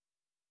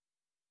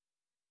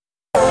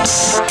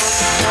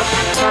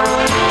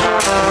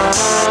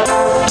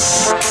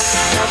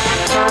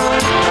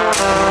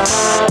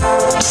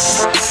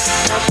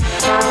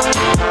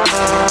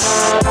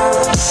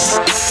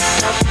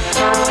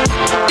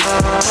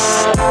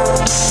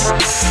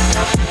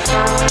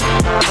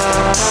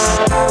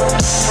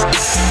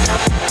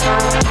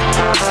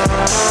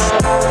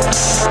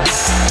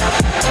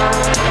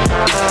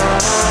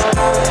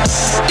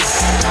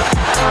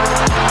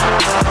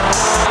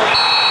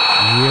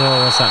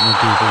happening,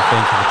 people?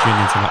 Thank you for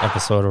tuning into my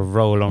episode of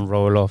Roll On,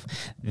 Roll Off,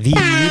 the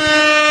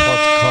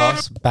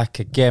podcast. Back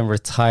again,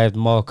 retired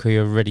Marco, you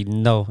already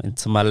know. And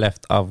to my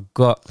left, I've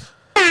got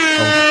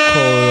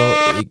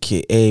Colo,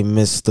 aka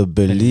Mr.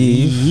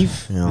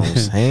 Believe. You know what I'm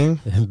saying?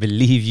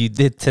 Believe you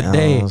did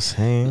today. You know what I'm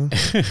saying?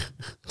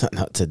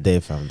 not today,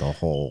 fam, the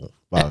whole,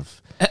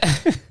 bruv.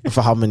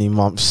 For how many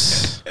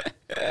months?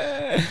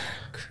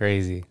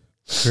 Crazy.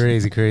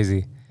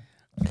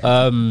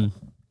 On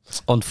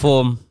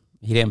form,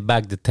 he didn't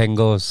bag the 10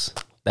 goals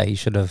that he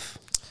should have.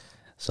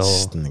 So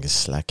This nigga's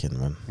slacking,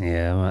 man.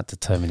 yeah, I'm about to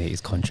terminate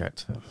his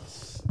contract. Fam.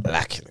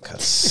 Lacking,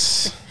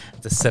 cuz.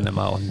 To send him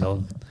out on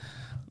loan.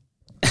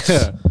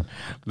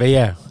 But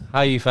yeah, how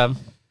are you, fam?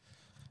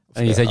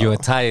 And you said you were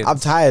tired. I'm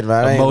tired,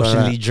 man. I ain't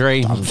Emotionally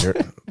drained.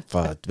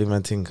 But big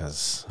man thing,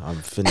 cuz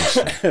I'm finished.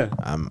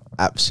 I'm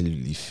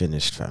absolutely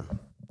finished, fam.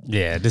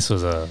 Yeah, this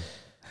was a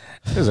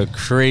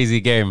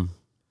crazy game.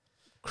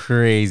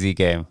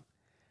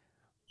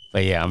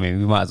 But yeah, I mean,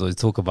 we might as well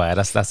talk about it.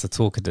 That's the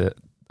talk of the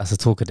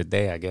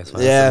day, I guess.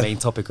 Man. Yeah. That's the main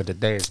topic of the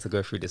day is to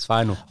go through this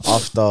final.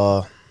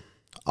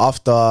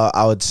 After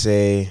I would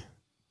say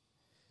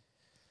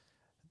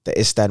the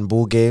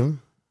Istanbul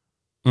game,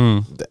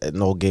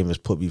 no game has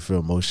put me through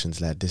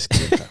emotions like this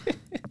game.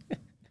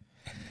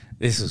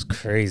 This was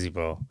crazy,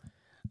 bro.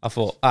 I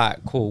thought, all right,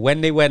 cool.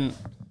 When they went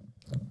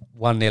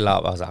 1-0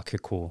 up, I was like, okay,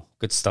 cool.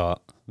 Good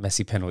start.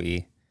 Messi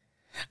penalty.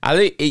 I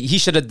think he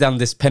should have done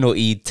this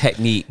penalty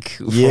technique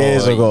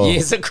Years ago.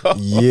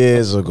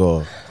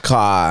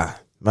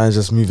 Man's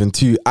just moving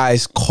too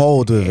ice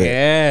cold with it.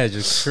 Yeah,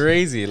 just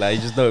crazy. Like,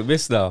 you just don't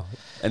miss now.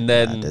 And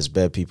then There's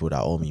bare people that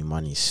owe me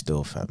money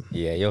still, fam.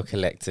 yeah, you're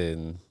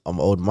collecting.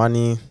 I'm owed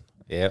money.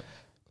 Yep.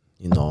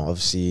 You know,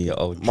 obviously, Your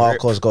old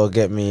Marco's got to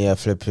get me a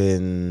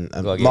flipping...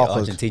 Gotta get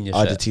Marco's Argentina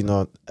shirt.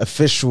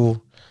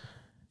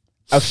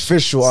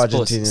 Official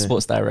Argentina.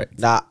 Sports Direct.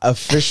 Nah,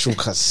 official,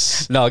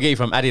 cuz. No, I'll get you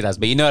from Adidas.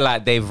 But you know,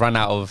 like, they've run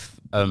out of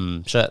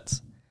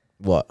shirts.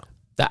 What?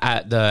 The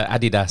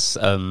Adidas,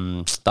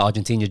 the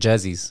Argentina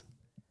jerseys.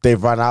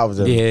 They've run out of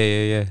them.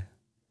 Yeah.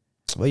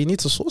 Well, you need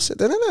to source it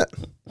then,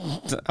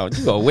 innit? Oh,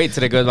 you gotta wait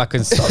till they go back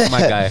and stock,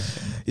 my guy.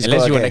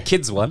 Unless you want a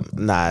kids one.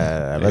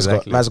 Nah.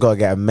 Exactly. Man's got to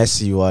get a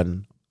Messi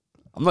one.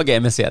 I'm not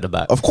getting Messi at the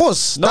back. Of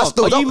course. No,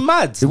 are you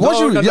mad?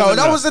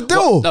 That was the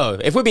deal. No,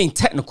 if we're being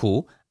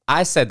technical,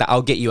 I said that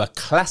I'll get you a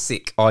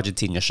classic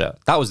Argentina shirt.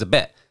 That was the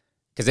bet.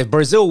 Because if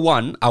Brazil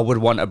won, I would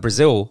want a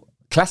Brazil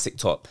classic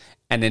top.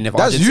 And then if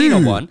Argentina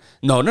won,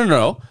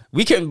 no.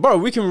 We can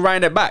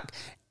wind it back.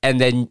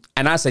 And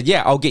I said,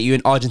 yeah, I'll get you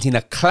an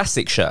Argentina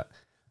classic shirt.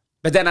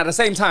 But then at the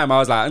same time, I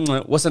was like,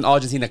 what's an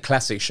Argentina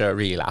classic shirt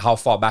really? Like, how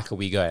far back are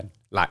we going?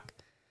 Like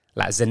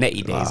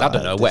Zanetti days, I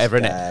don't know, whatever.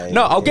 Innit?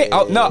 No,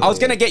 I was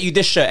gonna get you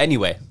this shirt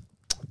anyway,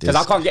 because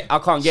I can't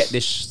get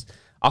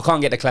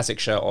the classic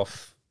shirt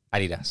off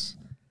Adidas.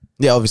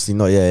 Yeah, obviously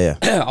not. Yeah.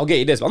 I'll get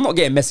you this. I'm not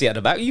getting Messi at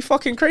the back. Are you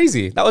fucking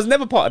crazy? That was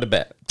never part of the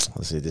bet.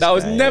 That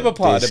was never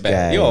part of the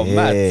bet. You're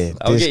mad.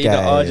 I'll get you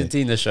the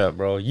Argentina shirt,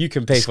 bro. You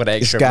can pay for the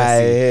extra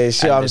Messi.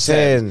 See what I'm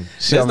saying?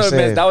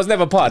 That was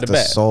never part of the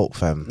bet. Salt,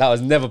 fam. That was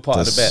never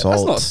part of the bet.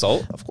 That's not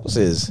salt. Of course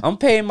it is. I'm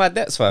paying my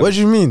debts, fam. What do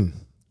you mean?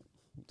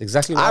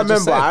 Exactly what I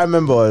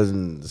remember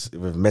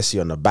with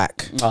Messi on the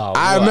back. Oh,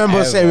 I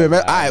remember saying,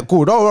 all right,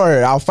 cool, don't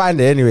worry, I'll find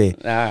it anyway.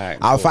 All right,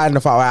 I'll find the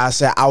part where I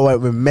said I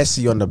went with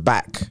Messi on the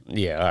back.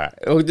 Yeah, all right.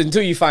 Well,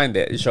 until you find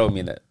it, show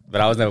me that.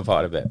 But I was never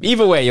part of it.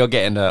 Either way, you're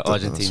getting the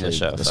Argentina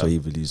shirt. That's what he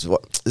believes.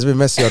 It's with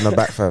Messi on the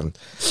back, fam.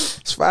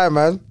 It's fine,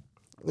 man.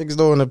 Niggas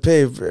don't want to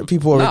pay.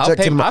 People are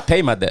rejecting I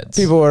pay my debts.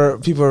 People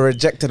are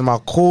rejecting my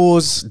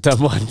calls.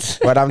 Dumb ones.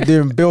 When I'm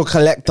doing bill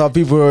collector,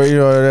 people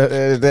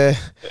are,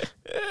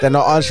 they're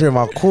not answering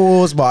my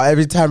calls, but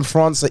every time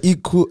France are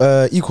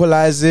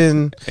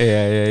equalizing,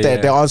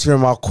 they're answering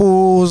my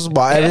calls.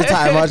 But every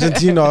time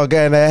Argentina are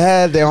getting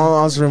ahead, they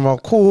aren't answering my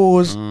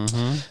calls.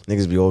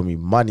 Niggas be owing me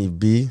money,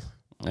 B.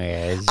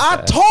 Yeah, I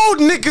told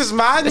niggas,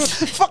 man.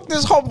 Fuck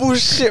this whole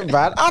bullshit,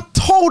 man. I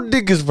told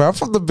niggas, man,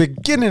 from the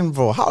beginning,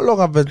 bro. How long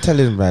I've been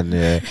telling,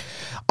 man,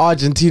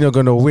 Argentina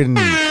gonna win.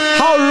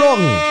 How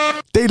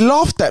long? They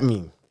laughed at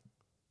me.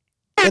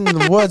 In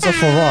the words of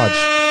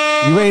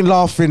Farage, you ain't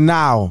laughing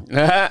now.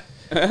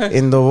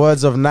 In the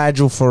words of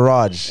Nigel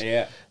Farage.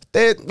 Yeah.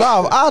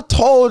 I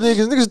told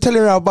niggas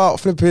telling me about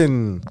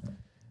flipping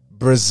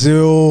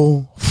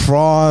Brazil,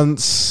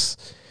 France,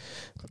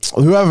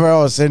 whoever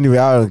else. Anyway,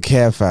 I don't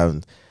care,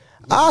 fam.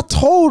 I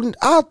told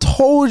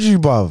you,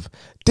 bruv.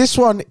 This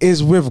one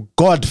is with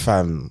God,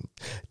 fam.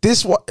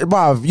 This one,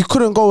 bruv, you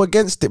couldn't go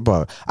against it,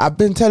 bruv. I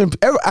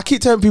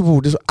keep telling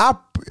people this,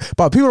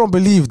 but people don't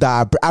believe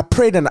that I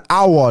prayed an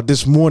hour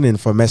this morning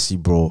for Messi,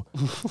 bro.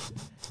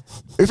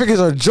 You think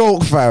it's a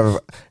joke, fam?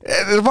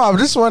 Bruv,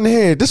 this one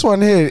here,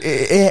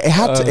 it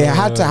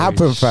had to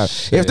happen, fam.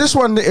 If this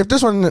one,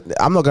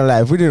 I'm not gonna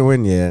lie, if we didn't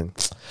win,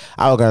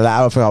 I was gonna lie, I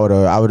don't think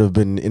I would have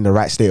been in the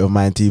right state of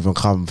mind to even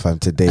come from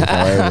today. Bro.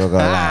 I ain't gonna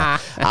lie.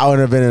 I would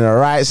have been in the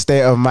right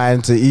state of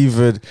mind to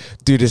even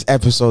do this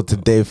episode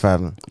today,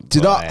 fam. Do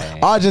you know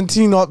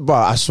Argentina?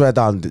 But I swear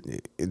down,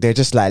 they're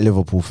just like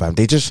Liverpool, fam.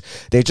 They just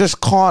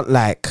can't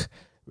like.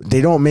 They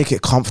don't make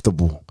it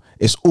comfortable.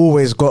 It's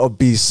always got to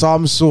be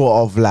some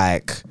sort of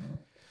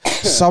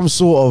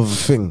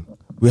thing.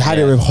 We had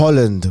it with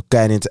Holland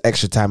going into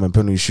extra time and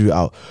penalty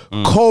shootout,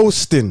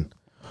 coasting.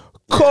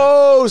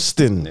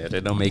 Yeah,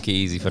 they don't make it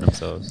easy for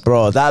themselves,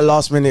 bro. That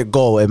last minute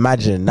goal.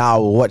 Imagine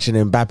now we're watching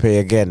Mbappe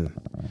again.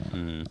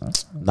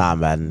 Nah,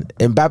 man,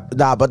 Mbappe.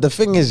 Nah, but the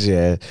thing is,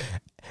 yeah,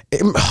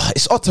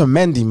 it's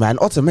Otamendi, man.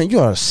 Otamendi,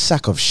 you're a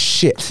sack of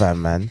shit,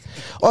 fam, man.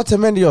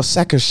 Otamendi, you're a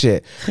sack of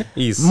shit.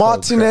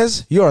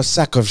 Martinez, you're a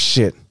sack of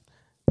shit.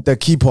 The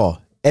keeper,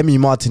 Emi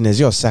Martinez,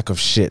 you're a sack of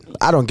shit.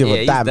 I don't give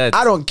a damn.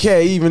 I don't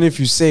care even if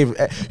you save.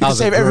 You can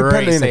save every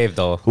penalty. Save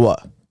though.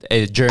 What?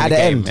 During the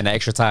game in the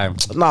extra time.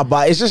 Nah,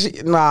 but it's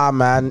just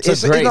man.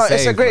 It's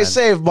a great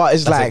save, but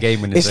it's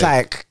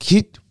like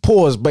he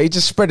paused, but he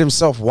just spread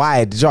himself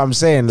wide. Do you know what I'm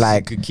saying?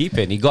 Like good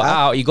keeping. He got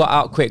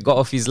out quick, got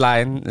off his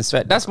line.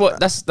 That's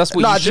what you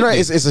should do.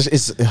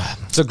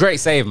 It's a great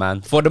save,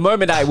 man. For the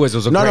moment that it was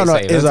a great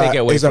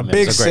save. It's a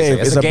big save.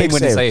 It's a big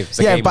save.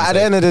 Yeah, but at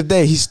the end of the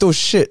day, he's still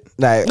shit.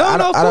 Like I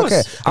don't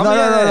care.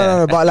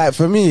 No. But like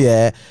for me,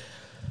 yeah.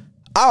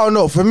 I don't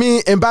know. For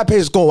me,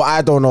 Mbappe's goal,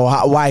 I don't know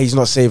why he's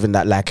not saving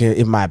that. Like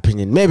in my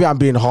opinion, maybe I'm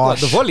being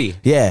harsh. What, the volley?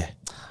 Yeah,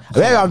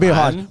 maybe I'm being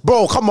harsh,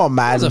 bro. Come on,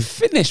 man. It was a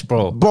finish,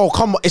 bro. Bro,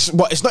 come on. It's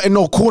not in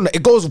no corner.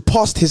 It goes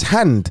past his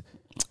hand.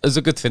 It's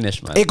a good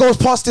finish, man. It goes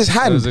past his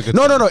hand.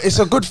 No. It's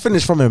a good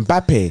finish from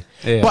Mbappe,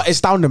 but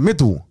it's down the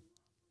middle.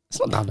 It's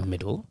not down the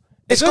middle.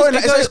 It's going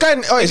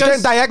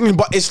diagonally,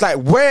 but it's like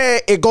where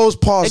it goes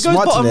past. It goes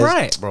Martinez, bottom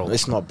right, bro.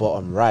 It's not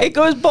bottom right. It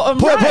goes bottom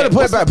right.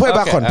 Put it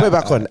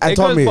back on. And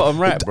tell me, bottom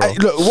right, bro.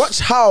 Look, watch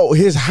how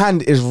his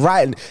hand is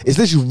right. It's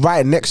literally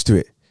right next to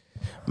it.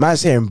 Man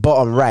saying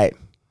bottom right.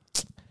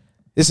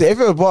 Listen, if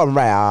it was bottom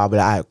right, I'll be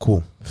like, alright,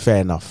 cool, fair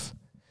enough.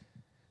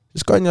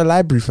 Just go in your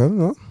library, fam.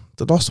 No?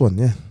 The last one,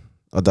 yeah.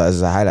 Or that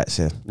is a highlights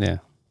here. Yeah.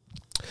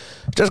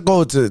 Just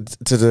go to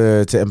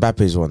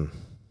Mbappe's one.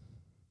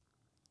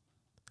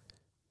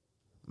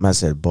 Man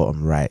said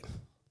bottom right.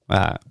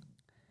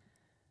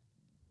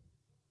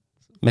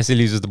 Messi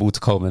loses the ball to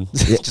Coleman.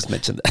 Yeah. Just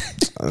mentioned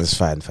that. That's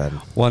fine.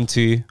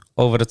 1-2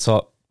 over the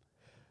top.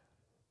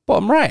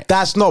 Bottom right.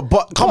 That's not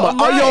come on.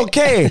 Right. Are you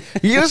okay?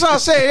 You just what I'm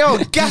saying? Yo,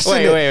 gassing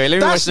wait. Let me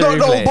That's watch the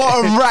not replay. no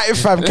bottom right,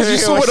 fam. Because you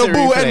saw where the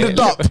ball ended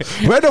up.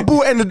 Where the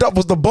ball ended up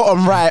was the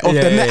bottom right of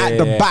the net at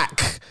the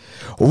back.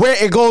 Where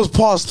it goes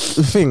past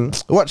the thing.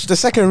 Watch the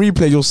second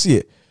replay. You'll see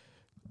it.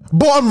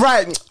 Bottom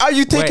right. Are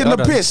you taking the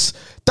piss?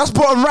 That's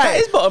bottom right. That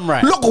is bottom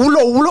right. Look.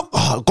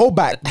 Oh, go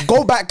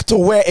back to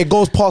where it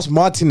goes past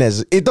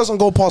Martinez. It doesn't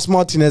go past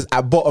Martinez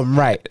at bottom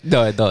right.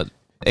 No, it don't.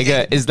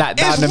 Is that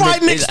down it's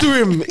right next to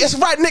him. It's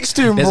right next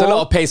to him, There's bro. a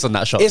lot of pace on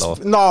that shot, though.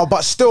 No,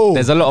 but still.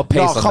 There's a lot of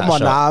pace on that shot. No, come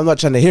on now. I'm not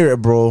trying to hear it,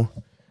 bro.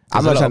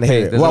 I'm not trying to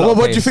hear it. What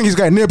do you think he's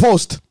going? Near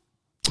post?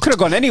 Could have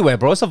gone anywhere,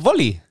 bro. It's a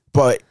volley.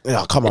 But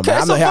come on,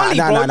 man. I'm not hearing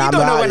that. You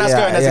don't know when that's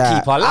going as a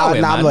keeper. Allow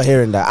it, man. I'm not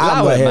hearing that.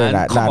 I'm not hearing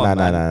that.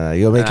 No.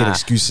 You're making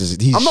excuses.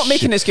 I'm not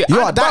making excuses.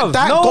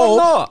 That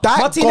goal,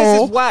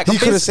 Martinez is whack. He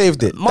could have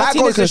saved it.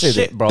 Martinez is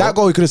shit, bro. That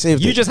goal, he could have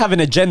saved it. You just have an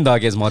agenda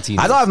against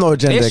Martinez. I don't have no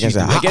agenda against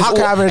him. How can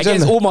I have an agenda?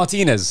 Against all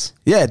Martinez.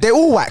 Yeah, they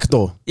all whack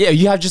though. Yeah,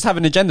 you just have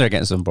an agenda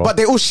against them, bro. But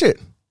they all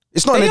shit.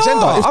 It's not an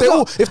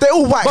agenda. If they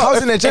all whack,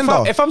 how's an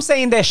agenda? If I'm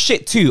saying they're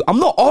shit too, I'm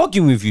not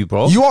arguing with you,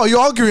 bro. You're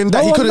arguing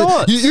that he could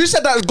have. You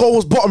said that goal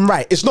was bottom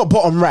right. It's not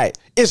bottom right.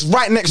 It's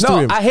right next to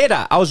him. No, I hear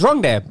that. I was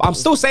wrong there. I'm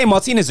still saying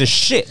Martinez is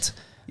shit.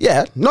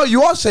 Yeah, no,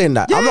 you are saying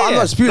that. I'm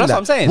not disputing that. That's what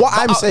I'm saying. What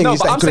I'm saying is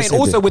that I'm saying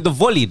also with the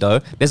volley though,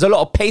 there's a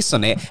lot of pace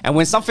on it, and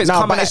when something's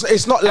coming, but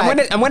it's not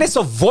like when it's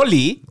a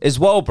volley as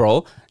well,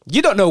 bro.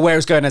 You don't know where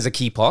it's going as a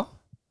keeper.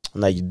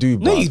 No, you do.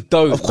 No, you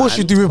don't. Of course,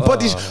 you do. With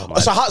bodies.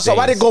 So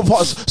why did go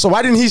past? So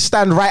why didn't he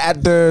stand right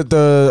at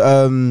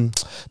the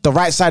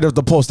right side of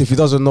the post if he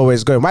doesn't know where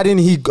it's going? Why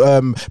didn't he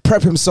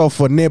prep himself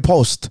for near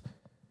post?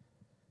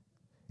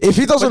 If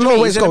he doesn't know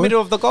where it's going, in the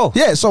middle of the goal.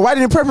 Yeah. So why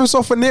didn't he prep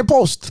himself for near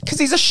post? Because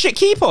he's a shit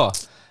keeper.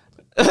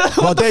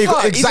 Well, there you go.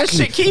 Exactly. He's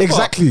a shit keeper.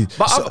 Exactly.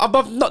 But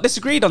I've not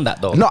disagreed on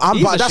that though. No,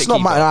 but that's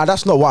not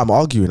that's not what I'm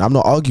arguing. I'm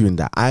not arguing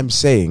that. I'm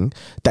saying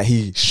that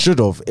he should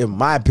have, in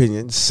my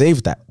opinion,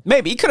 saved that.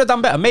 Maybe he could have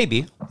done better.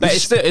 Maybe, but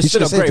it's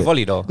still a great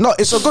volley though. No,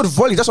 it's a good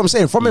volley. That's what I'm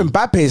saying. From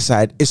Mbappe's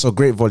side, it's a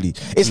great volley.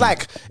 It's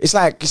like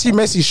you see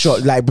Messi's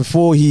shot like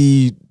before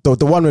the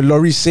one where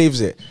Lloris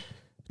saves it,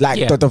 like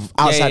the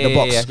outside the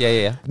box.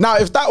 Yeah. Now,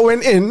 if that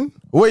went in,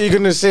 what are you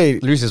gonna say?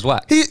 Lloris is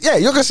whack.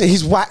 You're gonna say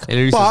he's whack.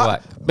 Lloris is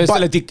whack. But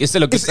it's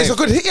still a good save. It's a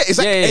good hit.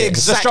 Yeah,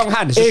 it's a strong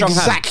hand.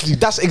 Exactly.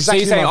 That's exactly. So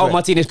you're saying,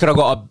 Martinez could have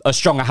got a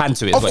stronger hand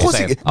to it. Of course,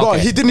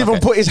 he didn't even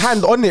put his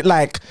hand on it.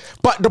 Like,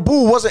 but the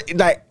ball wasn't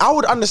like. I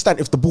would understand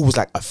if the ball was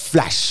like a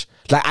flash.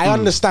 Like I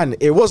understand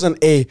it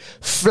wasn't a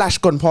flash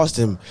gone past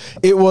him.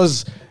 It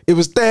was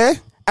there.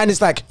 And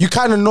it's like, you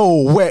kind of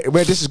know where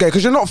this is going.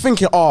 Because you're not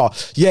thinking,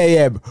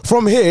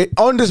 from here,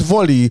 on this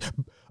volley,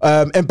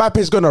 Mbappe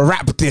is going to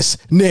wrap this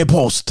near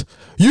post.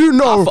 You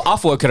know. I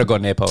thought it could have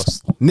gone near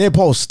post. Near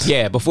post?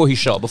 Yeah, before he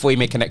shot, before he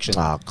made connection.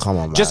 Ah, come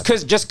on, man. Just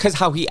because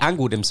how he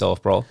angled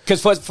himself, bro.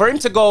 Because for him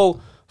to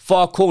go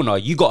far corner,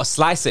 you got to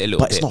slice it a little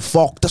bit. But it's not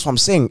far. That's what I'm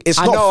saying. It's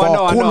not far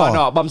corner. I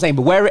know. But I'm saying,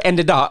 but where it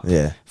ended up,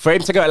 yeah. For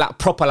him to go like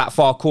proper like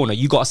far corner,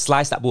 you got to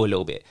slice that ball a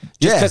little bit.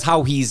 Just because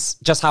how he's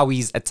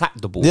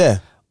attacked the ball. Yeah.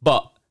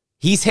 But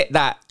he's hit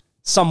that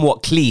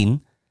somewhat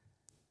clean.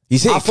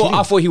 He's hit clean.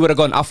 I thought he would have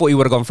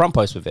gone front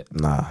post with it.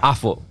 Nah. I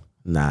thought.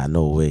 Nah,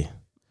 no way.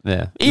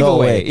 Yeah. Either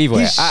way.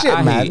 He's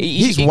shit, man.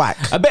 He's whack.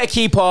 A better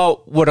keeper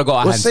would have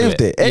got a hand saved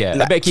to it. Yeah,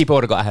 like, a better keeper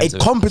would have got a hand to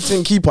it. A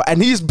competent keeper.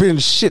 And he's been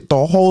shit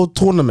the whole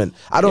tournament.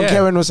 I don't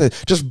care when I say,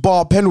 just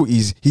bar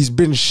penalties. He's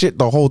been shit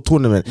the whole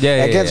tournament.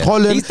 Against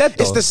Holland, he's dead,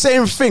 it's the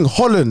same thing.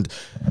 Holland,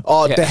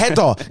 the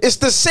header. It's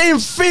the same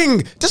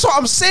thing. That's what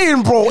I'm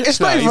saying, bro. It's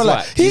not even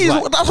like,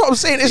 that's what I'm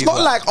saying. It's not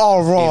like,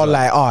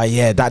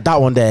 that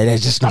one there,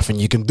 there's just nothing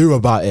you can do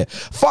about it.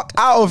 Fuck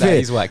out of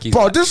it.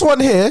 Bro, this one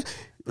here,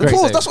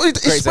 that's what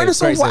he's spreading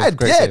so wide.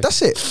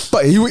 That's it.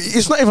 But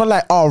it's not even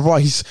like,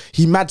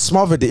 he mad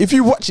smothered it. If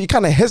you watch, he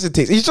kind of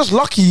hesitates. He's just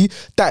lucky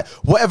that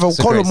whatever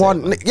column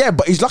one,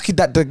 but he's lucky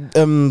that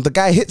the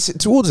guy hits it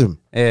towards him.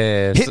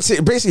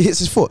 Basically hits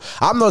his foot.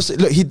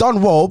 He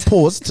done well,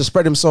 to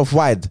spread himself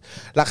wide.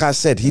 Like I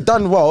said, he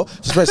done well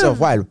to spread himself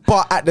wide.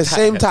 But at the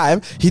same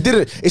time, he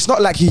didn't. It's not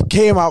like he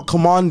came out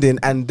commanding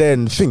and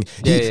then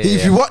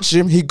if you watch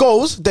him, he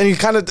goes, then he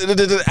kind of,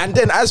 and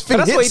then as thing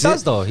hits, that's what he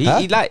does though.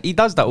 He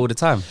does that all the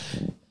time.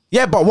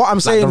 Yeah, but what I'm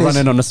saying is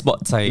running on the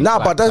spot type.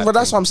 But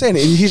that's what I'm saying.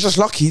 He's just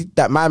lucky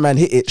that my man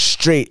hit it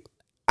straight.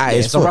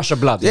 It's a rush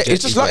of blood. Yeah,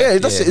 it's just like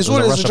it's all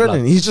his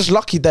adrenaline. He's just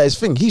lucky that his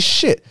thing. He's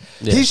shit.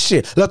 Yeah. He's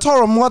shit.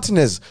 Lautaro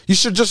Martinez, you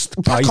should just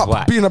pack up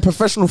whack. Being a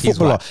professional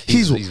footballer.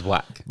 He's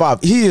whack.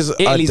 But he is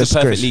Italy's a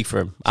disgrace. A perfect league for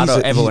him. I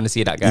don't ever want to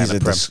see that guy in the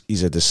Prem.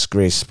 He's a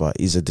disgrace, but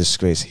he's a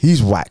disgrace.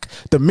 He's whack.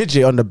 The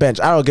midget on the bench,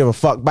 I don't give a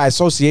fuck. By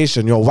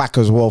association, you're whack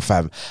as well,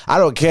 fam. I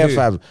don't care,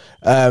 fam.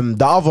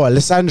 The other,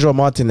 Alessandro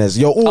Martinez,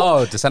 you're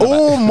all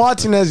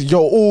Martinez,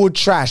 you're all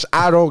trash.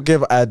 I don't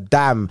give a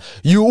damn.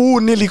 You all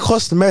nearly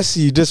cost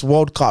Messi this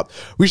World Cup.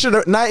 We should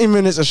have 90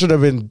 minutes. It should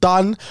have been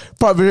done.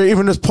 Probably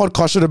even this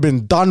podcast should have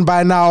been done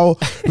by now.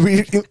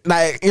 You know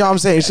what I'm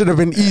saying? It should have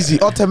been easy.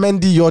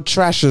 Otamendi, you're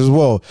trash as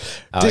well.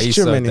 He's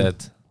so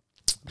dead.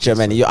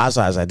 Germany, I was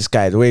like, this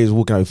guy, the way he was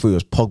walking out before he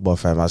was Pogba,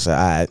 fam. I said,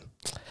 alright.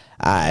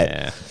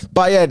 Yeah.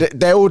 But yeah,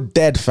 they're all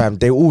dead, fam.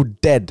 They're all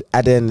dead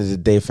at the end of the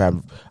day,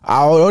 fam.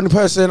 Our only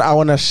person I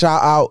want to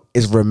shout out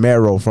is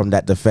Romero from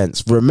that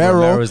defense.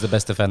 Romero is the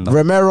best defender.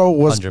 Romero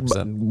was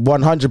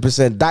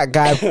 100%. That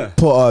guy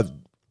put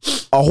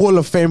a Hall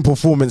of Fame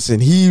performance in.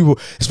 He,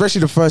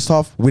 especially the first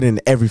half, winning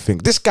everything.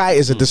 This guy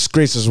is a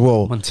disgrace as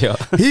well.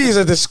 He is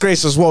a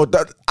disgrace as well.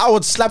 I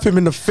would slap him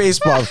in the face,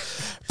 bro.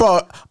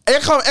 But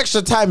it come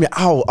extra time.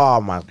 Oh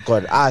my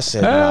god! I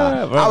said,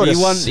 bro,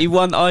 he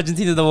won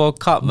Argentina the World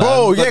Cup, man.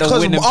 Bro, yeah,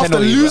 because after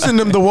losing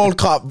them the World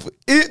Cup,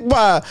 he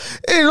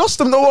lost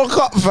them the World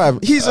Cup, fam.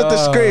 He's a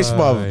disgrace,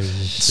 bro.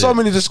 So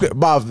many disgrace,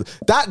 bro.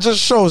 That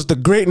just shows the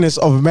greatness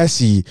of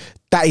Messi.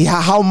 That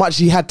how much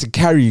he had to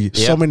carry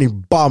so many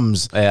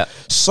bums,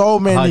 so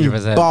many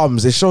 100%.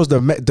 Bums. It shows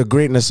the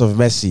greatness of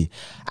Messi,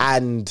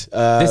 and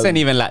this ain't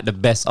even like the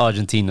best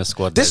Argentina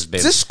squad. This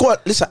squad,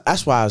 listen,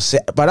 that's why I was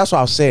saying. But that's what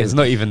I was saying. It's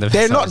not even the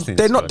best.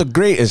 They're not the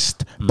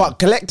greatest, but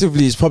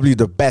collectively, it's probably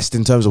the best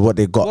in terms of what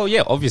they got. Well,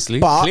 yeah, obviously,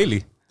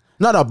 clearly.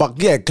 No, but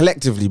yeah,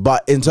 collectively,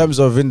 but in terms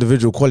of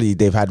individual quality,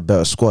 they've had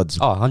better squads.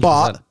 Oh, 100%.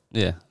 But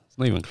yeah.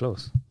 Not even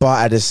close.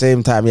 But at the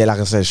same time, yeah, like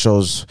I said,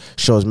 shows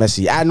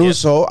Messi. And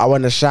also, I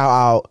want to shout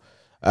out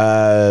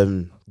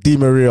Di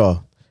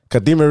Maria.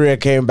 Because Di Maria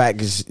came back,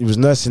 he was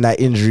nursing that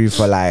injury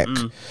for like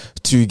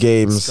 2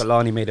 games.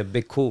 Scaloni made a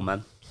big call,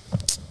 man.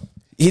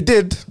 He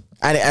did.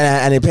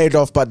 And it paid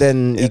off, but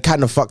then he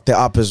kind of fucked it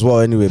up as well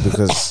anyway,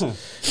 because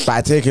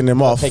by taking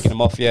him off.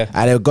 Yeah.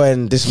 And they're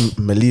going, this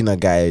Molina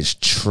guy is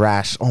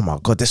trash. Oh my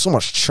God, there's so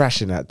much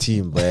trash in that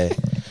team, boy.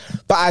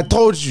 But I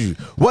told you,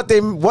 what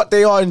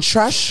they are in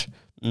trash,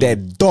 they're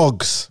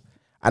dogs.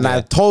 And I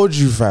told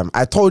you, fam.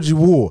 I told you,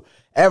 whoa.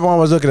 Everyone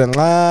was looking at,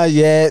 I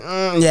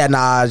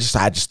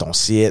just don't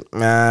see it.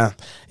 Yeah.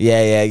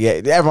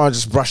 Everyone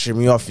was just brushing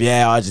me off.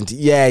 Yeah,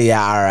 Argentina.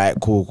 All right,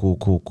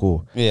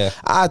 cool. Yeah.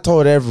 I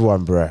told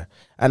everyone, bruh.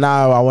 And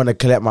now I want to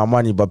collect my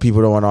money, but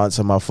people don't want to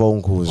answer my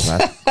phone calls,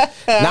 man.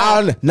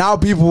 now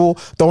people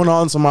don't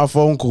answer my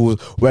phone calls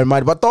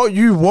but don't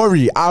you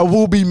worry, I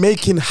will be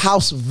making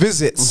house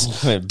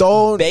visits.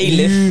 Don't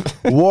you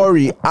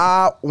worry,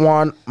 I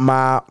want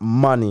my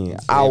money.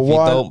 If you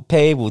don't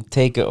pay, we'll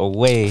take it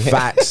away.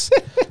 Facts.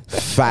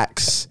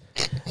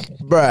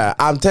 Bruh,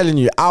 I'm telling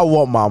you, I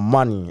want my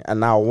money,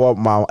 and I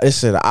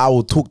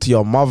will talk to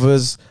your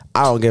mothers.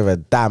 I don't give a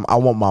damn. I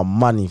want my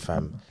money,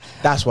 fam.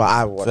 That's what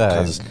I want.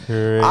 That's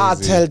crazy.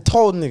 I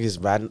told niggas,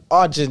 man.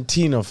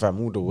 Argentina, fam,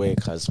 all the way,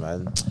 cuz,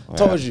 man.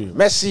 Told you.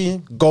 Messi,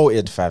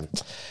 goated, fam.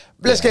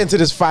 Let's get into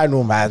this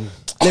final, man.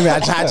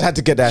 I had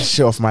to get that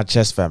shit off my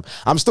chest, fam.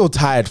 I'm still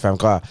tired, fam.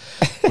 Bro,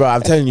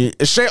 I'm telling you,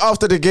 straight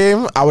after the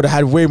game, I would have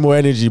had way more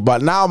energy.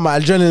 But now my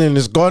adrenaline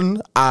is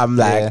gone. I'm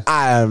like,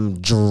 I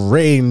am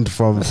drained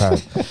from, fam.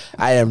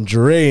 I am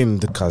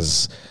drained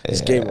because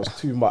this game was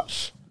too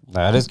much.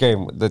 No, this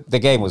game, the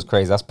game was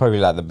crazy. That's probably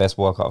like the best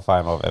World Cup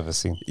final I've ever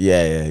seen.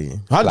 Yeah.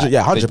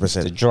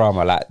 100%. The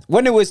drama, like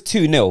when it was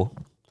 2-0.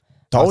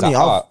 The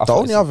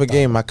only other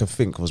game I could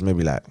think was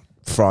maybe like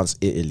France,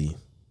 Italy.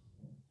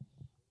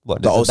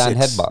 What, the Zidane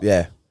headbutt?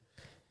 Yeah.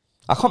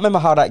 I can't remember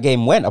how that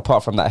game went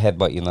apart from that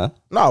headbutt, you know?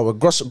 No,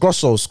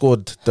 Grosso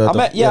scored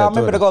I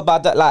remember the goal,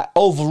 but like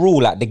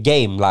overall, like the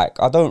game, like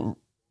I don't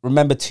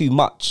remember too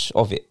much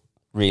of it,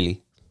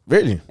 really.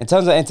 Really? In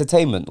terms of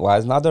entertainment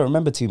wise, I don't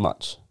remember too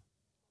much.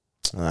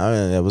 I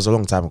mean, it was a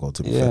long time ago,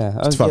 to be fair.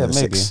 It's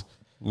 2006.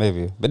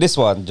 Maybe. But this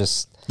one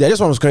just... Yeah, this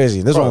one was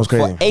crazy.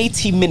 For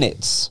 80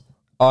 minutes,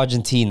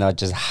 Argentina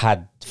just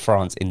had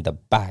France in the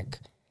bag.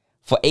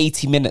 For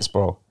 80 minutes,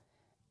 bro.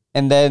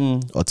 And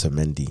then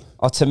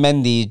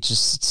Otamendi,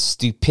 just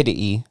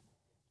stupidity,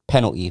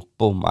 penalty,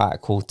 boom. All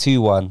right, cool,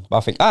 2-1. But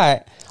I think, all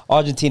right,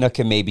 Argentina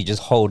can maybe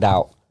just hold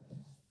out.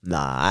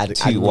 Nah,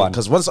 2-1.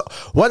 Because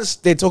once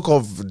they took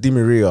off Di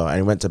Maria and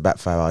he went to back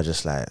five, I was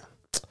just like,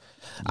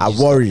 I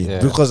worry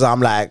because I'm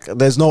like,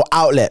 there's no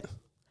outlet.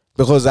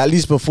 Because at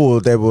least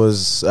before there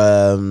was,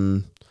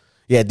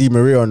 Di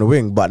Maria on the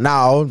wing, but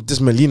now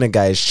this Molina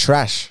guy is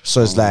trash.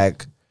 So it's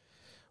like,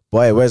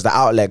 boy, where's the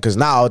outlet? Because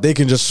now they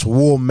can just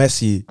swarm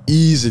Messi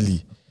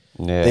easily.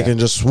 Yeah. They can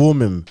just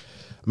swarm him.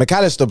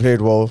 McAllister played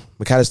well.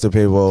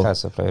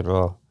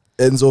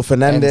 Enzo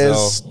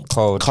Fernandez,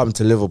 come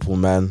to Liverpool,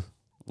 man.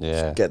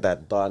 Yeah. Get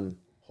that done.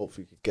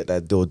 Hopefully we can get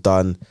that deal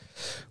done.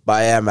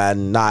 But yeah,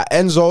 man. Nah,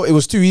 Enzo, it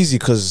was too easy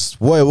because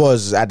what it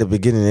was at the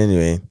beginning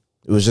anyway,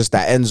 it was just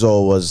that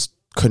Enzo was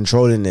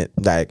controlling it.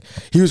 Like,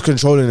 he was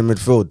controlling the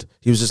midfield.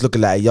 He was just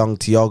looking like a young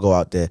Thiago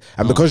out there.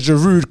 And because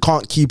Giroud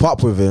can't keep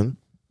up with him,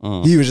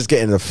 he was just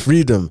getting the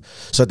freedom.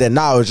 So then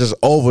now it's just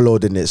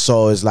overloading it.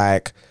 So it's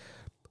like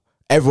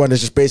everyone is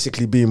just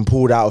basically being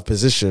pulled out of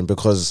position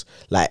because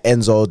like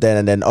Enzo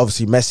and then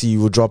obviously Messi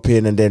will drop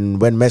in, and then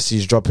when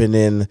Messi's dropping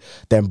in,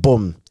 then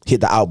boom,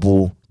 hit the out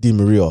ball, Di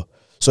Maria.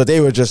 So they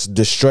were just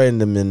destroying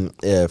them in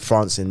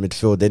France in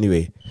midfield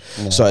anyway.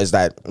 Yeah. So it's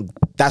like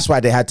that's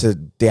why they had to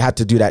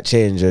do that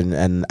change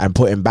and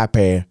put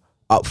Mbappe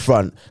up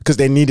front because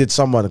they needed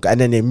someone, and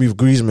then they moved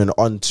Griezmann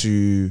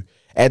onto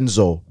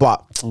Enzo.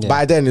 But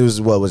by then it was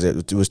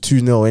It was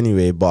 2-0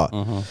 anyway. But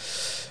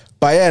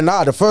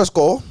the first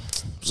goal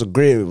was a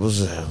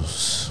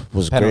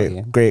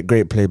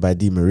great play by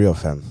Di Maria,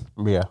 fam.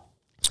 Yeah.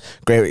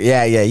 Great,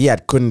 yeah. He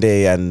had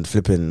Koundé and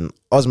flipping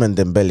Ousmane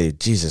Dembele.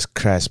 Jesus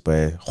Christ,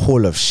 boy!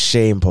 Hall of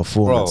Shame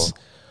performance.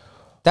 Bro,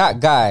 that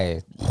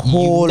guy,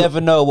 you never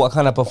know what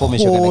kind of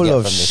performance you're gonna get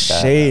from this guy.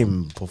 Hall of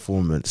Shame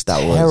performance.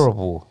 That was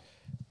terrible.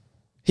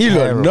 He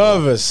looked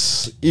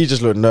nervous. He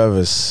just looked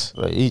nervous.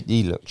 Bro,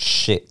 he looked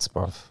shit,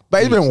 bro.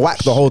 But he's been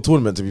whacked the whole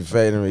tournament. To be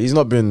fair, anyway, he's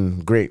not been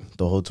great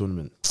the whole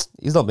tournament.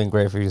 He's not been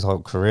great for his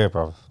whole career,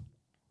 bro.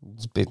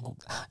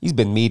 He's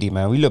been meaty,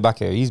 man. We look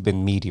back at it, he's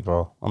been meaty,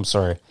 bro. I'm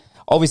sorry.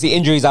 Obviously,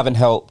 injuries haven't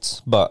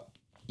helped, but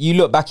you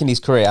look back in his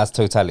career as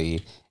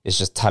totality, it's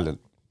just talent.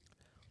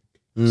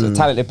 He's a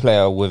talented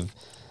player with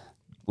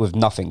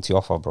nothing to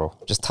offer, bro.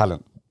 Just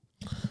talent.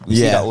 We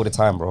see that all the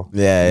time, bro.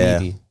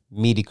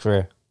 Meaty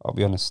career, I'll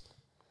be honest.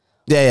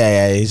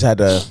 Yeah. He's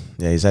had a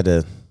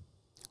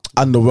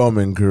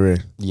underwhelming career.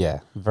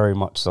 Yeah, very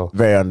much so.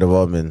 Very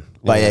underwhelming.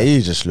 But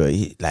he just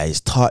looked like his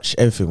touch,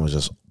 everything was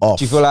just off.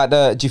 Do you feel like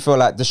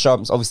the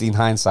Champs, obviously in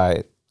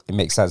hindsight, it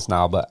makes sense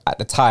now, but at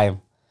the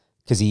time,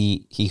 because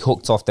he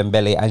hooked off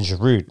Dembele and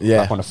Giroud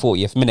back on the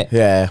 40th minute.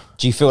 Yeah.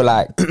 Do you feel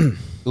like it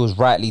was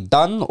rightly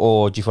done,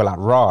 or do you feel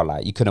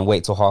like you couldn't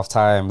wait till half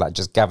time, like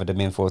just gather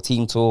them in for a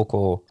team talk,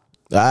 or?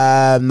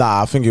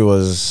 Nah, I think it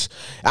was.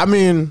 I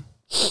mean,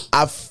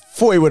 I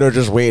thought he would have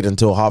just waited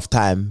until half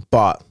time,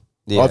 but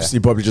obviously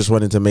probably just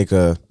wanted to make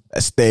a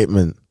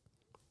statement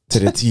to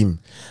the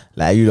team,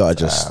 like you lot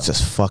are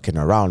just fucking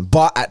around.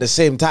 But at the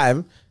same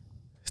time,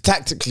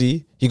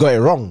 tactically, he got it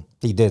wrong.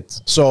 He did.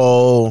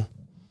 So.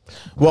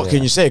 What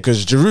can you say?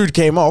 Because Giroud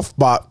came off,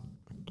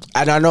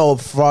 and I know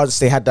France,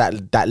 they had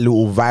that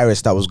little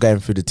virus that was going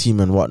through the team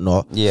and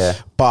whatnot. Yeah.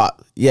 But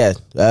he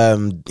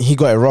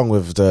got it wrong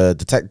with the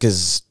tech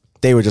because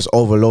they were just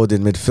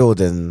overloading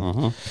midfield,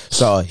 and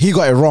so he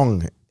got it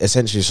wrong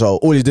essentially. So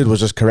all he did was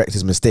just correct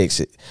his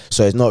mistakes.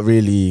 So it's not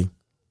really.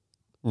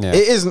 Yeah.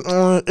 It isn't.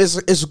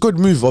 It's a good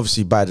move,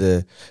 obviously, by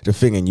the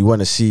thing, and you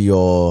want to see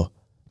your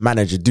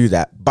manager do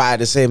that, but at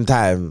the same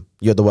time,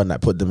 you're the one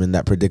that put them in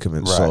that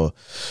predicament. Right.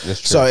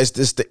 So it's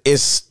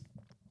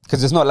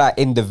because it's not like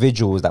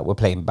individuals that were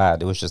playing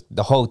bad. It was just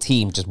the whole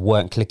team just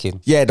weren't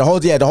clicking. Yeah, the whole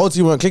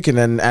team weren't clicking,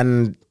 and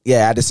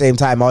at the same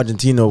time,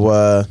 Argentina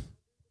were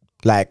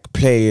like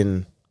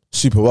playing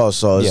super well.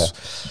 So it's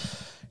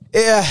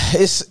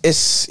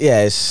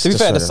to be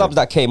fair, the subs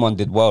that came on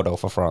did well though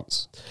for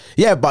France.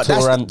 Yeah, but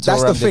that's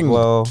the thing.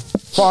 Well.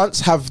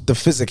 France have the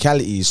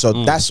physicality,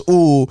 so that's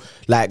all.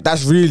 Like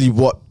that's really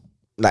what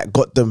like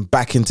got them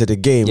back into the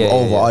game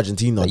over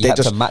Argentina. They had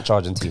to match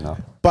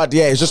Argentina. But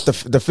yeah, it's just the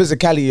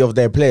physicality of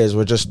their players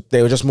were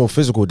just more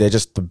physical. They're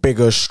just the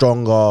bigger,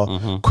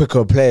 stronger,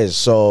 quicker players.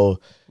 So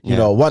you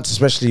know, once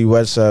especially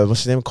what's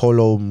his name,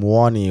 Kolo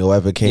Muani or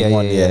whoever came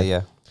on.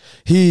 Yeah.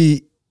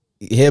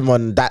 Him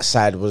on that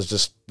side was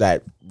just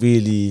like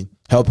really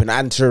helping,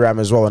 and Thuram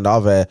as well on the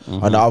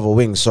other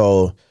wing.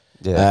 So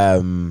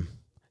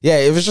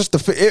it was just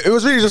it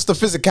was really just the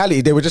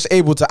physicality. They were just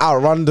able to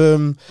outrun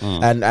them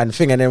and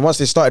thing. And then once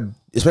they started,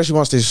 especially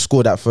once they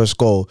scored that first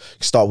goal,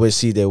 you start with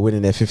see they're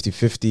winning their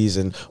 50-50s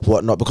and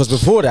whatnot. Because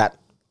before that,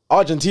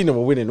 Argentina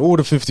were winning all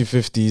the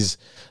 50-50s.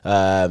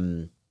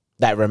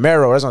 Like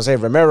Romero, that's what I'm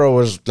saying. Romero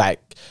was like,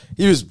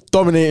 he was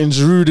dominating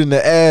Giroud in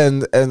the air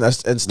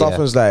and stuff.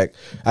 Was like,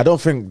 I don't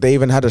think they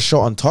even had a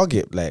shot on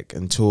target like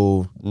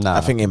until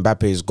I think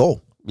Mbappe's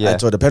goal.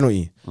 Until the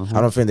penalty.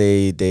 I don't think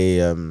they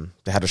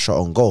had a shot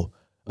on goal.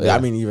 I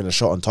mean, even a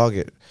shot on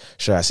target,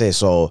 should I say?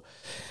 So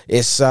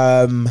it's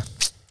I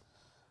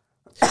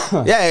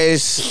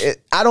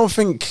don't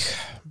think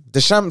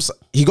Deschamps,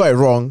 he got it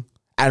wrong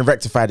and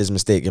rectified his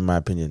mistake, in my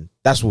opinion.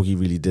 That's what he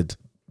really did.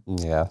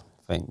 But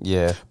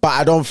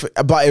I don't.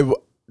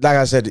 Like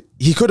I said,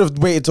 he could have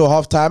waited till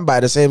halftime. But at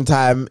the same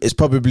time, it's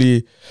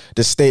probably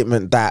the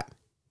statement that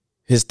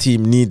his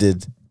team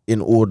needed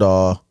in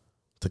order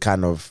to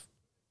kind of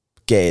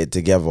get it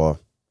together.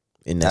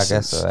 In essence, I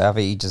guess so. I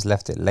think he just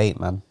left it late,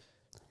 man.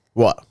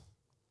 What?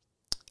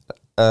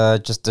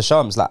 Just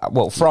Deschamps,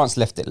 France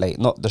left it late,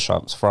 not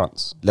Deschamps.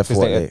 France left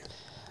what late?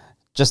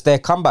 Just their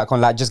comeback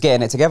on just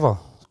getting it together,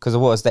 because it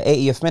was the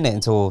 80th minute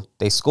until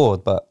they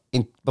scored. But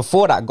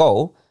before that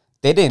goal,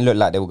 they didn't look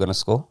like they were going to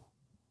score.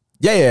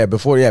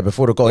 Before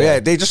the goal. Yeah,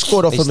 they just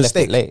scored off a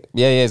mistake. Late.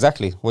 Yeah,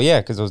 exactly.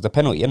 Well, because it was the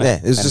penalty, innit? Yeah,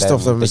 it was just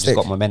off a mistake. They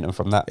just got momentum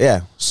from that.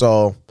 Yeah,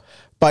 so,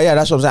 but yeah,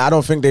 that's what I'm saying. I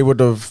don't think they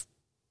would have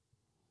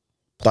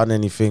done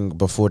anything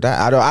before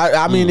that.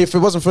 I mean, if it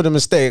wasn't for the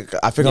mistake,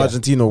 I think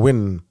Argentina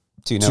win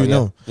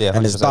 2-0. Yeah,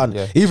 and it's done.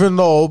 Yeah. Even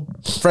though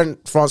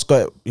France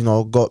got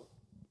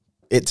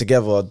it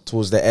together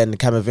towards the end.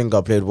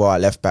 Camavinga played well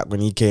at left back when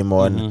he came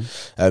on.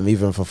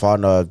 Even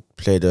Fofana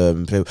played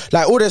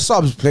like all their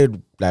subs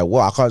played like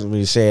well. I can't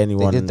really say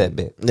anyone. They did that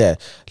bit. Yeah,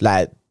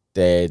 like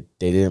they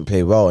didn't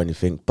play well or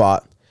anything,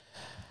 but.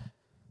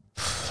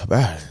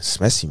 Man, it's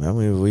Messi, man.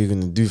 What are you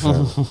gonna do for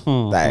him?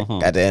 Like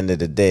at the end of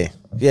the day,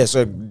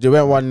 so you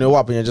went 1-0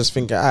 up, and you're just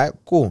thinking, all right,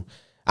 cool.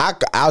 I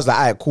was like,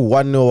 all right, cool,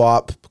 1-0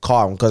 up,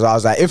 calm, because I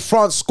was like, if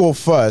France score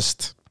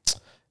first,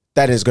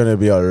 then it's gonna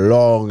be a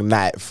long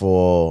night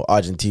for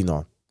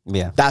Argentina.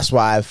 Yeah, that's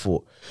what I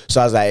thought.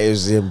 So I was like, it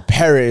was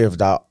imperative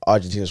that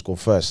Argentina score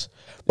first.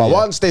 But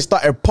once they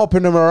started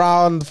popping them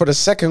around for the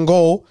second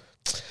goal.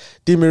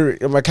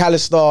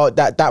 McAllister,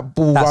 that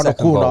ball around the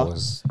corner.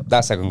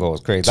 That second goal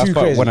was crazy. That's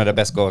probably one of the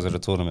best goals of the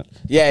tournament.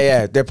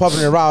 Yeah. They're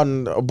popping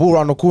around, a ball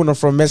around the corner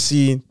from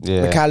Messi,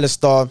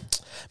 McAllister.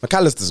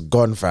 McAllister's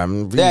gone,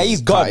 fam. He's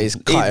gone. He's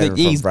cutting.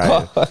 He's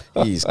gone.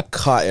 He's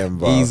cutting,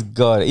 bro. He's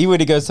gone. Even when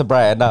he goes to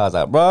Brighton now, I was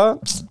like,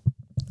 bro,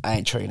 I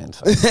ain't training,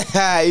 fam.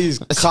 He's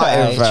cutting,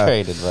 I ain't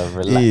training, bro.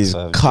 Relax, he's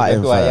fam.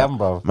 cutting, fam. I am,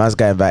 bro. Man's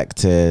going back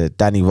to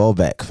Danny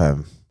Welbeck,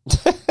 fam.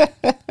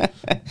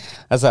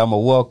 I said I'm a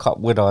World Cup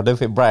winner. I don't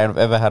think Brighton have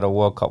ever had a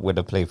World Cup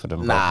winner play for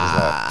them. Nah,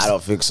 I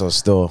don't think so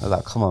still. I was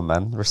like, come on,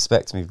 man.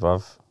 Respect me,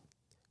 bruv.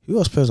 Who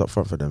else plays up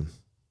front for them?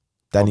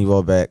 Danny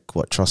Welbeck,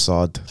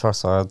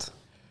 Trossard.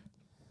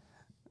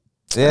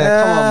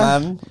 Yeah, come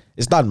on, man.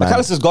 It's done, man.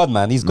 McAllister's gone,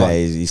 man. He's gone. Nah,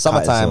 he's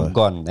Summertime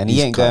gone. And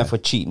he ain't going for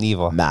cheap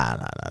neither. Nah.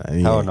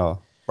 Hell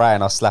no.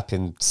 Brighton are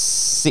slapping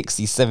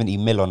 60, 70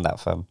 mil on that,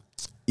 fam.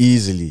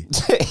 Easily.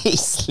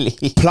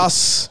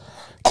 Plus,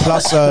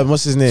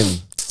 what's his name?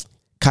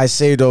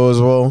 Caicedo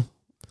as well.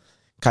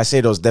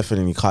 Caicedo's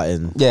definitely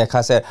cutting. Yeah,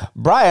 Caicedo.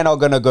 Brighton are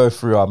going to go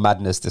through a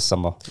madness this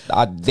summer.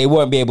 They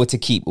won't be able to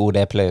keep all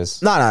their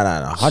players. No.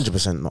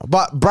 100% not.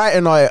 But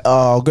Brighton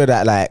are good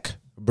at like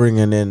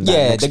bringing in.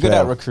 Yeah, they're good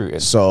at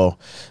recruiting. So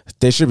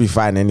they should be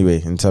fine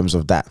anyway in terms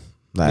of that.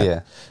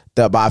 Like,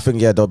 but I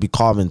think, they'll be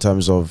calm in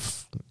terms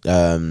of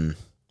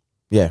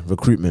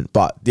recruitment.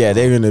 But they're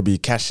going to be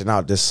cashing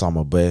out this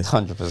summer, boy.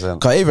 100%.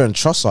 Because even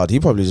Trossard, he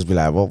probably just be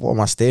like, well, what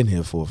am I staying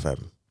here for,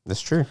 fam? That's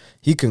true.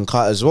 He can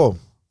cut as well.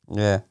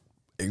 Yeah.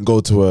 And go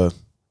to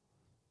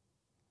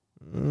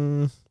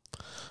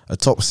a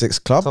top 6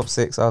 club. Top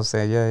 6, I would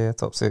say.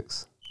 Top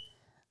 6.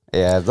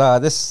 Yeah,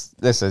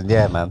 listen,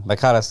 man.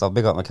 McAllister,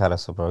 big up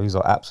McAllister, bro. He's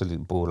an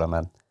absolute baller,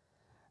 man.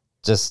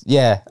 Just,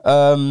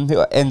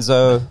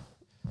 Enzo's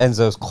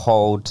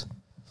cold.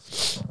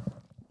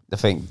 I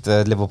think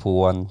the Liverpool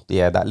one,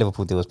 that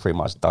Liverpool deal was pretty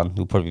much done.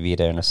 He'll probably be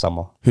there in the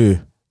summer. Who?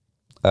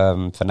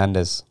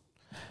 Fernandes.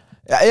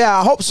 Yeah,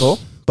 I hope so.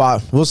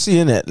 But we'll see,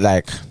 innit?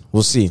 Like,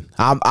 we'll see.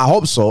 I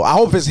hope so. I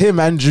hope it's him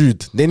and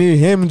Jude. They need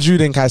him, Jude,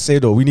 and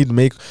Caicedo. We need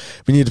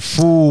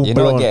full. You're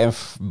not getting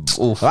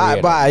all three.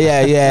 Right, but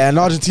and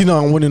Argentina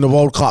aren't winning the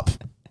World Cup.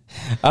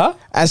 Huh?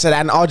 I said,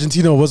 and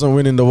Argentina wasn't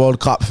winning the World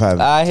Cup, fam.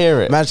 I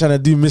hear it. Man trying to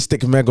do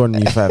Mystic Meg on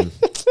me, fam.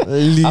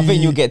 I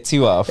think you'll get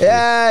 2 out of 3.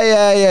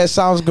 Yeah.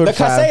 Sounds good, the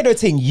Caicedo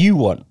thing you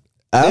want.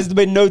 There's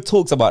been no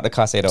talks about the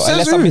Caicedo,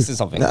 unless I'm missing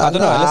something. I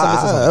don't know, unless I'm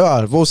missing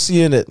something. We'll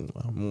see in it.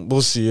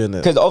 We'll see in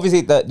it. Because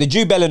obviously the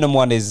Jude Bellingham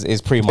one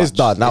is pretty much... It's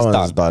done. That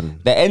one's done.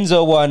 The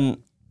Enzo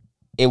one,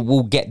 it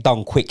will get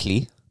done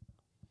quickly.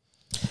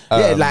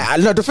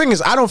 The thing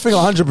is, I don't think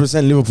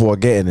 100% Liverpool are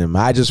getting him.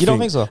 You don't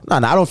think so? No,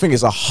 I don't think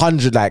it's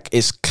 100. Like,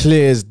 it's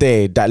clear as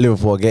day that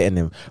Liverpool are getting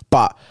him.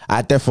 But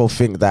I definitely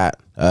think that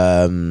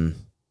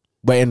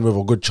we're in with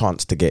a good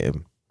chance to get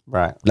him.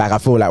 Right. Like, I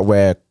feel like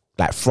we're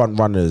like front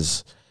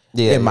runners,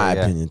 in my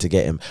opinion, to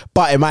get him.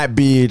 But it might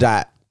be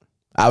that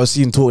I was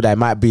seeing talk that it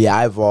might be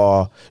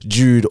either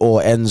Jude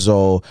or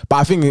Enzo. But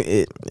I think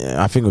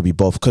it'll be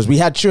both, because we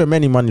had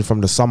many money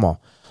from the summer,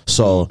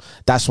 so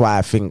that's why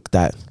I think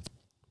that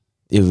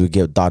it will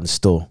get done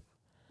still.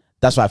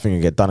 That's why I think it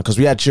will get done, because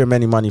we had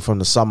many money from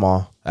the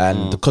summer,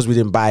 and because we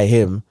didn't buy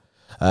him,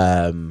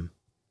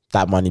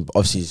 that money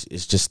obviously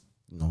is just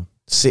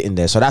sitting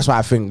there. So that's why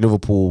I think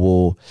Liverpool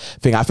will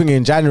think. I think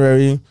in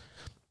January,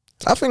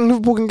 I think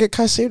Liverpool can get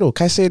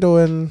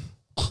Caicedo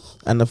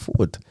and the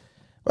forward.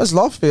 Let's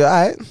laugh here, all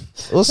right.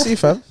 We'll see,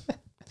 fam.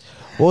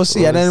 We'll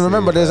see. And then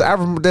remember, there's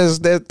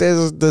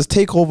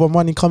takeover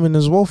money coming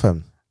as well,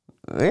 fam.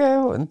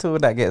 Yeah, until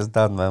that gets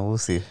done, man, we'll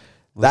see.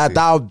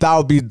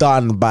 That'll be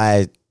done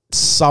by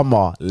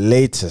summer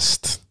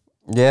latest.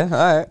 Yeah,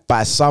 all right.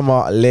 By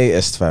summer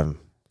latest, fam.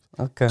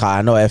 Okay.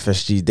 I know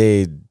FSG.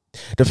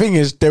 The thing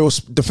is,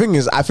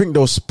 I think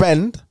they'll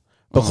spend.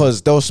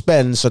 Because they'll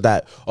spend so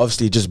that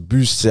obviously just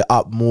boosts it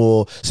up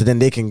more, so then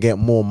they can get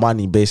more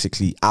money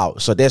basically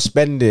out. So they're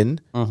spending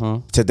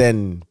to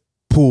then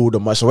pull the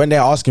money. So when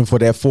they're asking for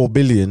their 4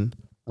 billion,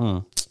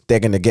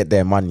 they're gonna get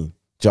their money.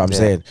 Do you know what I'm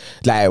saying?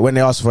 Like when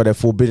they ask for their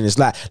 4 billion, it's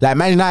like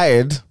Man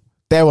United,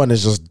 their one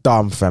is just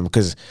dumb, fam.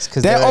 Because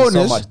their owners,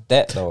 so much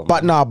debt though.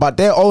 But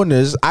their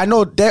owners, I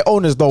know their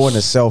owners don't want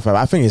to sell, fam.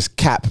 I think it's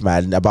cap,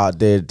 man. About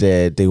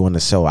they want to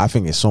sell. I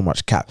think it's so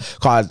much cap.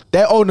 Cause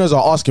their owners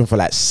are asking for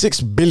like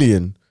 6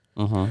 billion,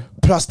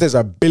 plus there's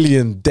a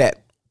billion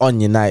debt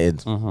on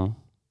United.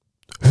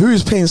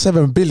 Who's paying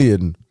 7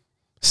 billion?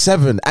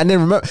 7, and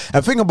then remember,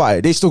 and think about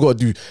it. They still got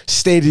to do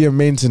stadium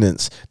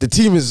maintenance. The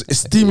team is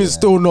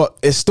still not.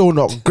 It's still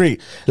not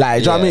great. Like,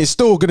 do you know what I mean? It's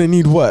still gonna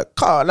need work.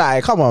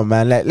 Come on,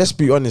 man. Like, let's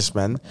be honest,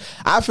 man.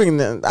 I think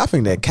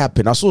they're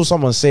capping. I saw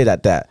someone say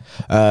that their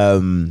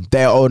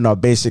owner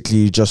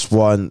basically just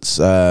wants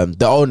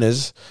the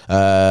owners.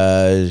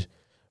 They're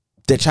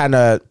trying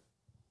to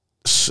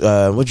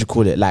what do you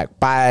call it? Like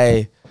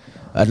buy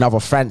another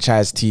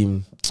franchise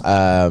team.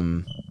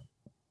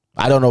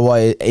 I don't know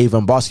what,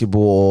 even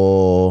basketball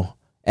or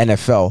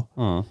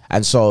NFL.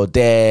 And so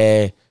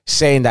they're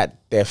saying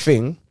that their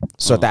thing,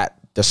 so that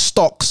the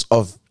stocks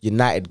of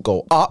United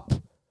go up,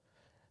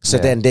 so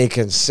then they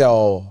can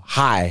sell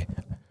high.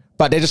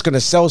 But they're just going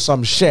to sell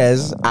some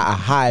shares at a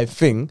high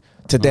thing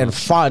to then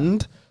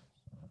fund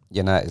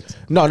United.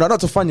 No, not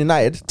to fund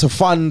United, to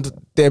fund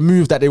their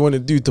move that they want to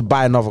do to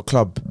buy another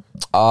club.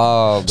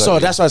 Oh, so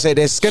that's why I say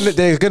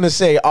they're gonna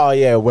say, oh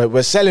yeah,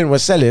 we're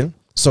selling.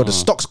 So the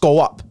stocks go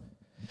up.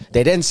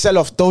 They then sell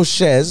off those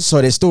shares,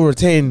 so they still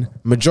retain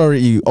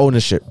majority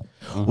ownership.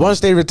 Once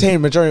they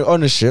retain majority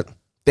ownership,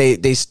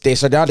 they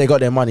so now they got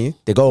their money.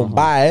 They go and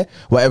buy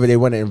whatever they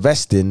want to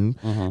invest in,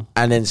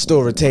 and then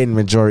still retain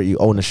majority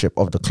ownership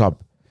of the club.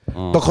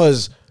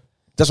 Because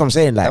that's what I'm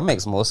saying. Like, that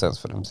makes more sense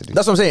for them to do.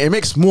 That's what I'm saying. It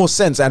makes more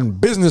sense, and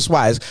business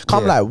wise,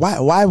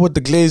 why would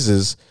the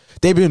Glazers?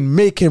 They've been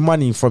making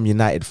money from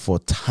United for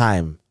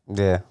time.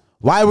 Yeah.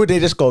 Why would they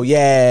just go?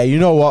 Yeah, you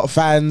know what,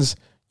 fans,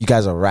 you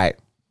guys are right.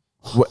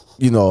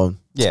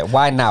 Yeah,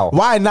 why now?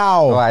 Why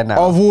now?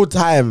 Of all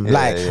time.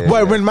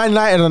 When Man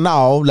United are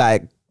now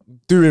like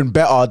doing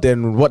better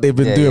than what they've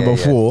been doing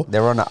before.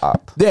 They're on the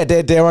up. Yeah,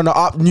 they're on the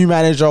up, new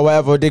manager or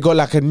whatever. They got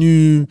like a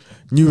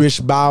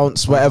newish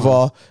bounce,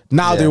 whatever.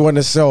 Now they want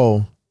to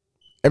sell.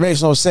 It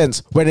makes no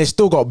sense when they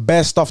still got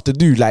bare stuff to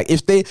do. Like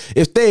if they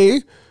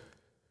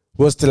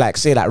was to like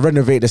say like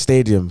renovate the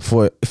stadium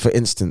for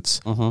instance,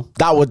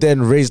 that would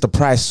then raise the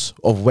price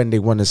of when they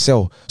want to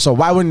sell. So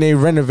why wouldn't they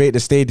renovate the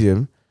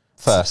stadium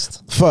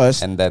first,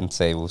 and then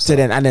say we'll sell.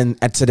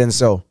 To then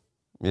sell?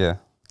 Yeah,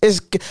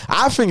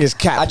 I think it's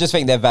cap. I just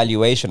think their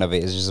valuation of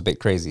it is just a bit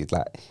crazy. It's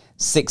like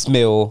 6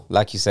 mil,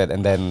 like you said,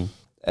 and then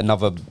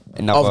another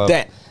of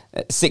debt.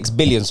 6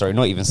 billion, sorry,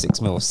 not even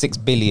 6 mil, 6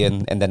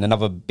 billion, and then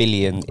another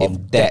billion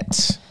in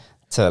debt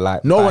to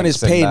like. No one is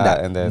paying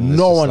that. And then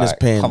no one is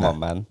paying. Come that. on,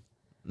 man.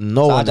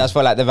 No one. I just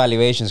feel like the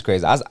valuation is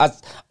crazy. I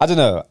don't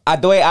know.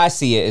 The way I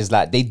see it is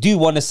like they do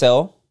want to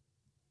sell,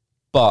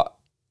 but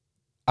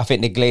I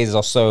think the Glazers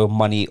are so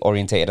money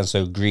orientated and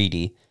so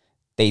greedy.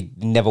 They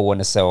never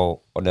want to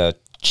sell on a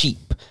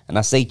cheap, and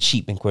I say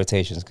cheap in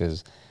quotations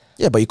because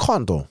but you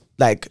can't though.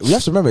 Like, we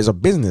have to remember, it's a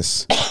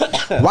business.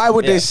 Why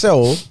would they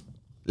sell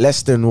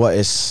less than what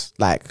it's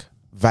like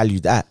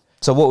valued at?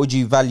 So what would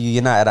you value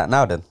United at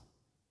now then?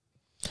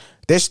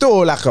 They're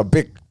still like a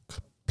big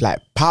like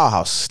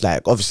powerhouse,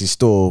 like obviously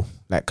still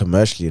like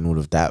commercially and all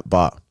of that,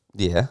 but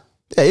yeah,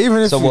 even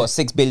if what,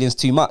 6 billion's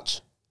too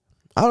much?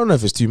 I don't know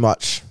if it's too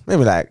much.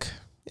 Maybe like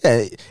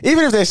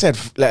even if they said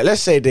like,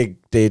 let's say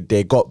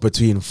they got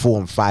between 4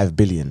 and 5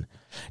 billion.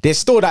 There's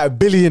still that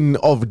billion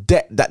of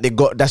debt that they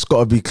got that's got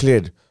to be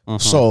cleared.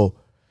 So,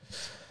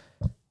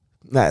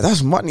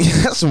 that's money.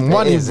 That's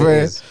money,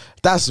 bro.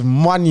 That's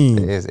money.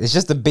 It is. It's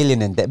just a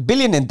billion in debt.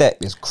 Billion in debt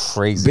is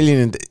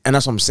crazy. And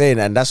that's what I'm saying.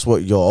 And that's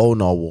what your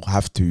owner will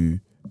have to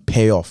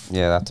pay off.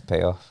 Yeah, they have to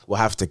pay off. Will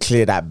have to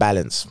clear that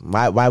balance.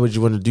 Why would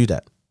you want to do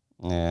that?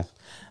 Yeah.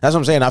 That's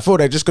what I'm saying. I feel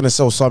they're just going to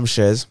sell some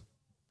shares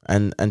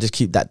and just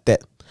keep that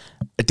debt.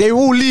 They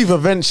will leave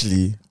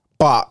eventually,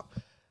 but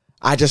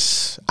I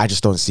just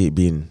don't see it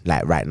being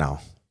like right now.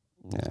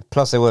 Yeah.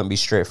 Plus, it won't be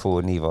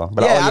straightforward neither.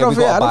 But Yeah, I don't we've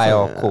got think- to I buy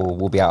don't our think- call.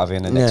 We'll be out of it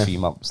in the next few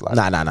months. Like,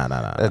 Nah.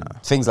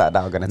 things like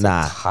that are going to take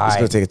time. It's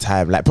going to take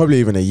time. Like probably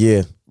even a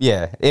year.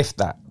 Yeah, if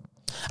that.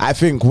 I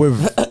think with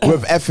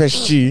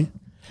FSG,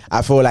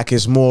 I feel like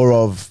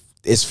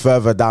it's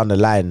further down the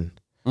line.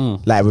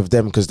 Like with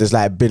them, because there's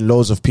like been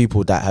loads of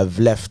people that have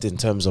left in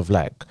terms of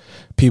like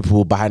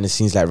people behind the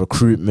scenes, like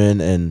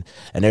recruitment and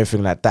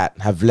everything like that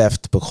have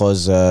left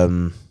because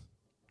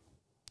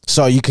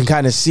so you can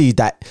kind of see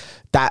that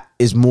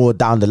is more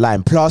down the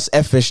line. Plus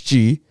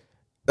FSG,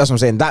 that's what I'm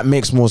saying, that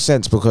makes more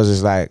sense because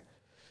it's like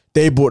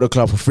they bought the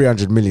club for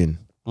 300 million,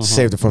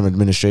 saved it from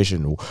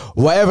administration.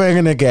 Whatever they're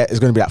gonna get is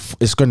gonna be like,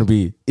 it's gonna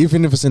be,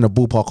 even if it's in a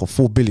ballpark of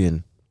 4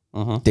 billion,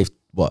 they've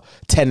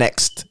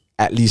 10x'd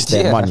at least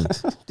their money.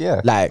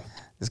 Yeah, like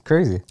it's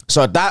crazy.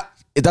 So that's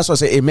what I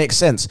say. It makes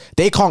sense.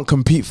 They can't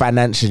compete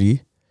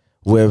financially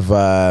with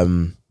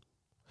the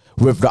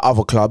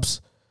other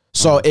clubs,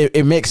 so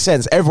it makes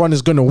sense. Everyone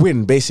is gonna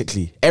win.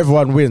 Basically,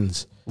 everyone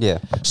wins. Yeah.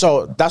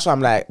 So that's why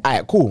I'm like, all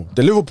right, cool.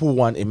 The Liverpool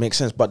one, it makes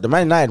sense, but the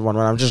Man United one,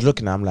 when I'm just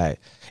looking, I'm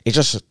like, it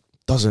just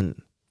doesn't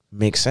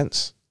make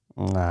sense.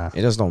 Nah,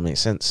 it just don't make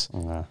sense.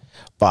 Nah.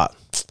 But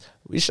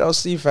we shall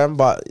see, fam.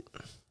 But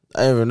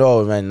I don't even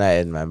know Man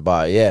United, man.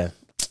 But yeah.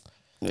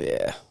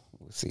 Yeah,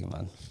 we'll see,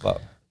 man. But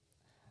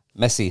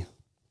Messi,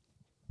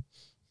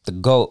 the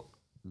GOAT,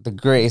 the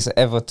greatest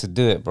ever to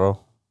do it, bro.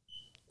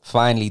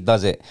 Finally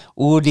does it.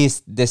 All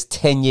this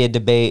 10-year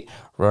debate,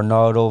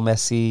 Ronaldo,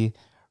 Messi.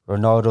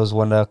 Ronaldo's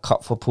won a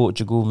cup for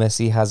Portugal,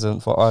 Messi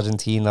hasn't for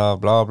Argentina,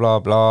 blah, blah,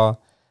 blah.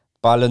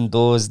 Ballon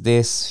d'Ors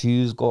this,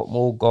 who's got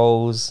more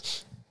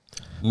goals?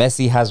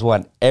 Messi has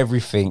won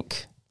everything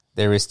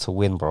there is to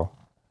win, bro.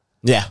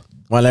 Yeah,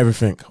 won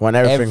everything.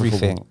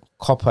 Everything.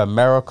 Copa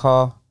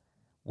America,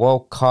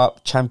 World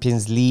Cup,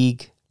 Champions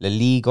League, La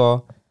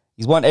Liga.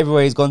 He's won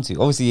everywhere he's gone to.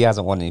 Obviously, he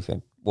hasn't won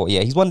anything. Well,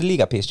 yeah, he's won the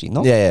league at PSG,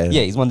 no? Yeah.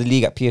 Yeah, he's won the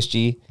league at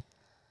PSG.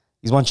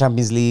 He's won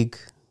Champions League.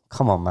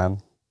 Come on,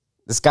 man.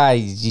 This guy,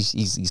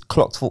 he's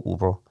clocked football,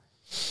 bro.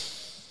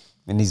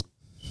 And he's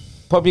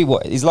probably,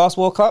 his last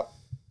World Cup?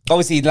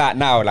 Obviously, like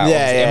now,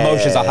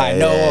 emotions are high.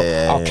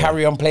 I'll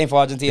carry on playing for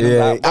Argentina.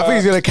 Yeah. Like, I think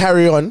he's going to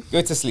carry on.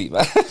 Go to sleep,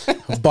 man.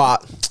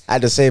 But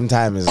at the same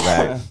time, it's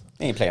like...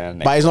 He ain't playing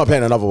but he's not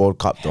playing another World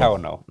Cup, though. Hell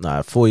no.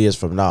 Nah, 4 years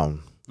from now,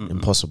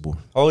 impossible.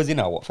 Oh, is he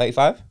now? What,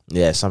 35?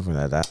 Yeah, something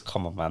like that.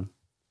 Come on, man.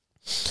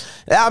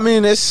 Yeah, I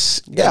mean,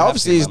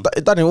 obviously he's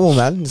done it all,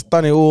 man. He's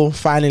done it all,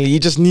 finally. He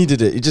just needed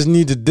it. He just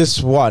needed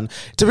this one.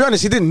 To be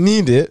honest, he didn't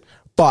need it,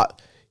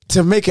 but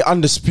to make it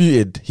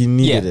undisputed, he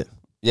needed it.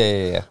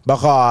 Yeah.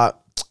 Because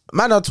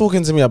man are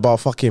talking to me about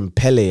fucking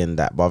Pele and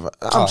that, but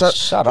I'm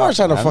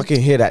trying to fucking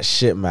hear that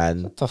shit,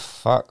 man. Shut the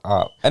fuck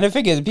up. And the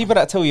thing is, people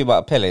that tell you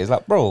about Pele is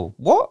like, bro,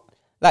 what?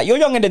 Like, you're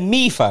younger than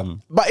me,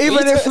 fam. But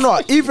even if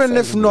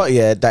not,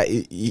 yeah, that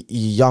you're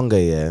younger,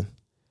 yeah,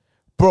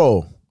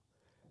 bro.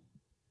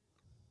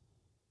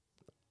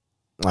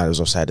 I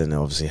was offside and it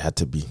obviously had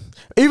to be.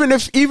 Even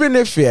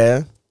if,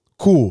 yeah,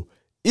 cool.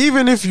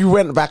 Even if you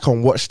went back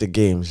and watched the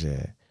games,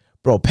 yeah,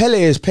 bro, Pele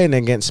is playing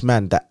against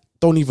man that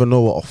don't even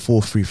know what a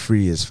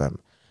 4-3-3 is, fam.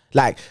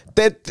 Like,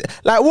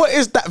 what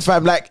is that,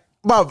 fam? Like,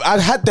 bruv,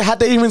 had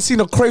they even seen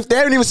a Cruyff? They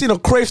haven't even seen a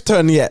Cruyff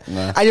turn yet.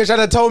 Nah. And you're trying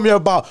to tell me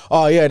about,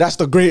 oh yeah, that's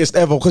the greatest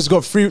ever because he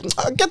got free.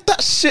 Get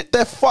that shit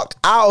the fuck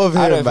out of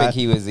here, I don't man. think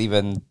he was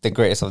even the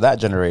greatest of that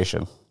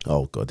generation.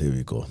 Oh God, here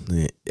we go.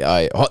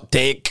 Yeah, hot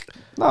take.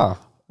 No.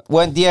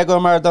 When Diego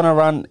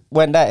Maradona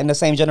went that in the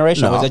same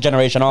generation? Or was it a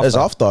generation after? It was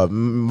after.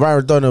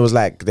 Maradona was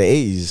like the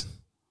 80s.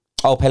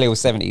 Oh, Pele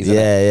was 70s.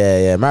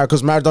 Yeah.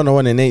 Because Maradona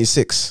won in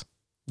 86.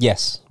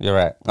 Yes, you're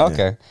right.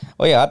 Okay. Yeah.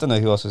 Well, yeah, I don't know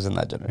who else was in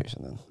that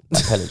generation then.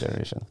 That Pele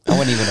generation. I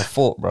wouldn't even have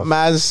thought, bro.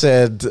 Man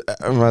said,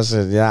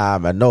 yeah,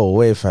 man, no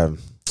way, fam.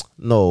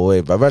 No way.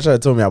 But if trying to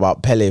tell me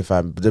about Pele,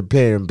 fam, they're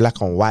playing in black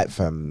and white,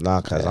 fam.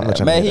 Nah, cause I'm not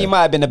trying man, to he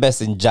might have been the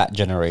best in that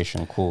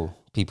generation. Cool.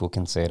 People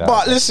can say that.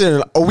 But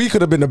listen, we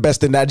could have been the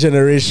best in that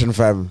generation,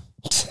 fam.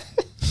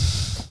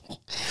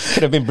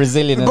 Could have been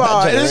Brazilian in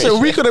that generation. Listen,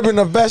 we could have been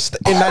the best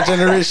in that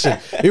generation.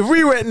 If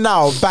we went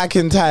now, back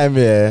in time,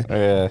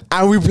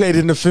 and we played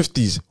in the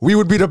 50s, we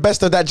would be the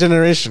best of that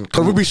generation.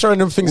 Because we'd be showing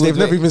them things they've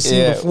never even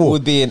seen before.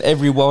 Would be in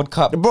every World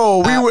Cup.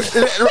 Bro, we would...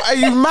 Are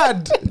you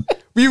mad?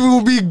 We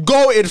will be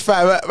goated,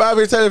 fam. I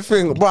be telling you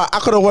thing, bro, I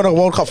could have won a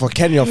World Cup for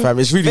Kenya, fam.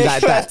 It's really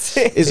like that.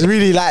 It's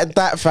really like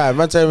that, fam.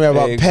 Man telling me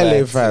about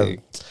Pele, fam.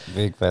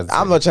 Big fans.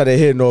 I'm not trying to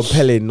hear no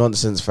Pele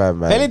nonsense, fam,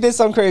 man. Pele did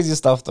some crazy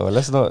stuff though.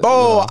 Let's not.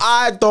 Bro,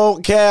 I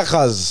don't care,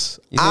 cuz.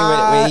 You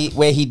see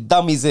where he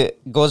dummies it,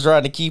 goes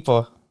around the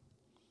keeper.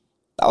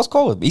 That was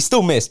cold. He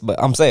still missed,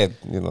 but I'm saying,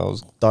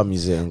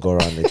 Dummies it and go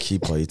around the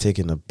keeper. You're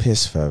taking a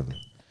piss, fam.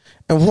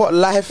 In what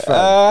life,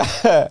 fam?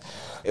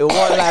 In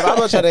what life? I'm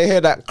not trying to hear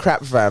that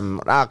crap,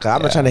 fam. I'm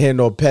not trying to hear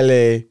no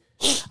Pele.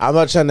 I'm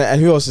not trying to. And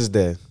who else is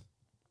there?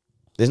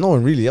 There's no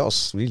one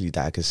else that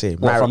I can say.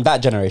 What, from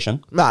that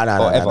generation?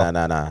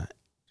 Nah.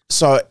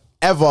 So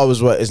ever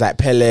was what is like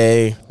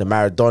Pele, the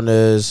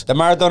Maradonas. The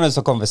Maradona's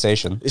a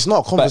conversation. It's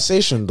not a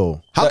conversation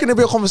though. How can it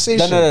be a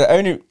conversation? No.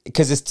 Only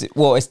because it's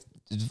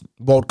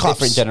World Cups.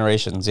 Different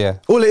generations, yeah.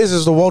 All it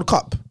is the World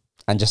Cup.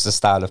 And just the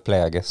style of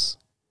play, I guess.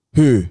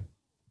 Who?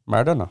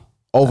 Maradona.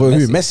 Over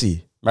who?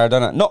 Messi.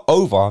 Maradona. Not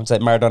over. I'm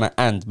saying Maradona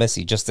and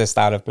Messi. Just their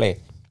style of play.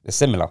 They're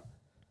similar.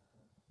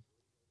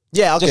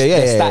 Yeah, okay,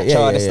 just the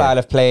stature, the style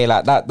of play,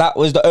 like that. That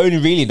was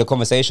the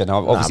conversation.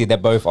 Obviously, they're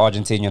both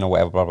Argentinian or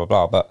whatever, blah blah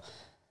blah. But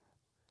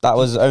that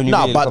was only.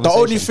 No, but the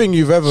only thing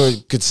you've ever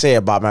could say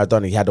about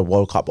Maradona, he had the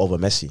World Cup over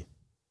Messi.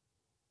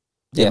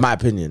 Yeah. In my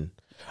opinion,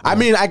 I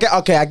mean, I get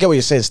what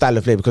you're saying, style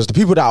of play, because the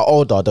people that are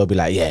older, they'll be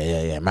like,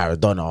 yeah,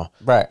 Maradona,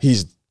 right?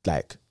 He's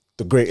like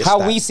the greatest.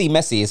 How we see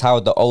Messi is how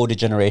the older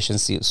generation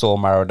saw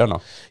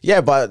Maradona.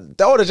 Yeah, but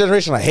the older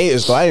generation are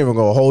haters though. I ain't even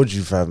gonna hold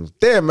you, fam.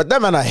 Them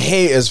man are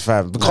haters,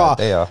 fam. Because,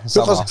 they are.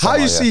 Because how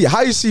you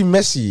see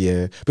Messi,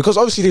 yeah? Because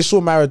obviously they saw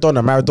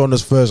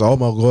Maradona's first. Oh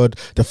my god,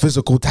 the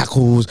physical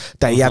tackles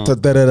that he had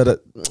to.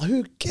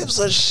 Who gives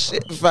a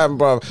shit, fam,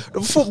 bro?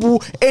 The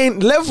football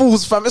ain't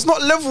levels, fam. It's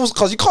not levels,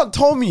 cause you can't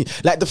tell me.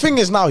 Like the thing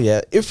is now,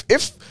 yeah.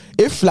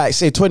 If like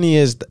say 30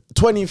 years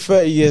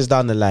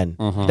down the line,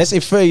 let's say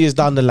 30 years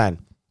down the line,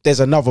 there's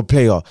another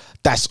player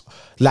that's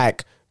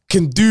like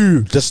can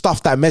do the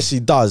stuff that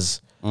Messi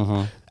does,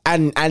 and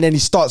then he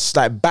starts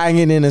like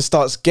banging in and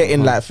starts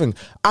getting like thing.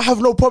 I have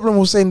no problem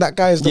with saying that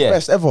guy is the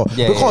best ever,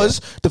 because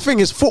the thing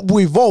is,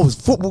 football evolves,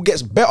 football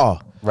gets better,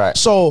 right?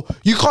 So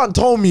you can't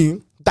tell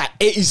me that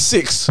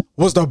 86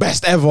 was the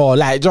best ever.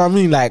 Like, do you know what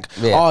I mean? Like,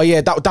 oh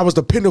yeah, that was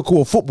the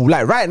pinnacle of football.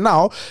 Like right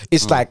now,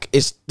 it's like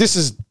this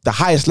is the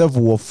highest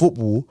level of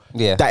football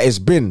that it's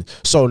been.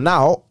 So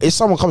now, if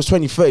someone comes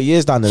 20, 30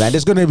 years down the line,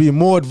 there's gonna be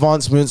more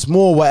advancements,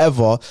 more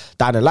whatever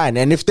down the line.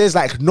 And if there's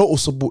like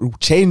noticeable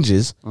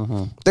changes,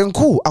 then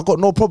cool, I got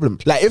no problem.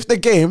 Like if the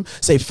game,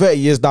 say 30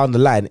 years down the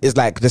line, is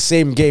like the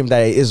same game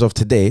that it is of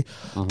today,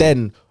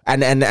 then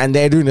and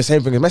they're doing the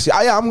same thing as Messi.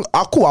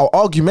 Cool, I'll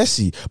argue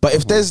Messi. But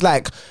if there's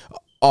like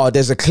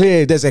there's a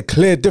clear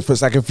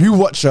difference. Like if you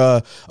watch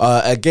a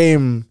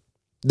game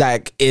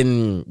like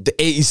in the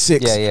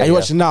 86 and you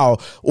watch it now,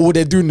 all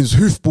they're doing is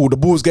hoofball. The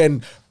ball's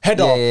getting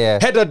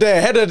header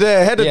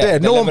there.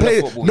 No one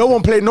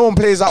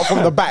plays out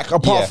from the back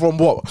apart from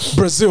what?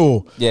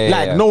 Brazil.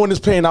 No one is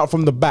playing out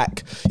from the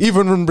back.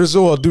 Even when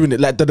Brazil are doing it,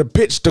 like the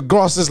pitch, the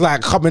grass is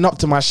like coming up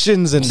to my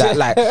shins and that.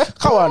 Like,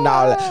 come on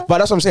now. Like, but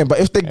that's what I'm saying.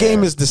 But if the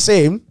game is the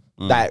same,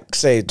 like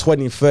say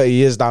 20, 30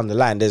 years down the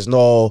line, there's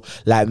no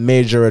like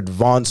major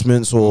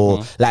advancements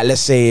or like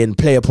let's say in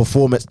player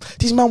performance,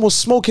 these man was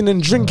smoking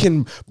and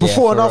drinking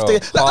before and after.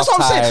 Like, that's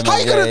what I'm saying. How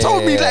you gonna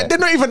tell me like they're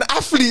not even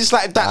athletes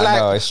like that?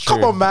 Like,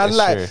 come on, man.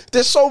 Like,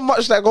 there's so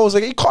much that goes.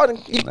 Like,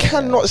 you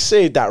cannot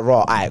say that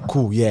raw. Alright,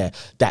 cool,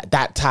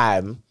 that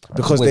time,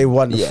 because they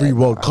won the 3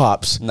 World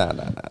Cups. Nah.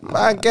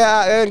 Man,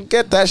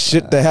 get that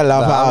shit the hell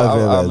out of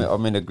here, man.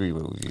 I'm in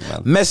agreement with you,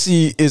 man.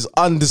 Messi is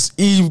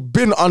he's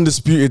been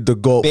undisputed the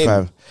GOAT,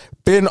 fam.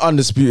 Been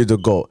undisputed the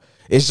GOAT.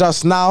 It's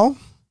just now,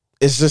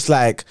 it's just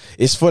like,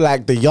 it's for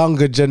like the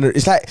younger generation.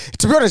 It's like,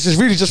 to be honest, it's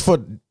really just for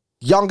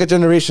younger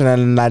generation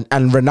and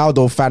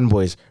Ronaldo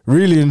fanboys.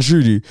 Really and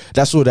truly,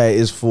 that's all that it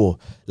is for.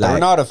 Like,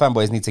 the Ronaldo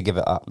fanboys need to give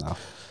it up now.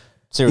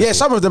 Seriously. Yeah,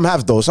 some of them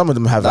have though. Some of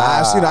them have.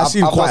 I've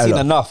seen quite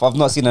a lot. I've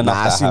not seen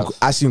enough.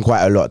 I've seen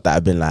quite a lot that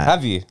have been like.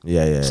 Have you?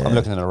 Yeah. I'm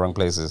looking in the wrong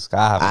places.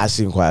 I've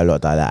seen quite a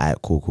lot that are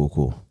like,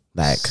 cool.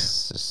 Like,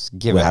 just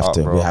give it up,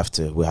 bro. We have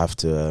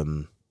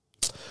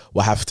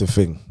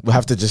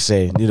to just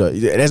say,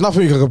 there's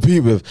nothing you can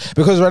compete with,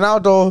 because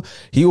Ronaldo,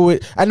 he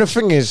always, and the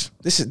thing is,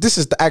 this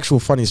is the actual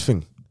funniest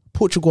thing.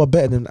 Portugal are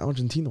better than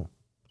Argentina.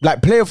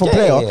 Like player for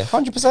player,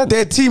 100%.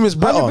 Their team is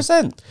better.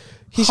 100%.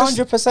 He's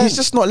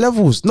just not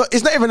levels. No,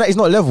 it's not even that he's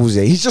not levels.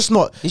 Yeah, he's just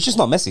not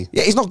Messi.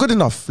 Yeah, he's not good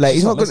enough. Like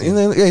he's not good.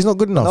 Yeah, he's not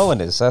good enough. No one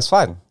is. That's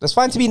fine. That's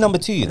fine to be number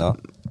 2. It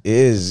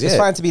is. It's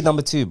fine to be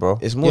number 2, bro.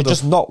 You're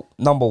just not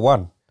number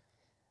 1.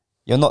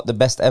 You're not the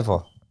best ever.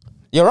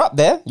 You're up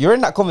there. You're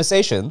in that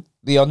conversation,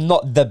 but you're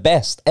not the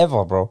best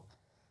ever, bro.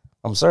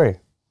 I'm sorry.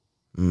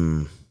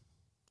 You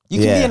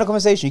can be in a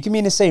conversation. You can be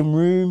in the same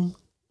room,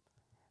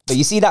 but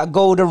you see that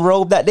golden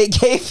robe that they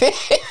gave it.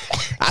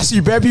 I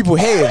see bad people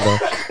hating, bro.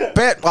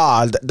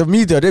 The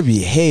media, they be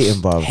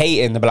hating, bro.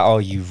 Hating, they're like, oh,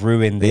 you've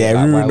ruined it. Yeah,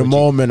 like, ruined the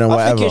moment and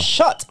whatever. Thinking,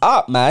 shut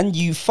up, man.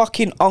 You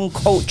fucking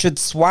uncultured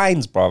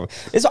swines, bro.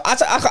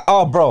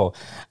 Bro.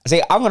 I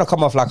say, I'm going to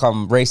come off like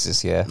I'm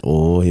racist, yeah?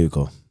 Oh, here we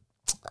go.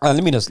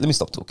 Let me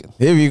stop talking.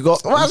 Here we go.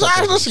 Look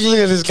at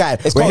this guy.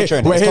 It's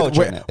culture,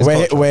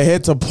 innit? We're here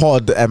to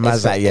pod, and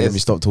man's like, let me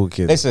stop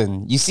talking.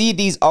 Listen, you see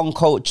these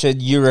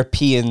uncultured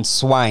European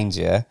swines,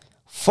 yeah?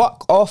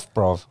 Fuck off,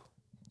 bro.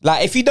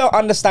 Like, if you don't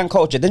understand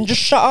culture, then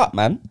just shut up,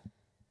 man.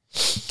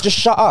 Just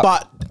shut up.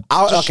 But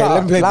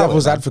let me play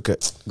devil's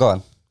advocate. Go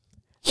on.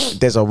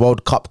 There's a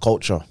World Cup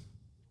culture.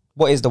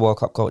 What is the World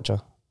Cup culture?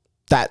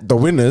 That the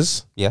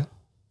winners, yeah,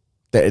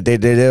 they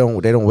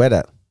don't wear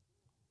that.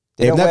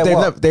 They've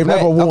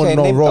never worn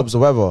no robes or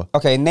whatever.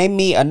 Okay, name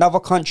me another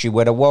country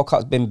where the World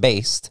Cup's been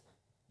based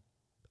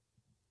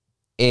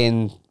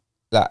in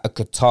like a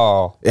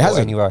Qatar. It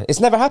hasn't. Anywhere. It's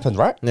never happened,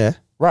 right? Yeah,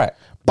 right.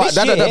 But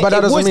that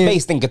doesn't mean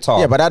based in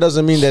Qatar. Yeah, but that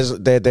doesn't mean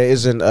there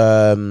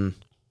isn't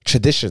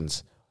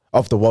traditions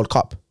of the World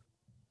Cup.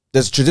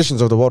 There's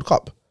traditions of the World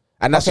Cup,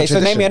 and that's okay. So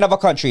name me another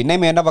country.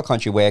 Name me another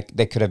country where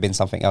there could have been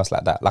something else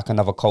like that, like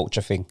another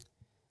culture thing.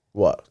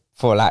 What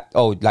for? Like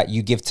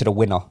you give to the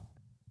winner.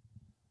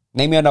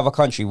 Name me another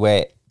country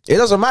where it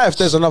doesn't matter if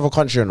there's another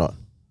country or not.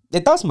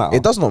 It does matter.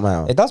 It does not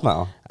matter. It does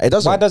matter. It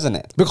doesn't. Why doesn't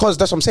it? Because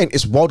that's what I'm saying.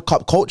 It's World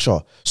Cup culture.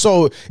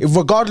 So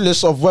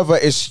regardless of whether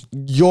it's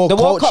your culture,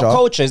 the World Cup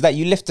culture is that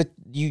you lift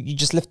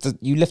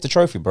the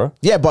trophy, bro.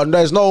 Yeah, but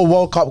there's no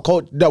World Cup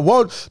culture. The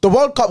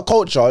World Cup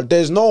culture.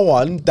 There's no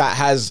one that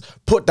has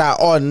put that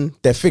on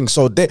their thing.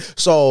 So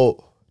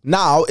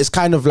now it's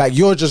kind of like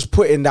you're just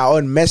putting that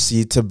on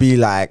Messi to be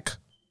like,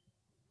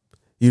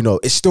 you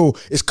know, it's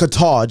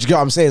Qatar. Do you get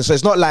what I'm saying? So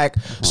it's not like,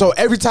 so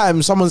every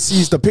time someone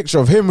sees the picture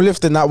of him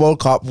lifting that World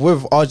Cup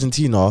with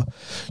Argentina,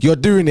 you're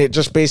doing it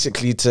just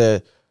basically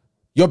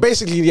you're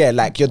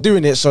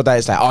doing it so that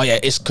it's like, oh yeah,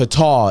 it's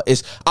Qatar,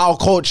 it's our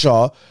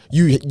culture.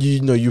 You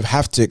know, you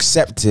have to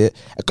accept it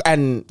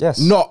and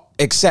not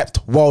accept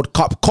World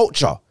Cup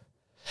culture.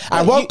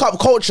 And World Cup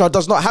culture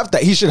does not have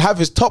that. He should have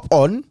his top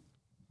on.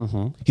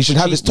 Mm-hmm. He should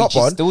have his top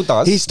on. Still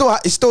does. He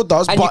still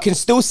does. And you can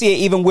still see it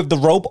even with the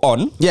robe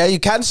on. Yeah, you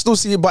can still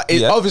see it, but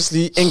it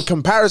obviously, in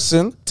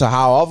comparison to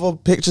how other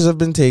pictures have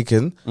been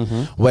taken,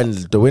 when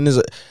the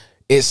winners,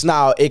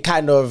 it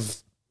kind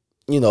of,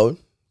 you know,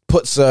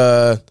 puts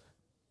a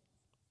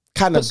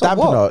kind of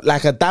dampener,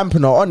 like a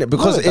dampener on it,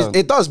 because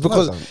it does.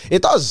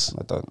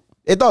 I don't.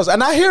 It does,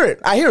 and I hear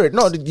it. No,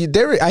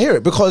 I hear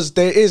it because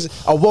there is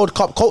a World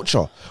Cup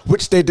culture,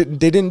 which they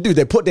didn't do.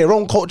 They put their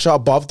own culture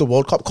above the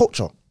World Cup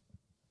culture.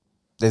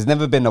 There's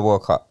never been a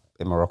World Cup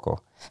in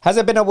Morocco. Has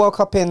there been a World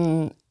Cup I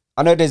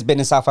know there's been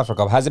in South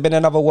Africa. Has there been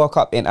another World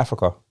Cup in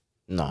Africa?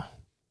 No.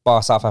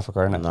 Bar South Africa,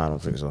 innit? No, I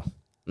don't think so.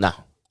 No.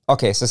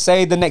 Okay, so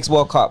say the next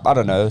World Cup, I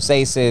don't know,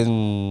 say it's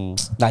in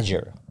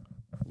Nigeria.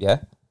 Yeah?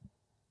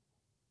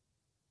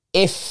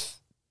 If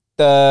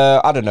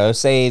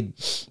England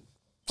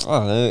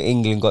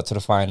got to the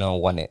final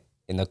and won it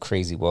in a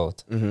crazy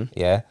world. Mm-hmm.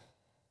 Yeah?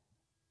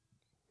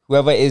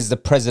 Whoever is the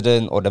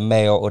president or the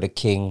mayor or the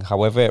king,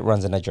 however it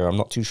runs in Nigeria, I'm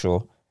not too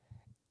sure.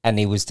 And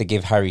he was to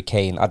give Harry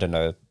Kane, I don't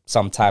know,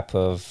 some type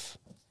of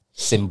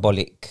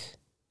symbolic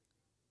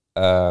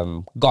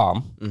garm.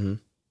 Mm-hmm.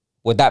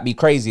 Would that be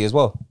crazy as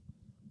well?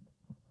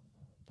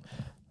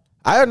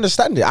 I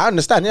understand it. I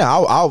understand. Yeah,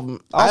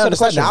 I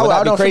understand.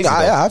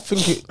 I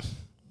think it.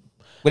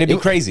 Would it be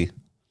crazy?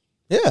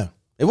 Yeah,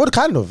 it would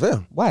kind of. Yeah.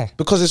 Why?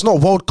 Because it's not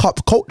World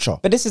Cup culture.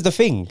 But this is the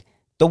thing.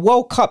 The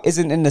World Cup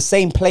isn't in the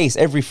same place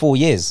every 4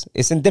 years.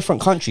 It's in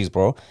different countries,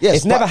 bro. Yes,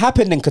 it's never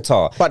happened in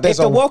Qatar. But if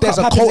the World Cup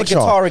happens in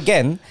Qatar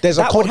again,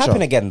 that would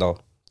happen again, though.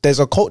 There's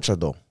a culture,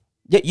 though.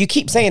 Yeah, you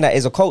keep saying that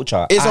is a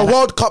culture. It's a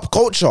World Cup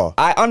culture.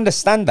 I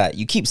understand that.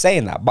 You keep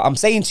saying that. But I'm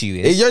saying to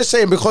you is... You're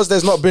saying because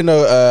there's not been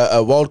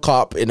a World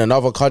Cup in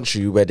another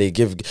country where they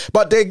give...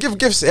 But they give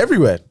gifts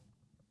everywhere.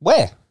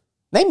 Where?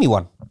 Name me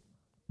one.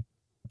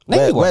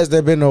 Where's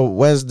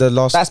the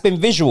last... That's been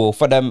visual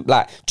for them,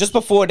 like, just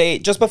before they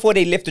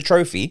lift the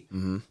trophy.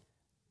 Mm-hmm.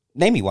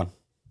 Name me one.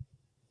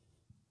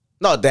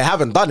 No, they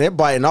haven't done it,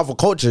 but in other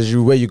cultures,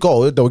 where you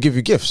go, they'll give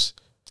you gifts.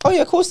 Oh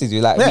yeah, of course they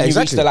do. Like when you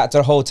reach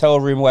the hotel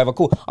room, or whatever.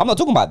 Cool. I'm not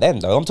talking about them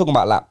though. I'm talking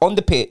about like on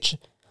the pitch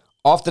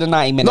after the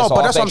 90 minutes. No,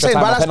 but that's what I'm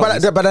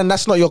saying. But then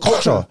that's not your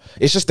culture.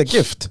 It's just a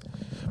gift.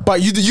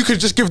 But you could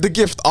just give the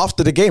gift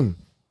after the game.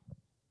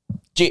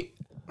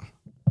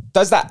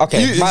 Does that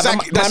okay?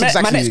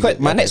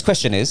 My next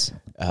question is: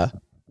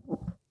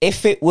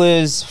 if it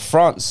was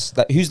France,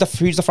 who's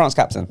the France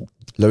captain?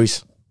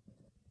 Lloris.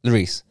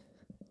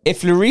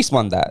 If Lloris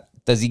won that,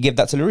 does he give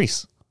that to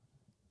Lloris?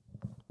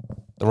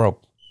 The robe.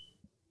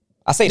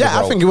 I think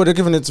he would have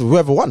given it to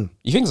whoever won.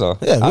 You think so?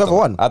 Yeah, whoever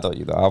won. I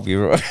don't. I'll be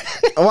wrong.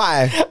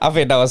 Why? I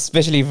think that was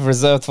specially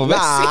reserved for Messi.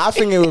 Nah, I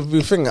think it would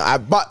be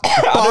but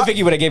I don't think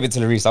he would have gave it to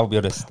Lloris. I'll be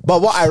honest.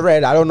 But what I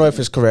read, I don't know if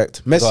it's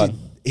correct. Messi,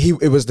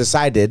 it was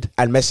decided,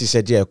 and Messi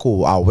said, "Yeah,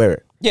 cool, I'll wear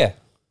it." Yeah.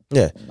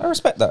 I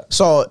respect that.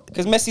 So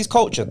because Messi's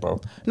cultured,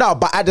 bro. No,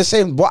 but at the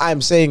same, what I'm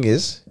saying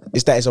is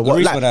that it's a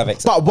what?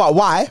 But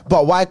why?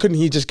 But why couldn't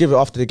he just give it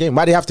after the game?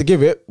 Why do you have to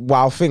give it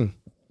while thing?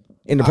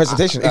 In the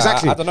presentation.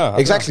 Exactly. I don't know.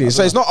 Exactly.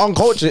 So it's not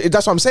uncultured.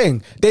 That's what I'm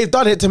saying. They've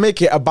done it to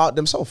make it about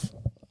themselves.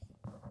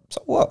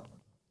 So what?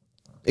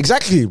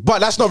 Exactly. But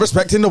that's not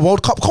respecting the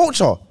World Cup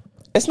culture.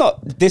 It's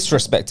not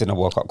disrespecting the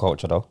World Cup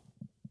culture though.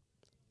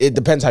 It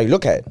depends how you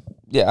look at it.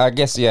 Yeah, I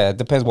guess. Yeah, it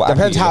depends what.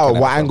 Depends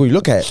what angle you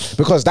look at it,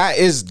 because that's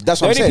what I'm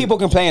saying. The only people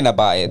complaining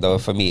about it though,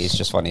 for me, it's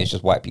just funny. It's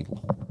just white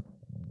people.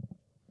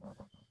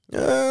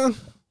 I've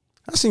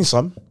seen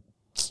some.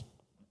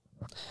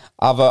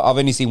 I've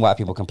only seen white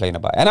people complain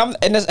about it,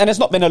 and it's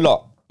not been a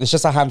lot. It's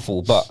just a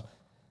handful, but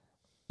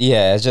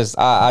yeah, it's just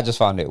I just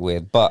found it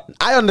weird. But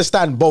I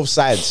understand both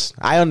sides.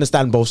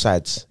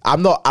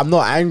 I'm not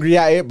angry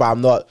at it, but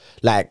I'm not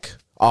like,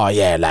 oh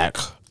yeah, like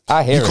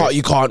I hear it.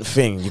 You can't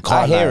think. You can't.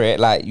 I hear it.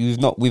 Like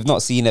we've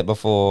not seen it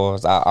before.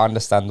 So I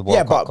understand the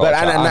World Cup culture.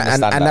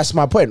 And that's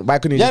my point. Why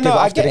couldn't you just give it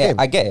after the game?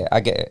 I get it.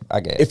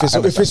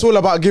 If it's all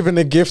about giving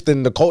a gift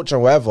and the culture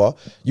and whatever,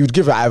 you'd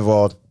give it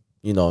either,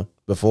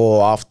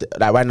 before or after.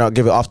 Like, why not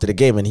give it after the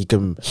game and he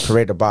can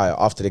parade about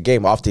it after the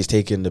game, after he's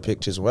taking the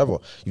pictures or whatever.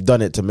 You've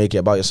done it to make it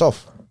about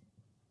yourself.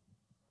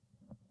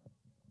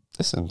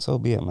 Listen, so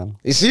be it, man.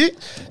 You see?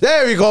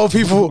 There we go,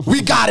 people.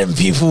 We got him,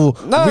 people.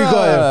 No, we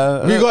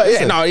got him. We got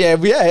listen.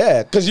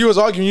 yeah. Because you was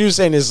arguing, you were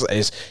saying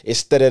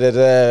it's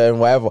da-da-da-da and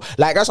whatever.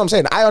 Like, that's what I'm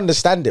saying. I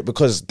understand it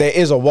because there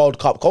is a World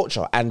Cup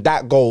culture, and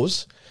that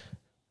goes.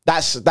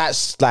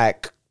 That's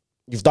like,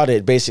 you've done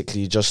it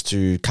basically just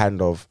to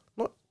kind of,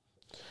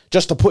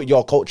 just to put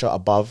your culture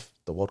above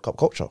the World Cup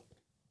culture.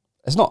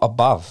 It's not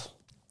above.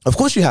 Of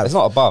course you have. It's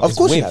not above. Of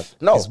course you have.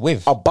 No, it's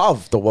with.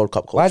 Above the World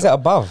Cup culture. Why is it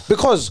above?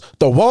 Because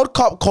the World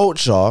Cup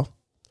culture,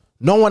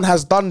 no one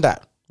has done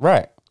that.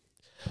 Right.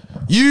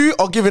 You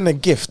are given a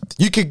gift.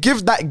 You could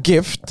give that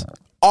gift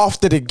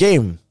after the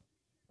game.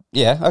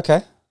 Yeah,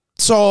 okay.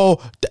 So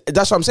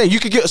that's what I'm saying.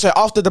 You could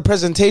after the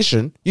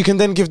presentation, you can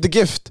then give the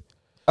gift.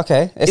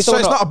 Okay. It's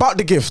not about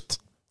the gift.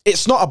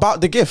 It's not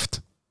about the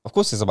gift. Of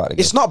course it's about the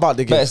gift. It's not about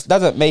the gift. But it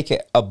doesn't make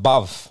it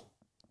above.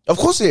 Of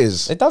course it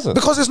is. It doesn't.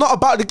 Because it's not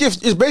about the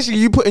gift. It's basically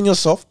you putting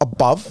yourself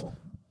above.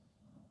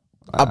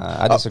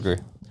 I disagree.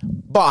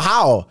 But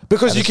how?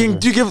 Because you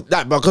give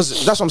that,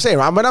 because that's what I'm saying,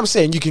 right? When I'm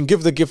saying you can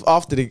give the gift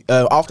after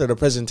the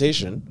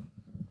presentation,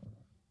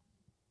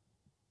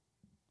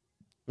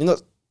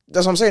 that's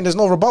what I'm saying. There's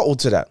no rebuttal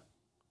to that.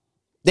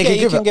 They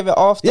can give it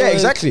after. Yeah,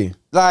 exactly.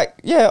 Like,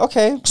 yeah,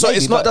 okay. So maybe,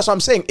 it's not. That's what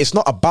I'm saying. It's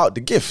not about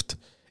the gift.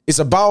 It's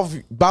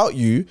about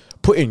you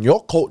putting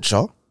your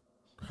culture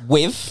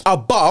with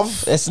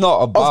above. It's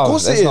not above. Of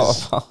course it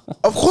is.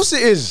 Of course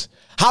it is.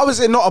 How is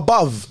it not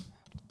above?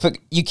 But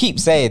you keep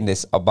saying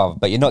this above,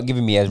 but you're not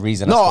giving me a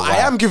reason. No, I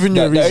am giving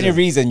you a reason. The only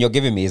reason you're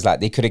giving me is like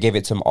they could have gave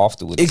it to him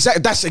afterwards.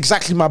 Exactly. That's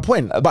exactly my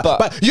point.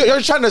 But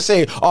you're trying to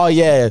say, oh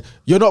yeah,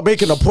 you're not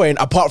making a point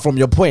apart from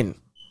your point.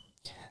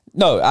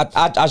 No,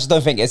 I just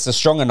don't think it's a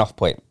strong enough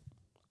point.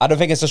 I don't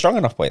think it's a strong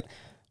enough point.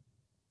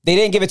 They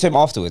didn't give it to him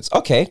afterwards.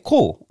 Okay,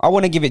 cool. I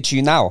want to give it to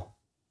you now.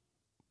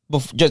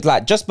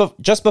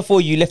 Just before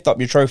you lift up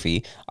your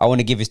trophy, I want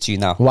to give it to you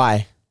now.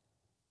 Why?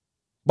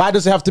 Why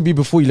does it have to be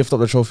before you lift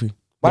up the trophy?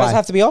 Why does it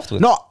have to be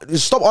afterwards? No,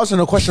 stop answering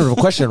the question with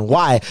a question.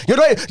 Why?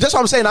 That's what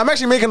I'm saying. I'm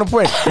actually making a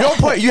point. Your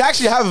point. You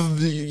actually have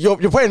your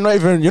point.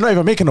 You're not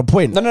even making a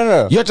point.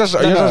 No. You're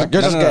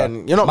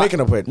not making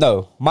a point.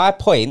 No, my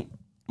point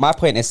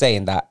is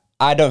saying that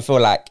I don't feel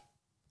like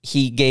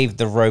he gave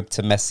the robe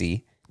to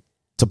Messi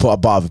to put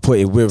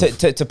it with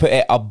to put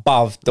it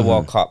above the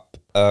World Cup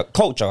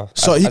culture.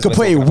 So he could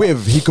put it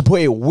with. He could put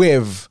it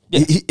with.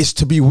 Yeah. It's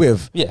to be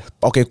with. Yeah.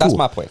 Okay. Cool. That's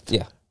my point.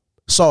 Yeah.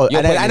 So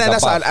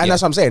that's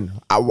what I'm saying.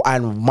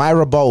 And my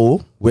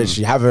rebuttal, which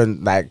you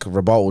haven't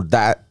rebutted,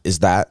 that is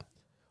that.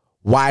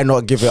 Why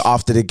not give it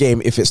after the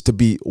game if it's to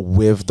be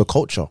with the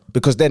culture?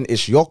 Because then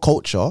it's your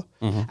culture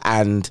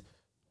and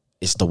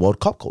it's the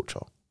World Cup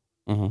culture,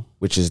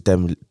 which is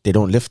them. They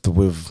don't lift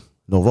with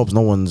no robes.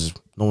 No one's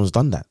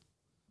done that.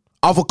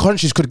 Other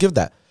countries could give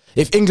that.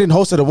 If England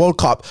hosted a World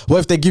Cup, what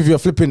if they give you a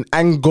flipping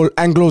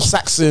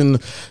Anglo-Saxon,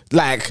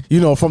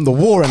 from the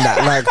war and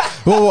that?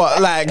 You know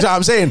what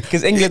I'm saying?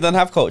 Because England don't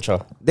have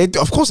culture.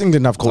 Of course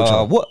England have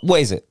culture.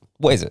 What is it?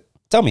 What is it?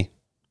 Tell me.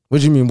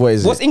 What do you mean, what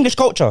is it? What's English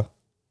culture?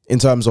 In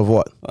terms of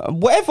what?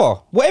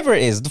 Whatever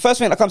it is. The first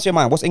thing that comes to your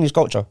mind, what's English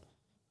culture?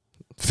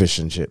 Fish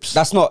and chips.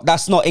 That's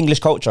not English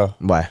culture.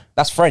 Why?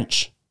 That's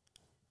French.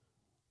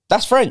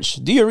 That's French.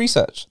 Do your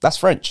research. That's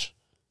French.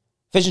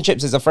 Fish and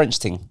chips is a French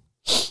thing.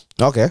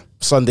 Okay.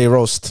 Sunday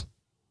roast.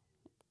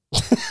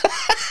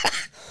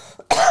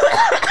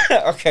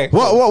 Okay.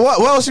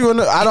 What else you want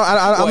to?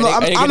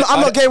 I'm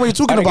not getting what you're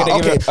talking about.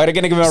 Okay. Are they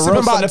gonna give me a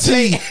roast on the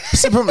tea?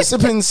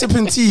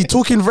 Sipping tea,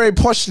 talking very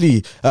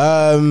poshly.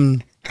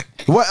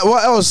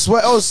 What else?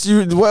 What else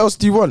do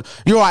you want?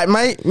 You alright,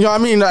 mate? You know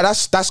what I mean?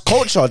 That's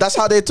culture. That's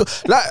how they talk.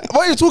 What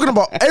are you talking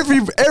about?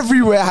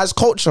 Everywhere has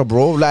culture,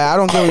 bro. I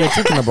don't get what you're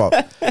talking about.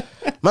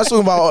 Man's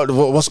talking about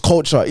what's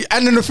culture.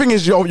 And then the thing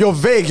is, you're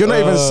vague. You're not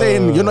even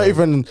saying. You're not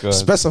even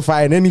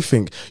specifying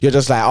anything. You're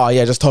just like, oh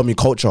yeah, just tell me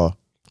culture.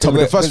 Tell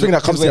me the first thing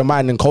that comes to your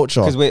mind in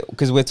culture.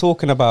 Because we're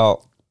talking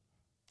about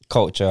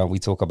culture and we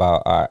talk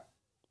about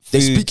they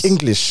speak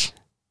English.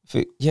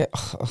 Yeah,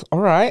 all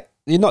right.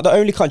 You're not the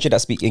only country that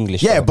speak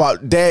English. Yeah,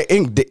 but the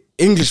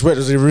English where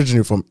does it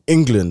originate from?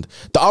 England.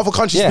 The other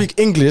countries speak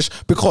English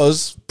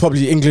because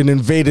probably England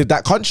invaded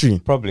that country.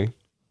 Probably.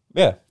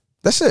 Yeah.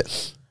 That's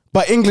it.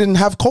 But England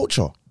have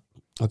culture.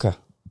 Okay.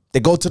 They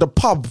go to the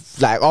pub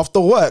like after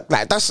work.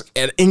 Like that's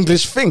an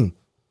English thing.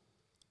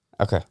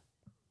 Okay.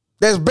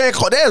 There's bare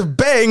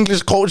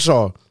English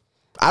culture.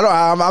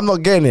 I'm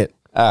not getting it.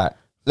 All right.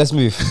 Let's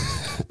move.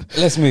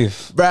 Let's move.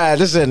 Bruh,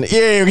 listen,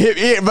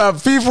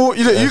 but people,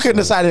 you can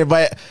decide it,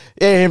 but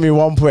you ain't hit me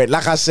 1 point.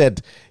 Like I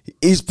said,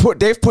 they've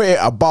put it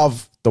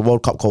above the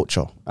World Cup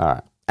culture. All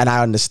right. And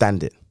I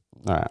understand it.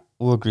 All right.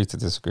 We'll agree to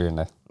disagree on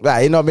that.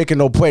 Right, he's not making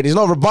no point. He's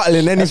not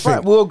rebuttaling anything.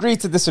 Right. We'll agree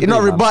to disagree.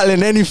 He's not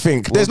rebuttaling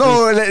anything. There's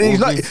not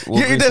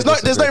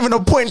even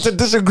a point to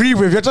disagree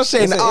with. You're just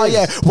saying,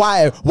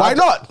 why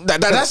not?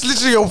 That's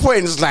literally your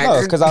point. It's like,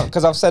 no,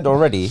 because I've said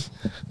already.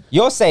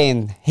 You're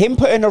saying him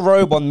putting a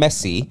robe on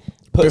Messi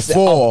puts it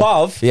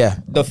above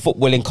the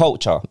footballing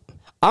culture.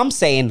 I'm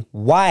saying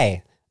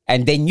why,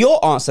 and then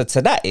your answer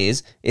to that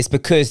is it's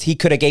because he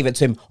could have gave it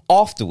to him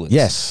afterwards.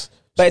 Yes.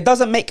 But it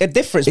doesn't make a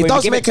difference. It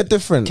does make a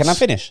difference. Can I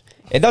finish?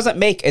 It doesn't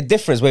make a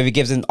difference whether he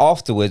gives it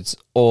afterwards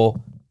or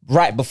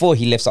right before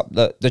he lifts up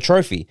the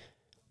trophy.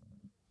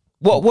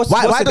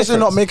 Why does it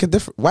not make a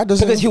difference? Why does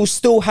because he'll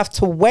still have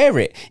to wear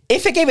it.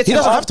 If he gave it to him, he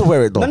doesn't have to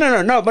wear it though.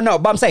 No.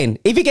 But I'm saying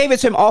if he gave it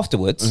to him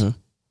afterwards,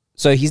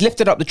 so he's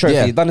lifted up the trophy,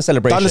 he's done the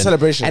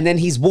celebration, and then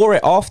he's wore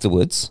it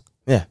afterwards.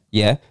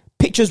 Yeah.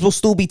 Pictures will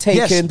still be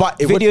taken, but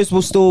videos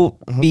will still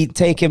be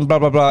taken, blah,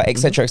 blah, blah,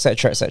 etc.,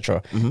 etc.,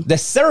 etc. The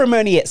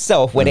ceremony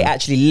itself, where they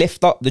actually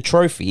lift up the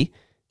trophy,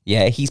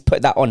 he's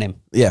put that on him.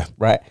 Yeah.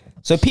 Right?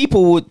 So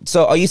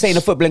so are you saying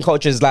the footballing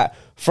culture is like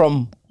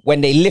from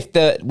when they lift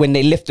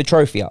the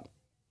trophy up?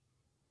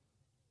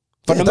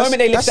 From the moment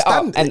they lift it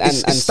up and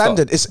it's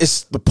standard.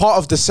 It's the part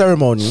of the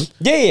ceremony.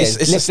 It's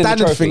a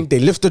standard thing. They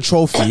lift the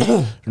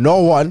trophy.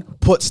 No one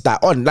puts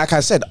that on. Like I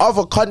said,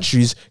 other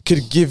countries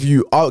could give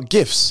you out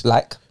gifts.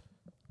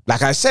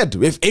 Like I said,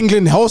 if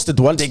England hosted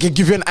one, they could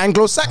give you an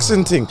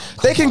Anglo-Saxon thing.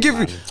 They can give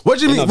you. What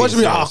do you mean? What do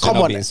you mean? Oh, come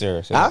on. You're not being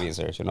serious.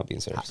 You're not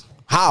being serious.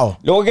 How?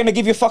 Look, we're gonna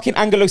give you a fucking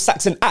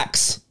Anglo-Saxon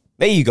axe.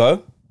 There you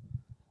go.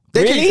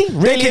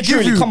 Really?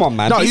 Truly? Come on,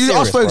 man. No, you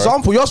asked for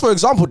example.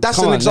 That's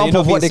an example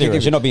of what they can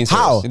give. You're not being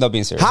serious. You're not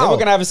being serious. How? If we're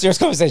gonna have a serious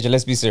conversation,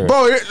 let's be serious.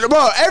 Bro,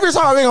 every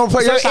time I'm gonna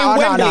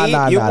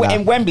put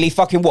in Wembley,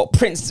 fucking what?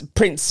 Prince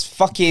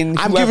fucking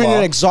I'm giving you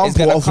an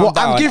example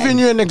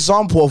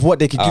of what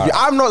they could give you.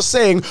 I'm not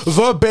saying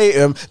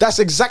verbatim that's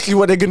exactly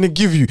what they're gonna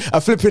give you. A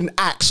flipping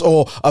axe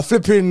or a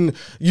flipping,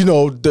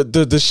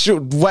 the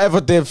shoot, whatever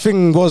their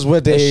thing was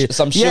where they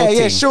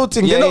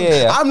shooting.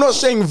 I'm not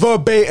saying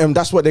verbatim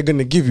that's what they're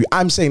gonna give you.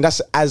 I'm saying that's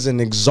as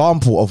an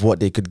example of what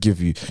they could give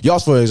you. You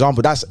asked for an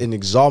example, that's an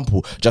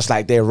example. Just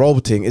like their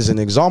robe thing is an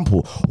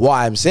example. What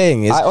I'm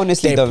saying is, I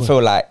honestly don't feel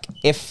like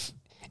if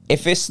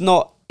it's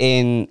not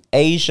in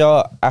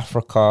Asia,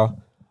 Africa,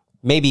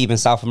 maybe even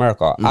South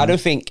America, I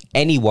don't think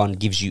anyone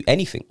gives you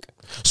anything.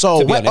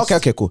 So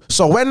okay, cool.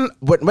 So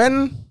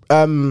when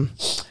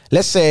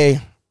let's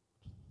say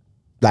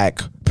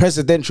like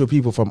presidential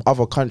people from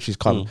other countries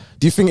come,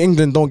 do you think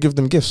England don't give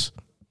them gifts?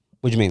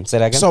 What do you mean? Say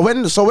that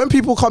again. So when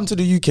people come to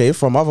the UK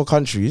from other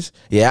countries,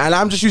 and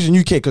I'm just using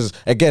UK because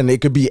again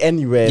it could be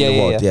anywhere in the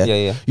world.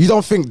 Yeah. You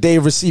don't think they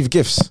receive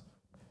gifts?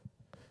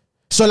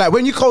 So like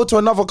when you go to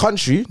another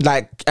country,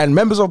 like and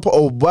members of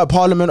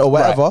parliament or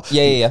whatever,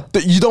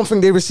 you don't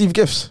think they receive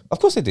gifts? Of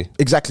course they do.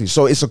 Exactly.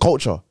 So it's a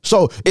culture.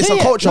 So it's a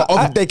culture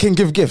of they can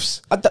give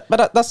gifts. That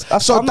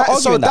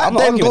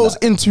then goes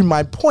into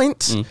my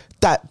point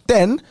that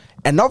then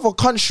another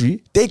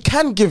country they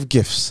can give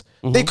gifts.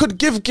 They could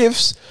give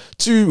gifts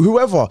to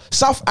whoever.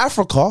 South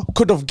Africa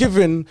could have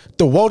given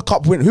the World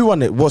Cup win. Who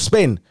won it? Well,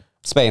 Spain.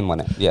 Spain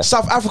won it, yeah.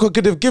 South Africa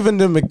could have given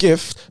them a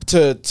gift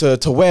to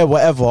wear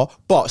whatever,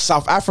 but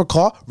South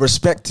Africa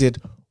respected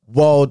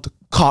World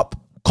Cup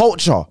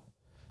culture.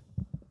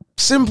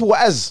 Simple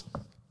as.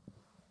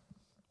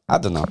 I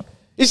don't know.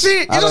 You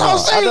see, that's what I'm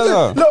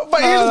saying. Look,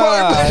 but you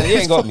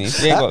ain't got me.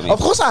 Of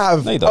course I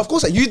have. No, of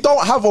course you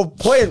don't have a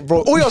point,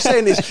 bro. All you're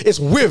saying is it's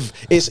with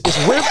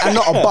and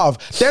not above.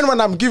 Then when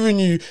I'm giving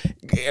you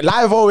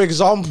live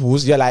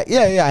examples, you're like,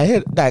 I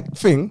hear that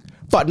thing.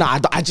 But nah,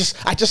 I just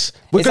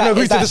we're gonna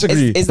agree to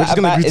disagree. Is that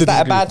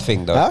a bad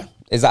thing though? Huh?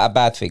 Is that a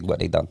bad thing what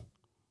they done?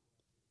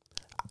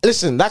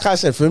 Listen, like I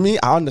said, for me,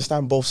 I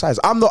understand both sides.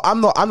 I'm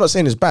not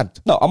saying it's bad.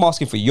 No, I'm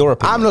asking for your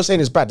opinion. I'm not saying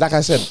it's bad. Like I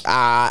said,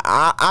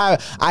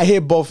 I hear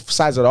both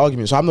sides of the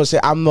argument. So I'm not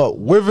saying I'm not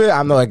with it.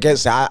 I'm not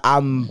against it.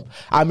 I'm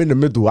in the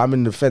middle. I'm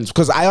in the fence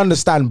because I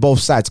understand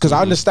both sides. Because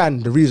I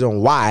understand the reason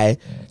why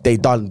they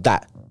done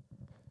that.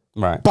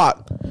 Right.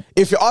 But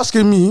if you're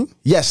asking me,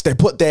 yes, they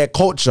put their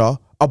culture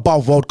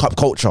above World Cup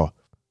culture.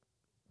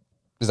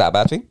 Is that a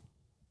bad thing?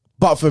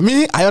 But for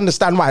me, I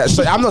understand why.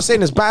 So I'm not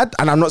saying it's bad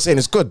and I'm not saying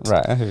it's good.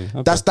 Right. Okay.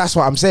 That's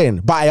what I'm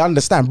saying. But I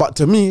understand. But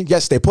to me,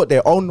 yes, they put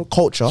their own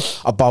culture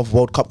above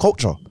World Cup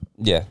culture.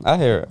 Yeah, I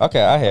hear it.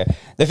 Okay, I hear it.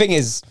 The thing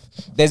is,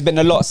 there's been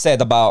a lot said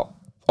about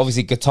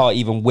obviously Qatar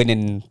even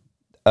winning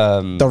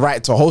the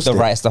right to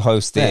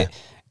host it.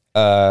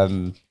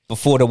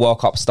 Before the World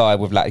Cup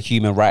started with like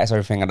human rights,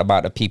 everything, and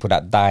about the people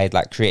that died,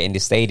 like creating the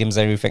stadiums,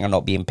 everything, and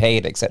not being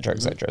paid, etc.,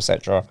 etc.,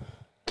 etc.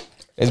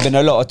 There's been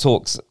a lot of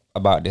talks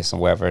about this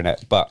and whatever in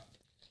it, but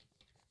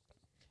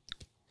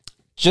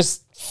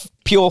just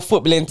pure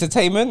football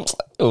entertainment,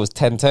 it was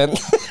 10-10.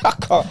 I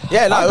can't.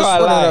 Yeah, no, it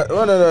was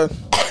one of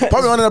the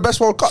probably one of the best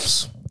World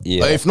Cups.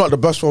 Yeah, if not the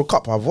best World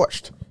Cup I've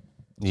watched.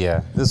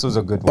 Yeah, this was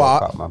a good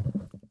World Cup, man.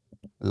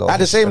 At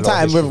the same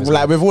time,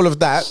 with all of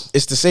that,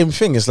 it's the same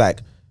thing. It's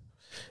like,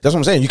 that's what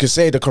I'm saying. You could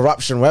say the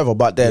corruption, whatever,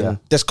 but then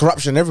there's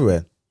corruption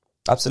everywhere.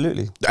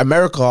 Absolutely.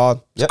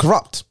 America is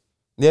corrupt.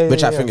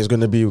 Which I think is going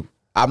to be,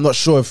 I'm not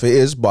sure if it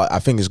is, but I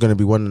think it's going to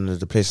be one of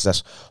the places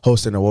that's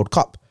hosting a World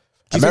Cup.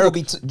 Do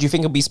you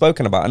think it'll be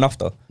spoken about enough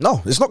though?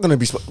 No, it's not going to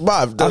be.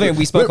 I think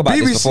we spoke about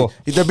this before.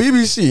 The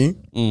BBC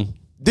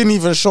didn't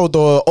even show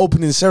the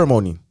opening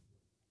ceremony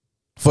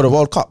for the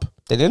World Cup.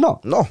 They did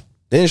not? No.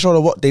 They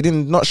did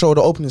not show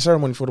the opening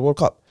ceremony for the World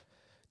Cup.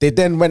 They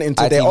then went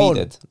into their own.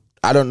 Did.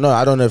 I don't know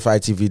if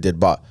ITV did,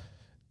 but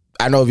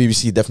I know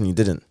BBC definitely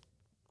didn't.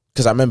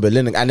 Because I remember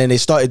Linux, and then they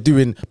started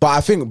doing, but I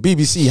think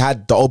BBC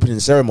had the opening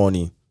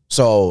ceremony,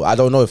 so I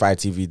don't know if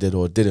ITV did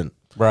or didn't.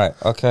 Right,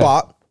 okay.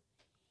 But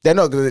they're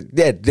not gonna,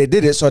 they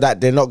did it so that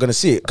they're not gonna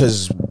see it,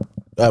 because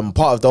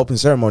part of the opening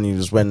ceremony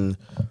was when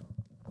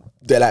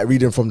they're like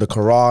reading from the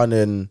Quran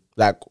and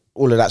like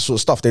all of that sort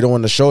of stuff. They don't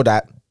want to show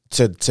that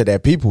to their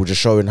people, just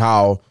showing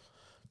how,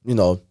 you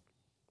know,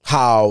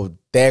 how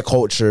their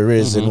culture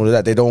is and all of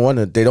that. They don't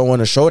want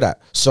to show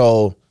that.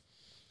 So.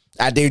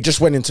 And they just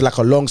went into like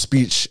a long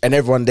speech, and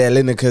everyone there,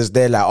 Lineker's,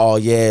 they're like, oh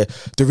yeah,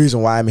 the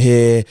reason why I'm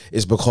here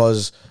is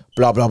because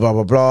blah, blah, blah,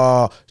 blah,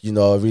 blah. You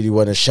know, I really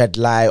want to shed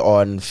light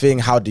on thing.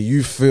 How do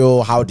you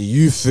feel? How do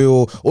you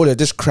feel? All of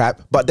this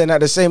crap. But then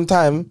at the same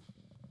time,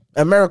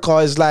 America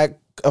is like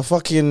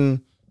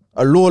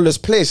a lawless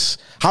place.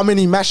 How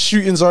many mass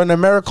shootings are in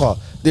America?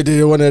 They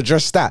don't want to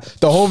address that.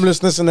 The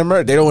homelessness in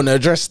America, they don't want to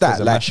address that.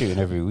 There's a mass shooting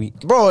every week.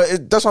 Bro,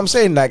 that's what I'm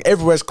saying. Like,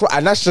 everywhere's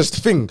and that's just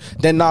the thing.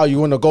 Then now you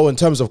want to go in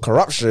terms of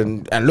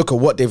corruption and look at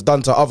what they've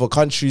done to other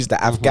countries,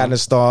 the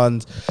Afghanistan,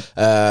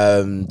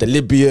 the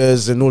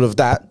Libyas and all of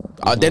that.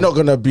 They're not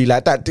going to be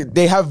like that.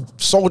 They have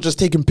soldiers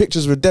taking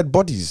pictures with dead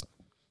bodies.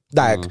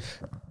 Like,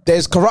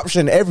 there's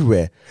corruption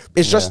everywhere.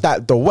 It's just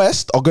that the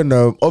West are going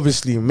to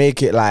obviously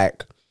make it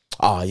like,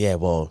 oh yeah,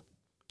 well,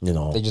 you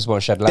know, they just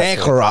want to shed light. They're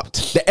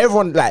corrupt.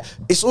 Everyone, like,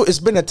 it's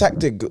been a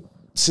tactic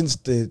since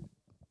the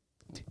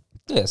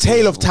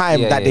tale of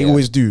time that they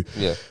always do.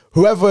 Yeah.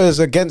 Whoever is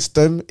against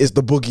them is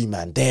the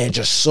boogeyman. They're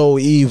just so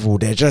evil.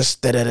 They're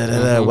just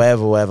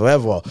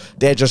whatever.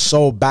 They're just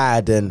so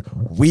bad, and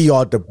we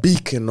are the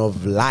beacon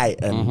of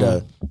light and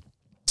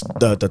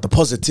the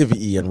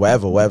positivity and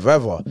whatever.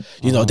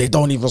 You know, they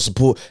don't even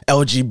support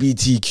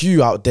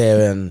LGBTQ out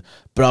there and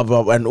blah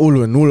blah and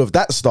all of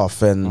that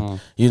stuff, and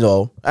you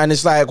know, and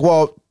it's like,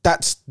 well,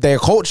 that's their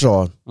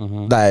culture.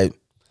 Like,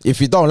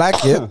 if you don't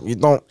like it, you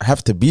don't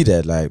have to be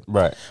there. Like,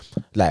 right.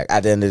 Like,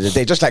 at the end of the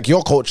day, just like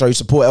your culture, you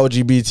support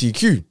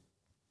LGBTQ.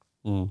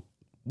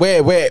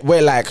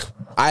 Where like,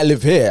 I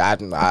live here, I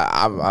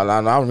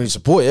don't really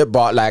support it,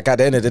 but like, at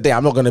the end of the day,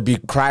 I'm not gonna be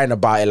crying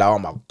about it like, oh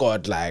my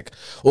god, like,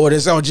 all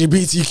this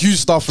LGBTQ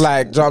stuff,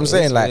 like, do you know what I'm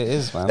saying? Like, it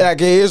is, man. Like,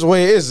 it is what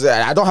it is.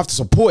 I don't have to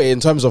support it in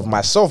terms of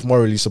myself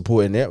morally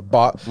supporting it,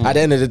 but at the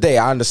end of the day,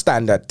 I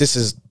understand that this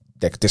is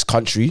like, this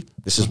country,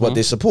 this is what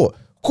they support.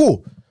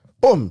 Cool.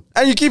 Boom.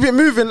 And you keep it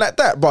moving like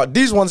that. But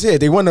these ones here,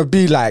 they want to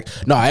be like,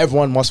 no,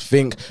 everyone must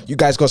think, you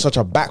guys got such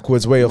a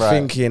backwards way of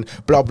thinking,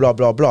 blah, blah,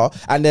 blah, blah.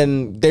 And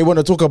then they want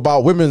to talk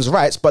about women's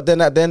rights. But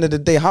then at the end of the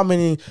day, how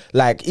many,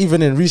 like,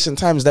 even in recent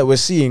times that we're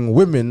seeing,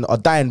 women are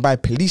dying by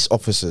police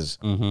officers?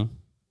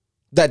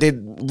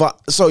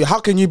 So how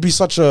can you be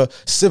such a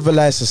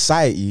civilized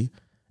society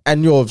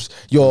and your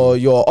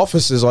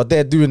officers are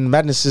there doing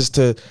madnesses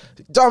to,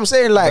 you know what I'm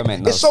saying? Like,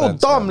 it's so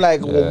sense, dumb.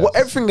 Man. Like,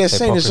 everything they're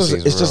saying is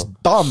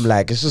just dumb.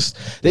 Like, it's just,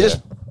 they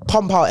just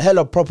pump out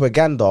hella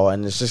propaganda,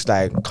 and it's just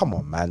like, come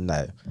on, man.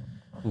 Like,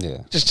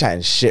 just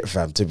chatting shit,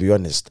 fam, to be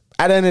honest.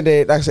 At the end of the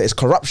day, like I said, it's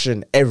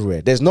corruption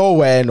everywhere. There's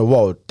nowhere in the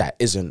world that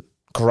isn't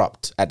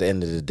corrupt at the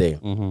end of the day.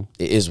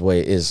 It is what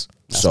it is.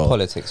 That's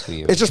politics for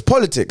you. It's just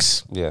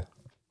politics. Yeah.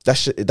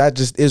 That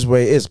just is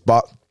where it is.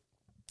 But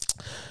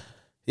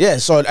yeah,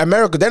 so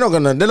America, they're not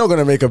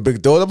gonna make a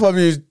big deal. They'll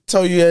probably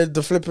tell you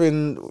the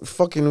flipping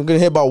fucking, we're gonna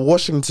hear about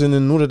Washington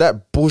and all of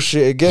that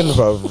bullshit again,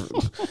 bro.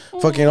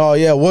 Fucking, oh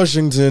yeah,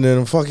 Washington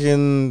and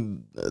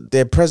fucking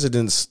their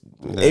presidents,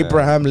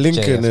 Abraham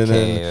Lincoln and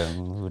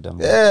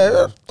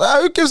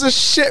who gives a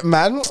shit,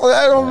 man?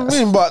 I don't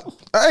mean, but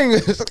I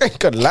ain't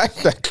gonna like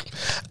that.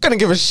 I couldn't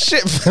give a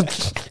shit.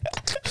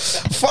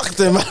 Fuck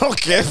them, I don't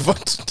care.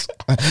 But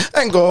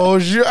I ain't gonna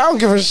hold you. I don't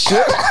give a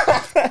shit.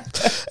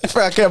 If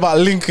I care about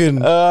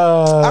Lincoln,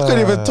 I couldn't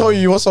even tell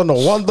you what's on the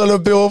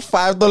 $1 bill,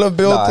 $5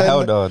 bill, $10.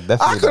 Hell no,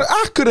 definitely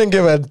I couldn't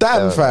give a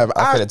damn, fam.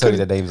 I couldn't tell you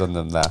the names on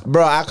them now,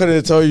 bro. I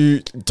couldn't tell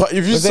you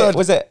if you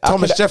said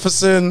Thomas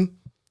Jefferson.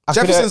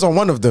 Jefferson's on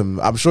one of them.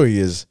 I'm sure he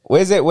is.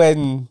 Where's it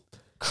when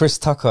Chris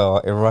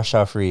Tucker in Rush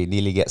Hour 3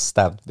 nearly gets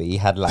stabbed, but he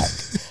had like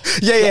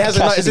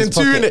it's in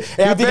two in it.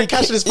 He had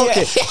cash in his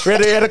pocket. He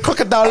had a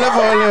crocodile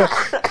level on it.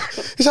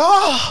 He's like,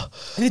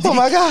 oh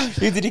my god,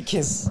 who did he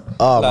kiss?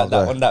 Oh like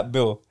that on that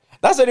bill?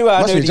 That's the only way I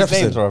Must know be these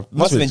Jefferson. names, bro.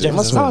 Must have been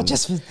Jefferson. Oh,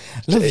 Jefferson.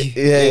 Love you.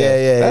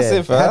 Yeah. That's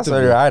it, fam. Had That's to the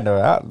only be. way I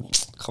know.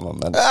 Come on,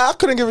 man. I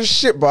couldn't give a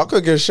shit, bro. I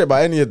couldn't give a shit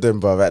about any of them,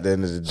 bro, at the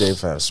end of the day,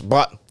 fam.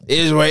 But it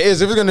is what it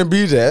is. If you're going to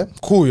be there,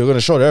 cool, you're going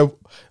to show them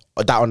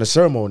that on the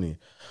ceremony.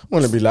 I'm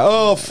going to be like,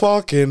 oh,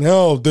 fucking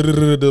hell,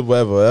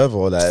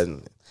 whatever.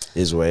 That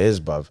is what it is,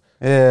 bruv.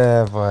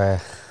 Yeah, boy.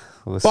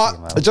 We'll But see,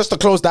 man. just to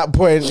close that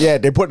point, yeah,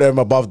 they put them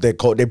above their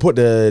they put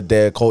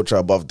their culture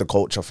above the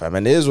culture, fam.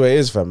 And it is what it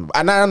is, fam.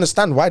 And I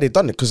understand why they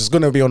done it, because it's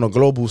going to be on a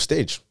global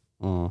stage.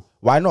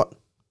 Why not?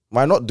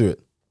 Why not do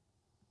it?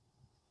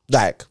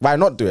 Like, why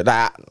not do it?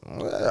 Like,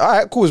 all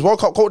right, cool, it's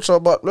World Cup culture,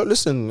 but look,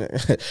 listen,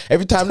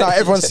 every time now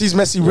everyone sees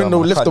Messi win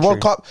lift the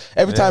World Cup,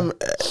 every time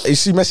you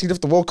see Messi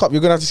lift the World Cup,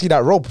 you're going to have to see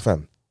that rope,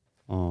 fam.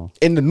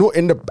 In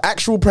the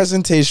actual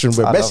presentation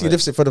where Messi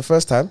lifts it for the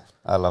first time.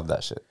 I love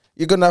that shit.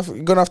 You're gonna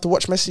have to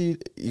watch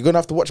Messi. You're gonna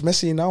have to watch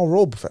Messi now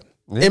robe, fam.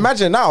 Yeah.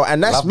 Imagine now,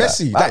 and that's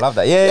Messi. I love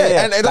that.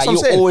 Yeah. And that's like, what I'm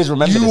saying. Always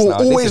remember you this will now.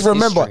 always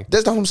remember. History.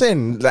 That's what I'm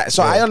saying. Like,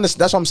 so I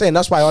understand. That's what I'm saying.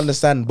 That's why I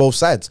understand both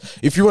sides.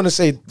 If you want to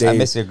say and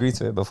Messi agreed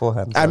to it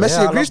beforehand. and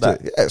Messi agrees to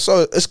it, yeah,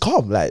 so it's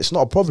calm. Like, it's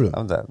not a problem.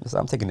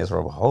 I'm taking this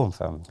robe home,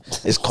 fam.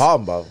 It's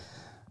calm, bro.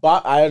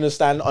 But I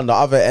understand on the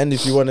other end,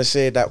 if you want to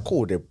say that,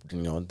 cool, they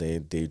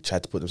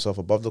tried to put themselves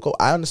above the code.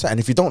 I understand. And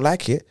if you don't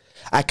like it,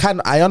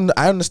 I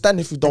understand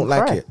if you don't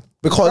like it.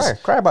 Because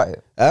cry about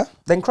it.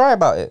 Then cry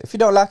about it. If you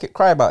don't like it,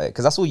 cry about it.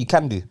 Because that's all you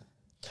can do.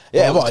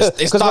 Yeah, well,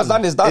 it's done. What's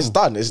done is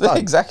done. It's done.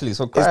 Exactly.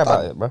 So cry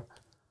about it, bro.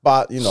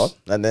 But,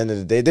 at the end of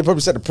the day, they probably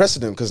set a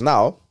precedent, because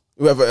now,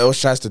 whoever else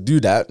tries to do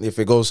that, if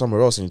it goes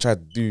somewhere else and you try to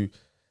do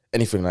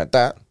anything like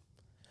that,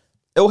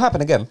 it will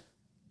happen again.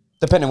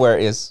 Depending where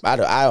it is. I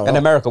don't in know.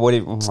 America, what are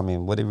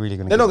they really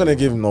going to They're not going to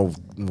give no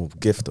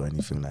gift or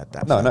anything like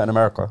that. No, not in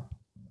America.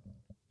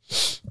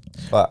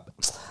 But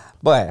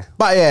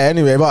yeah,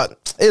 anyway, but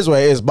it is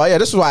what it is. But yeah,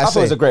 this is why I say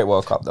it was a great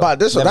World Cup, though. But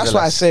that's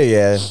why I say,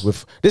 yeah,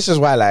 this is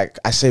why, like,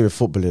 I say with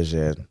footballers,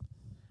 yeah,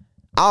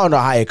 I don't know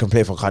how you can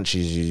play for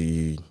countries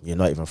you're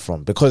not even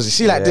from. Because you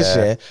see, like, this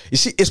year, you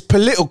see, it's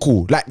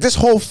political. Like, this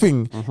whole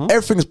thing,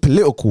 everything's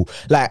political.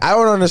 Like, I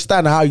don't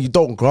understand how you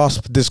don't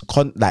grasp this,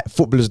 like,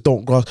 footballers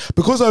don't grasp.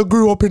 Because I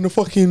grew up in the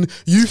fucking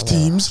youth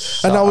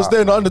teams, and I was there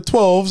in the under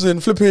 12s,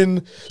 and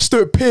flipping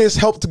Stuart Pearce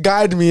helped to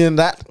guide me in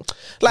that.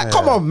 Like,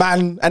 come on,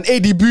 man. And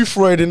AD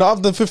Boothroyd in the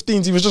under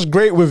 15s, he was just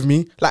great with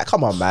me. Like,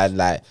 come on, man.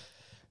 Like,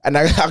 and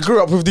I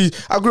grew up with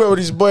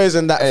these boys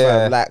and that,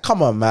 fam. Like,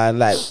 come on, man.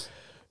 Like,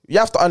 you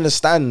have to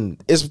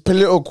understand, it's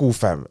political,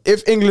 fam.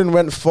 If England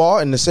went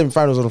far in the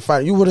semi-finals of the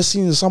final, you would have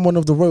seen someone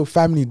of the royal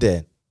family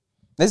there.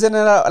 Isn't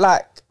there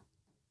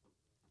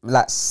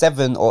like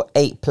 7 or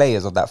 8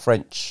 players of that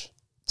French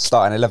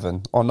starting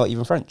 11, or not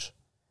even French?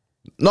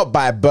 Not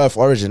by birth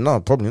origin, no,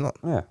 probably not.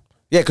 Yeah,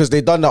 because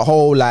they done that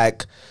whole,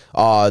 like,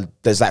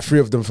 there's like 3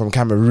 of them from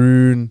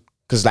Cameroon,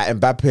 because like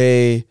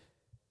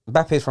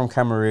Mbappe's from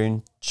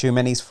Cameroon,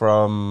 Tchouameni's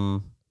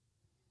from,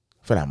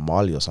 I feel like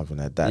Mali or something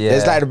like that. Yeah.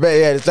 It's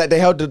like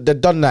they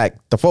done like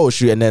the photo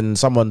shoot, and then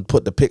someone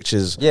put the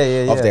pictures of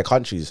their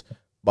countries.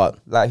 But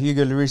like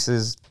Hugo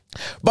Lloris's.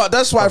 But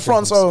that's why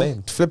France are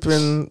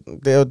flipping.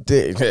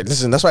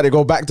 Listen, that's why they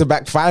go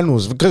back-to-back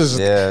finals, because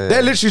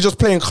they're literally just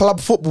playing club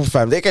football,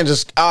 fam. They can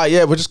just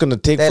we're just gonna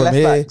take their from left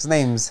here. back's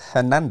name's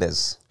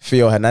Hernandez.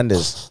 Theo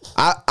Hernandez.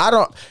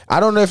 I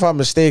don't know if I'm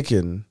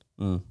mistaken,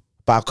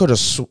 but I could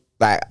have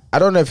I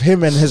don't know if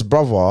him and his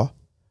brother,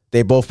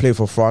 they both play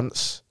for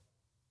France.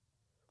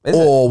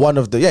 One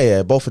of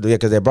the both of them,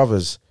 because they're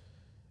brothers.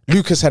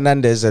 Lucas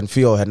Hernandez and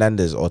Theo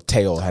Hernandez, or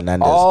Teo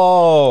Hernandez.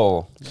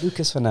 Oh,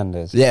 Lucas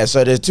Hernandez. Yeah,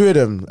 so there's 2 of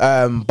them.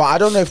 But I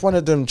don't know if one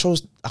of them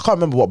chose. I can't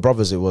remember what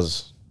brothers it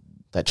was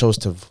that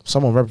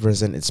someone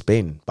represented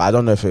Spain. But I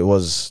don't know if it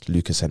was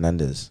Lucas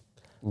Hernandez.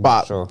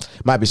 But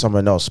might be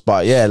someone else.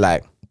 But yeah,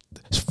 like,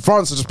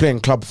 France are just playing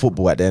club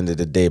football at the end of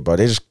the day, bro.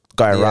 They just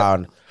going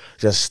around,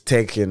 just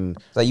taking.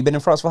 So you been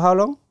in France for how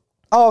long?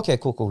 Oh, okay,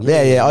 cool.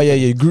 Yeah. Oh, yeah.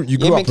 You grew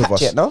up with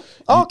us. Yet, no?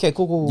 Oh, okay,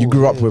 cool. You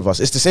grew up with us.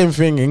 It's the same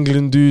thing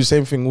England do,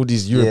 same thing all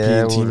these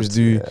European teams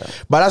do. Yeah.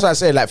 But that's why I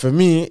say, like, for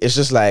me, it's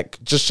just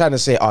like, just trying to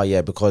say, oh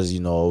yeah, because,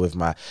 with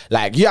my,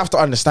 like, you have to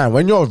understand,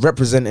 when you're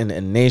representing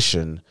a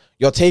nation,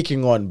 you're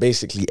taking on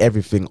basically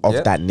everything of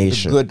that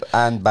nation. The good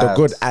and bad. The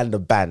good and the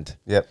bad.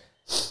 Yep.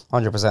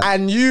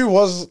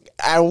 100%.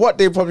 And what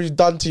they probably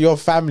done to your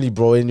family,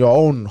 bro, in your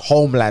own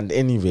homeland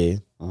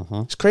anyway,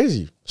 it's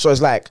crazy. So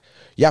it's like,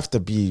 you have to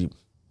be,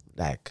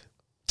 like,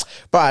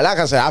 but like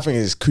I said, I think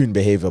it's coon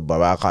behavior,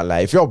 but I can't lie.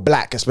 If you're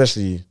black,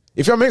 especially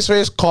if you're mixed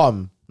race,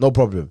 calm, no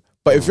problem.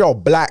 But if you're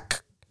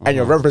black and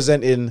you're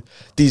representing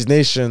these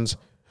nations,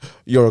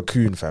 you're a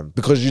coon, fam,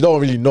 because you don't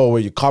really know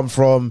where you come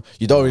from,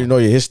 you don't really know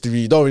your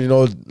history, you don't really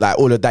know, like,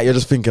 all of that. You're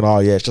just thinking, oh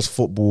yeah, it's just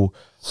football.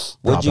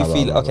 What do you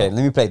feel? Okay,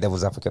 let me play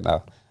devil's advocate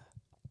now.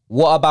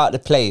 What about the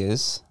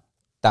players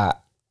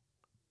that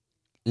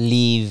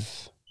leave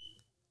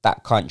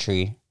that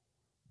country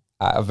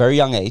at a very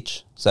young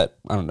age? So,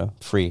 I don't know,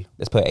 3.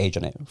 Let's put age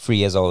on it. 3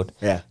 years old.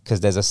 Yeah. Because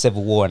there's a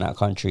civil war in that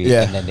country.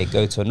 Yeah. And then they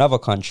go to another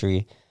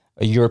country,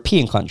 a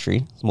European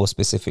country, more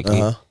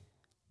specifically.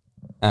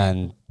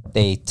 And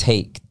they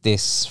take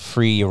this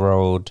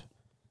 3-year-old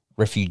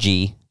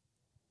refugee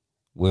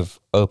with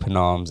open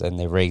arms and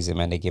they raise him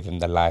and they give him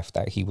the life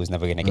that he was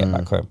never going to get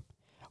back home.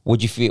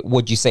 Would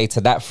you say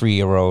to that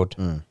 3-year-old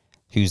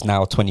who's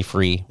now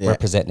 23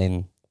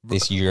 representing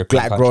this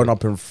European country? Growing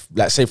up in,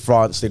 like, say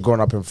France, they're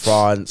growing up in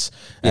France.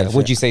 Yeah,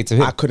 what'd you say to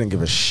him? I couldn't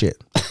give a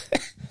shit.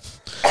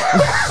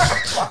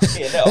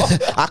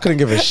 I couldn't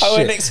give a shit. I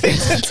wouldn't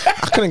expect it.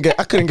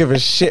 I couldn't give a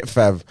shit,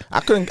 fam. I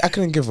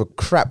couldn't give a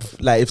crap,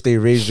 like, if they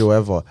raised you or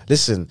whatever.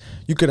 Listen,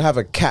 you could have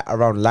a cat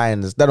around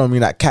lions. That don't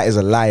mean that cat is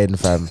a lion,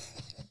 fam.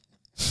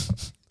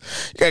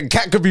 A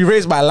cat could be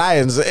raised by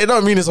lions. It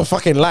don't mean it's a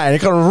fucking lion.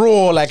 It can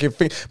roar like a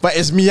thing, but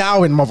it's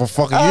meowing,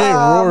 motherfucker. You ain't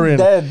roaring.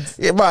 Dead.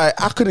 Yeah, but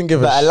I couldn't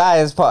give a shit. But a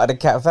lion's part of the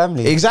cat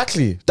family.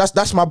 Exactly.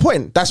 That's my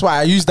point. That's why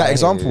I used that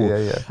example.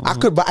 Yeah.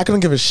 But I couldn't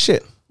give a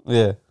shit.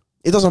 Yeah.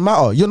 It doesn't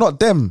matter. You're not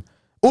them.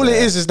 All it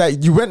is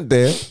that you went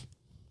there,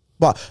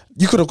 but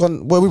you could have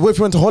gone. Well, what if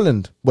you went to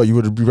Holland? Well, you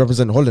would be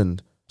representing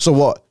Holland. So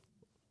what?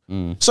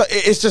 So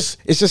it's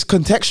just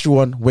contextual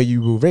on where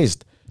you were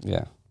raised.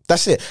 Yeah.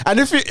 That's it. And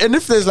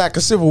if there's like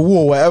a civil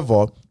war or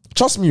whatever,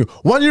 trust me,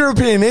 one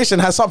European nation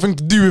has something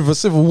to do with a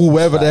civil war,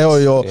 wherever the hell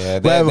you're. Yeah,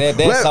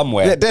 they're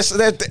somewhere. Yeah, there's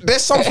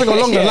something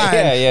along the line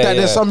that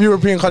there's some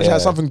European country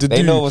has something to do.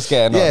 They know what's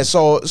going on. Yeah,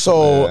 so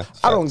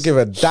I don't give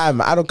a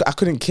damn. I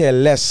couldn't care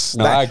less.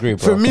 No, I agree,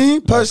 bro. For me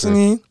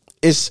personally,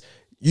 it's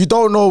you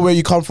don't know where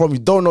you come from, you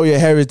don't know your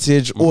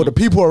heritage, or the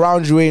people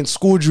around you ain't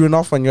schooled you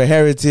enough on your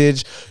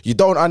heritage. You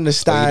don't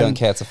understand. Or you don't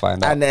care to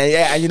find out.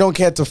 And you don't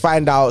care to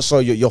find out, so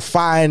you're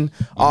fine.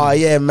 Oh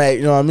yeah, mate,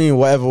 you know what I mean?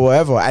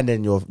 Whatever. And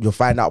then you'll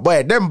find out.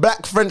 Boy, them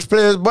black French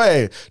players,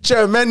 boy,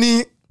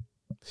 Chermany,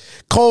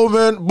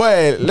 Coleman,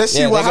 boy, let's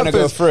see what happens.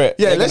 Go for it.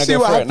 Yeah, let's see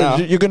what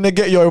happens. You're gonna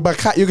get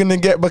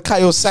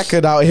Bakayo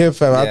Saka out here,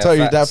 fam. I'll tell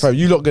you that, fam.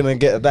 You're not gonna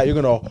get that. You're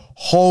gonna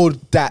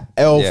hold that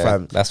L,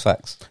 fam. That's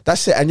facts.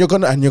 That's it. And you're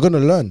gonna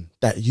learn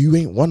that you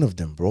ain't one of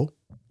them, bro.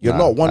 You're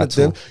not one of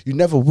them. You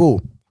never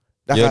will.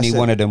 You're only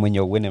one of them when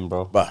you're winning,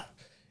 bro. But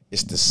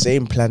it's the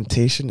same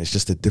plantation. It's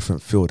just a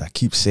different field. I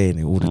keep saying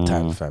it all the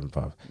time, fam.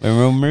 Bro. When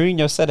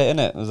Mourinho said it,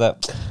 innit? It was like,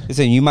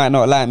 listen, you might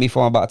not like me for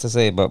what I'm about to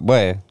say, but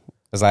boy,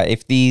 it's like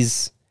if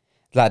these.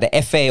 Like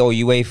the FA or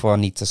UEFA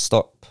need to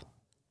stop.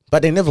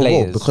 But they never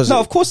will, because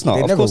of course not.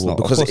 They never will,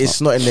 because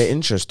it's not in their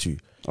interest to.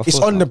 It's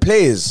on the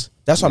players.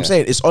 That's what I'm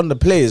saying. It's on the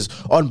players,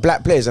 on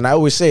black players. And I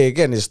always say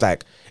again, it's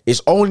like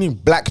it's only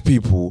black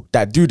people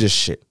that do this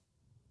shit.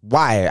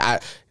 Why?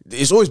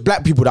 It's always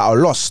black people that are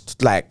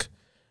lost. Like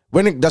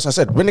that's what I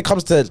said. When it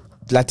comes to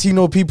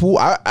Latino people,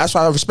 that's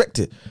why I respect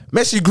it.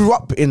 Messi grew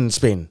up in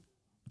Spain.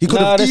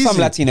 There's some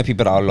Latino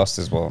people that are lost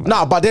as well.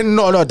 No, but they're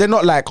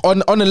not like on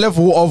the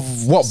level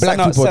of what black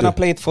people do. Senna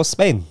played for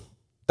Spain.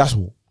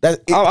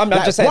 I'm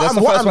like, just saying that's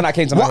the first one that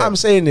came to my head. What I'm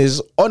saying is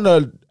on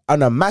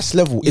a mass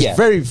level, it's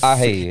very. I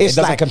hear you. It's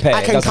like compare.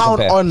 I can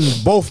count on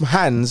both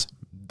hands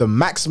the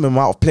maximum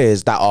amount of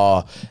players that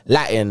are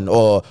Latin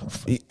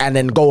and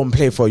then go and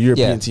play for a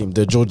European team,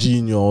 the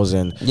Jorginhos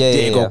and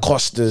Diego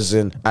Costas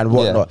and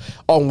whatnot.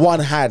 On one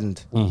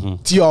hand,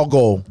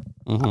 Thiago.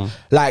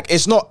 Like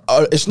it's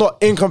not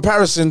in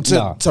comparison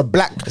to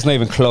black. It's not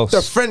even close.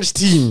 The French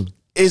team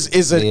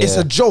is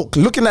a joke.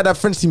 Looking at that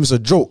French team is a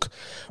joke.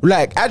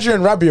 Like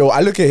Adrien Rabiot,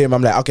 I look at him,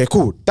 I'm like, okay,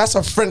 cool. That's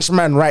a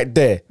Frenchman right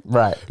there.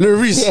 Right.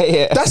 Lloris,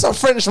 that's a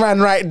Frenchman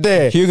right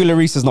there. Hugo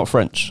Lloris is not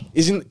French. No,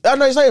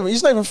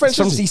 he's not even French.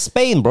 He's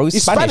Spain, bro.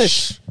 He's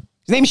Spanish. His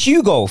name's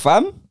Hugo,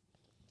 fam.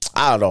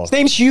 I don't know. His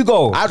name's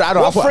Hugo. I don't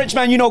know. What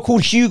Frenchman you know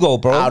called Hugo,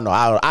 bro? I don't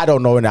know. I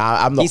don't know.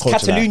 I'm not. He's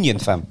Catalonian,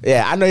 fam.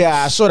 Yeah, I know.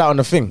 Yeah, I saw that on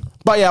the thing.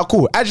 But yeah,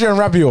 cool. Adrien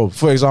Rabiot,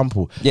 for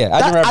example. Yeah,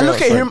 Adrien Rabiot. I look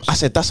at him. I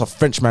said, that's a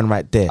Frenchman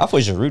right there. I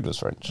thought Giroud was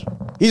French.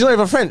 He's not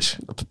even French.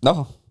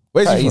 No.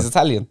 Where's he from? He's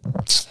Italian.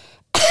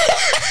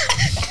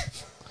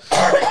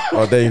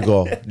 Oh, there you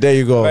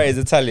go. Right, he's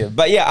Italian.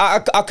 But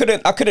yeah, I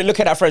couldn't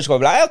look at that French guy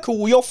and be like, oh,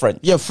 cool, you're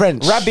French. You're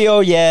French.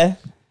 Rabiot, yeah.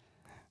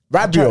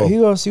 Rabiot.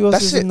 Who else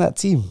is in that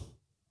team?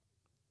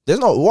 There's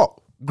not what?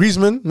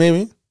 Griezmann,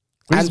 maybe.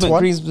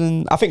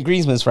 Griezmann. I think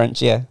Griezmann's French,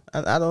 yeah.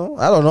 I don't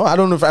know. I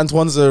don't know if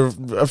Antoine's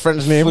a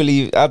French name.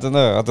 I don't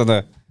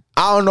know.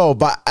 I don't know,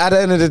 but at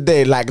the end of the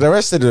day, like the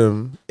rest of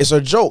them, it's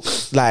a joke.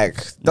 Like,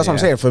 that's what I'm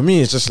saying. For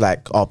me, it's just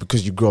like, oh,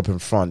 because you grew up in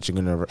France, you're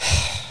gonna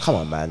come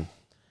on, man.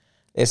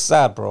 It's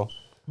sad, bro.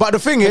 But the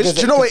thing is,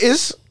 do you know what it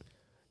is?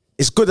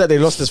 It's good that they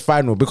lost this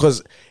final,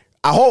 because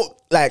I hope,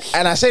 like,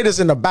 and I say this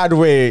in a bad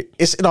way.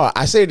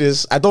 I say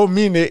this, I don't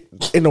mean it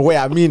in the way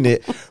I mean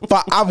it,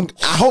 but I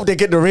hope they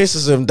get the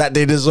racism that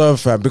they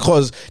deserve, fam,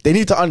 because they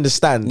need to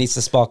understand. It needs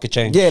to spark a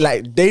change. Yeah,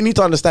 like they need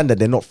to understand that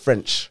they're not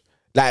French.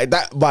 Like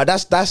that, but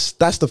that's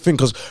the thing.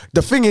 Because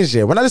the thing is,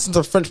 when I listen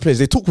to French players,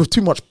 they talk with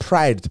too much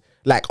pride.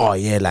 Like, oh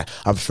yeah, like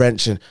I'm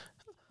French, and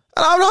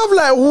I'm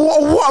like,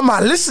 what am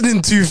I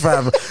listening to,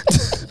 fam?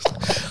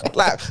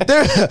 Like,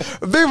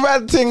 big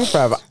bad thing,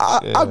 fam.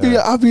 I'm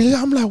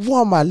like,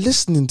 what am I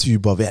listening to,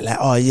 Bob? Like,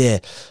 oh yeah,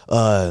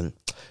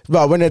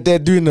 but when they're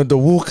doing the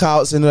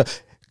walkouts and the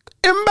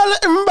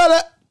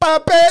Mbappe,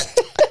 Pape,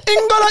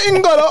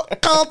 Ingolo,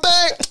 Kante,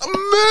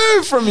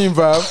 move from me,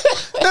 bro.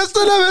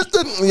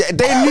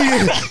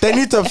 They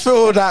need to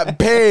feel that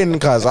pain,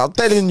 cuz I'm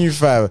telling you,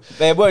 fam.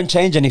 It won't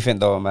change anything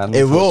though, man.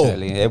 It will.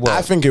 It will.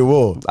 I think it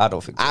will. I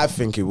don't think. I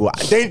think it will.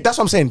 That's what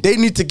I'm saying. They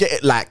need to get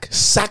it like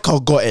Saka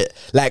got it,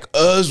 like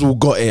Özil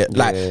got it.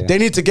 Like they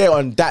need to get it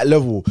on that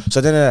level.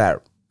 So then they're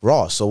like,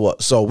 raw. So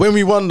what? So when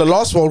we won the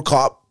last World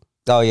Cup.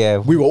 Oh yeah,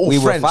 we were all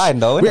friends. Were fine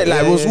though. It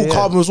was all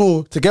calm, it was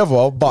all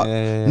together. But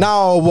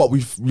now what?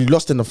 We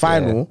lost in the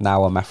final.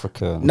 Now I'm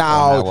African.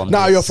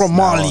 Now you're from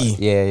Mali.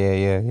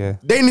 Yeah.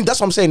 They need. That's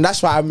what I'm saying.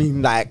 That's why I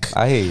mean, like,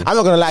 I hear you. I'm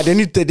not gonna lie. They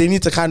need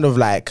to kind of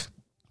like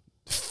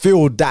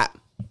feel that.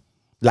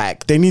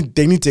 Like they need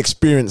to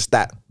experience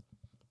that.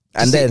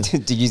 And then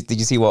did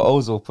you see what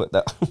Ozil put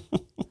that?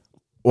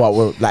 What?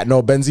 Well, like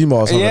no Benzema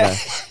or something. Like.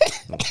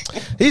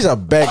 He's a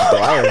beg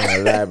though. I don't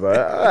know that, bro.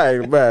 Hey,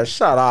 man,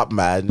 shut up,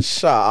 man.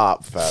 Shut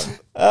up, fam.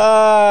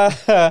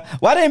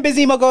 Why didn't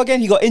Benzema go again?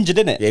 He got injured,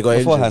 didn't it? Yeah, he got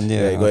beforehand. injured.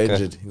 Yeah, he got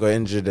injured. He got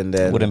injured, and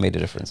then would have made a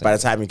difference. By the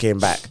time he came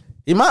back,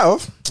 he might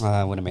have.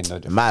 Would have made no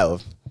difference. Might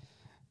have.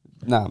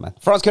 Nah, man.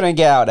 France couldn't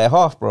get out of their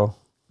half, bro.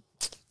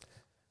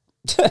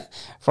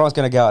 France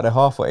gonna get out of their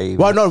half for a.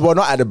 Well,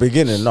 not at the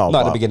beginning. No,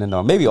 not at the beginning.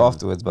 No, maybe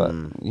afterwards. But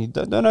you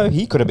don't know.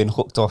 He could have been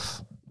hooked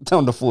off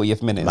on the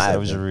 40th minute. That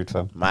was Giroud,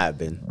 fam. Might have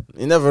been.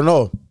 You never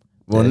know.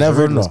 We'll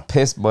never know. Was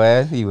pissed,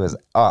 boy. He was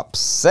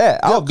upset.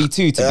 I'll be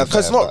too. Because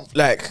it's not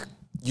like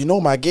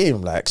my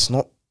game. Like it's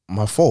not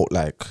my fault.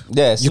 Like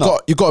you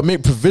got to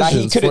make provisions.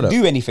 Like, he couldn't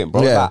do anything,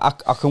 bro. Yeah.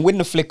 Like, I can win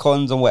the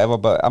flick-ons and whatever,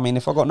 but I mean,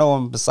 if I got no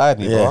one beside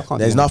me, bro, I can't.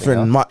 There's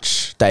nothing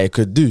much that he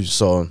could do.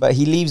 So, but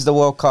he leaves the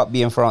World Cup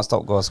being France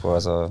top goal scorer.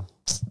 So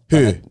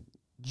who?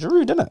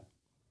 Giroud, didn't it?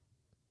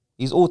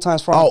 He's all-time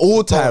France. Oh,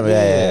 all-time,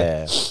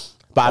 yeah.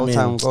 But I mean,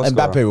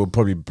 Mbappe will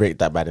probably break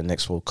that by the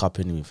next World Cup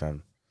anyway,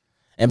 fam.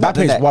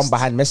 Mbappe is one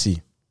behind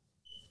Messi.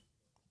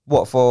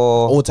 What,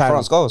 for all-time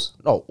France goals?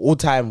 No,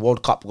 all-time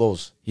World Cup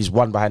goals. He's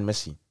one behind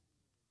Messi.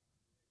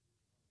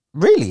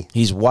 Really?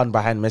 He's one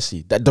behind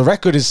Messi. The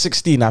record is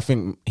 16. I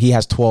think he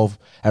has 12.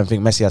 And I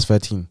think Messi has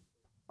 13.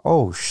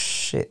 Oh,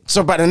 shit.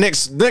 So by the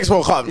next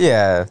World Cup.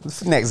 Yeah,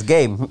 next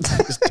game.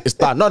 it's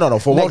done. No.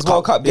 For next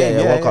World Cup.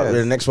 Yeah, World Cup.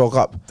 The next World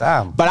Cup.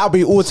 Damn. But that'll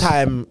be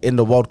all-time in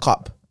the World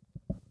Cup.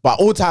 But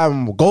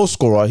all-time goal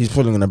scorer, he's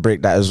probably going to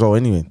break that as well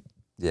anyway.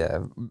 Yeah.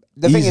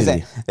 The thing is,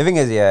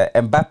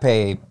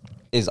 Mbappe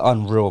is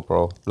unreal,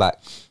 bro. Like,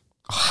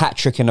 hat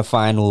trick in the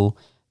final,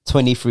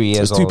 23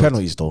 years old. It's 2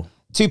 penalties, though.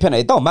 2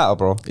 penalties. It don't matter,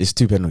 bro. It's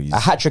 2 penalties. A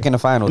hat trick in the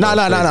final. No.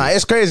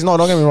 It's crazy. No,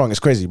 don't get me wrong. It's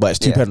crazy, but it's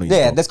 2 penalties.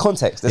 Yeah, bro. there's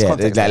context. There's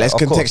context. Like, let's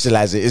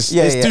contextualize it. It's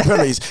 2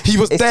 penalties. He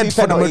was dead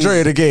for the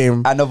majority of the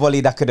game. And a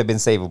volley that could have been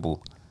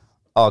savable,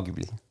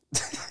 arguably.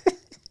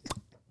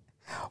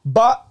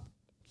 But,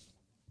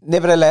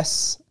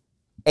 nevertheless,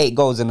 8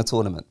 goals in the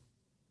tournament.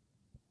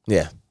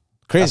 Yeah.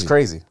 Crazy.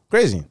 That's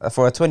crazy.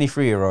 For a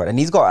 23-year-old. And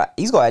he's got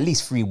at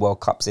least 3 World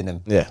Cups in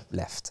him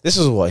left. This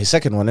is what? His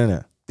second one, isn't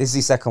it? This is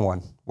his second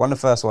one. Won the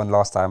first one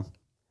last time.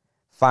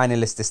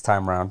 Finalist this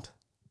time round.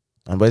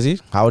 And where is he?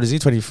 How old is he?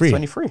 23?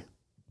 23.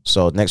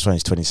 So next one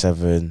is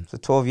 27. So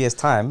 12 years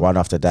time. One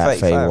after that,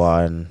 35.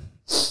 31.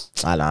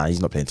 Nah, he's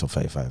not playing till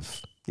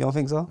 35. You don't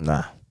think so?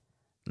 Nah.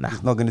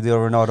 He's not going to do a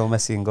Ronaldo,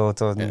 Messi and go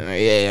to...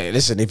 Yeah.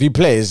 Listen, if he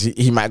plays,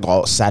 he might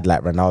go sad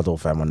like Ronaldo,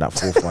 fam, on that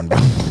 4th one.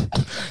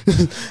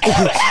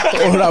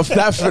 Or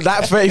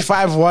that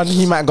 35 one,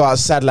 he might go out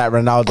sad like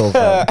Ronaldo,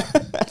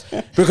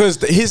 fam.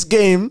 Because his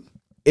game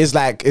is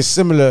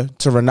similar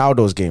to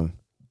Ronaldo's game.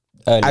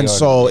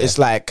 It's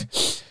like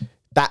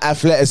that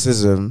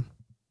athleticism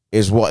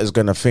is what is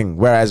going to thing.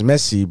 Whereas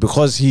Messi,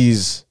 because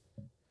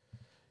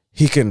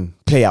he can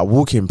play at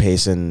walking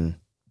pace and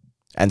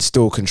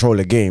still control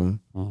the game,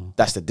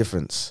 that's the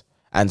difference.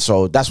 And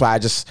so that's why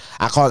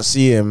I can't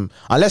see him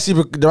unless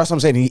that's what I'm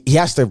saying. He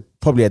has to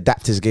probably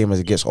adapt his game as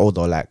he gets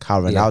older, like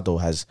how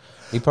Ronaldo has.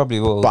 He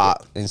probably will,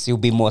 but he'll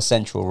be more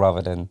central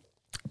rather than.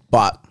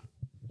 But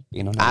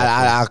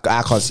I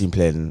can't see him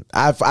playing.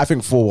 I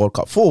think 4 World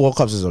Cups. 4 World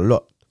Cups is a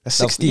lot. That's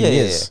 16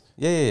 years.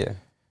 Yeah.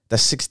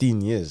 That's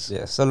 16 years.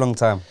 Yeah, it's a long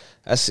time.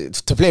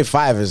 To play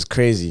 5 is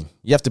crazy.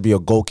 You have to be a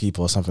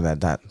goalkeeper or something like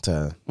that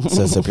to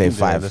play 5.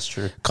 Yeah, that's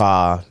true.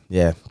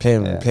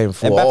 Playing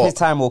 4. Mbappe's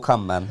time will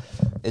come, man.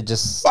 It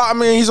just. I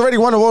mean, he's already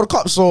won a World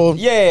Cup, so.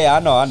 Yeah,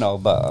 I know.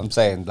 But I'm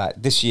saying,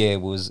 like, this year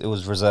it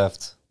was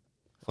reserved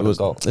for the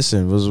goal.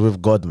 Listen, it was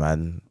with God,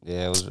 man.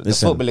 Yeah, it was the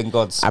footballing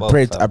gods.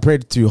 I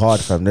prayed too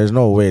hard, fam. There's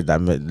no way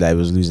that I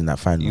was losing that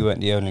final. You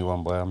weren't the only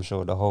one, boy. I'm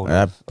sure the whole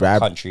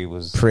country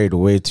was. Prayed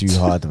way too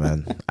hard,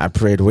 man. I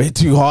prayed way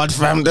too hard,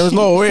 fam. There's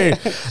no way.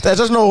 There's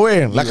just no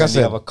way. Like I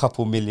said, have a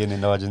couple million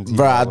in Argentina.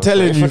 Bro, I'm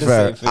telling you,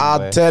 fam.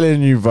 I'm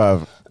telling you,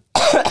 fam.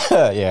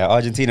 Yeah,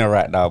 Argentina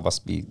right now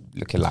must be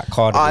looking like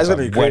Cardiff. It's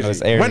gonna be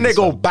crazy. When they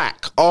go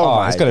back,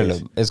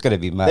 it's gonna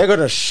be mad. They're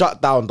gonna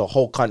shut down the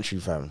whole country,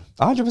 fam.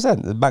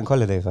 100%. The bank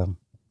holiday, fam.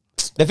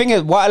 The thing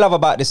is, what I love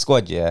about this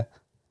squad, yeah,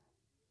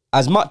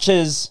 as much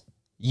as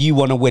you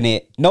want to win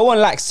it, no one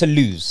likes to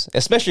lose,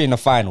 especially in the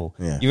final.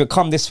 Yeah. You've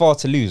come this far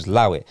to lose,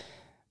 allow it.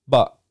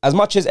 But as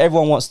much as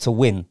everyone wants to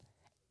win,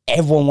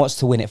 everyone wants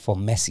to win it for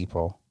Messi,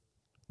 bro.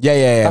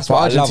 Yeah. That's for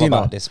what Argentina. I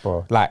love about this,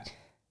 bro. Like,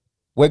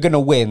 we're gonna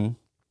win.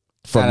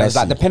 From And it was Messi.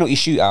 like the penalty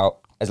shootout.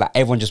 It's like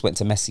everyone just went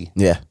to Messi.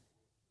 Yeah.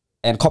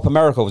 And Copa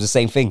America was the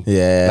same thing.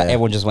 Yeah. Like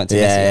everyone just went to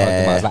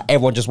Messi. It's like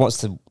everyone just wants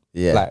to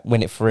like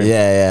win it for him.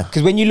 Yeah.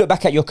 Because when you look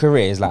back at your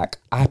career, it's like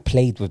I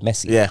played with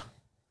Messi. Yeah.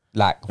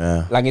 Like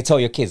you tell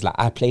your kids, like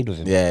I played with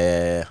him.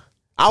 Yeah.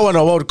 I won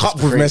a World Cup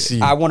with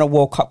Messi. I won a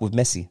World Cup with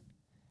Messi.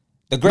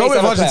 The Not greatest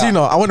with Argentina.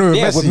 player. I won it with Messi.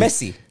 Yeah, with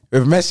Messi.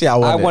 With Messi,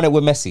 I won it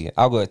with Messi.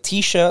 I got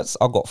t-shirts.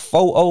 I got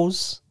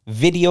photos,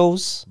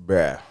 videos.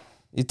 Bruh.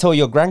 You tell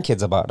your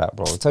grandkids about that,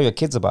 bro. Tell your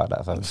kids about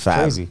that, fam. It's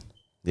crazy.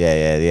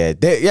 Yeah.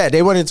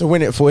 They wanted to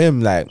win it for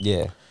him. Like,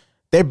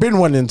 they've been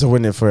wanting to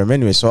win it for him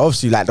anyway. So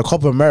obviously, like the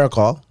Copa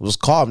America was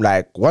calm.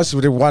 Like once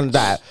they won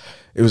that,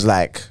 it was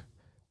like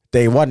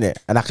they won it,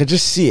 and I could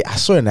just see it. I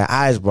saw it in their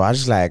eyes, bro. I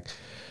just like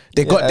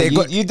they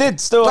got. You did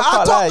still.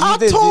 I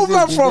told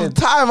him from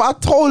time. I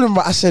told him,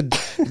 I said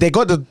they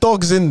got the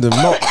dogs in them.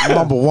 Not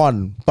number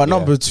one, but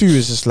number two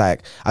is just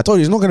like I told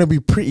you, it's not gonna be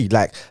pretty.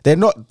 Like they're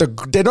not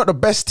the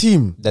best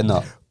team. They're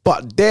not.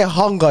 But their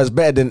hunger is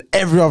better than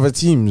every other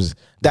team's.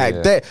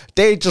 Like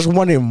they just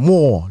wanted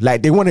more.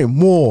 Like they wanted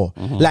more.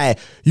 Like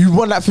you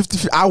won that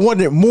 50. I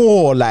wanted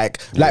more.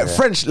 Like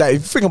French. Like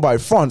if you think about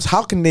it, France.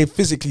 How can they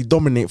physically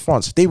dominate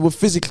France? They were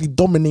physically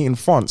dominating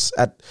France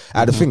at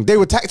the thing. They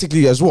were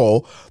tactically as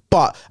well.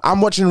 But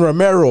I'm watching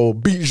Romero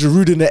beat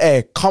Giroud in the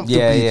air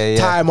comfortably,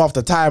 time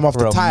after time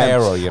after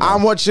Romero, time.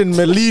 I'm watching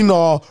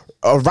Molina,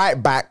 right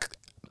back.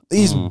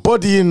 He's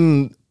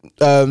bodying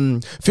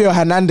Theo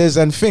Hernandez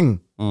and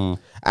Thing.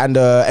 And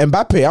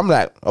Mbappe, I'm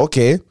like,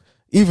 okay.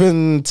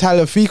 Even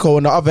Tagliafico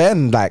on the other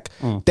end, like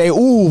they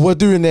all were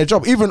doing their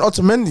job. Even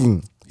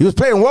Otamendi, he was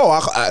playing well.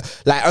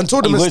 Like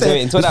until the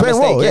mistake, he was playing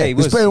well. Yeah, he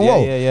was playing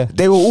well. Yeah.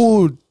 They were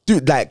all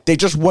like they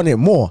just wanted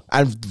more.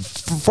 And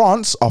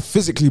France are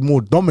physically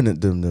more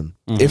dominant than them.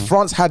 If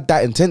France had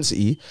that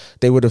intensity,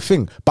 they would have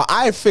thing. But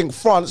I think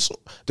France.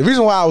 The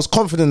reason why I was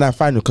confident in that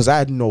final because I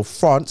had no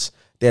France.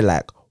 They're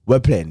like, we're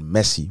playing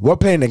Messi. We're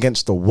playing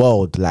against the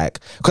world, like,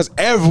 because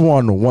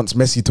everyone wants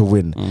Messi to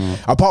win.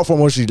 Apart from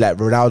mostly like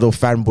Ronaldo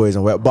fanboys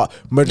and whatever, but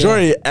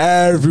majority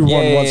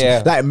everyone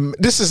wants. Like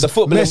this is the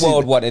footballing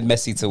world wanted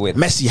Messi to win.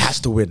 Messi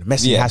has to win.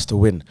 Messi has to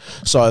win.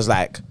 So I was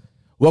like,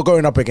 we're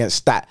going up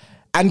against that.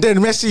 And then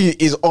Messi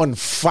is on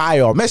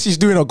fire. Messi's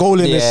doing a goal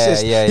and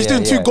assist. He's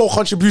doing 2 goal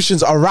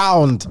contributions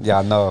around. Yeah,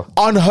 I know.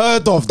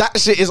 Unheard of. That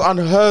shit is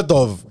unheard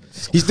of.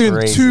 He's doing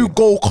crazy. 2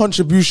 goal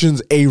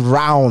contributions a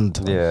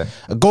round. Yeah.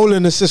 A goal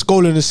and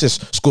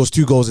assist, scores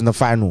 2 goals in the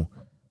final.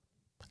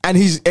 And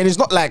it's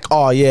not like,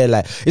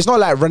 it's not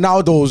like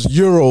Ronaldo's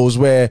Euros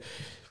where,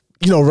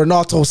 you know,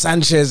 Renato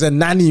Sanchez and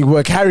Nani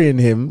were carrying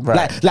him.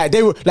 Right. Like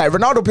they were like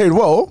Ronaldo played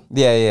well.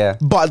 Yeah.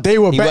 But they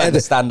were better.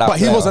 But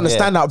he wasn't a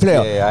standout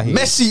player. Yeah,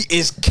 Messi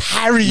is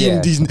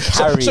carrying these.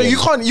 Carrying. So you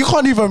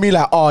can't even be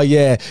like,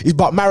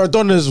 but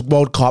Maradona's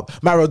World Cup,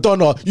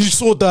 Maradona, you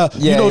saw the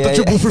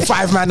dribble through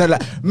 5 man and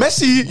like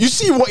Messi, you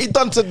see what he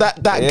done to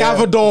that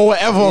Gavador or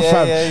whatever,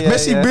 fam.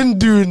 Messi been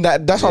doing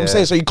that. That's what I'm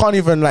saying. So you can't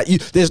even like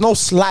there's no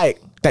slight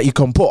that you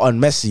can put on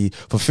Messi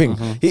for thing.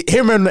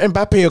 Him and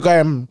Mbappe are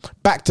going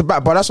back to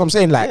back, but that's what I'm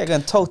saying. Like they're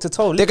going toe to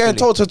toe. They're going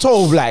toe to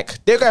toe.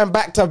 Like they're going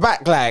back to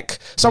back. Like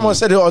someone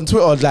said it on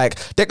Twitter. Like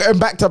they're going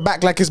back to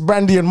back. Like it's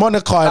Brandy and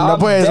Monica and the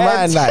boy is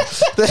mine. Like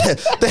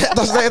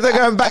they're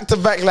going back to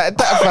back like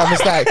that, fam.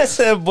 It's like that's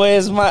the boy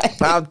is mine.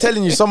 I'm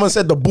telling you, someone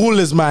said the ball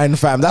is mine,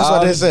 fam. That's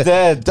what they said.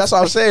 Dead. That's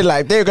what I'm saying.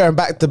 Like they're going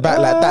back to back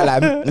like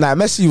that. Like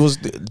Messi was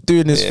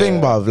doing his thing,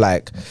 bruv.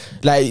 Like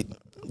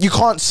you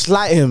can't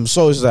slight him.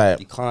 So it's like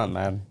you can't,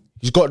 man.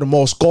 He's got the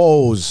most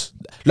goals.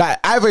 Like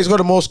either he's got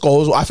the most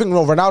goals. I think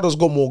Ronaldo's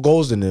got more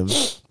goals than him,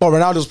 but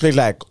Ronaldo's played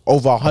like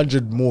over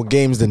 100 more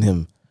games than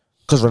him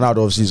because Ronaldo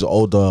obviously is an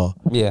older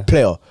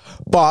player.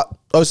 But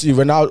obviously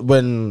Ronaldo,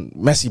 when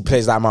Messi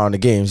plays that amount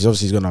of games,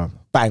 he's gonna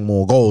bang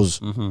more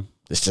goals.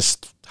 It's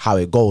just how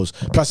it goes.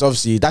 Plus,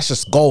 obviously, that's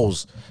just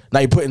goals.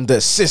 Now you put in the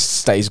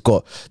assists that he's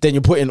got. Then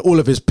you put in all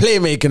of his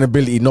playmaking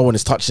ability. No one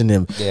is touching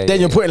him. Then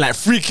you're putting like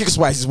free kicks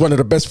wise. He's one of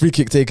the best free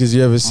kick takers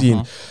you ever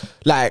seen.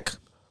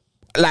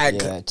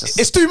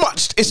 It's too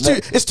much. It's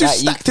too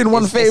stacked in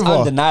one favor. It's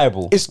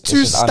undeniable. It's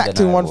too stacked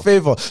in one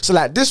favor. So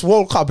like this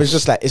World Cup is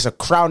just like it's a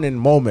crowning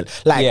moment.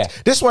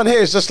 Like this one here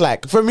is just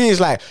like for me. It's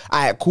like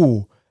alright,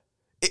 cool.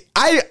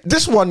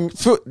 This one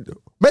for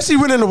Messi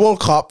winning the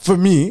World Cup for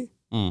me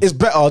is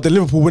better than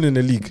Liverpool winning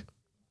the league.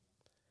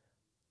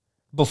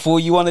 Before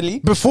you won the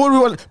league? Before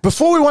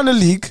we won the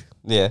league.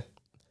 Yeah.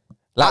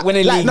 Like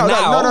winning league now?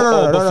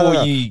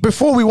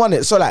 Before we won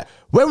it. So like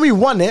when we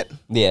won it,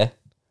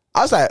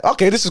 I was like,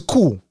 okay, this is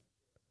cool.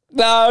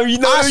 No, you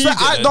know,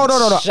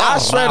 no.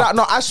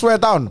 I swear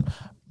down.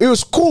 It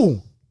was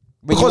cool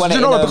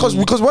because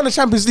we won the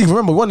Champions League.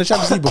 Remember, we won the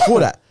Champions League before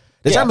that.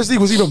 The Champions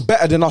League was even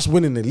better than us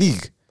winning the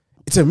league.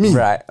 To me,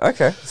 right?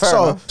 Okay.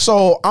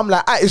 So I'm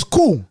like, it's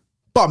cool,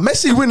 but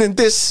Messi winning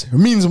this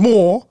means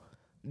more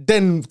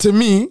than to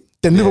me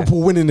than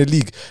Liverpool winning the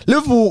league.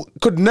 Liverpool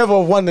could never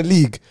have won the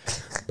league.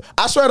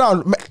 I swear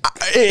down,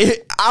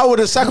 I would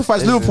have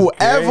sacrificed Liverpool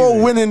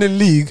ever winning the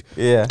league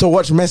to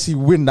watch Messi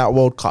win that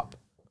World Cup.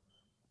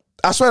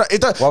 I swear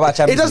it does. What about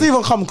Champions It doesn't League?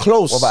 even come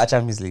close. What about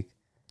Champions League?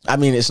 I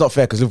mean, it's not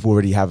fair because Liverpool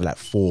already have like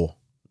 4.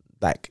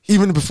 Like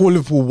even before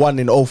Liverpool won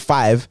in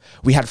 2005,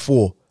 we had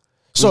 4.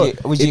 So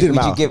it didn't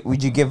matter.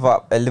 Would you give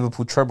up a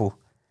Liverpool treble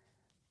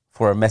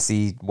for a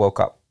Messi World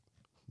Cup?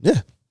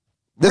 Yeah.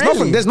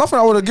 There's nothing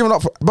I would have given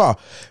up for. But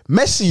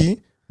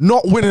Messi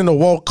not winning a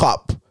World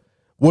Cup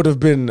would have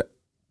been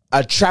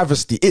a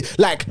travesty.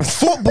 Like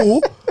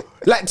football,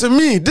 like to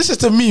me,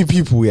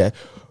 people, yeah.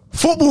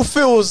 Football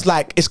feels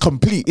like it's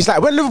complete. It's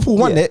like when Liverpool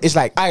won it, it's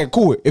like, alright,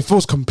 cool. It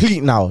feels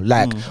complete now.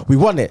 Like we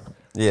won it.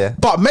 Yeah.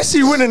 But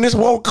Messi winning this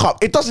World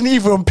Cup, it doesn't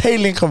even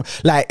pale in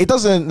like it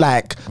doesn't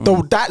like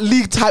that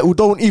league title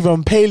don't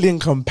even pale in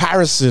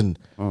comparison.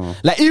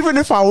 Like even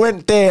if I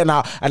went there and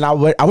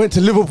I went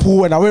to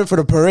Liverpool and I went for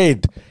the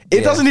parade,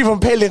 it doesn't even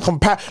pale in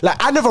comparison. Like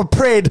I never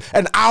prayed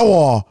an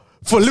hour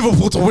for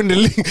Liverpool to win the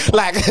league.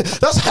 Like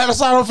that's how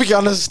I don't think you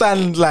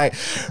understand. Like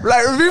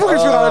people can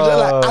feel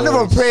like I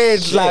never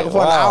prayed like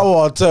for an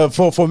hour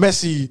for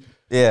Messi.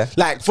 Yeah.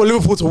 Like for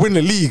Liverpool to win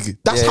the league.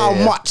 That's how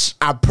much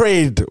I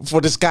prayed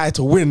for this guy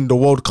to win the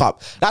World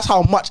Cup. That's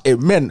how much it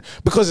meant.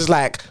 Because it's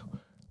like,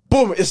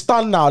 boom, it's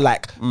done now.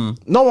 Like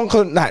no one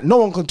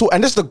can talk.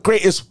 And this is the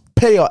greatest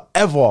player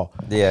ever.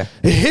 Yeah.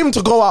 Him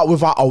to go out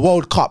without a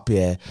World Cup,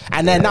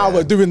 and then now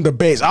we're doing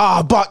debates.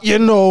 But you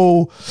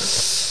know,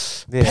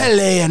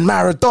 Pele and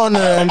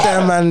Maradona and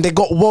them, and they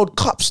got World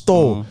Cups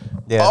though.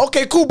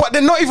 Okay, cool, but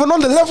they're not even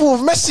on the level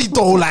of Messi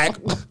though. Like,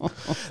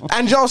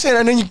 and you know what I'm saying?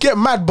 And then you get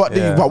mad, but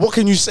what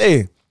can you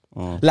say?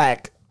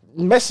 Like,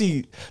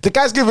 Messi, the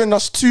guy's giving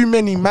us too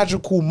many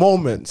magical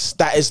moments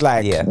that is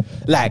like,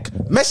 like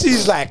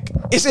Messi's like,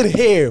 it's in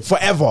here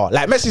forever.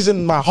 Like Messi's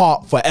in my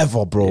heart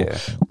forever, bro.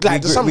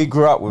 Like we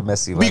grew up with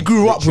Messi. We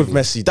grew up with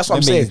Messi. That's what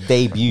I'm saying. His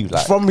debut,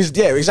 like from his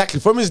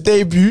from his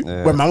debut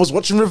when man was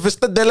watching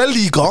Revista de la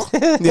Liga.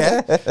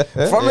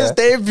 From his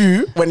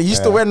debut when he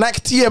used to wear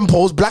Nike TM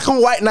black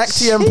and white Nike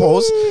TM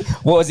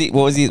What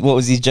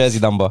was his jersey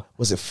number?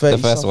 Was it 30?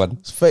 The first one.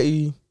 It's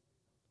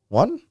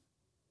 31.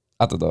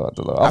 I don't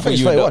know. I think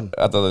it's 31.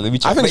 I don't know. Let me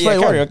check. I think it's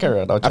 31.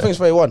 Carry on. I think it's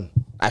 31.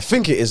 I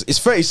think it is. It's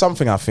 30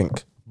 something, I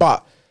think.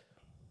 But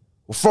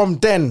from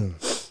then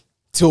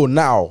till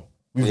now,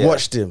 we've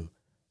watched him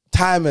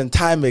time and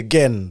time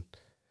again.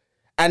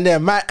 And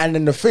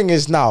then the thing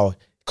is now,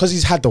 because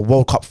he's had the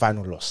World Cup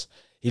final loss.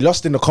 He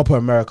lost in the Copa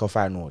America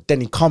final.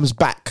 Then he comes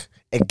back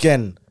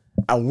again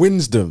and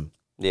wins them.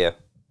 Yeah.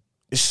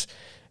 It's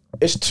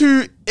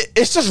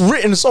just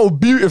written so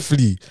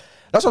beautifully.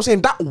 That's what I'm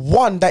saying. That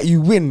one that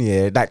you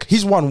win, like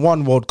he's won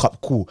 1 World Cup,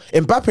 cool.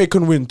 Mbappe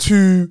can win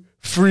 2,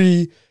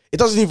 3. It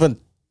doesn't even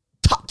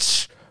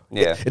touch.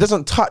 It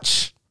doesn't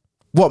touch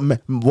what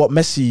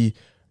Messi.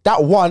 That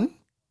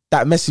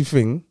Messi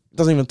thing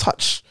doesn't even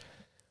touch.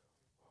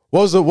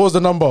 What was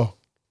the number?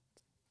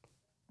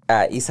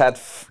 He's had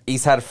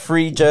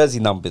 3 jersey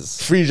numbers.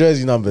 3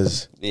 jersey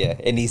numbers. Yeah,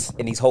 in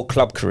his whole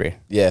club career.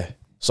 Yeah.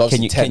 So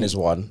obviously 10 is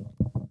 1.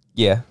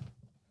 Yeah.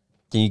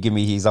 Can you give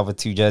me his other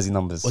 2 jersey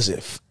numbers? Was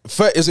it?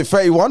 Is it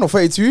 31 or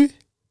 32?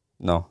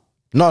 No.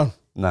 None.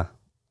 Nah.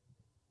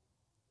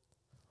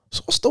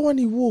 So what's the one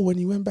he wore when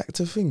he went back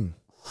to thing?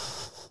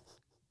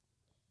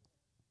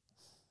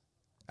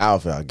 I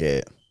don't think I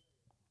get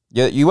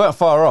it. You weren't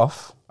far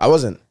off. I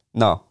wasn't.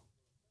 No.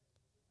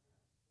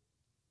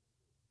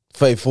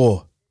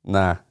 34.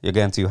 Nah, you're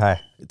getting too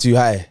high. Too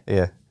high?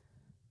 Yeah.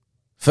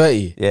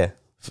 30? Yeah.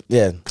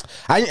 Yeah.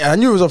 I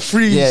knew it was a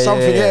free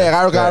something.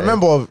 Yeah, I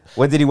remember.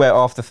 When did he wear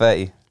after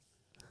 30?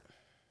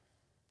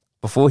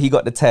 Before he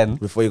got the 10.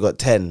 Before he got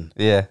 10.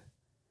 Yeah.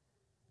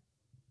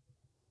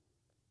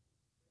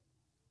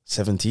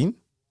 17?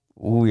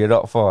 Ooh, you're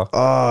not far.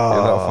 Oh.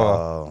 You're not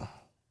far.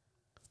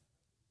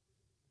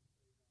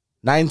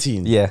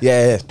 19. Yeah.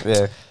 Yeah.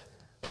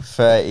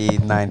 30,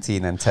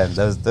 19 and 10.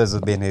 Those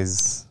have been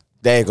his...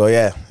 There you go,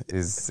 yeah.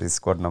 His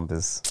squad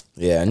numbers.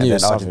 Yeah, I knew and then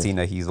something.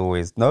 Argentina, he's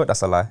always... No,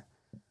 that's a lie.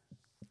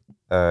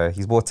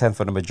 He's wore 10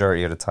 for the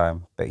majority of the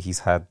time, but he's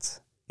had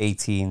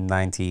 18,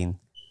 19,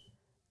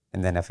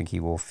 and then I think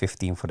he wore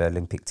 15 for the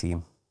Olympic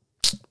team.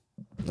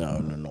 No,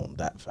 not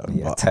that, fam.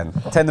 Yeah, 10.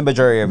 10 the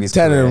majority of his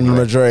 10 career, in the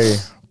majority.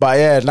 But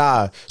yeah,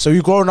 nah. So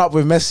you've grown up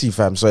with Messi,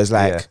 fam. So it's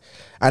like...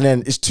 And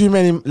then it's too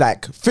many,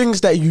 like,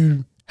 things that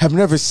you have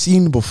never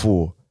seen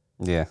before.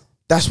 Yeah.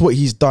 That's what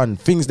he's done.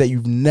 Things that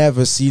you've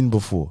never seen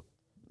before.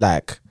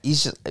 Like...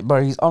 He's just...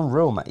 Bro, he's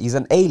unreal, man. He's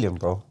an alien,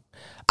 bro.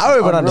 I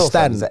don't even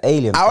understand. He's an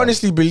alien. I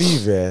honestly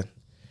believe,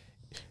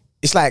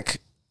 it's like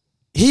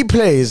he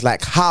plays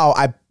like how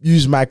I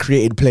use my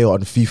created player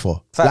on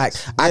FIFA.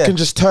 Facts. Like I can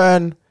just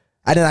turn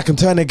and then I can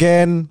turn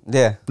again.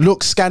 Yeah.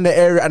 Look, scan the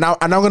area, and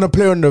I'm gonna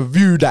play on the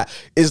view that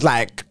is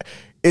like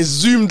is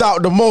zoomed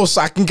out the most,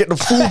 so I can get the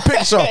full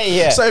picture.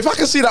 So if I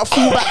can see that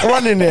fullback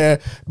running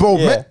there, bro,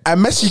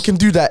 and Messi can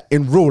do that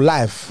in real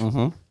life.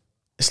 Mm-hmm.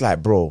 It's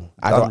like, bro,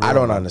 I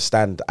don't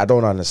understand. I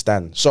don't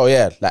understand. So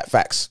yeah, like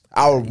facts.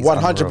 I'll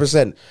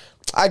 100%.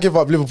 I give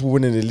up Liverpool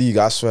winning the league.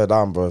 I swear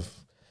down, bro.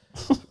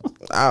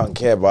 I don't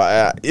care,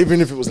 but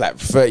even if it was like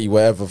 30,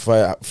 whatever,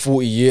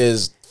 40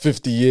 years,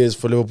 50 years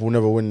for Liverpool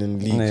never winning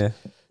the league.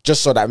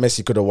 just so that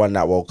Messi could have won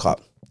that World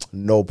Cup.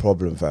 No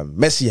problem, fam.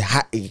 Messi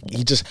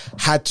he just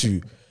had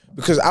to,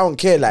 because I don't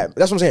care. Like,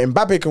 that's what I'm saying.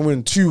 Mbappe can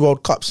win 2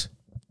 World Cups.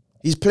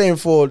 He's playing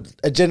for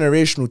a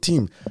generational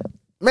team.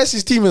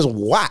 Messi's team is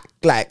whack.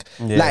 Like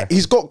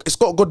it's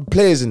got good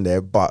players in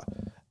there, but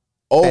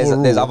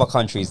overall, there's other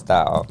countries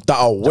that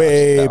are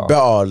way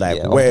better.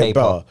 Like way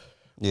better.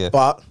 Yeah,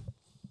 but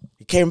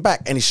he came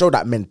back and he showed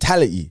that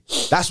mentality.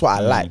 That's what I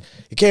like.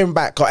 He came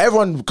back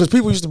because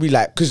people used to be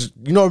like, because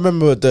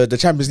remember the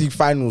Champions League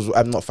finals,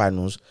 not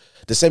finals,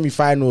 the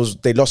semi-finals,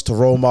 they lost to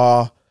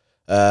Roma.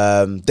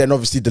 Then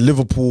obviously the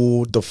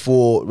Liverpool,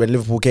 when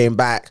Liverpool came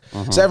back.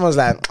 So everyone's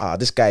like,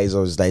 this guy is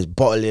always like, he's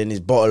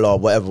bottler,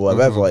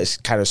 whatever. It's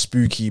kind of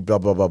spooky, blah,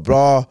 blah, blah,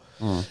 blah.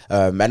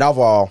 And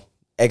other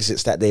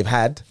exits that they've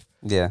had.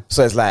 Yeah.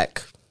 So it's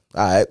like,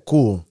 all right,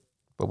 cool.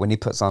 But when he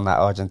puts on that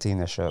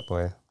Argentina shirt,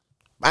 boy.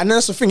 And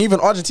that's the thing, even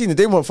Argentina,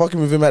 they weren't fucking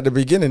with him at the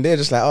beginning. They're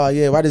just like, oh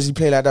yeah, why does he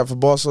play like that for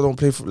Barca? Don't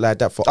play like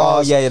that for us.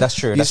 Oh yeah, that's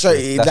true.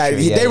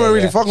 They weren't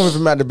really fucking with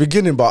him at the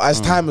beginning, but as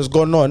time has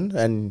gone on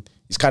and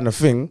his kind of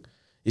thing,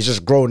 he's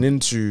just grown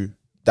into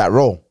that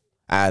role.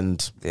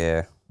 And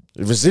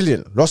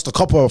resilient. Lost the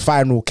Copa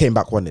final, came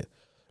back, won it.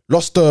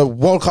 Lost the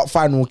World Cup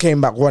final,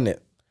 came back, won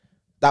it.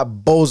 That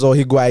bozo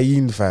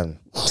Higuain, fan.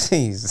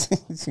 Jeez.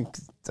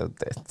 So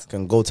dead.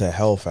 Can go to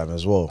hell, fam,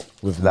 as well.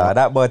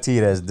 That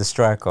Martinez, the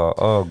striker.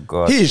 Oh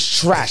god, he's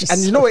trash. And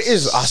you know what it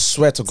is? I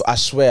swear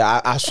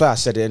I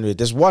said it anyway.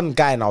 There's one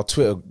guy in our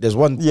Twitter. There's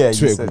one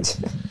Twitter group.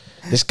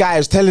 This guy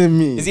is telling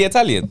me. Is he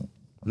Italian?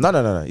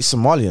 No. He's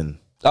Somalian.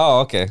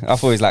 Oh, okay. I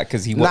thought he's like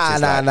because he watches.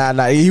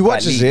 Nah. He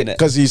watches it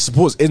because he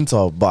supports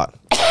Inter, but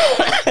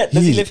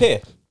does he live here?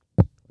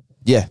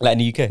 Yeah, like in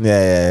the UK.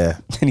 Yeah.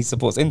 And he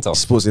supports Inter.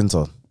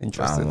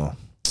 Interesting. I don't know.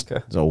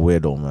 Okay. He's a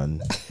weirdo,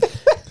 man.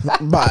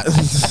 But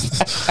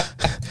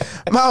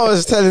man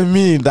was telling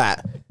me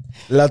that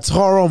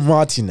Lautaro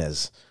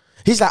Martinez,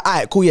 he's like,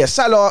 alright, cool, yeah,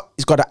 Salah,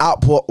 he's got the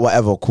output,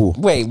 whatever, cool.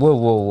 Wait,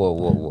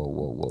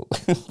 whoa.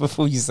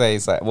 Before you say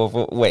it's like,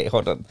 wait,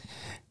 hold on.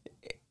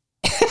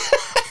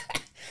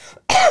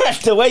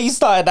 The way you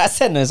started that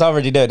sentence, I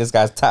already know this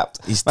guy's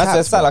tapped. He's tapped. I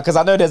said Salah because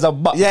I know there's a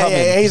butt coming.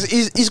 Yeah.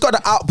 He's got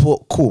the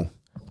output, cool.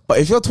 But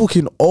if you're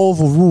talking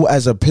overall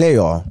as a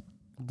player,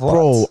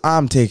 bro,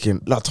 I'm taking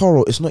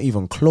Lautaro. It's not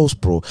even close,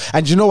 bro.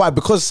 And you know why?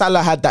 Because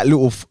Salah had that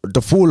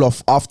the fall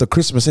off after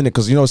Christmas, innit?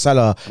 Because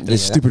Salah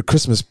his stupid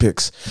Christmas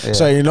picks. Yeah.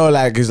 So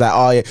like he's like,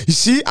 oh yeah. You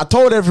see, I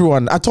told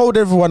everyone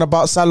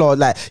about Salah.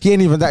 Like he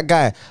ain't even that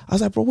guy. I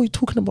was like, bro, what are you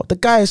talking about? The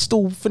guy is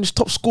still finished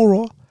top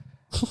scorer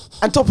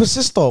and top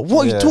assister.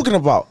 What are you talking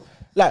about?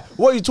 Like,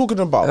 what are you talking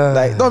about?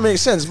 Like, don't make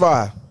sense,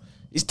 bro.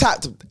 He's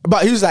tapped,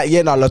 but he was like,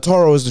 yeah, no,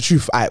 Lautaro is the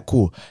truth. Alright,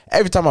 cool.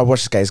 Every time I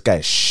watch this guy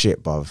is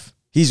shit, bruv.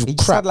 He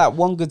just had like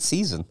one good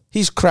season.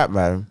 He's crap,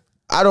 man.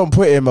 I don't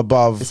put him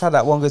above. He's had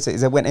that one good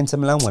season. It went into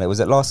Milan won it. Was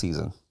it last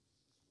season?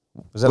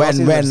 Was it last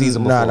season or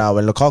season before? No,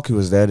 when Lukaku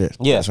was there,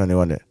 that's when he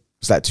won it.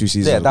 It's like 2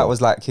 seasons ago. That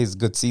was like his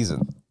good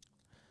season.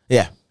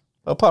 Yeah.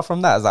 But apart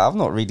from that, I've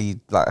not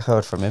really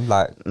heard from him.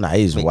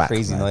 He's whack,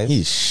 crazy man. Noise.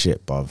 He's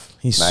shit, bruv.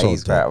 He's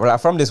he's great. Well,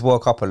 from this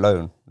World Cup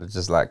alone, it's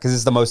just because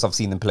it's the most I've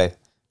seen him play.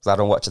 Because I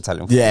don't watch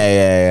Italian football.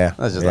 Yeah.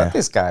 I was just like,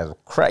 this guy is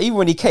crap. Even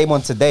when he came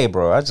on today,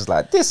 bro, I was just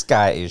like, this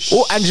guy is shit.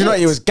 And you know,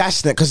 he was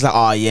gassing it because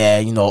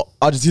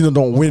Argentina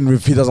don't win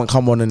if he doesn't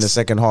come on in the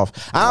second half.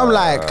 And I'm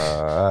like,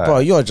 bro,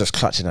 you're just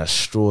clutching at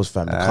straws,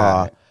 fam. The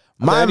car.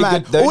 My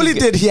man,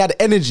 he had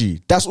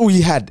energy. That's all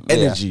he had,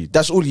 energy. Yeah.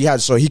 That's all he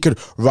had. So he could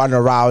run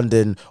around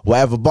and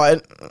whatever.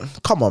 But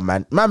come on,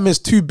 man. Man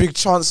missed 2 big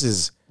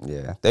chances.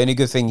 Yeah. The only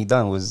good thing he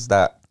done was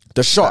the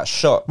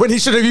shot. When he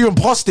should have even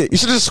passed it. He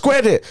should have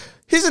squared it.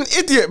 He's an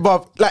idiot,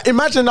 but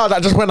imagine now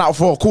that just went out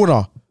for a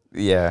corner.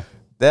 Yeah.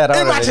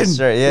 Imagine.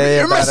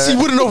 Messi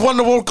wouldn't have won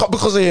the World Cup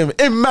because of him.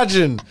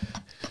 Imagine.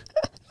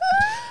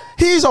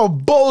 He's a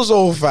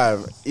bozo,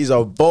 fam. He's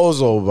a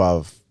bozo,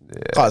 bruv.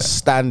 Yeah. Can't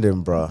stand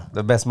him, bro.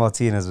 The best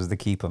Martinez was the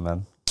keeper,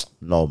 man.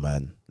 No,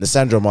 man.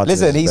 Lisandro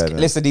Martinez.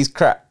 Listen, he's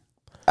crap.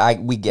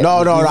 We get.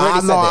 No.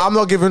 I'm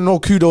not giving no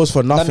kudos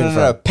for nothing.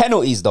 No.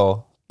 Penalties,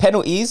 though.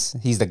 Penalties,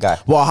 he's the guy.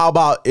 Well, how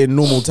about in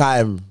normal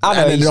time? I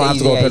know you don't have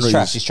to go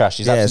penalties. He's trash.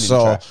 He's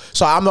absolutely trash.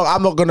 So I'm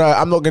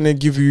not gonna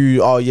give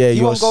you. Oh yeah,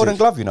 you want Golden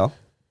Glove, Yeah,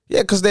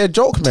 because they're a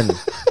joke, man.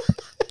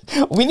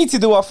 We need to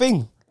do our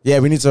thing. Yeah,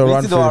 we need to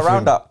do our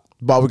roundup.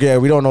 But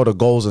we don't know the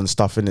goals and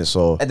stuff in it.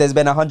 So there's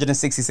been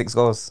 166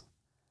 goals.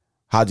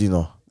 How do you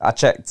know? I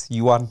checked.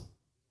 You won.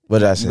 What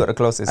did I say? You got the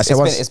closest.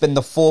 It's been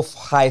the 4th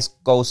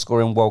highest goal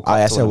scoring World Cup.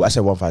 I said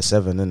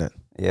 157, innit?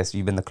 Yes,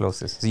 you've been the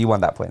closest. So you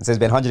won that point. So it's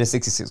been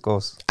 166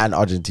 goals. And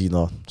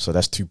Argentina. So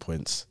that's 2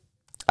 points.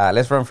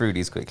 Let's run through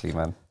these quickly,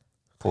 man.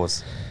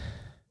 Pause.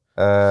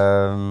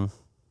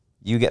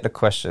 You get the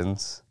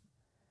questions.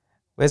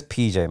 Where's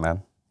PJ,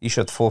 man? You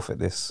should forfeit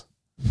this.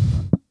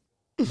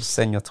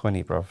 Send your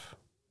 20, bruv.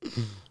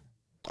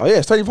 Oh yeah,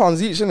 it's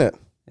 £20 each, isn't it?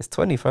 It's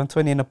 20, fam.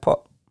 20 in a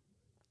pot.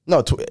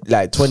 No, 20.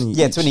 Yeah,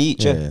 20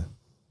 each. Yeah.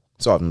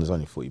 So there's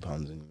only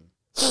 £40 in.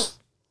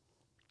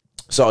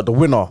 So the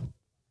winner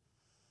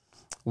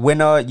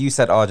Winner, you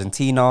said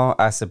Argentina.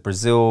 I said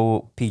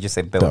Brazil. PJ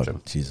said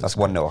Belgium. Jesus That's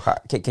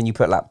 1-0. Can you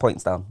put like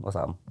points down or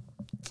something?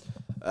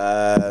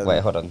 Wait,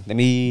 hold on. Let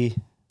me.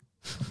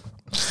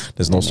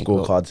 There's no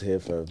scorecards here,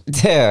 fam.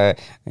 Yeah,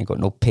 I ain't got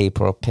no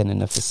paper or pen in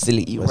the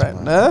facility right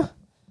now.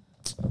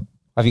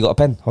 Have you got a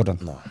pen? Hold on.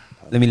 No.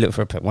 Let me look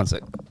for a pen. One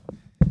sec.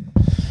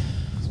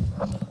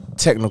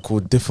 Technical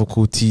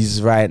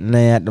difficulties right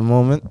now at the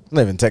moment.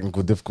 Not even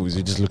technical difficulties.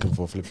 You're just looking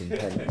for a flipping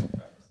pen.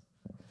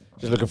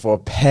 Just looking for a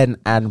pen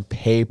and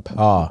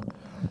paper.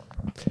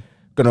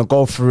 Gonna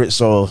go through it.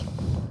 So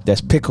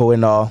there's Pickle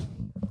winner.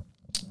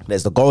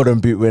 There's the Golden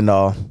Boot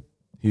winner,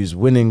 who's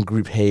winning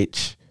Group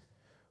H.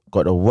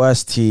 Got the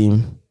worst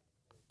team.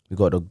 We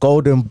got the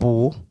Golden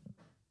Ball.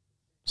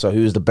 So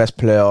who's the best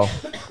player?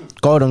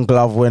 Golden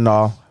Glove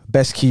winner.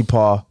 Best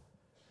keeper.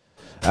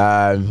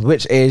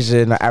 Which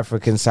Asian or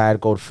African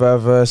side go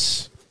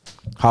furthest?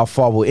 How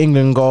far will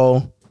England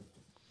go?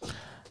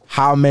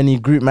 How many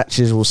group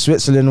matches will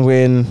Switzerland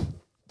win?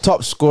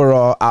 Top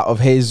scorer out of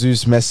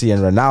Jesus, Messi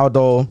and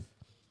Ronaldo.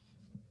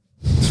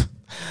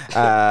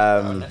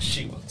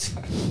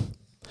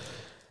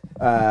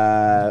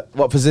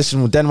 What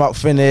position will Denmark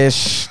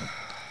finish?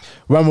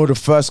 When will the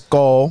first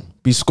goal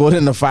be scored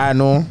in the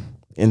final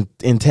in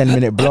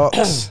 10-minute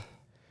blocks?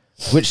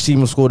 Which team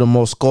will score the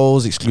most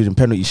goals, excluding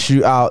penalty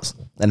shootouts?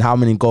 And how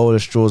many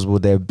goalless draws will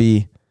there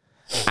be?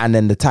 And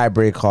then the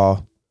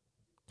tiebreaker,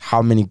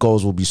 how many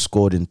goals will be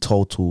scored in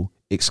total,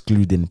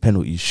 excluding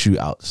penalty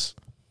shootouts?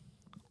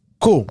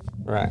 Cool.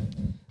 Right.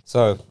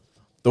 So,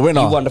 the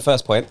winner. You won the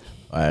first point.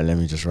 All right, let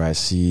me just write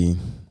CMP.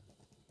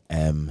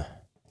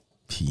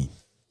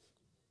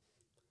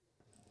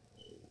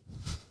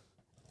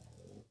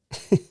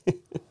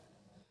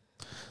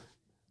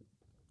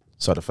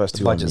 So the first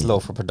two. Budget's low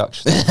for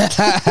production.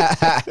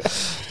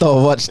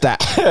 Don't watch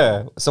that.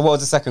 So what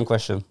was the second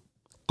question?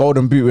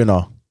 Golden Boot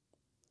winner.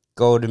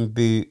 Golden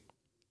Boot.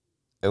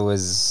 It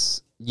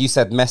was, you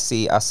said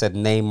Messi. I said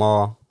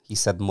Neymar. He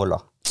said Muller.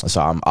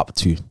 So I'm up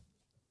 2.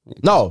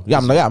 No,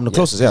 I'm the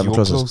closest. Yeah, I'm the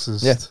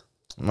closest. Yeah,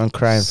 I'm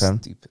crying, fam.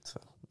 Stupid.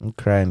 Fam. I'm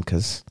crying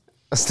because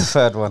That's the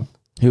third one.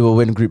 Who will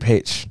win Group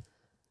H?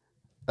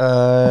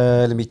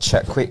 Let me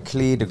check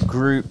quickly. The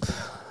Group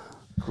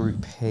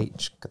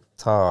H,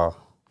 Qatar.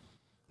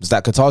 Is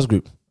that Qatar's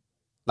group?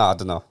 No, I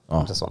don't know.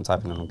 Oh. That's what I'm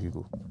typing in on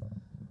Google.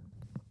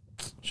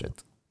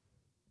 Shit.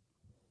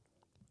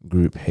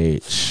 Group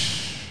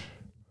H.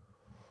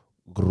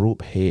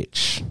 Group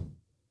H.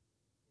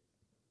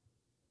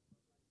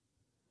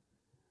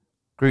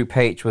 Group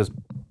H was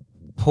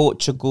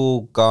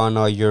Portugal,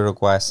 Ghana,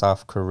 Uruguay,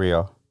 South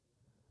Korea.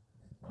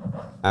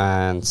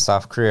 And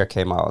South Korea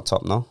came out on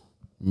top, no?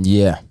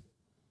 Yeah.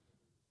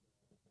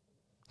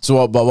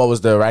 So what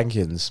was the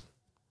rankings?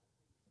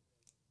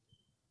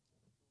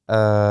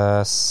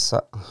 This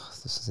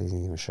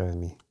isn't even showing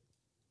me.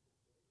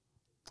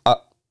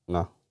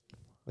 No.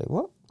 Wait,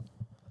 what?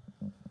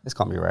 This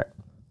can't be right.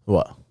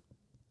 What?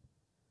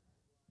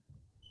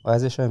 Why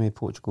is it showing me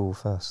Portugal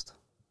first?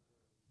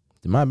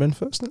 It might have been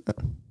first, didn't it?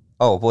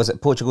 Oh, was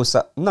it Portugal?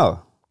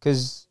 No,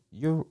 because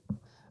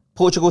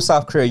Portugal,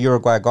 South Korea,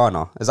 Uruguay,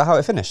 Ghana. Is that how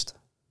it finished?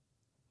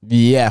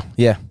 Yeah.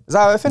 Is that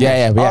how it finished?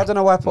 Yeah. Oh, I don't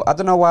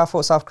know why I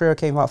thought South Korea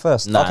came out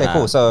first. Nah.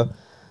 Cool. So,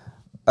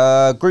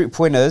 group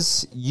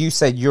winners, you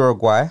said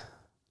Uruguay,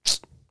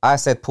 I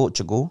said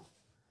Portugal,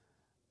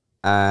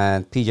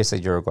 and PJ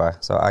said Uruguay.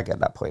 So I get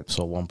that point.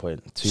 So 1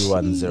 point.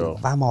 2-1-0.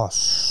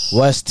 Vamos.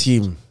 Worst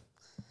team.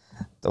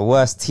 The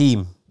worst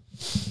team.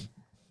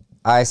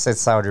 I said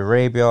Saudi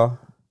Arabia.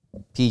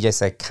 PJ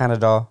said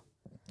Canada.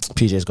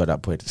 PJ's got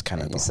that point. It's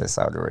Canada. And you said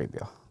Saudi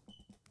Arabia.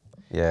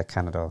 Yeah,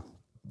 Canada.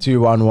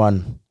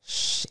 2-1-1.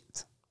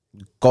 Shit.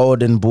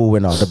 Golden Ball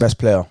winner, the best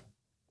player.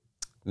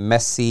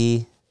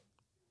 Messi.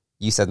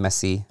 You said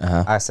Messi.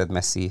 Uh-huh. I said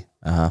Messi.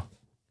 Uh-huh.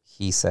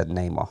 He said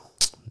Neymar.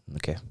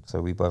 Okay.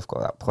 So we both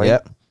got that point.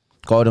 Yep.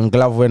 Golden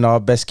Glove winner,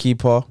 best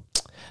keeper.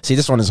 See,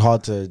 this one is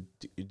hard to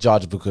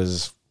judge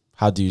because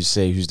how do you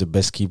say who's the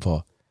best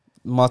keeper?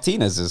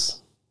 Martinez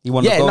is. He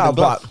won the Golden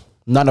Glove. But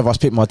none of us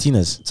picked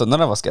Martinez. So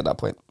none of us get that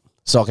point.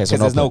 So okay, so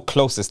Because there's no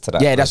closest to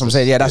that. Yeah, that's what I'm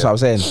saying. Yeah, that's what I'm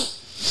saying.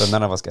 So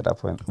none of us get that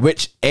point.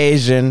 Which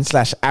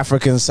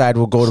Asian/African side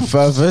will go the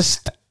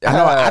furthest? I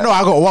know.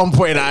 I got 1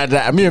 point out of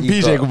that. Me and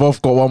PJ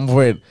both got 1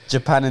 point.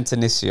 Japan and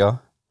Tunisia.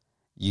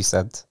 You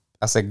said.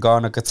 I said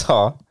Ghana,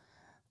 Qatar.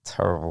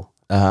 Terrible.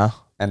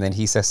 And then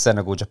he says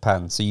Senegal,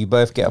 Japan. So you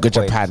both get a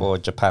point for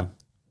Japan.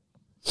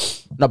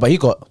 No, but he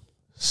got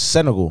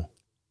Senegal.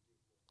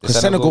 Because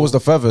Senegal was the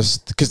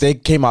furthest because they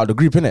came out of the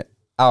group, innit?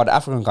 Out of the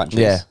African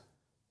countries. Yeah.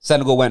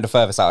 Senegal went the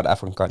furthest out of the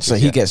African countries. So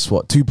he gets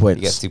what? 2 points.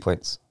 He gets 2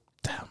 points.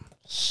 Damn.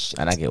 Shit.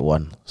 And I get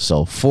 1.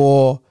 So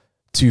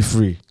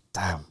 4-2-3.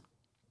 Damn.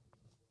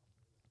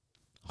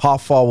 How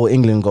far will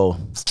England go?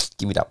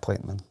 Give me that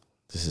point, man.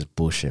 This is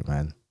bullshit,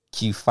 man.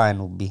 Q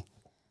final B.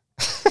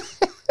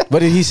 What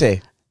did he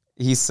say?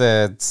 He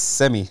said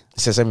semi. He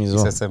said semi as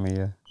well. He said semi,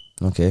 yeah.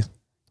 Okay.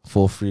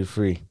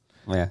 4-3-3.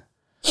 Yeah.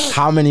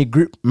 How many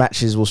group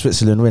matches will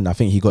Switzerland win? I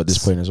think he got this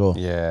point as well.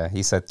 Yeah,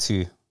 he said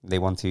 2. They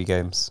won 2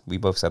 games. We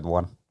both said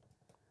 1.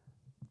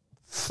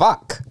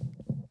 Fuck.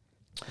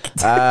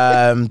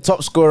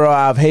 Top scorer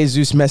of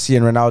Jesus, Messi,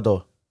 and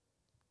Ronaldo.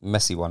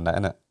 Messi won that,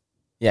 innit?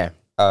 Yeah.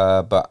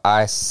 But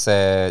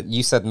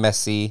you said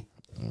Messi.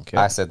 Okay.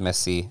 I said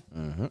Messi.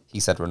 He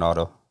said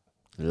Ronaldo.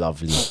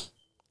 Lovely.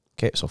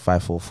 Okay, so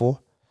 5-4-4.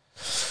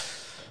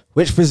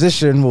 Which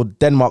position will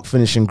Denmark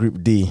finish in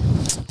Group D?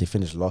 They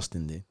finished last,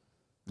 didn't they?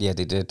 Yeah,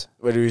 they did.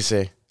 What did we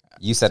say?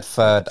 You said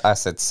third. I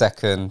said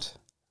second.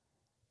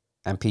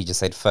 And PJ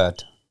said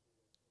third.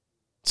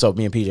 So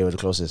me and PJ were the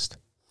closest.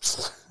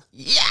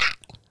 Yeah.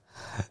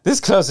 This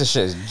closest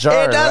shit is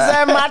jarring. It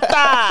doesn't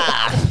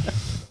matter.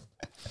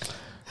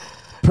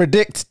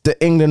 Predict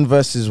the England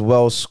versus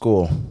Wales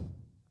score.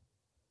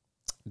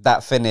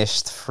 That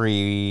finished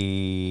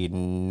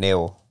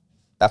 3-0.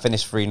 That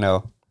finished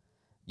 3-0.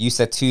 You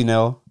said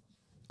 2-0.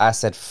 I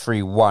said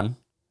 3-1.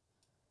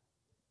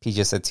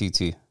 PJ said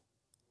 2-2.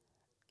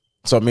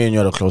 So me and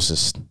you are the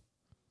closest.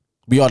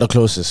 We are the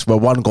closest. We're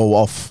one goal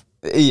off.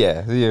 Yeah.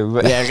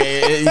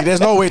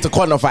 There's no way to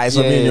quantify it,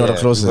 so me and you are the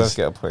closest. We both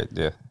get a point,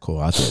 yeah. Cool,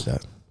 I'll take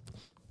that.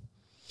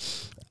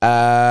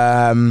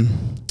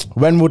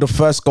 When will the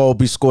first goal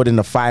be scored in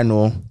the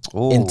final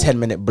in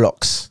 10-minute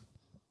blocks?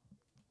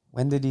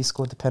 When did he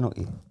score the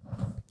penalty?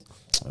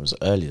 It was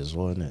early as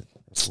well, wasn't it?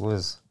 It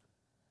was.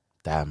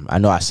 Damn, I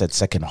know I said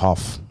second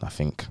half, I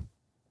think.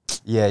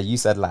 Yeah, you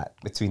said like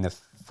between the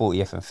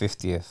 40th and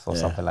 50th or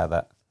something like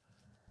that.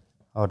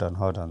 Hold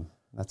on.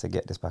 I have to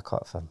get this back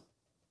up, fam.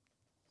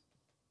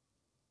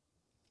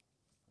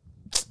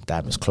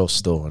 Damn, it's close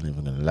still, I'm not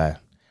even going to lie.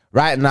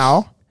 Right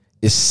now,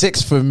 it's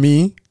 6 for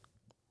me,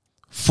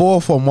 4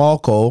 for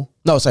Marco.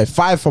 No, sorry,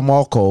 5 for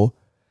Marco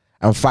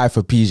and 5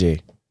 for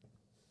PJ.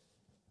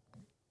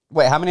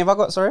 Wait, how many have I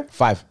got, sorry?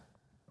 5.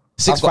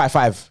 6, 5,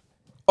 5.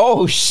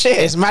 Oh, shit.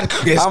 It's mad.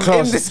 It's I'm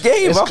close. in this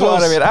game. It's I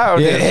close. out.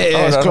 Yeah,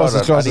 it's close.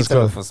 It's close. I need It's to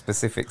look close. for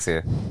specifics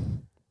here.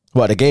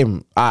 What, the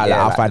game?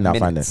 Yeah, I'll find it.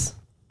 minutes.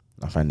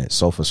 I'll find it.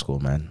 Sofa score,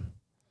 man.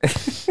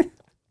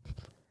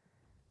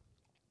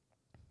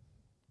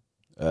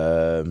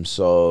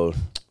 So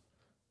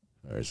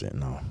where is it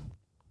now?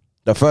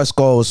 The first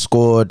goal was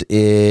scored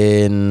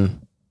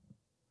in,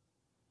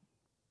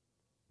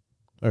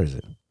 where is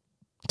it?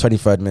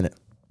 23rd minute.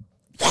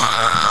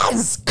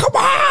 Yes! Come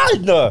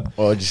on! What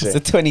would you say? It's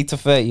the 20 to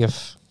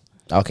 30th.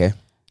 Okay.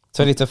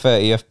 20 to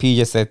 30th.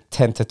 PJ said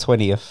 10 to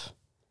 20th.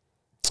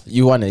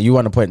 You won it. You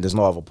won a point. There's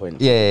no other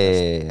point.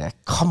 Yeah.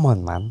 Come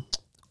on, man.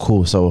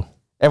 Cool. So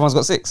Everyone's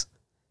got 6.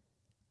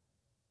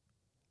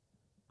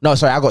 no,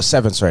 sorry, I got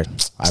 7. Sorry,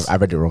 I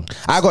read it wrong.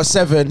 I got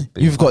 7.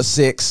 You've got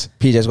 6.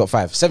 PJ's got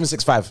 5. 7,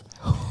 6, 5.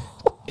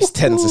 It's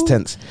tense. It's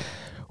tense.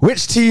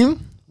 Which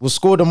team will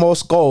score the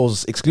most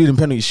goals, excluding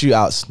penalty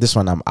shootouts? This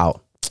one, I'm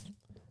out.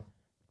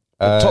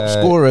 The top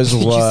scorers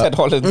were. You said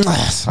Holland.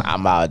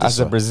 I'm out. I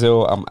said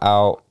Brazil. I'm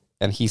out.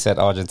 And he said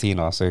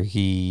Argentina. So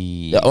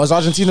he. Yeah, was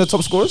Argentina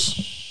top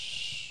scorers?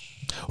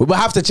 We might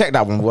have to check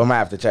that one. We might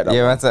have to check that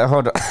Yeah, one. that's it.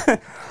 Hold on.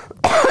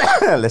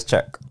 Let's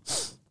check.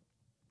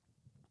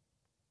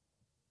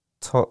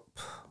 Top.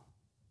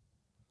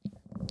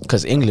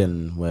 Because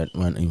England weren't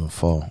even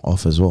far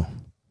off as well.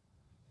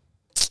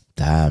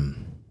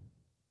 Damn.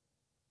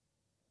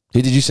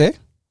 Who did you say?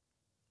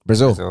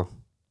 Brazil.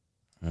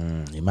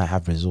 You might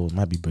have Brazil. It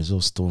might be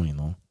Brazil still, you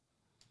know.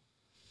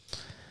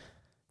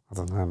 I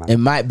don't know, man. It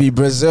might be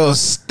Brazil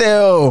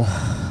still.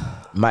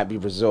 Might be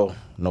Brazil.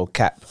 No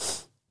cap.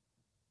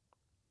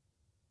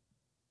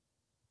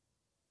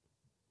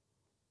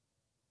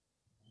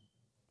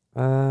 I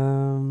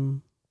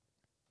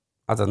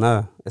don't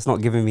know. It's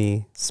not giving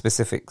me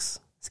specifics.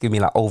 It's giving me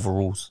like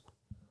overalls.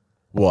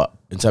 What?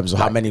 In terms of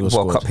how many was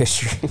World scored? Cup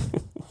history.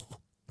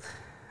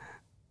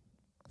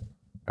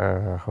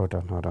 Hold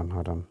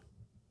on.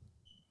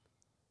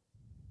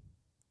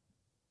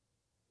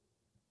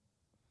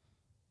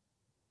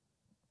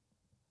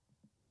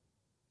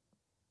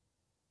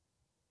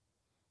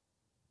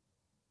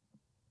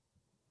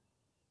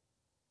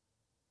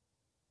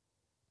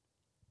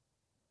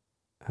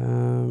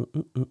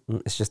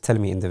 It's just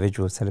telling me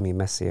individuals, telling me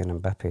Messi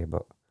and Mbappe,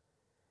 but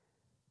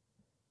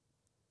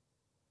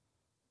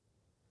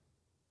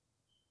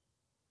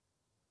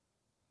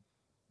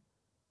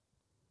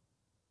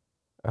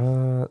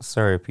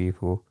sorry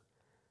people.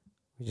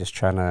 We're just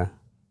trying to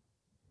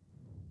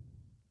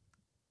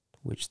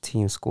which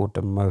team scored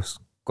the most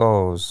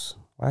goals?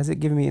 Why is it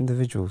giving me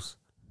individuals?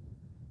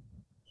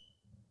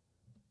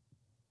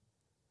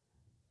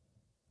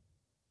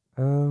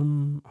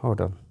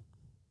 Hold on.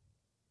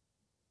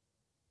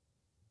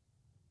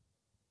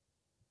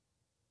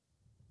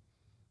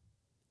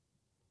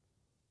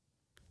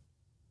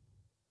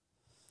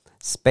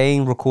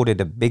 Spain recorded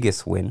the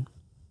biggest win.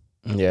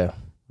 Yeah.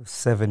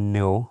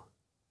 7-0.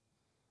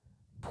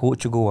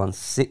 Portugal won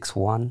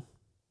 6-1.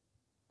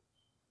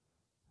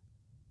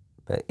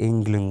 But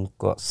England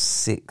got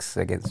 6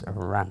 against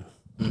Iran.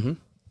 Mm-hmm.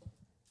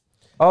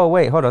 Oh,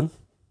 wait, hold on.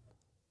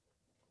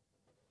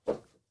 I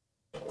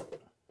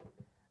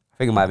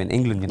think it might have been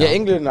England, you know. Yeah,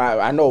 England,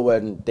 I know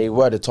when they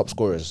were the top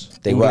scorers.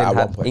 They were at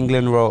one point.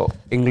 England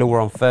were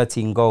on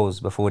 13 goals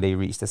before they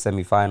reached the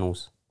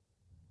semi-finals.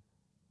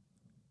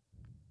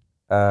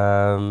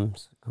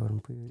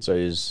 So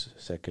he's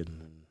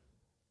second.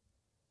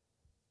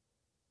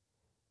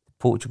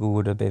 Portugal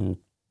would have been.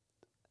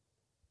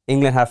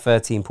 England had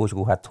 13.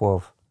 Portugal had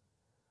 12.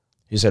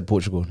 You said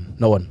Portugal.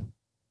 No one.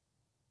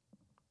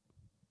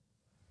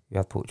 You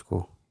had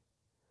Portugal.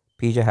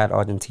 PJ had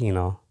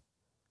Argentina.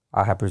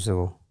 I had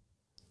Brazil.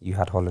 You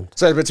had Holland.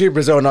 So it's between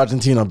Brazil and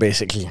Argentina,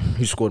 basically.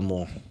 Who scored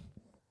more?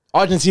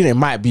 Argentina, it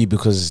might be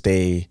because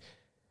they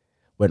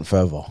went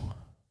further.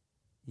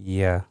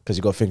 Yeah. Because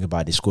you got to think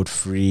about it. They scored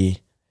 3.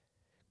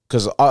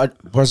 Because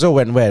Brazil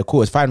went where?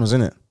 Quarterfinals,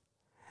 isn't it?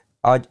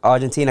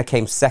 Argentina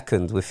came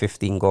second with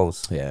 15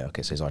 goals. Yeah,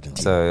 okay, so it's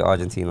Argentina. So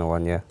Argentina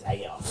won, yeah.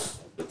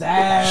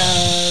 Damn.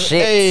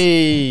 Shit.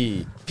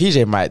 Hey,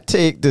 PJ might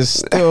take this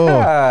still.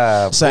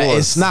 So Pause.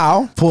 it's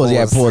now pause.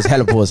 Yeah, pause.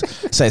 Hella pause.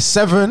 So it's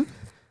 7,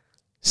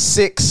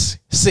 6,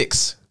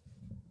 6.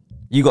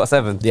 You got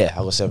 7. Yeah, I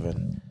got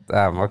 7.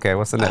 Damn. Okay.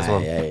 What's the next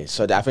one? Yeah.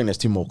 So I think there's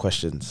 2 more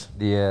questions.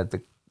 Yeah.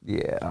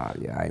 I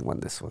ain't won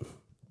this one.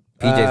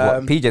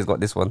 PJ's got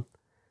this one.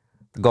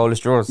 The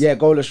goalless draws. Yeah,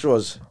 goalless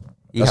draws.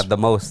 He had the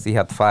most. He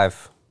had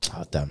 5.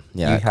 Oh damn.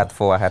 Yeah. You had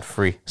 4. I had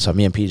 3. So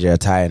me and PJ are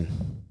tying.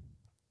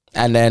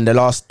 And then the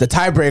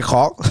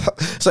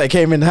tiebreaker. So it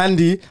came in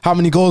handy. How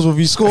many goals have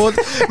you scored?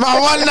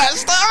 Man won that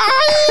star.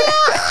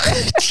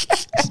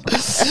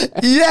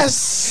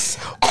 Yes.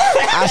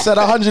 I said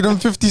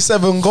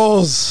 157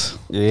 goals.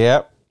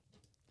 Yep.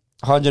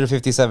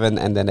 157,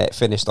 and then it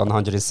finished on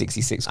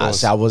 166 I goals.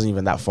 said I wasn't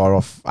even that far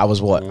off. I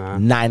was what? Nah.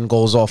 9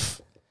 goals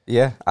off.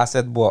 Yeah. I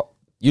said what?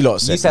 You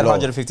lot said You said low.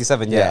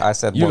 157. Yeah. I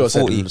said you lot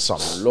 140. said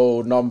some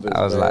low numbers.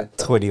 I was man. like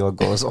 20 odd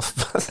goals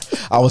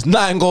off. I was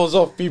 9 goals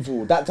off,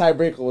 people. That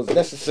tiebreaker was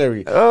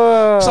necessary.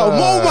 So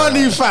more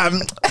money, fam.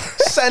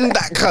 Send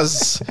that,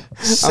 cuz.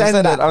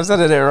 I'm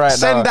sending it right now.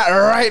 Send that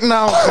right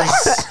now, cuz.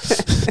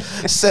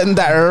 Send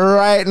that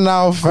right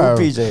now, fam.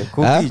 Cool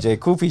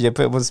PJ.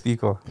 Put him on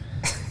speaker.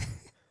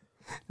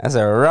 I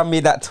said, run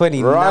me that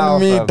 20 now, Run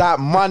me fam. that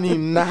money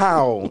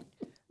now.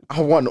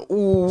 I want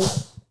all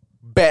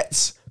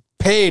bets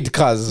paid,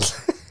 cuz.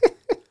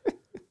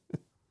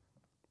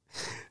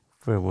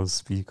 Put him on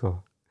speaker.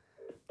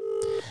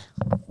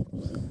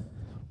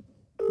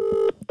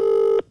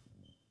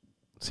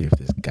 See if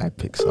this guy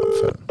picks up,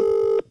 fam.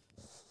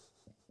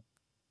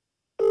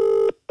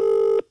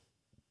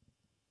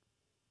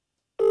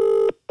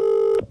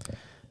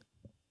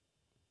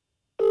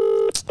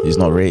 He's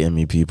not rating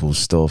me, people,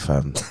 still,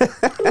 fam.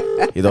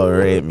 He don't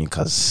rate me,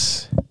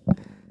 cuz.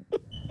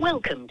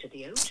 Welcome to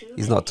the O2.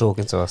 He's not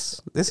talking to us.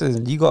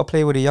 Listen, you got to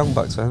play with the young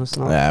bucks, fam. It's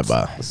not, Yeah,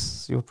 but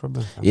That's your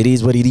problem, fam. it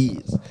is what it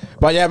is.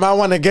 But yeah, man,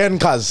 won again,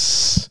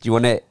 cuz. Do you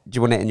want it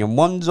in your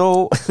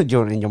Monzo? Do you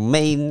want it in your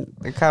main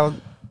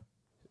account?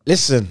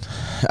 Listen,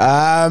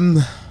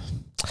 you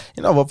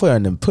know what? Put it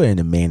in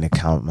the main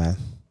account, man.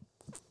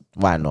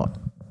 Why not?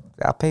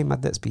 I pay my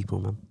debts, people,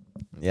 man.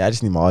 Yeah, I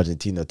just need my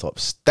Argentina top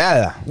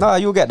stellar. No,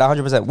 you'll get that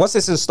 100%. Once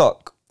it's in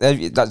stock,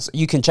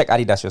 you can check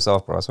Adidas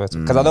yourself, bro. I swear to.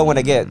 Because I don't want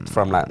to get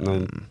from like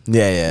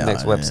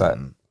next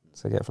website.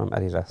 So get from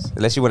Adidas,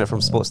 unless you want it from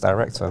Sports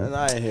Direct. Fam.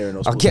 I ain't hearing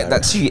no. I'll get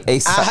that to you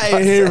ASAP. I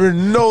ain't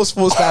hearing no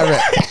Sports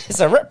Direct.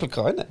 It's a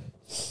replica, isn't it?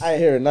 I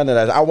ain't hearing none of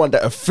that. I want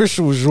the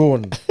official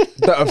Jean.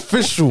 The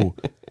official.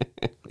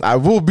 I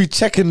will be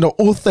checking the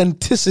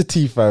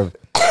authenticity, fam.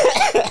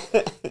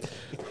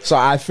 So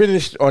I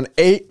finished on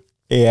 8.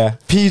 Yeah.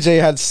 PJ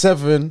had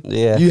 7.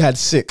 Yeah. You had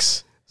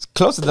 6. It's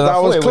closer than I That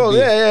thought was it close. would be.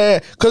 Yeah.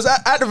 Because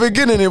at the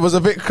beginning it was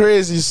a bit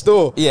crazy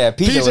still. Yeah,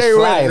 PJ was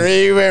flying.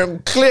 He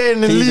went clear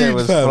in the PJ lead,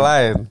 was fam.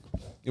 flying.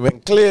 He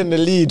went clear in the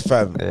lead,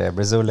 fam. Yeah,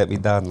 Brazil let me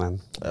down,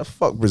 man.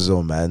 Fuck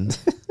Brazil, man.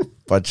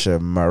 Bunch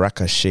of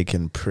maraca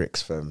shaking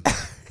pricks, fam.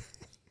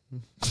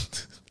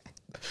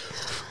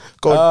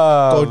 Go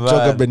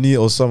jog a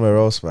Benito somewhere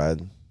else,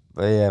 man.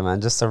 But yeah,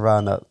 man, just to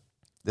round up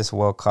this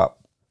World Cup,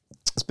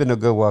 it's been a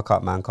good World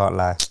Cup, man. Can't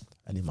lie.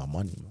 I need my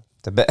money, man.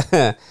 The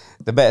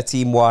better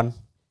team won.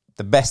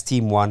 The best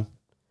team won.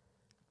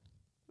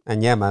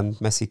 And yeah, man,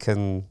 Messi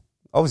can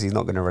obviously he's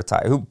not going to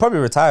retire. He'll probably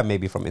retire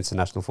maybe from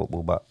international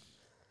football, but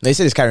They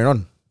said he's carrying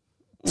on.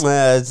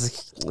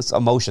 it's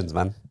emotions,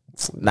 man.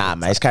 Nah,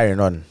 man, he's carrying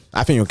on.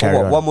 I think he'll carry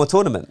on. One more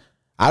tournament.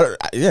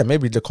 Yeah,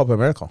 maybe the Copa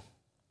America.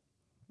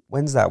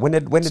 When's that? When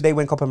did they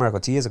win Copa America?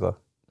 2 years ago.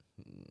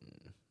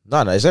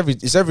 No,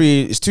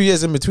 it's 2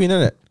 years in between,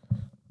 isn't it?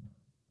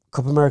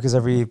 Copa America's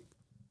every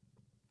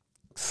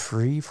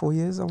 3-4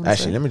 years. I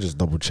Actually, let me just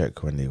double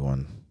check when they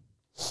won.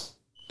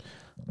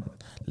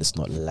 Let's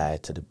not lie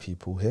to the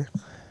people here.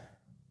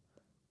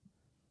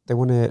 They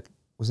won it.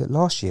 Was it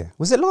last year?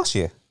 Was it last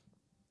year?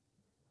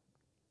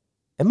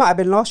 It might have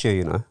been last year,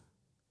 you know.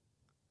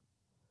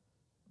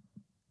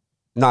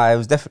 No, it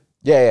was definitely.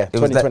 Yeah, It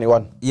was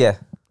 2021. Yeah,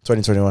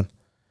 2021.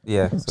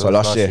 yeah. So it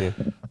was last year.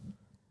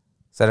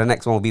 So the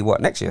next one will be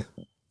what? Next year?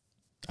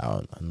 I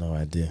have no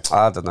idea.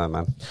 I don't know,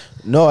 man.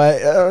 No,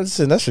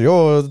 listen, that's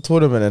your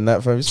tournament and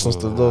that, fam. You're supposed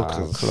to know.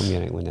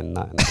 Colombia ain't winning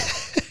nothing.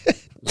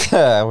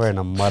 We're in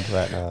the mud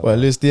right now. Well,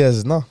 Luis Diaz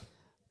is no.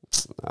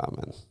 Nah,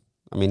 man.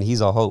 I mean,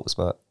 he's our hopes,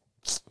 but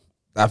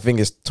I think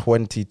it's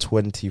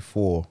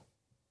 2024.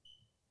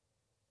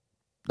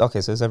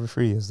 Okay, so it's every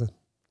 3 years then.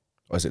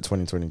 Or is it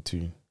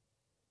 2022?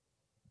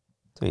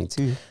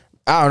 22.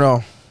 I don't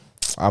know.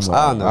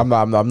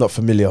 I'm not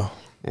familiar.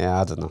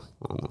 Yeah, I don't know.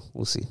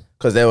 We'll see.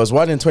 Because there was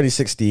one in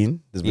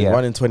 2016, there's been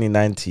one in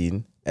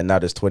 2019, and now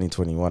there's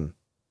 2021.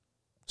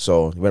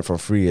 So it went from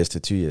 3 years to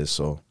 2 years.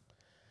 So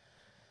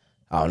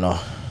I don't know.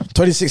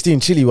 2016,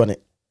 Chile won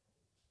it.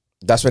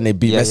 That's when they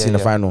beat Messi in the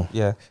final.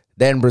 Yeah.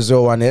 Then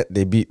Brazil won it.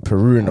 They beat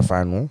Peru in the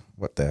final.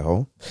 What the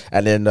hell?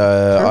 And then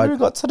Peru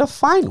got to the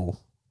final.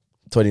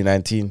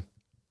 2019.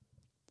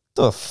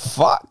 The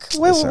fuck?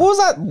 What was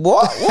that?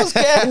 What was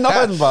going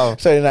on, bro?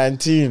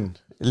 2019.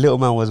 Little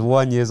man was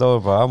 1 year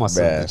old, bro. I must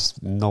have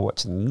just not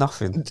watching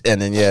nothing.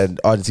 And then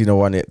Argentina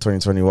won it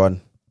 2021.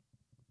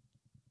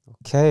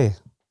 Okay,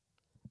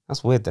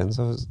 that's weird then.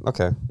 So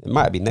okay, it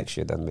might be next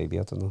year then. Maybe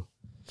I don't know.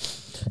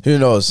 Who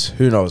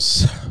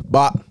knows?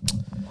 But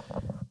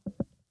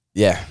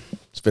yeah,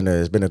 it's been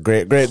a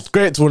great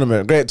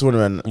tournament. Great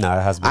tournament. No,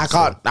 it has been.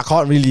 I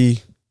can't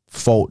really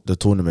fault the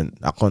tournament.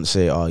 I can't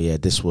say, oh yeah,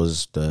 this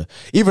was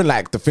even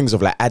like the things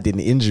of like adding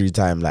injury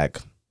time like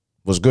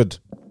was good.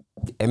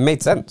 It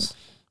made sense.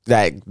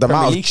 Like the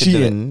amount of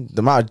cheating, the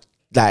amount of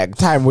like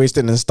time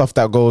wasting and stuff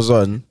that goes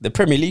on. The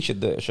Premier League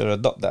should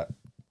adopt that.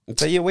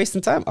 So you're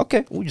wasting time.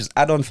 Okay, we'll just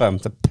add on, fam,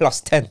 to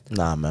 +10.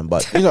 Nah, man,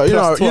 but you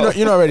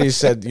know, already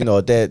said,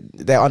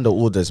 they're under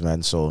orders,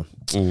 man. So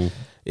it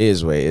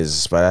is what it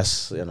is. But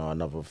that's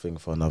another thing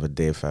for another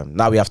day, fam.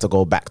 Now we have to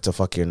go back to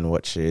fucking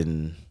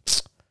watching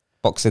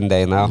Boxing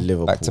Day now.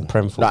 Liverpool. Back to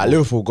Prem football. Nah,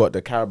 Liverpool got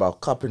the Carabao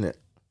Cup in it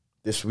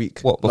this week.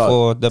 What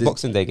before the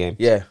Boxing Day game?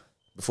 Yeah,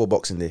 before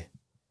Boxing Day.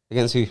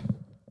 Against who?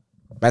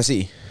 Man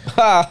City.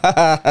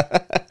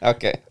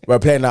 Okay. We're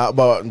playing out,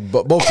 but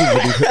both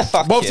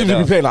teams will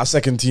be playing our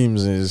second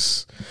teams.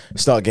 Is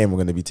start game we're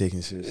going to be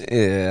taking seriously.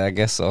 Yeah, I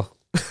guess so.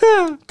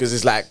 Because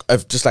it's like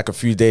just like a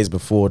few days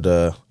before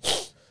the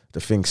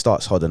thing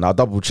starts. Hold on, I'll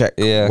double check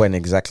when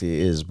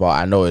exactly it is. But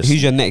I know it's.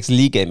 Who's your next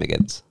league game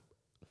against?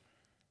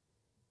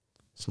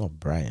 It's not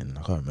Brighton.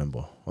 I can't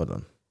remember. Hold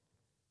on.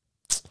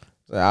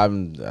 I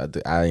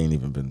ain't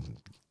even been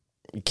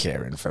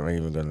caring. If I'm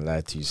even gonna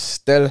lie to you,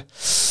 still.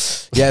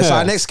 Yeah, so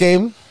our next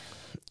game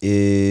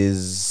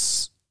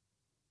is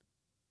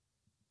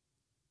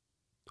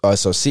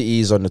so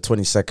City's on the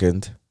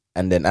 22nd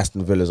and then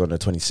Aston Villa's on the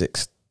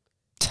 26th.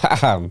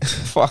 Damn,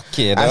 fuck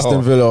it.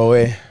 Aston Villa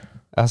away.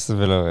 Aston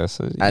Villa away.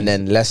 So and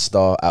then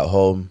Leicester at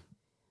home.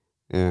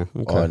 Yeah,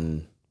 okay.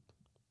 On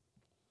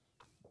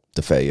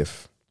the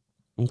 30th.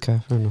 Okay,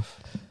 fair enough.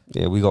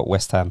 Yeah, we got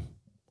West Ham.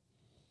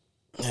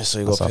 Yeah, so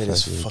you got to play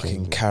this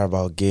fucking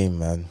Carabao game,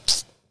 man.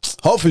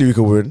 Hopefully we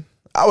can win.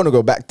 I want to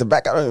go back to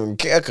back. I don't even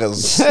care,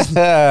 cause.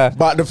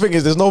 But the thing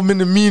is, there's no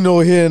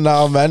Minamino here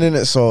now, man,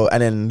 innit? So,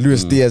 and then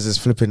Luis Diaz is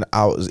flipping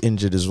out, is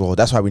injured as well.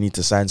 That's why we need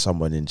to sign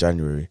someone in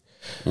January,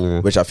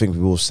 which I think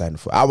we will sign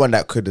for. I want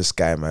that Kudus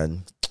guy,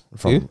 man,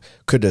 from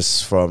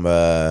Kudus from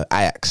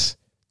Ajax.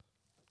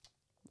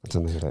 I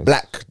don't know who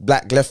that is.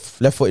 Black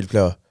left-footed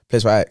player,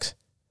 plays for Ajax,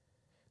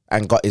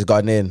 and is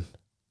Ghanaian.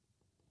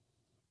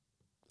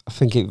 I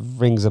think it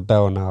rings a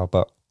bell now,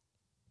 but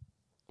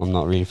I'm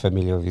not really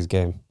familiar with his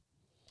game.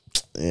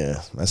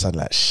 Yeah, that sounds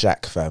like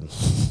Shaq, fam.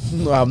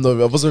 No, I'm not.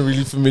 I wasn't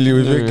really familiar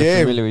with your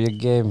game. Familiar with your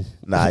game?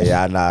 Nah.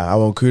 I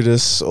want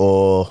Kudus,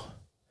 or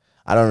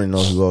I don't really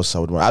know who else I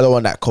would want. I don't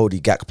want that Cody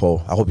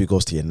Gakpo. I hope he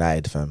goes to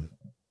United, fam.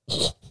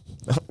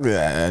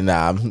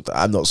 Yeah,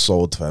 I'm not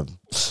sold, fam.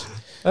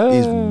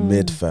 He's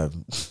mid,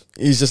 fam.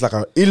 He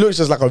looks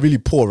just like a really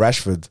poor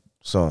Rashford.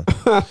 So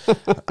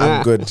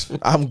I'm good.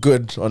 I'm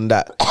good on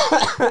that.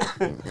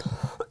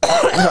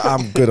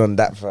 I'm good on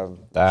that, fam.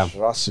 Damn.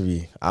 Trust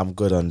me, I'm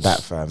good on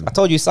that, fam. I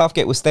told you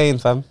Southgate was staying,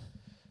 fam.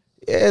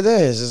 Yeah,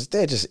 they're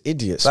just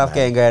idiots. Southgate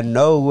man. ain't going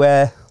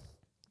nowhere.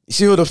 You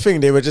see all the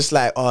thing, they were just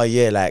like, oh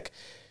yeah, like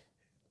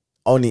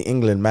only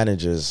England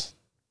managers.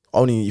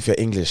 Only if you're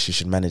English, you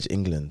should manage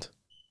England.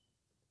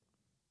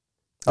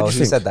 Who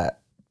said that?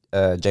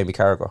 Jamie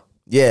Carragher.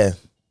 Yeah.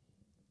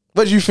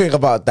 What do you think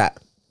about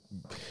that?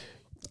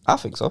 I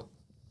think so.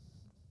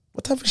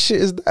 What type of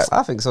shit is that?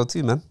 I think so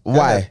too, man.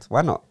 Why?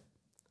 Why not?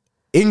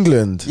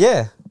 England.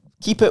 Yeah.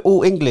 Keep it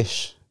all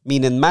English.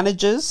 Meaning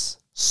managers,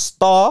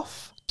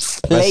 staff,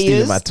 players,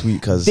 stealing my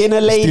tweet, cause dinner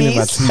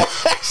ladies.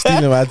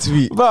 Stealing my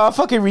tweet. Bro, I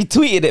fucking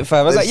retweeted it, fam.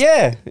 I was like,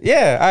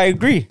 yeah, I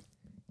agree.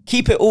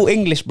 Keep it all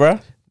English, bro.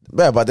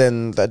 Yeah, but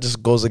then that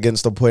just goes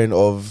against the point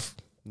of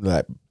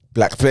like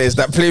black players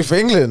that play for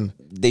England.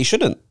 They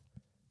shouldn't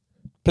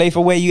play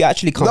for where you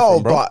actually come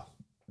from, bro. But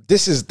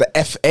this is the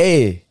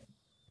FA.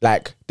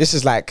 Like, this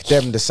is like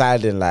them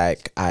deciding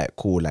like, all right,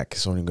 cool, like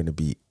it's only going to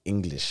be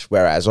English.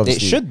 Whereas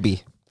obviously... It should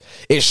be.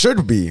 It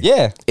should be.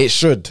 Yeah. It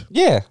should.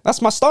 Yeah,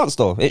 that's my stance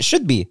though. It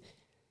should be.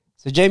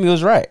 So Jamie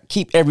was right.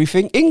 Keep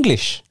everything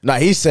English. No,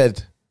 he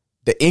said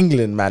the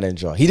England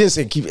manager. He didn't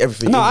say keep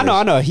everything English.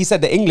 I know. He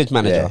said the English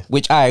manager,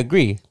 which I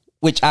agree.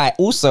 Which I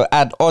also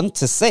add on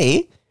to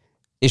say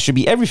it should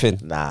be everything.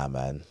 Nah,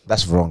 man.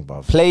 That's wrong,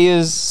 bruv.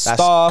 Players,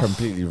 that's staff,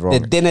 completely wrong.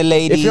 The dinner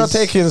ladies. If you're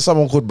taking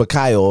someone called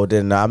Bakayo,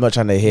 then I'm not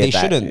trying to hear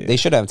that. They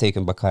shouldn't have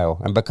taken Bakayo.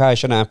 And Bakayo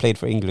shouldn't have played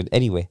for England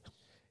anyway.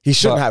 He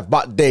shouldn't have,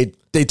 but they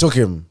took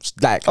him.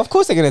 Like, Of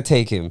course they're gonna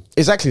take him.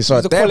 exactly. So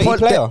He's a quality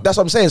player. that's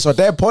what I'm saying. So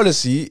their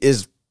policy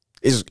is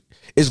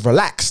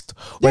relaxed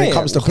when it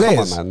comes to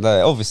players. Come on, man.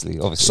 Like, obviously.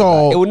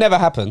 So- Like, it will never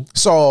happen.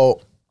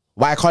 So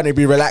why can't it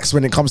be relaxed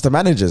when it comes to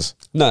managers?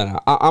 No.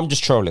 I'm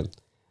just trolling.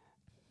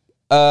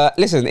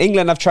 Listen,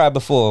 England have tried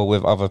before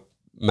with other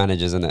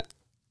managers, innit?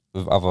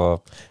 With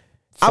other.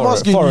 I'm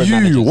asking foreign you,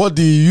 managers. what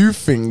do you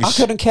think? I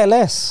couldn't care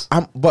less.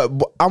 But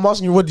I'm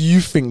asking you, what do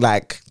you think?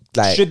 Like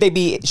Should they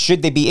be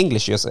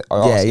English? You're yeah,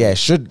 asking? yeah.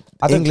 Should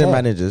I don't England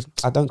care. managers?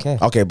 I don't care.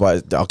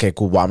 Okay,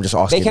 cool. But I'm just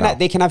asking.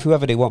 They can have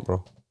whoever they want,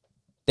 bro.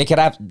 They can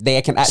actually.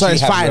 So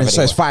it's have fine. whoever So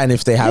they it's want. fine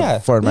if they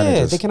have foreign Yeah,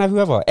 managers. they can have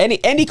whoever.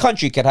 Any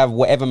country could have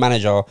whatever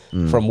manager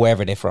from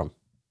wherever they're from.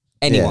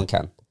 Anyone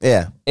can.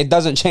 Yeah, It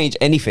doesn't change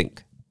anything.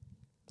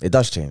 it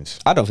does change.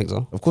 I don't think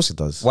so. Of course it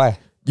does. Why?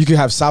 You could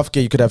have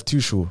Southgate. You could have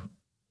Tuchel.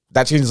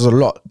 That changes a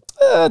lot.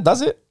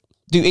 Does it?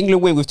 Do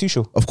England win with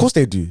Tuchel? Of course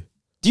they do.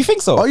 Do you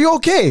think so? Are you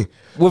okay?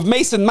 With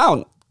Mason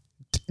Mount?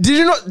 Did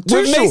you not? With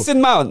Tuchel,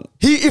 Mason Mount?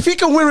 if he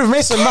can win with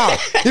Mason Mount,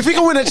 if he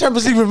can win the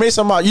Champions League with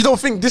Mason Mount, you don't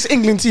think this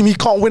England team he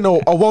can't win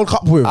a World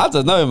Cup with? I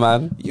don't know,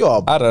 man.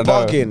 You're I don't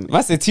bugging. know.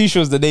 Man said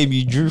Tuchel's the name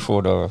you drew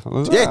for, though. Yeah, I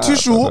don't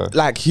Tuchel, know.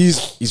 like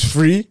he's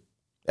free,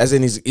 as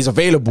in he's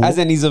available. As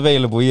in he's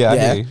available, yeah. I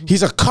yeah, hear you.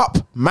 he's a cup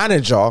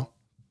manager.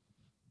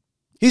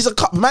 He's a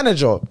cup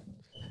manager.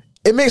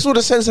 It makes all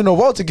the sense in the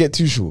world to get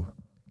Tuchel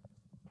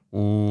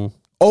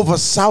over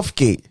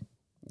Southgate.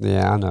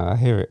 Yeah, I know. I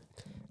hear it.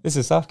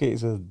 Listen, Southgate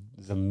is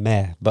a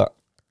meh, but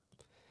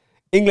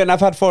England have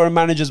had foreign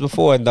managers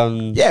before and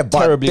done Yeah, but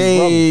terribly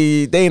wrong.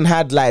 they ain't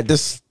had like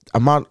this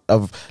amount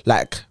of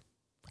like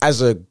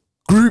as a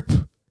group.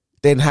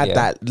 They ain't had Yeah.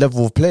 that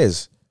level of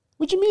players.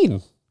 What do you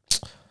mean?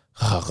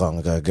 Oh, go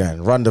on, go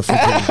again. Run the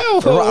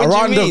freaking, What do you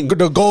run mean?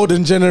 the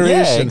golden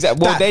generation. Yeah,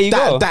 exactly. Well, there you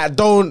go. That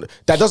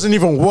doesn't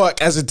even work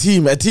as a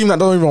team. A team that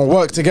don't even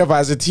work together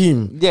as a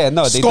team. Yeah,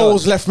 no, they Scholes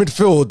don't. left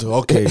midfield.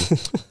 Okay.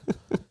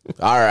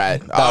 All right.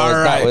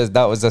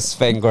 That was a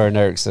Sven-Goran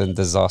Eriksson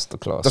disaster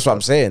class. That's what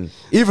I'm saying.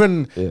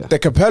 Even the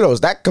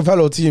Capellos, that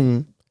Capello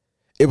team,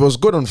 it was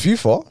good on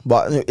FIFA,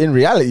 but in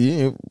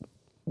reality, it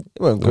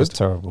wasn't It was good.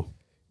 terrible.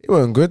 It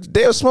wasn't good.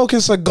 They were smoking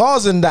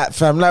cigars in that,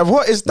 fam. Like,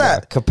 what is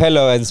that?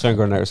 Capello and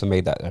Sven-Goran Eriksson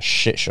made that a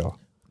shit show.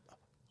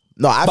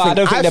 No, I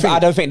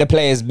don't think the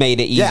players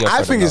made it easier. Yeah,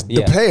 I think it's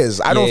the players.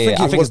 I don't think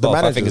it was the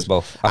managers. I think it's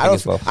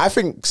both. I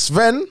think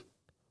Sven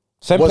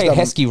Sven was played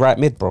the- Heskey right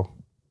mid, bro.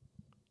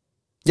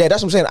 Yeah,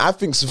 that's what I'm saying. I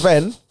think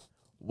Sven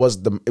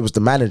was the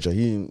manager.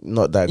 He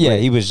not that Yeah,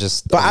 great. he was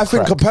just. But I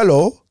think crack.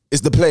 Capello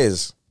is the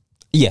players.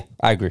 Yeah,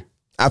 I agree.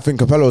 I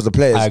think Capello is the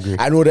players. I agree.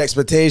 And all the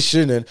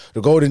expectation and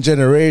the golden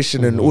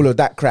generation and all of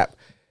that crap.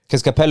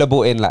 Because Capello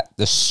brought in like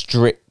the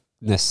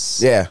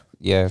strictness. Yeah.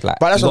 Yeah, like.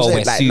 But that's you what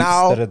I'm gotta saying. wear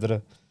Like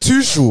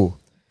suits, now, Tuchel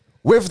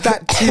with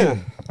that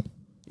team,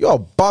 you're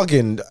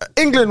bugging.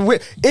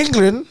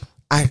 England.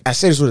 I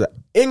say this with that.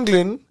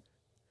 England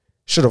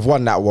should have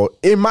won that world.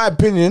 In my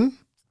opinion,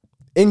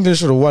 England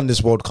should have won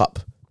this World Cup.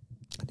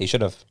 They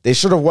should have. They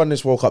should have won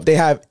this World Cup. They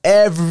have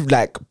every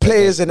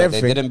players and But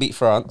everything. They didn't beat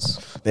France.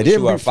 They didn't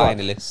who were a beat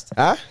France. finalist.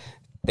 Huh?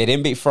 They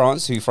didn't beat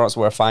France, who France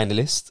were a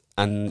finalist,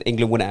 and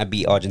England wouldn't have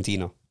beat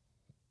Argentina.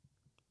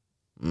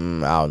 I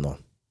don't know.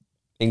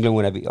 England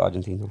wouldn't have beat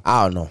Argentina.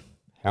 I don't know.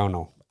 Hell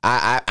no.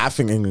 I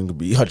think England could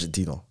beat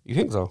Argentina. You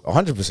think so?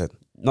 100%.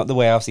 Not the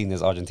way I've seen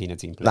this Argentina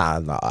team play.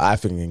 Nah. I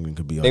think England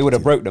could beat Argentina. They would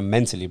have broke them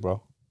mentally,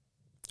 bro.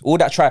 All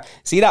that try.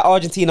 See that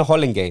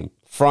Argentina-Holland game?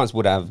 France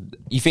would have.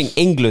 You think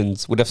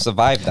England would have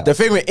survived that? The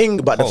thing with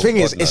England, but the Oh, thing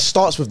is, God, no. it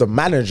starts with the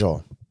manager.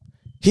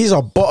 He's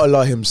a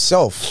bottler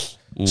himself.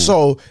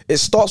 So it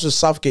starts with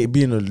Southgate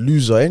being a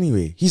loser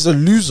anyway. He's a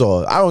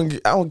loser. I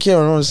don't care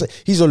what I say.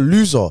 He's a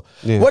loser.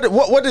 Yeah.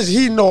 What does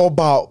he know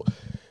about,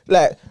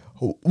 like,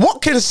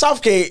 what can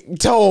Southgate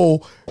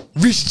tell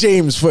Reece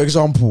James, for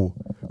example?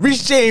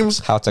 Reece James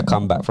How to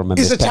come back from a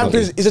is missed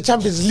penalty. a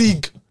Champions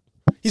League.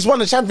 He's won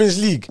the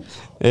Champions League.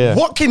 Yeah.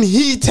 What can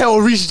he tell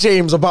Reece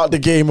James about the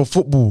game of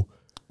football?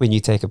 When you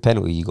take a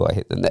penalty, you gotta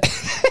hit the net.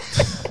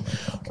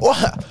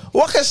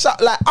 What can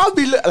I'll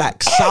be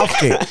like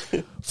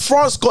Southgate.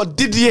 France got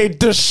Didier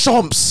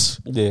Deschamps,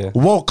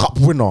 World Cup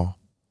winner.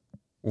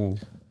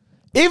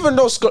 Even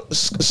though was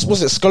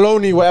it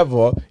Scaloni,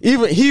 whatever,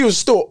 even he was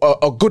still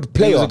a good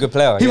player. He was a good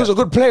player. He was a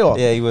good player.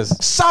 Yeah, he was.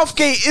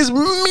 Southgate is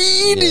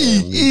meaty.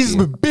 Yeah, He's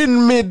meaty.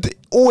 been mid,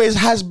 always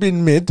has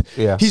been mid.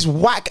 Yeah. He's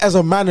whack as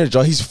a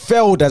manager. He's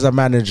failed as a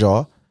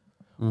manager.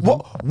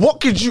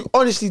 What could you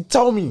honestly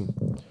tell me?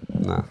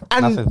 Nah,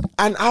 And nothing.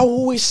 and I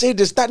always say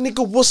this: that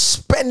nigga was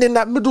spending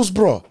at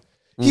Middlesbrough.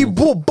 He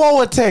bought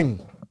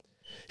Boateng.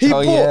 He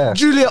bought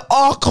Julia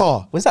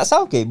Arca. Was that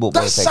Southgate bought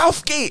That's Boateng?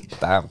 Southgate.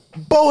 Damn.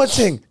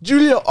 Boateng,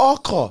 Julia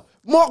Arca,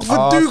 Mark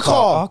Viduka,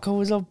 Arca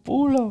was a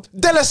baller.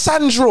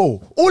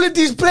 D'Alessandro. All of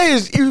these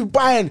players he was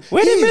buying.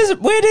 Where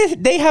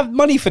did they have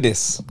money for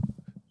this?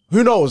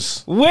 Who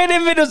knows? Where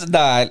did Middlesbrough?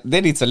 Nah,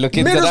 they need to look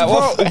into that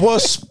one. Middlesbrough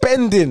was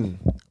spending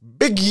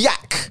big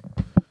yak.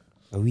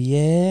 Oh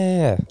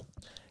yeah.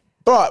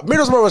 Bro,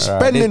 Middlesbrough was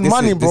spending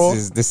money, bro.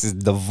 This is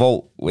the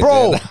vote.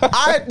 Bro,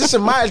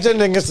 listen, my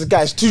agenda against this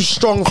guy is too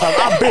strong, fam.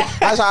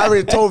 That's how I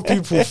already told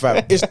people,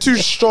 fam. It's too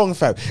strong,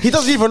 fam. He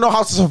doesn't even know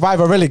how to survive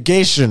a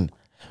relegation.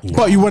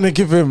 But you want to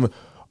give him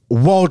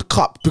World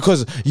Cup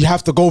because you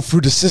have to go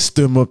through the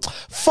system.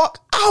 Fuck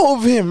out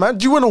of him, man.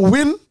 Do you want to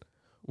win?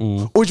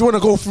 Or do you want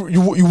to go through,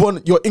 you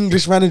want your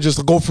English managers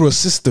to go through a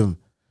system?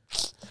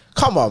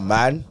 Come on,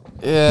 man.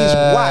 Yeah. He's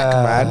whack,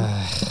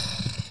 man.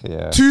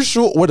 Yeah.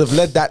 Tuchel would have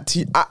led that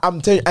team.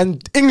 I'm telling you,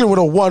 and England would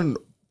have won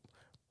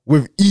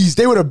with ease.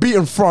 They would have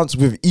beaten France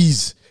with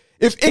ease.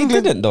 If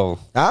England didn't though.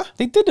 Huh?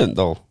 They didn't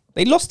though.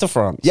 They lost to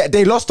France. Yeah,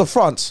 they lost to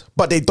France,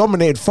 but they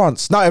dominated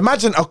France. Now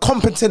imagine a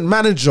competent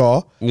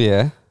manager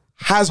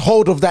has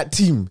hold of that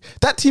team.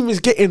 That team is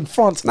getting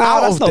France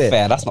out of there.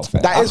 Fair. That's not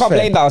fair. That I is can't fair.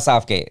 blame that on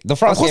Southgate. The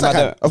France game,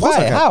 Of course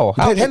I can. How?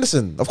 He played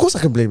Henderson. Of course I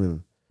can blame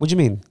him. What do you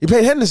mean? He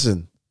played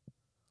Henderson.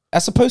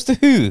 As opposed to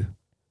who?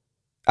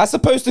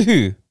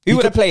 Who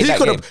would have played that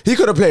game? He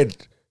could have played.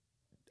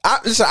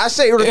 Listen, I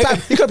say it all the time.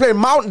 He could have played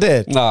Mount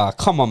there. Nah,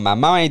 come on, man.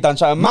 Mount ain't done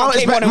shit. Mount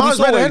is better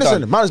than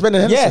Henderson. Mount is better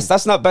than Henderson. Yes,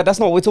 that's not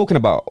what we're talking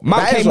about.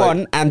 Mount came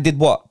on and did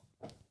what?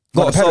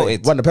 Got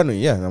assaulted. Won the penalty.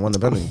 Yeah, I won the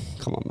penalty.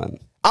 Come on, man.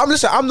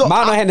 I'm not.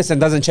 Mount or Henderson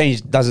doesn't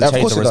change the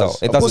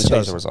result. It doesn't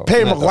change the result.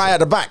 Play Maguire at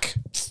the back.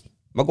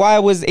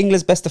 Maguire was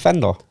England's best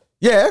defender.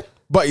 Yeah,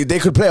 but they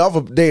could play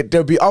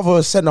there'll be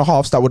other centre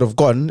halves that would have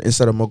gone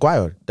instead of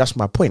Maguire. That's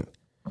my point.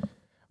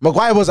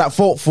 Maguire was at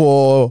fault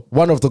for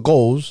one of the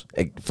goals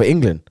for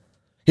England.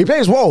 He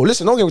plays well.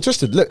 Listen, don't get me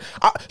twisted. Look,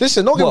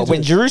 listen, don't get me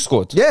twisted. When Giroud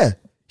scored? Yeah.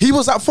 He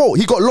was at fault.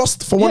 He got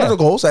lost for one of the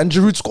goals and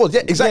Giroud scored.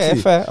 Yeah, exactly.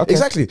 Yeah, fair. Okay.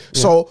 Exactly. Yeah.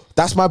 So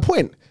that's my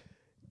point.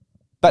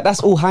 But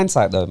that's all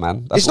hindsight though,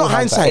 man. It's not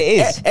hindsight.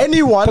 It is.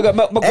 Anyone.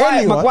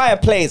 Maguire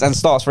plays and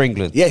starts for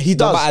England. Yeah, he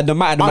does. No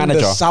matter the Under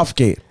manager.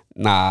 Southgate.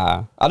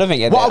 Nah, I don't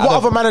think. What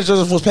other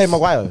managers was playing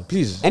Maguire?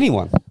 Please.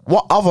 Anyone.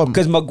 What other?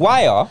 Because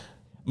Maguire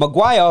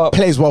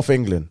plays well for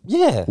England.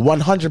 Yeah.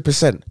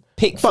 100%.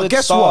 Pickford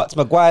starts.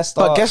 Maguire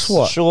starts. But guess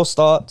what? Shaw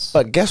starts.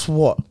 But guess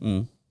what?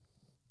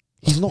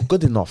 He's not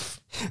good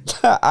enough.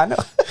 I know.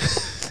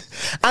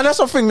 And that's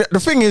the thing. The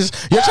thing is,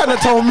 you're trying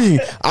to tell me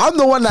I'm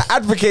the one that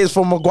advocates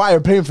for Maguire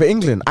playing for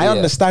England. I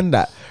understand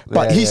that.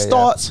 But he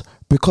starts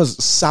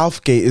because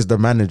Southgate is the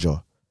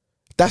manager.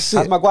 That's it.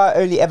 Has Maguire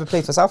only ever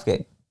played for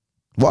Southgate?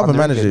 What other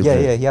manager?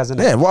 Yeah, he hasn't.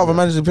 Yeah, what other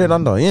manager he played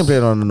under? He ain't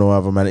played under no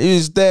other manager. He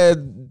was there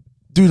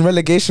doing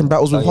relegation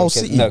battles with Hull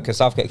City. No, because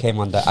Southgate came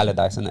under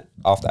Allardyce, innit?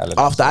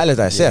 After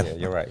Allardyce, yeah. Yeah,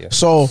 you're right, yeah.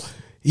 So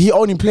he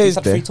only plays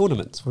there. He's had 3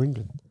 tournaments for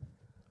England.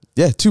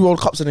 Yeah, 2 World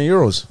Cups and the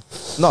Euros.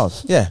 No,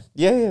 yeah.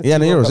 Yeah,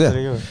 the Euros,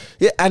 yeah.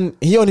 Yeah, and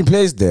he only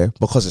plays there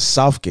because it's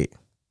Southgate.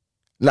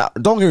 Now,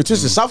 don't get me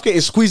twisted. Southgate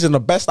is squeezing the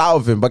best out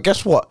of him, but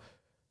guess what?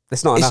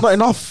 It's not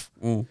enough.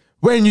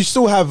 When you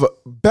still have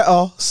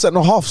better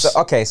centre halves.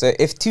 So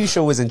if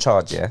Tuchel was in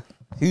charge, yeah,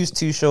 who's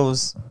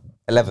Tuchel's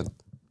 11?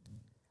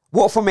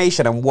 What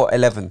formation and what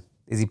 11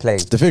 is he playing?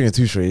 The thing is,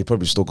 Tuchel, he'd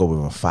probably still go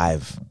with a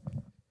 5.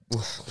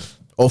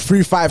 Or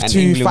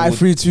 3-5-2,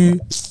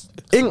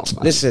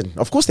 5-3-2. Listen,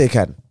 of course they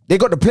can. They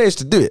got the players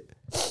to do it.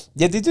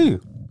 Yeah, they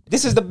do.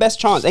 This is the best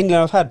chance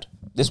England have had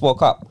this World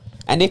Cup.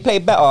 And they play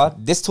better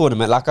this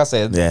tournament, like I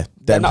said. Yeah,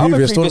 than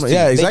previous tournament.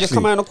 Yeah, exactly. They just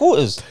come out in the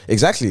quarters.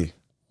 Exactly.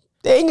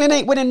 England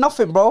ain't winning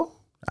nothing, bro.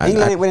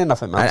 England ain't winning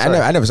nothing, man.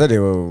 I never said they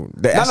were.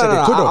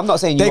 No, I'm not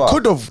saying they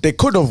could have won it. They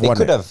could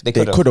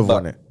have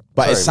won it.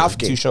 But it's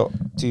Southgate. Too short.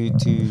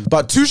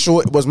 But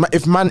Tuchel was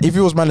if he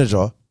was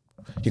manager,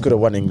 he could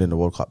have won England the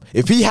World Cup.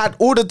 If he had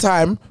all the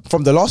time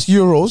from the last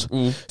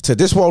Euros to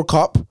this World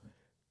Cup,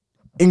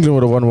 England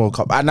would have won the World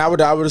Cup. And I would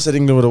have said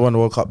England would have won the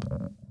World Cup.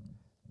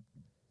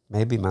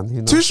 Maybe, man.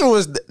 Who knows? Tuchel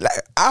was like,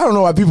 I don't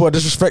know why people are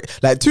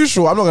disrespect. Like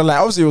Tuchel, I'm not gonna lie.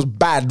 Obviously, it was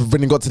bad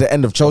when he got to the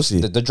end of Chelsea.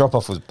 The drop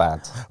off was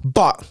bad,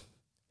 but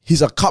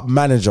he's a cup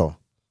manager.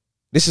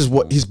 This is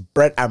what his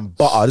bread and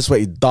butter. This is what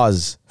he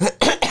does.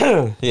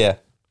 Yeah,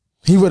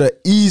 he would have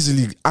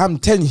easily. I'm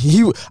telling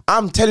you,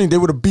 they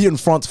would have beaten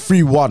France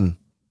 3-1.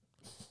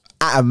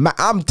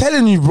 I'm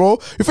telling you, bro.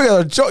 If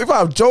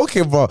I'm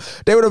joking, bro,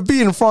 they would have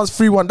beaten France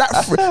 3-1.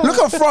 Look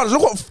at France.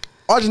 Look what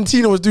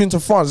Argentina was doing to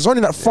France. It's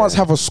only that France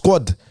have a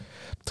squad.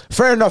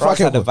 Fair enough. France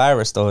had the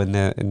virus though in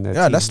the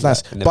yeah, team, that's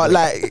nice. But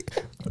like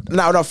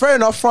now, fair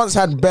enough. France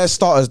had best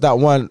starters that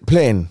weren't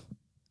playing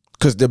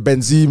because the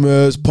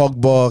Benzemas,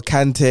 Pogba,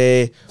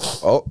 Kante.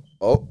 Oh,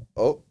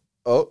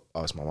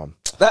 it's my mum.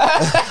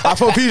 I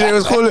thought PJ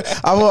was calling.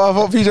 I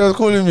thought PJ was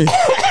calling me.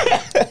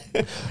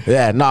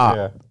 Yeah, nah.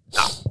 Yeah.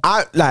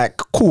 I like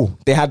cool.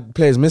 They had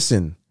players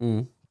missing,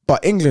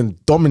 but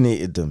England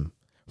dominated them.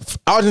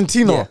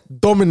 Argentina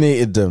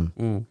dominated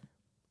them.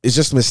 It's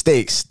just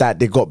mistakes that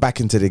they got back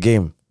into the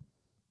game.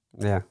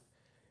 Yeah.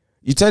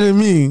 You telling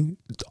me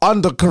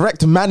under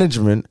correct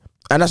management,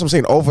 and that's what I'm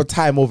saying, over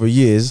time, over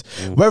years,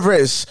 whether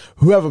it's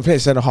whoever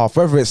plays centre half,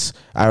 whether it's,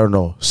 I don't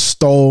know,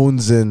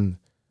 Stones and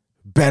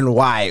Ben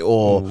White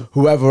or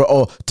whoever,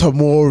 or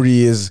Tomori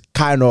is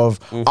kind of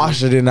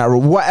ushered in that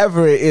role,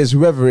 whatever it is,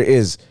 whoever it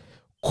is,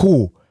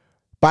 cool.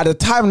 By the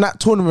time that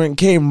tournament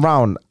came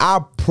round,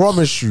 I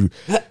promise you,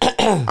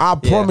 I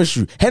promise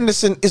you,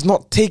 Henderson is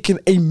not taking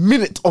a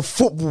minute of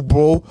football,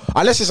 bro.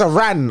 Unless it's a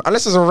ran.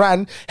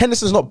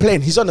 Henderson's not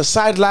playing. He's on the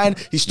sideline.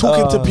 He's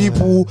talking to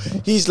people.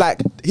 He's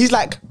like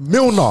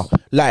Milner,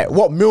 like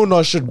what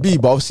Milner should be.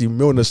 But obviously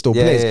Milner still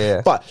plays.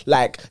 Yeah. But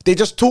like they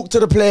just talk to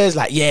the players,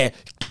 like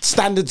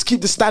standards,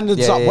 keep the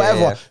standards up, whatever.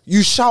 Yeah.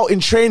 You shout in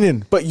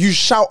training, but you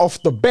shout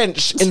off the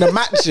bench in the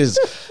matches.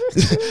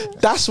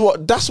 That's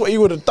what he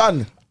would have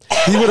done.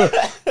 He would have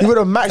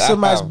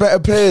maximized better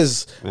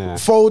players,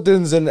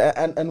 Foden's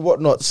and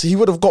whatnot. So he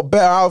would have got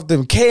better out of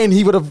them. Kane,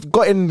 he would have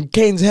got in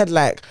Kane's head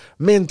like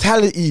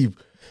mentality.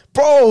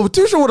 Bro,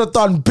 Tuchel would have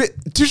done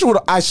Tuchel would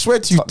have, I swear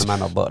to you,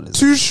 Tottenham and Bottlers.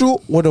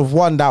 Tuchel would have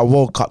won that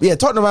World Cup. Yeah,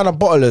 Tottenham and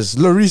Bottlers.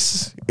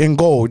 Lloris in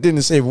goal,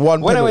 didn't save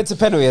one When penalty. I went to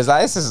penalty, I was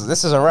like,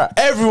 this is a wrap.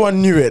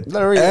 Everyone knew it.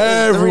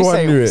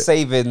 Everyone knew it.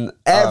 Saving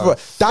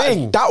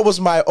that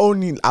was my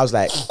only. I was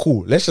like,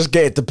 cool. Let's just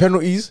get it to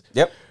penalties.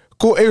 Yep.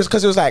 Cool. It was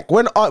because it was like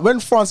when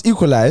France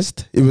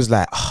equalized, it was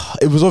like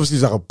it was obviously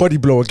like a body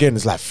blow again.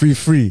 It's like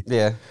 3-3.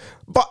 Yeah.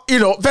 But you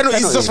know,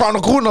 penalties just around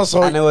the corner.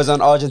 So and it was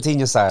on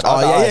Argentina's side. Oh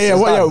yeah.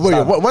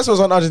 Once it was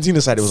on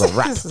Argentina's side, it was a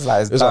wrap.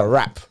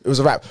 It was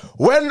a wrap.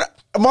 When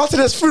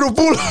Martinez threw the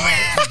ball,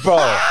 bro,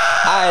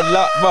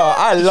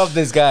 I love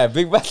this guy,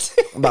 Big Messi.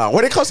 Nah,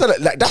 when it comes to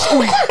like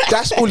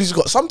that's all he's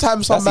got.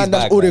 Sometimes that's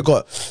all they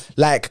got.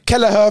 Like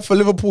Kelleher for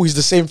Liverpool, he's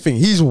the same thing.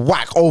 He's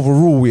whack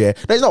overall. Yeah,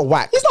 no, he's not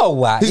whack. He's not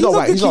whack. He's not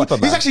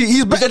whack.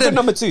 He's better than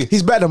number 2.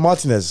 He's better than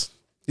Martinez.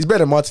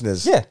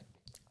 Yeah.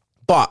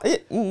 But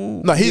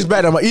no, he's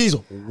better. He's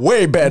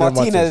way better than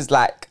Martinez.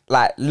 Like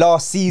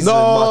last season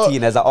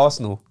Martinez at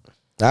Arsenal.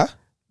 Huh?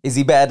 Is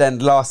he better than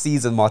last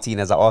season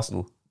Martinez at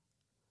Arsenal?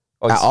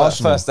 Or At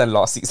Arsenal? first than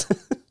last season?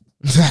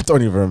 I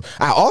don't even remember.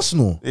 At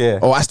Arsenal? Yeah.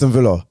 Or Aston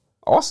Villa?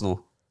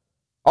 Arsenal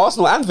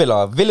and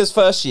Villa. Villa's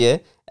first year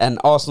and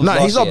Arsenal's last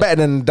year. No, he's not better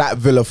than that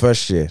Villa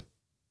first year.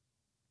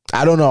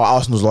 I don't know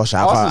Arsenal's last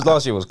year. Arsenal's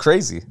last year was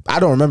crazy. I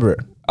don't remember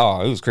it.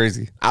 Oh, it was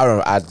crazy. I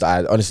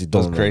honestly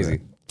don't remember. It was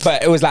crazy.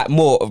 But it was like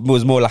more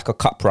like a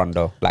cup run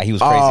though. Like he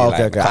was crazy. Oh,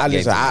 okay.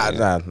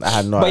 I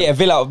had no. But yeah,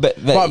 Villa. But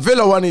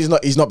Villa one, he's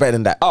not better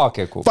than that. Oh,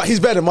 okay, cool. But he's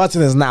better than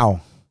Martinez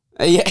now.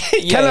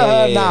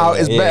 Kelleher now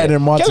is better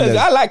than Martinez.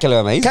 I like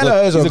Kelleher, man.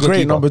 Kelleher is a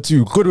great number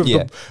 2. Good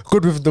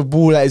with the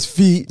ball at his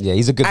feet. Yeah,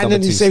 he's a good and number 2.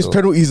 And then he saves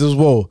penalties as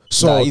well.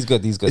 So he's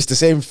good. It's the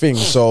same thing.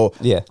 So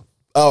yeah.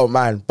 Oh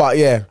man, but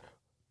yeah.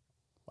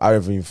 I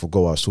don't even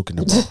forgot what I was talking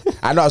about.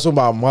 I know I was talking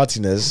about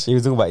Martinez. He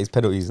was talking about his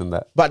penalties and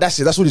that. But that's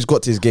it. That's all he's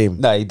got to his game.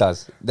 No, he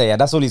does. Yeah,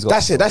 that's all he's got.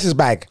 That's it. That's his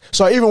bag.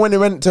 So even when it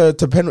went to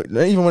penalty,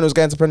 even when it was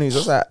going to penalties,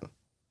 what's that?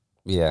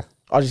 Yeah.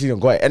 Argentina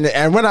got it.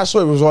 And when I saw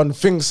it was on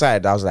Thing's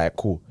side, I was like,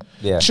 cool.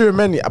 Yeah.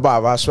 Chirumeni,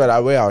 I swear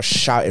that way I was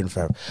shouting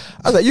for him.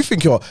 I was like, you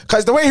think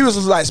because the way he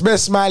was like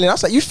smiling, I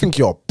was like, you think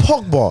you're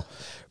Pogba.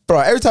 Bro,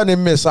 every time they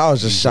miss, I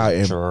was just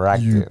shouting,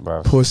 you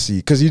pussy.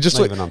 Because you just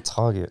not even on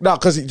target. No,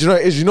 because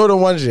you know the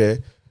ones, yeah?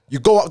 You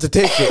go up to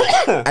take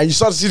it, and you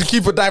start to see the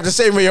keeper dive the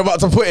same way you're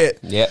about to put it.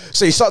 Yeah.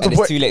 So you start to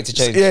put. It's too late to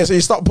change. Yeah. So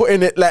you start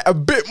putting it like a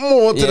bit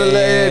more to the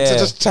left to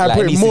just try and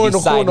put it more in the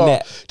corner.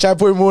 Net. Try and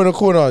put it more in the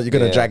corner. You're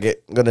gonna drag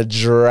it. Gonna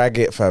drag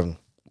it, fam.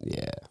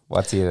 Yeah.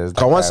 Martinez.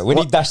 When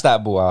he dashed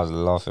that ball, I was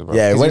laughing, bro.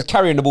 Yeah. He was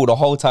carrying the ball the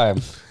whole time.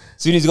 As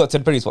soon as he got to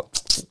the penalty spot,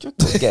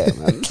 get it,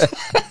 man.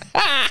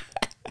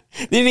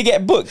 Didn't he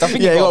get booked? I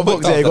think he got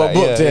booked. Yeah, he got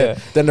booked. Yeah.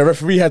 Then the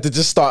referee had to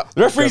just start.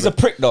 The referee's a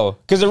prick though,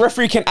 because the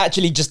referee can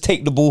actually just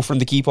take the ball from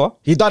the keeper.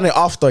 He done it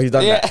after he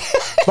done that,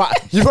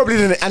 but you probably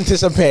didn't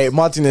anticipate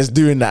Martinez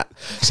doing that,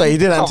 so he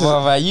didn't. Come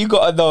on, man, you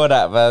gotta know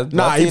that, man.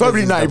 Nah, he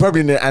probably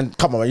didn't. And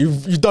come on, man, you've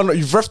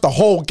refed the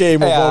whole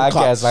game of World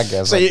Cup. I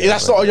guess. So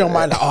that's not on your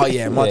mind. Like, oh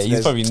yeah, Martinez.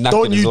 He's probably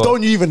knackered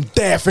don't you even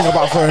dare think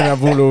about throwing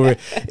that ball away.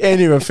 Ain't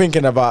even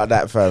thinking about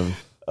that, fam.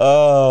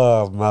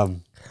 Oh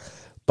man.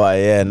 But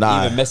yeah,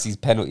 nah. Even Messi's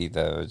penalty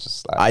though, was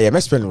just like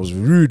Messi's penalty was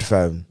rude,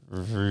 fam.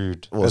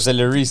 Rude. Because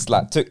Lloris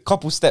like took a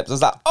couple steps. I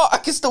was like, oh, I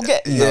can still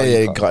get it.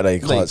 You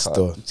can't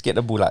still. Just get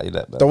the ball out of your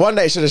net, man. The one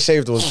that he should have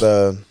saved was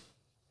the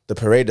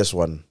Paredes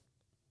one,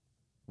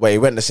 where he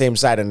went the same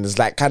side and it's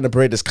like kind of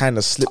Paredes kind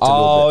of slipped a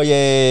little bit.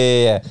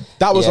 Yeah.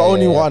 That was the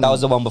only one. That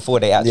was the one before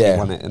they actually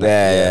won it.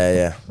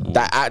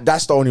 Yeah.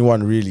 That's the only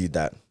one really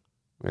that.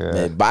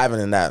 Yeah. But other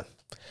than that,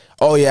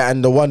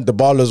 and the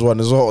Ballers one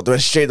as well. They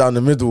went straight down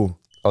the middle.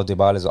 Oh,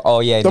 Dybala's. Oh,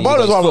 yeah. The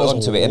Ballers one was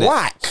onto it,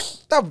 whack.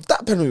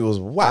 That penalty was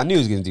whack. I knew he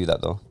was going to do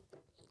that, though.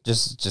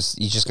 He's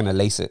just going to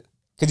lace it.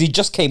 Because he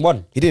just came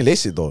on. He didn't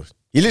lace it, though.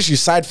 He literally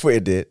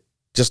side-footed it,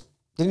 just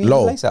didn't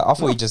low. Lace it? I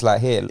thought he just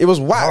like, here. It was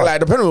whack. Hard. Like,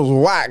 the penalty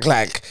was whack.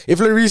 Like, if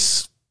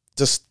Lloris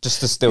just to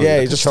still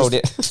he controlled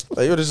it.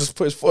 Like, he would have just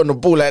put his foot on the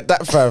ball like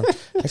that, fam.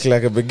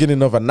 like a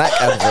beginning of a Nike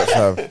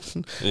advert,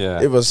 fam.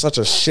 Yeah. It was such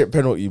a shit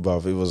penalty,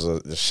 bruv. It was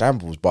a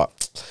shambles,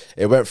 but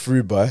it went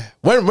through, boy.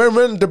 When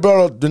the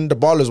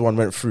Ballers one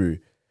went through,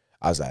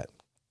 I was like,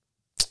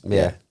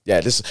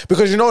 this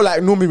because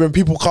like normally when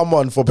people come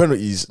on for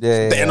penalties,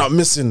 they're not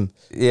missing.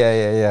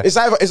 Yeah. It's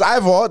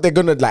either they're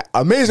gonna like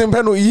amazing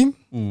penalty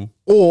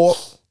or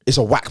it's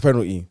a whack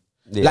penalty.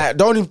 Yeah. Like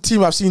the only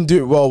team I've seen do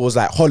it well was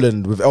like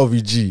Holland with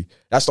LVG.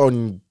 That's the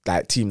only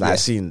like team that I've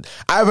seen.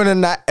 Other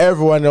than that,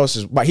 everyone else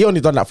is. But he only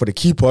done that for the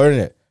keeper,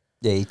 innit?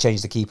 Yeah, he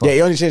changed the keeper. Yeah,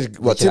 he only changed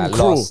Tim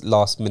Krul.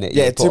 Last minute.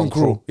 Yeah, Tim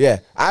Krul. Yeah.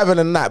 Other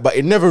than that, but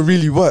it never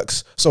really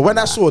works. So when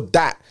I saw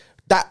that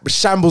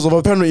shambles of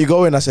a penalty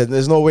go in, I said,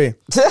 "There's no way.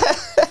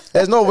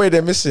 There's no way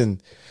they're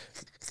missing."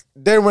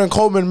 Then when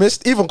Coleman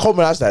missed, even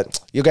Coleman, I was like,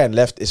 "You're getting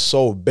left. It's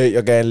so big.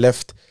 You're getting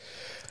left."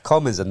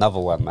 Coleman's another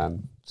one,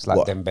 man. It's like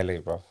What?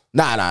 Dembele, bro.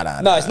 Nah.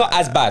 No, it's not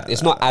as bad.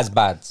 It's not as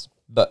bad,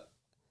 but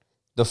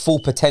the full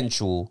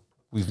potential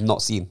we've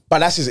not seen. But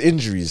that's his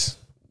injuries.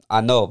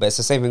 I know, but it's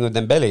the same thing with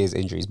Dembele's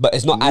injuries. But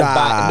it's not as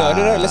bad.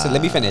 No. Listen,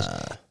 let me finish.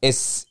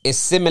 It's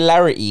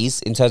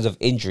similarities in terms of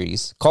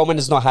injuries. Coleman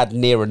has not had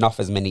near enough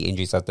as many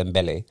injuries as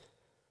Dembele,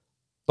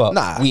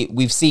 but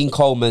we've seen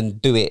Coleman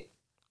do it.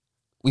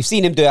 We've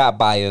seen him do it at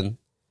Bayern.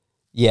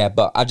 Yeah,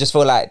 but I just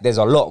feel like there's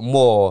a lot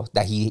more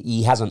that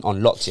he hasn't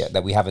unlocked yet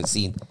that we haven't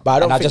seen.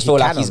 But I just feel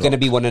like he's going to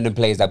be one of them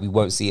players that we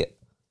won't see it.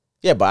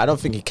 Yeah, but I don't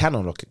think he can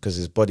unlock it because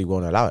his body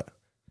won't allow it.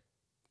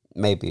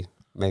 Maybe.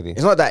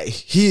 It's not that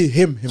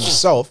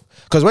himself,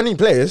 because when he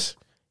plays,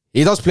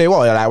 he does play well.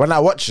 Like when I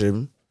watch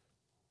him,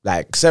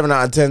 like 7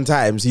 out of 10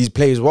 times he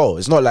plays well.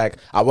 It's not like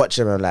I watch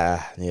him and I'm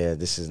like, yeah,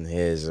 this isn't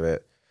his.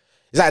 It's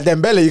like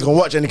Dembele, you can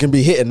watch and it can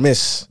be hit and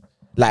miss.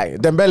 Like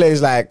Dembele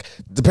is like,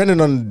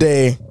 depending on the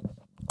day,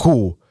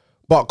 cool.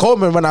 But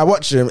Coleman, when I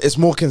watch him, it's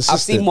more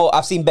consistent.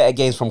 I've seen better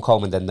games from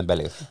Coleman than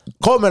Dembele.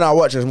 Coleman, I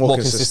watch is more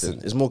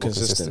consistent. It's more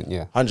consistent.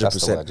 Yeah, 100%.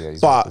 That's the word, yeah,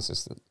 he's but more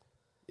consistent.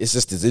 It's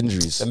just his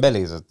injuries. Dembele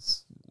is a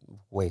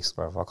waste,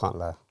 bro. I can't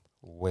lie.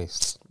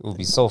 Waste. It would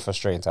be so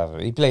frustrating to have him.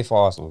 He played for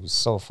Arsenal. It would be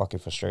so fucking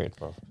frustrated,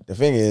 bro. The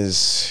thing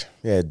is,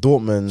 yeah,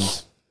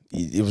 Dortmund,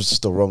 it was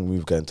just the wrong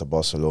move going to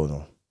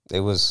Barcelona. It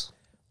was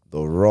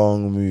the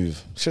wrong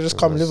move. Should just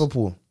come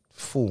Liverpool.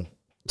 Fool.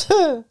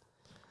 But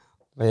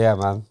yeah,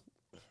 man.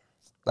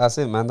 That's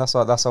it, man. That's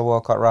our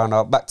World Cup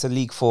roundup. Back to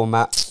league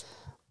format.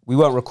 We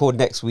won't record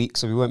next week,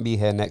 so we won't be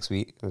here next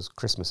week. It was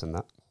Christmas and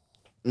that.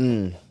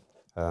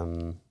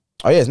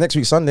 Oh yeah, it's next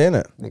week Sunday, isn't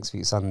it? Next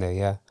week Sunday,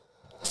 yeah.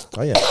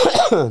 Oh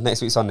yeah.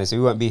 Next week Sunday, so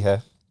we won't be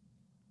here.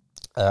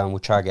 We'll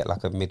try to get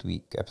like a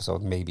midweek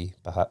episode, maybe,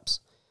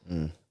 perhaps.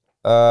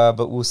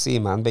 But we'll see,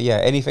 man. But yeah,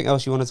 anything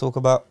else you want to talk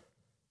about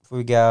before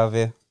we get out of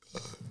here?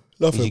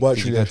 Nothing much.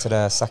 Did you go to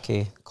the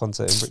Sake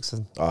concert in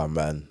Brixton? Oh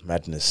man,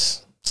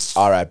 madness.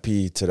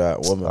 R.I.P. to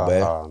that woman,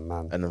 Oh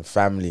man, and the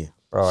family,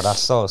 bro.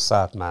 That's so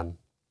sad, man.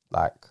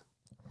 Like,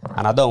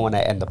 and I don't want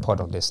to end the pod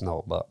on this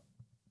note, but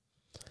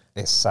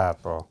it's sad,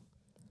 bro.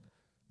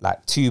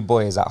 Like 2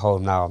 boys at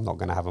home now. I'm not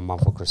gonna have a mum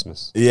for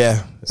Christmas.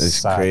 Yeah, it's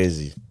sad.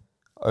 crazy.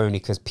 Only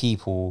because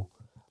people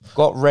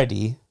got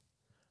ready,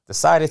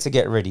 decided to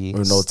get ready,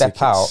 with no step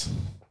tickets. out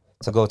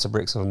to go to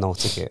Brixton with no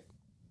ticket.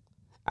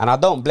 And I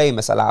don't blame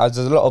us. Like,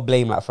 there's a lot of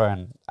blame like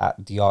thrown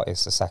at the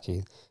artist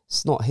Sasaki.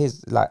 It's not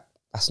his. Like,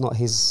 that's not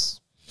his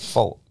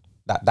fault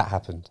that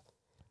happened.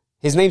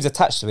 His name's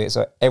attached to it,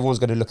 so everyone's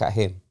going to look at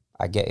him.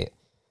 I get it,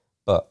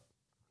 but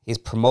his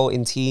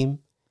promoting team,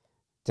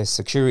 the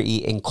security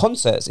in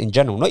concerts in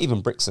general, not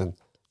even Brixton,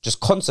 just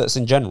concerts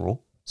in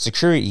general,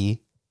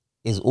 security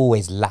is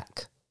always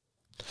lack.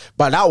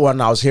 But that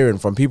one I was hearing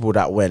from people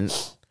that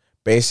went,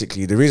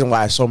 basically the reason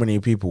why so many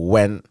people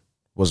went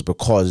was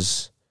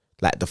because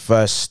like the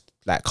first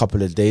like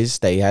couple of days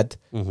they had,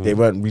 they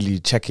weren't really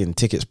checking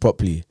tickets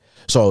properly.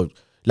 So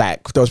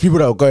like there was people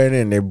that were going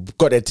in, they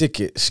got their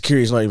ticket,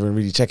 security's not even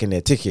really checking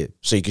their ticket,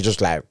 so you could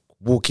just like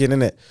walk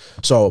in it.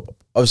 So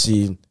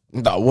obviously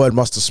that word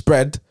must have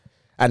spread,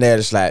 and they're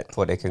just like,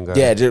 before they can go.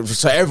 Yeah,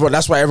 so everyone,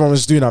 that's why everyone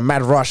was doing a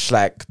mad rush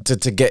like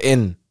to get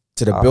in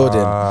to the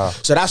building.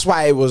 So that's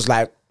why it was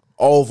like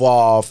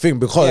over thing,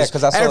 because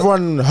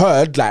everyone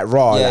heard like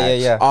raw,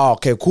 oh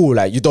okay, cool,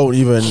 like you don't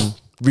even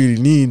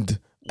really need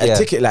a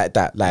ticket like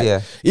that.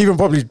 Like even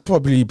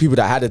probably people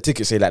that had a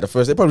ticket say like the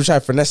first, they probably try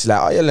to finesse it,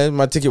 like, oh yeah, let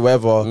my ticket,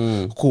 whatever,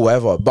 cool,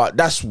 whatever. But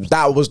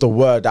that was the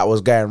word that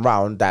was going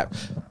around, that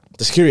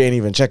the security ain't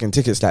even checking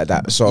tickets like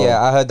that. So yeah,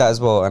 I heard that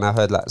as well, and I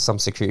heard like some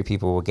security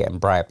people were getting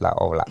bribed, like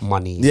like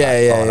money.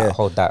 Like,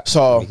 hold that.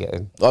 So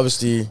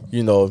obviously,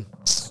 you know,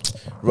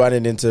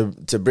 running into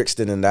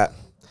Brixton and that.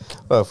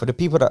 Well, for the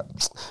people that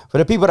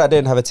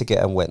didn't have a ticket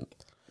and went.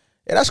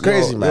 Yeah, that's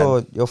crazy,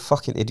 man. You're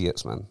fucking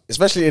idiots, man.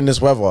 Especially in this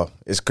weather.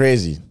 It's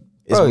crazy.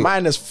 It's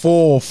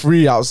 -4,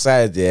 3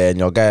 outside, and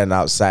you're going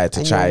outside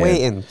to try. You're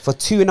waiting for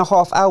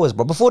 2.5 hours,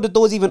 bro. Before the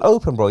doors even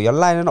open, bro. You're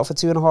lining up for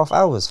 2.5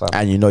 hours, fam.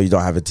 And you know you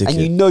don't have a ticket.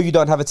 And you know you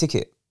don't have a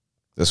ticket.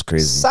 That's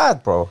crazy.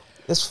 Sad, bro.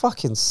 It's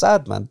fucking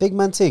sad, man. Big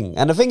man thing.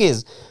 And the thing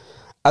is,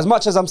 as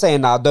much as I'm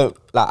saying now,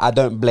 I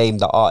don't blame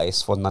the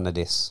artist for none of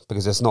this,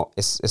 because it's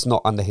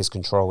not under his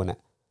control, innit?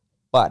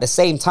 But at the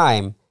same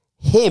time,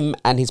 him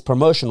and his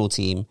promotional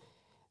team,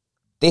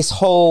 this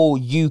whole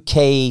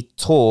UK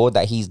tour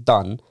that he's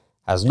done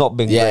has not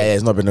been great. Yeah,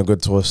 it's not been a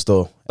good tour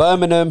still.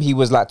 Birmingham, he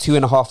was like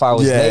 2.5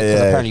 hours late, because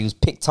apparently he was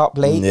picked up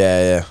late.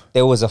 Yeah.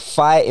 There was a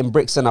fight in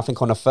Brixton, I think,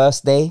 on the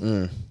first day.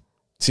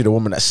 See the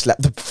woman that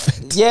slapped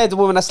the. Yeah, the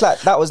woman that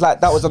slapped. That was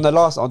on the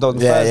last on the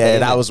Thursday.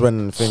 That was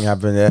when the thing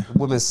happened. Yeah, the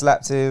woman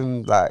slapped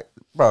him. Like,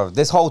 bro,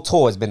 this whole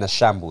tour has been a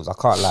shambles. I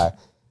can't lie.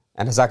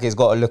 And Hasake's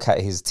got to look at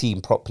his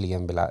team properly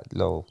and be like,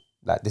 "Lo,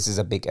 like this is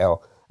a big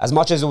L." As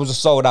much as it was a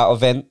sold out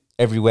event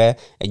everywhere,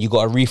 and you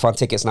got to refund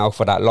tickets now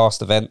for that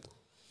last event,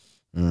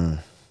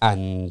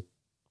 and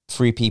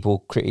 3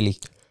 people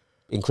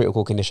in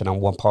critical condition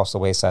and 1 passed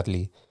away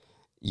sadly.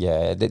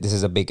 Yeah, this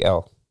is a big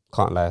L.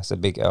 Can't lie, it's a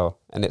big L,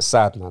 and it's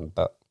sad, man.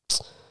 But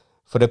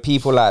for the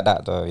people like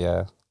that, though,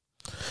 yeah.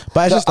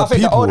 But it's just the I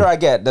think people. the older I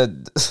get,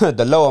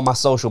 the lower my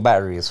social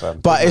battery is,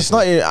 fam. But it's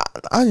not.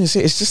 I didn't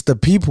say it's just the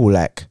people.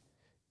 Like,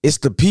 it's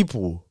the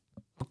people.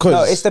 Because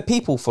No, it's the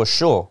people for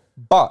sure.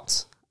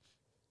 But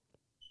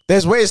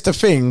there's ways to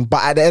think.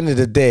 But at the end of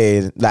the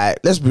day, like,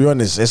 let's be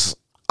honest, it's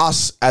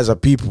us as a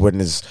people, and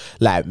it's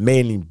like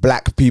mainly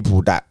black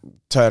people that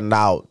turned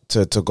out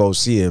to go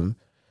see him.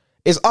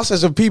 It's us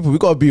as a people. We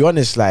gotta be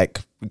honest. Like,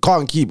 we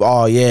can't keep.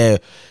 Oh yeah,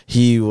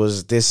 he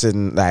was this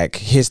and like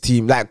his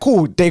team. Like,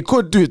 cool. They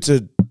could do it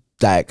to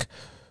like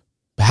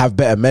have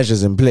better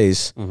measures in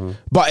place.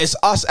 But it's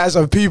us as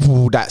a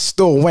people that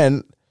still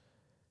went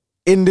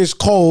in this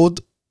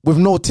cold with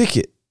no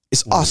ticket.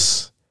 It's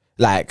us.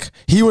 Like,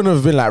 he wouldn't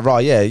have been like, "Raw,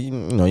 yeah, you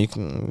know, you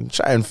can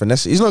try and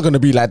finesse it." He's not gonna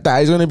be like that.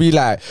 He's gonna be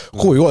like,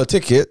 "Cool, you got a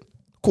ticket.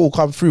 Cool,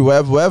 come through,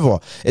 whatever."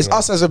 It's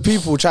us as a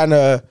people trying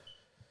to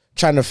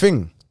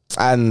think.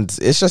 And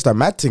it's just a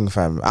mad thing,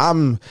 fam.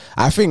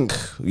 I think,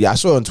 I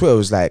saw on Twitter, it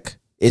was like,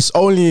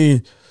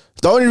 the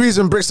only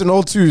reason Brixton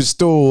O2 is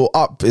still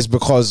up is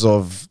because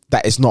of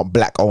that it's not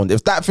black owned.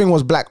 If that thing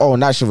was black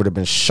owned, that shit would have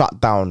been shut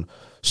down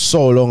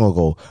so long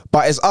ago.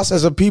 But it's us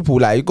as a people,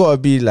 like, you gotta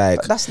be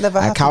like, but that's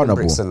never happened accountable.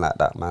 in Brixton like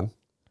that, man.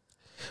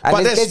 And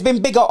But there's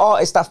been bigger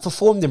artists that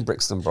performed in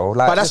Brixton, bro.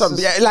 Like, But that's what,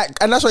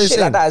 and that's what you're shit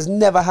saying. like that has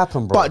never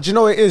happened, bro. But do you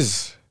know what it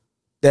is?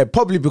 They're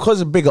probably,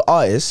 because of bigger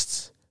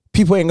artists,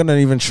 people ain't gonna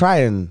even try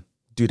and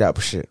do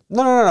that shit.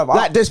 No.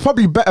 Like, there's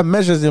probably better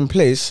measures in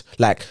place,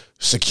 like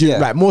security,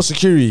 Yeah. like more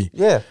security,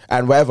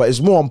 and whatever. It's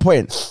more on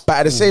point. But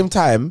at the same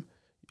time,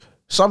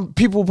 some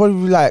people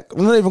probably be like,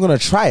 "I'm not even gonna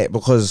try it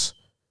because,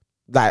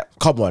 like,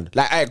 come on,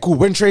 like, alright, cool."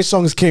 When Trey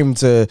Songz came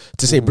to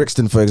say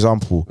Brixton, for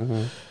example,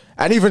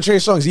 and even Trey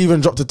Songz even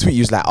dropped a tweet.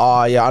 He was like,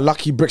 "Oh yeah,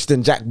 unlucky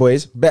Brixton Jack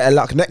boys. Better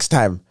luck next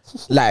time."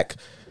 Like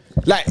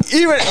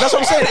even that's what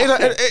I'm saying.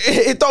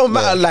 It don't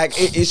matter. Like,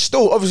 it's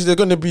still obviously they're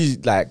gonna be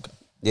like.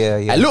 Yeah.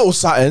 A little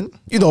something,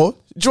 you know.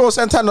 Joe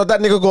Santana, that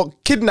nigga got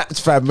kidnapped,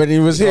 fam, when he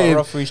was here.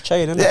 Rough for his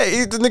chain, innit?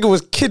 Yeah, the nigga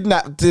was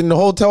kidnapped in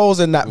hotels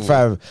and that,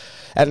 fam.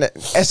 And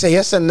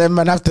SAS and them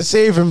man have to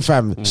save him,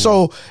 fam.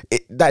 So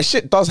that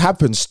shit does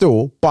happen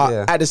still, but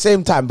at the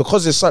same time,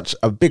 because it's such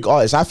a big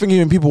artist, I think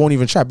even people won't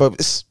even try. But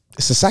it's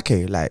a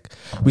sake. Like,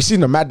 we've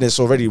seen the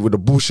madness already with the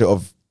bullshit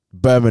of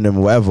Birmingham,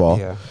 whatever.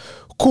 Yeah.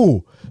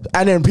 Cool.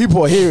 And then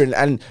people are hearing,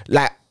 and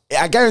like,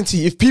 I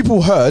guarantee if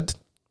people heard.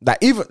 Like,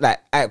 even like,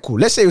 alright, cool.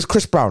 Let's say it was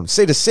Chris Brown.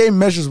 Say the same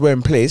measures were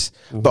in place,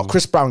 but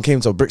Chris Brown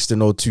came to Brixton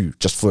O2,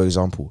 just for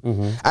example.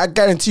 I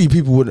guarantee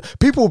people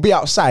would be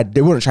outside.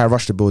 They wouldn't try and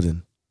rush the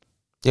building.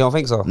 You don't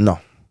think so? No,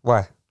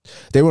 Why?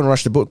 they wouldn't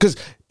rush the building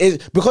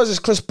because it's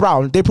Chris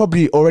Brown. They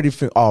probably already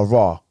think, "Oh,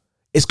 raw,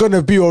 it's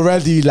gonna be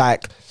already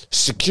like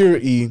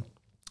security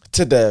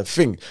to the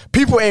thing."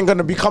 People ain't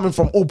gonna be coming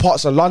from all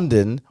parts of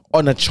London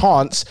on a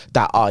chance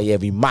that, "Oh yeah,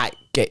 we might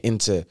get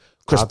into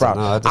Chris Brown."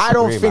 I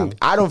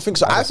don't think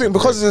so. I think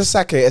because it's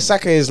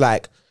Asake is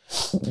like,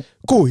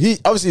 cool. He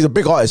obviously is a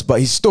big artist, but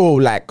he's still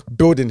like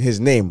building his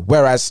name.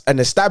 Whereas an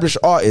established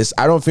artist,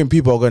 I don't think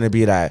people are gonna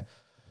be like,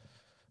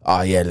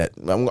 "Oh yeah,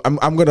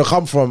 I'm gonna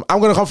come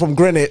from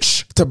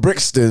Greenwich to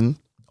Brixton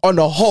on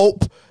the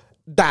hope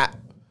that,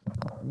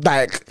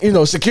 like, you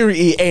know,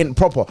 security ain't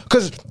proper,"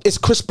 because it's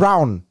Chris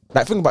Brown.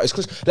 Like, think about it, it's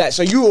Chris. Like,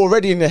 so you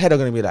already in your head are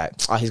gonna be like,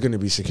 he's gonna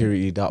be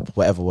securityed up,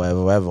 whatever.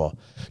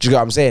 Do you get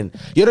what I'm saying?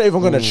 You're not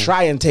even gonna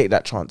try and take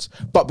that chance.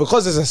 But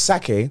because there's a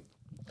sake,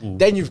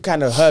 then you've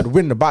kind of heard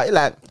wind about it.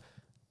 Like,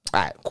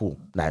 alright, cool.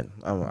 Like,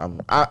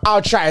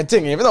 I'll try and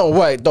think. If it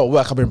don't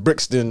work. I'm in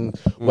Brixton,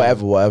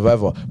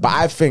 whatever. But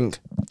I think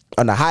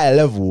on a higher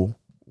level,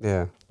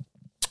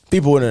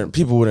 people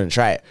wouldn't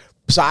try it.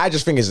 So I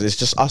just think it's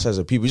just us as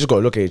a people. We just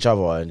gotta look at each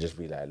other and just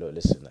be like, look,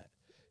 listen, like,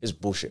 it's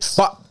bullshit.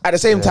 But at the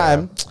same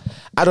time,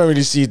 I don't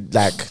really see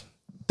like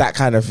that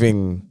kind of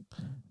thing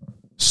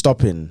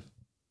stopping.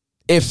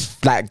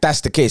 If like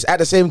that's the case, at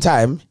the same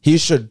time, he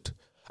should.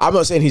 I'm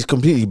not saying he's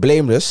completely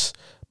blameless,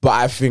 but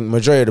I think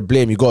majority of the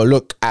blame you gotta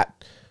look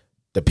at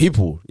the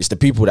people. It's the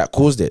people that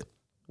caused it.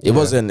 It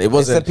wasn't.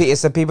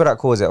 It's the people that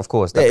caused it, of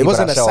course. It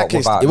wasn't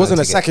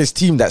a Saki's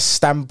team that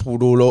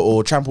trampled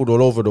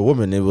all over the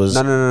woman. It was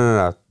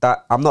no.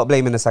 That I'm not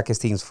blaming the Saki's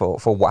teams for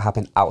what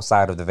happened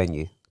outside of the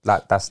venue.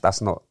 Like,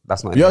 that's not.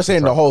 You're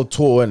saying the whole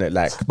tour, innit?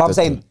 Like, but I'm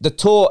saying the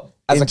tour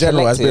as in a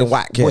general has been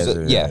whack. It was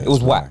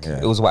whack.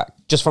 Yeah. It was whack.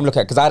 Just from looking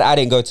at, because I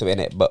didn't go to it,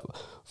 innit, but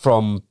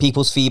from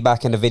people's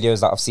feedback and the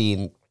videos that I've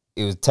seen,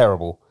 it was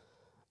terrible.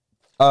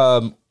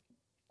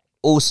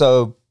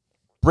 Also,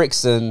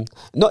 Brixton,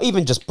 not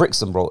even just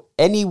Brixton, bro.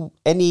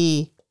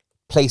 Any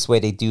place where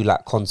they do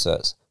like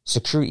concerts,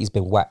 security's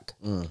been whack.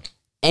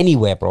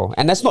 Anywhere, bro.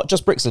 And that's not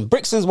just Brixton.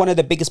 Brixton's one of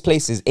the biggest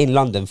places in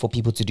London for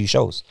people to do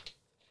shows.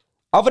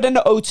 Other than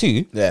the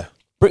O2, Yeah.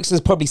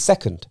 Brixton's probably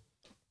second.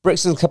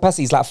 Brixton's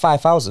capacity is like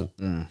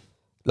 5,000.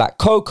 Like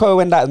Coco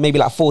and that maybe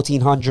like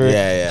 1,400.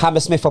 Yeah.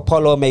 Hammersmith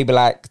Apollo maybe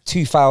like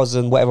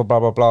 2,000, whatever, blah,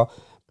 blah, blah.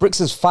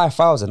 Brixton's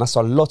 5,000. That's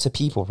a lot of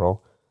people,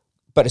 bro.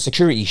 But the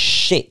security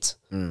shit.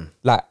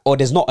 Like, or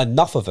there's not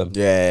enough of them.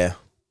 Yeah.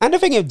 And the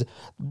thing is,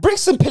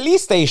 Brixton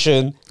Police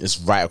Station It's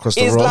right across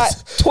the is road. like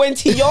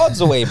 20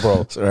 yards away,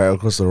 bro. It's right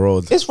across the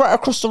road. It's right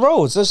across the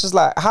road. So it's just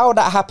like how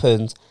that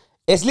happened.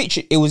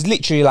 It was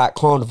literally like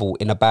carnival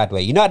in a bad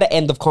way. You know, at the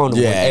end of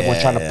carnival, when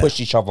everyone's trying to push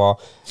each other,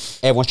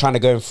 everyone's trying to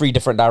go in 3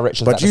 different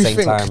directions But at do the you same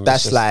think time.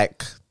 that's It's just-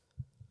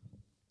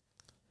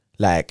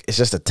 like it's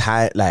just a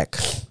time, like,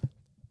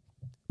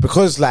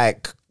 because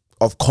like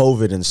of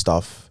COVID and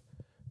stuff,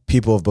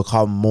 people have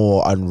become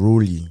more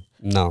unruly.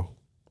 no.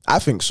 I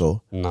think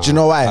so. No. Do you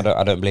know why? I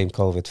don't blame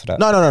COVID for that.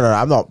 No.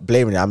 I'm not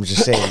blaming it. I'm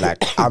just saying,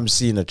 like, I'm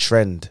seeing a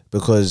trend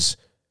because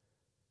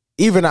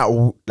even at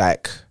when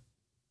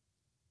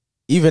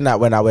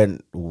I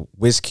went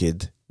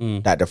WizKid,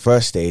 like the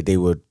first day they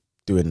were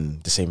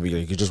doing the same video.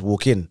 You could just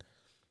walk in.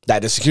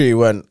 Like the security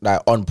weren't like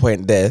on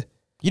point there.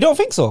 You don't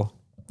think so?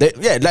 Like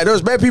there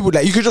was many people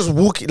like you could just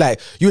walk. Like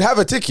you have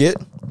a ticket,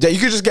 that you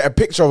could just get a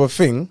picture of a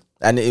thing.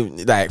 And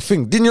it, like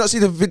thing, didn't you not see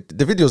the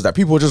videos that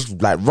people were just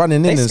like running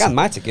in? They and scanned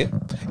my ticket.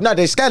 No,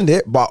 they scanned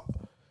it, but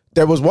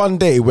there was one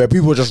day where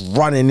people were just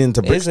running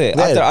into bricks. Is it?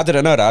 Yeah. I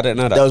didn't know that.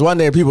 There was one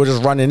day people were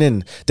just running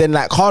in. Then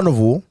like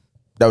Carnival,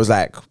 there was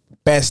like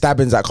bare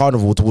stabbings at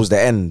Carnival towards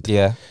the end.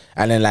 Yeah.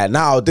 And then like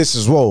now this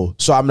as well.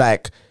 So I'm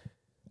like,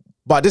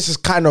 but this is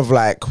kind of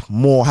like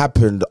more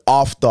happened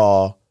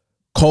after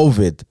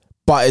COVID.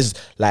 But it's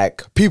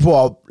like people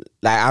are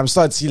like, I'm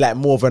starting to see like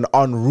more of an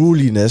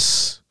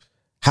unruliness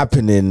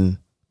happening.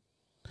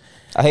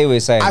 I hear what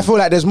you're saying. I feel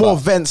like there's more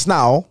events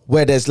now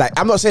where there's like,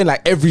 I'm not saying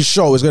like every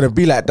show is going to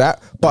be like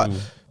that, but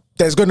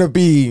there's going to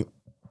be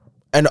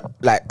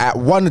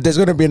there's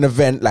going to be an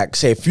event, like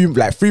say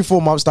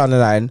 3-4 months down the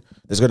line,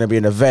 there's going to be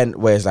an event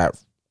where it's like,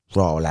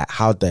 bro, like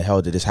how the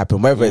hell did this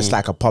happen? Whether it's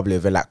like a public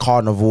event like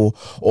Carnival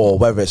or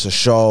whether it's a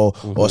show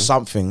or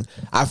something,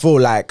 I feel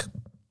like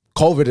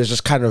COVID has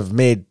just kind of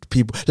made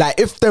people, like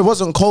if there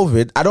wasn't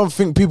COVID, I don't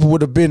think people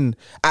would have been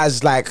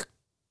as like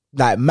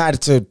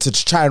mad to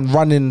try and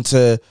run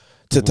into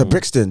to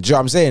Brixton. Do you know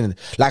what I'm saying?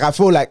 Like I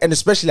feel like, and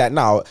especially like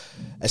now,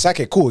 it's like,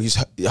 okay, cool, he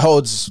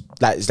holds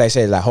like, as they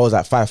say, like holds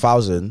like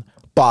 5,000,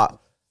 but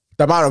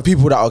the amount of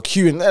people that are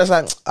queuing, it's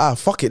like,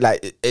 fuck it,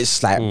 like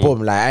it's like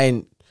boom, like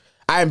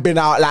I ain't been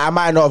out, like I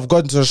might not have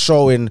gone to a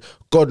show in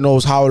God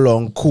knows how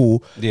long,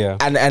 cool. Yeah.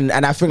 And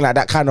I think like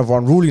that kind of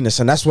unruliness,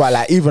 and that's why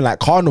like even like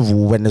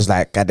Carnival, when there's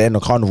like at the end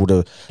of Carnival,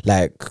 the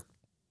like,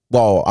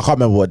 well, I can't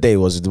remember what day it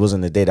was. It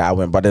wasn't the day that I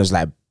went, but there was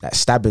like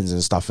stabbings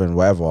and stuff and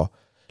whatever.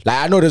 Like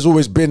I know there's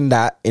always been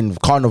that in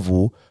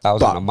Carnival. That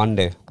was on a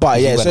Monday. But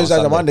You yeah, went so on it's on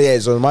a Sunday. Monday. Yeah,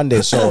 it's on a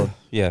Monday. So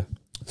Yeah.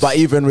 but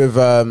even with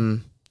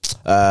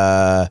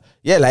like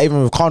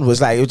even with Carnival,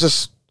 it's like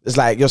it's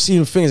like you're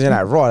seeing things in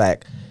like raw,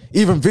 like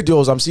even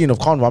videos I'm seeing of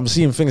Carnival, I'm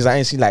seeing things I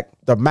ain't seen, like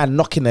the man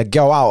knocking a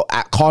girl out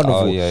at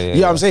Carnival. Oh, yeah, you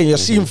know what I'm saying? You're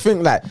seeing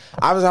things like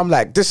I'm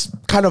like, this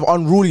kind of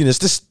unruliness,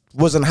 this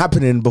wasn't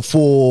happening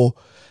before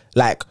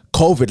like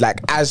COVID, like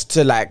as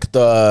to like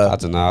the I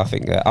don't know. I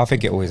think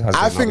it always has.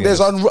 I been, think I'll be there's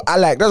honest. I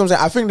like that's what I'm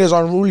saying. I think there's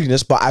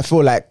unruliness, but I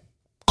feel like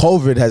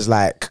COVID has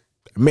like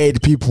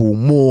made people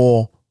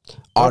more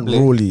Probably.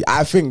 unruly.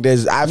 I think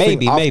think after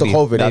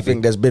COVID, I maybe.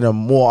 think there's been a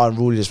more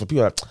unruliness for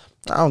people. Like,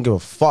 I don't give a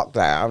fuck.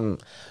 Like I'm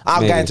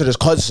going to this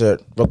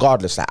concert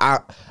regardless. Like I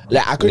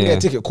couldn't get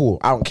a ticket. Cool.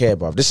 I don't care,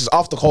 bro. This is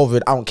after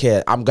COVID. I don't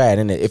care. I'm going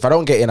in it. If I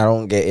don't get in, I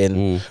don't get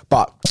in.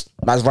 But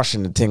man's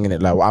rushing the thing in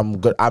it. Like I'm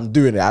good. I'm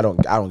doing it. I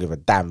don't give a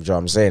damn. Do you know what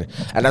I'm saying?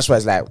 And that's why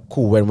it's like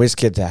cool when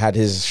WizKid had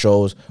his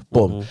shows.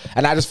 Boom.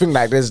 And I just think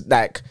like there's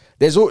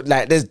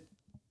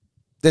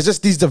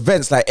just these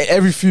events, like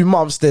every few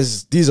months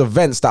there's these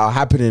events that are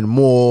happening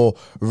more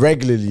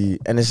regularly,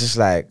 and it's just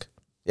like,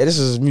 yeah, this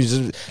is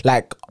music.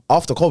 Like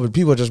after COVID,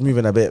 people are just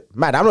moving a bit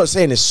mad. I'm not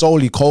saying it's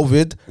solely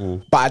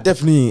COVID, but I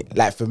definitely,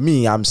 like for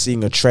me, I'm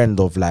seeing a trend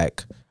of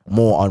like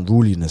more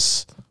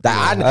unruliness.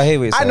 Like, I hear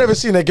what you're I saying. never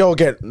seen a girl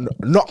get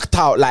knocked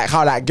out like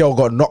how that girl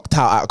got knocked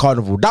out at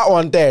Carnival. That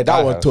one there, that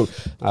I one have. took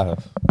I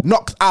have.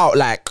 knocked out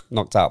like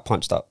Knocked out,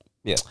 punched up.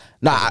 Yeah.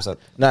 nah, 100%.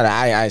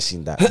 I ain't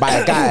seen that by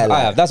a guy. I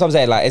Like, have. That's what I'm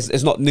saying. Like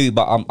it's not new,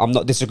 but I'm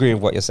not disagreeing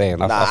with what you're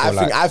saying.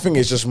 I think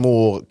it's just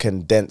more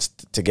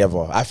condensed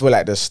together. I feel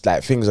like this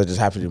like things are just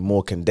happening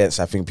more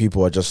condensed. I think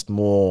people are just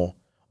more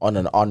on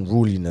an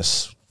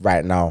unruliness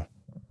right now.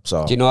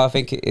 So Do you know what I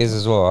think it is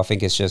as well? I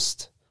think it's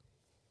just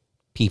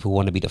people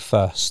want to be the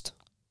first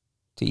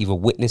to either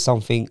witness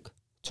something,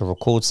 to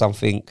record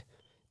something,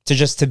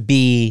 to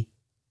be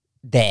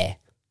there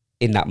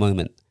in that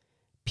moment.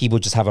 People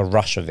just have a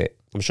rush of it.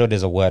 I'm sure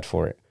there's a word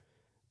for it,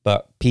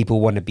 but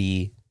people want to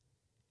be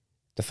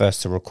the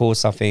first to record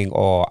something,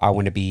 or I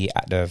want to be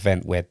at the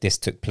event where this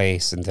took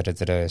place, and da da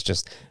da da. It's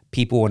just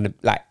people want to,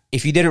 like,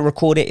 if you didn't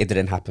record it, it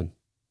didn't happen.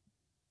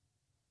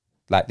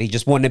 Like they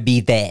just want to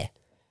be there.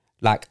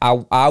 Like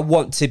I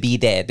want to be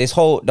there. The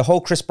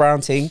whole Chris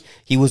Brown thing,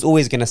 he was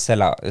always gonna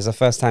sell out. It's the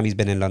first time he's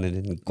been in London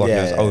in God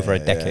knows over a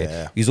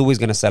decade. He's always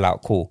gonna sell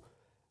out. Cool.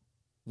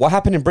 What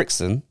happened in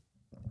Brixton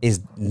is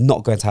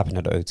not going to happen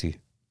at the O2.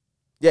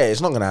 Yeah,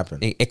 it's not going to happen.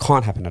 It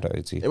can't happen at the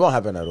O2. It won't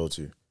happen at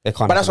O2. It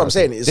can't. But that's what I'm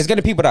saying. There's going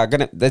to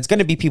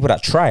be people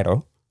that try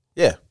though.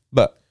 Yeah.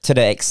 But to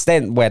the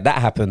extent where that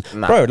happened,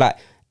 bro, like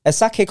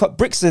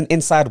Brixton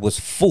inside was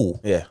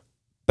full. Yeah.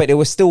 But there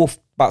was still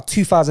about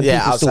 2,000 people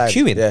outside,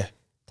 still queuing. Yeah.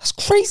 That's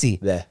crazy.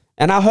 Yeah.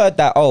 And I heard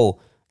that,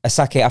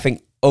 Asake, I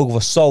think,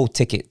 oversold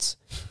tickets.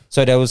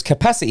 So there was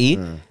capacity,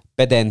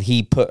 but then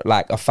he put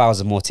like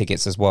 1,000 more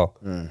tickets as well.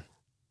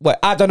 Well,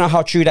 I don't know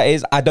how true that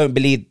is. I don't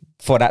believe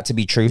for that to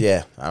be true.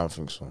 Yeah, I don't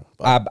think so.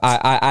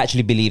 I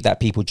actually believe that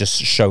people just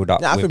showed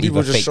up with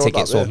either fake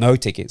tickets or no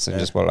tickets and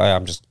just were like,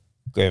 I'm just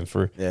going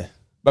through. Yeah.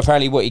 But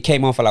apparently, he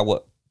came on for like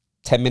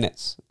 10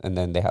 minutes, and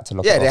then they had to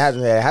lock it off. Yeah,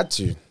 they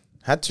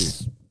had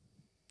to.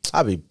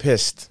 I'd be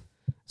pissed.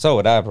 So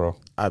would I, bro.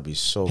 I'd be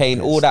so paying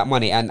pissed. all that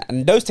money, and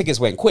those tickets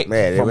went quick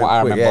from what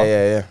I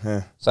remember.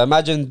 Yeah. So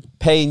imagine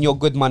paying your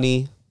good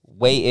money,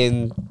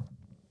 waiting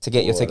to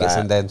get your tickets,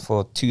 and then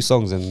for 2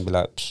 songs, and be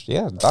like,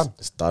 yeah, done.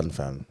 It's done,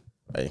 fam.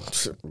 Like,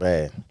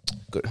 man,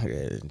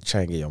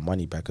 try and get your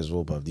money back as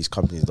well, but these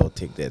companies don't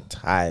take their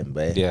time,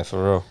 man. Yeah,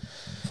 for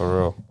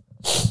real.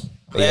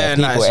 But Yeah,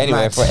 people. nice,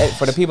 Anyway, mad.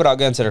 for the people that are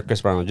going to the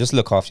Chris Brown, just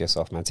look after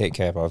yourself, man. Take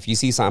care, bro. If you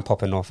see something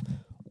popping off,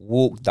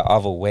 walk the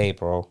other way,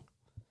 bro.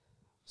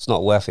 It's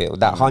not worth it.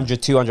 That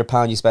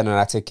 £100-200 you spend on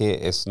that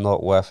ticket, it's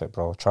not worth it,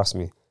 bro. Trust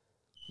me.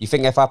 You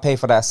think if I pay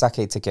for that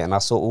sake ticket and I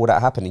saw all that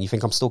happening, you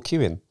think I'm still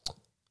queuing?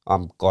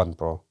 I'm gone,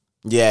 bro.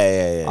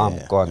 Yeah. I'm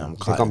gone. Yeah, you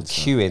think I'm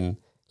queuing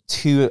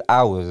 2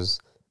 hours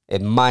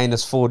in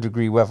 -4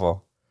 degree weather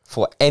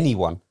for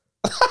anyone?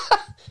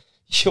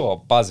 You're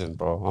buzzing,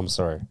 bro. I'm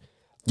sorry.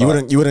 You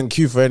wouldn't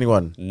queue for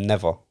anyone?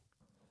 Never.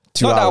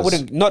 2 not hours?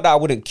 That I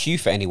wouldn't queue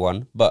for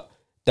anyone, but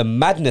the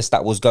madness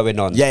that was going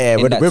on. Yeah,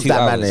 in with that 2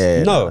 man. hours,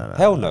 Yeah, no,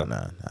 hell no.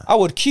 I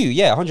would queue,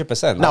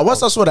 100%. Now,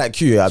 once I saw that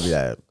queue, I'd be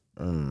like,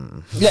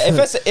 Yeah,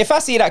 if I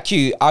see that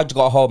queue, I'd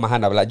got to hold my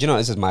hand. I'd be like, do you know what?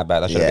 This is my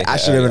bad. I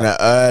should have been there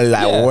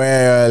early,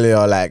 way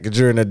earlier, like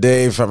during the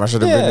day, fam. I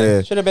should have been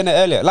there. Should have been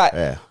there earlier. Like,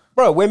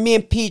 bro, when me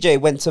and PJ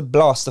went to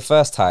Blast the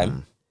first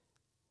time,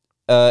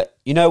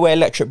 you know where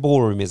Electric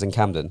Ballroom is in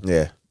Camden?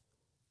 Yeah.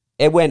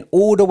 It went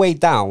all the way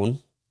down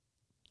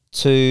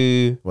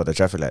to What, the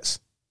traffic lights?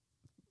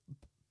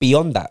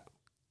 beyond that.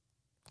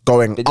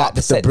 Going Like up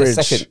the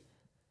bridge.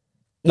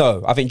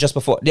 No, I think just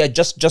before. Yeah,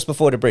 just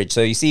before the bridge.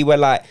 So you see where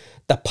like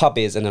the pub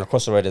is, and then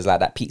across the road is like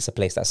that pizza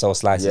place that sells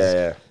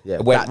slices. Yeah.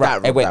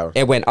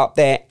 It went up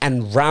there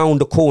and round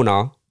the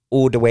corner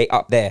all the way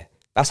up there.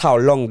 That's how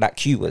long that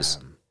queue was.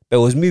 But it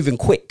was moving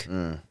quick.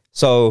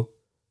 So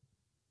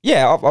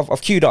yeah,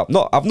 I've queued up.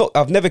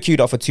 I've never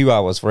queued up for 2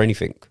 hours for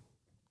anything.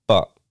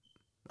 But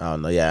I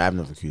don't know. Yeah, I've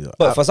never queued up.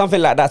 But for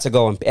something like that to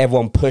go and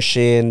everyone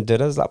pushing,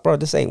 it's like, bro,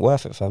 this ain't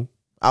worth it, fam.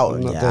 I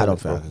don't think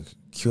I could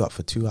queue up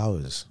for 2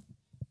 hours.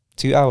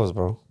 2 hours,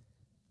 bro.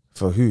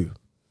 For who?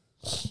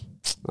 I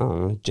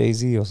don't know,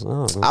 Jay-Z or something.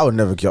 I don't know. I would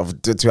never queue up for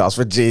 2 hours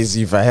for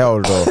Jay-Z, for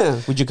hell,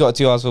 though. Would you go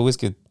 2 hours for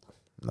Wizkid?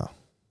 No.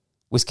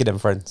 Wizkid and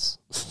Friends.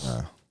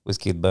 Nah.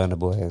 Wizkid, Burna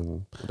Boy,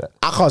 and all that.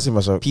 I can't see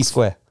myself. P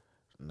Square.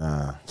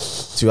 Nah.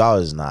 2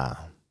 hours, nah.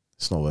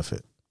 It's not worth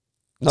it.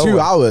 No 2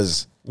 way.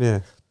 hours. Yeah.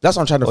 That's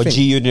what I'm trying to Or think.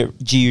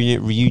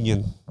 G-Unit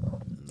reunion.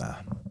 Nah.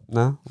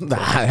 No? Nah,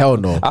 hell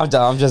no.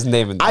 I'm just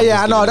naming.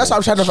 I know. That's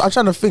what I'm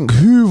trying to think.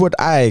 Who would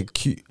I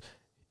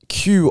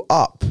queue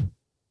up?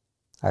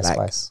 Ice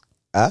Spice.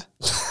 Huh?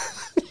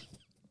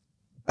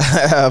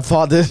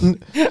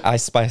 Pardon?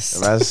 Ice Spice.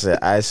 That's it.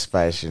 Ice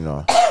Spice, you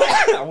know.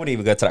 I wouldn't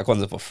even go to that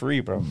concert for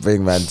free, bro.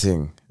 Big man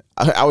thing.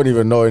 I wouldn't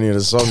even know any of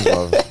the songs,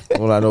 bro.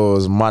 All I know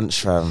was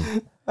Munch,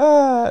 fam.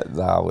 Nah,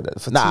 I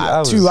wouldn't. For 2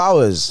 hours. 2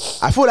 hours.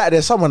 I feel like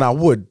there's someone I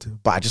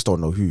would, but I just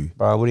don't know who.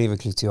 Bro, I wouldn't even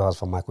queue 2 hours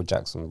for Michael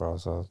Jackson, bro.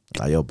 So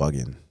Nah, you're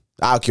bugging.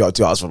 I'll queue up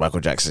 2 hours for Michael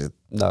Jackson.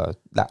 no,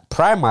 like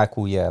prime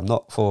Michael, yeah,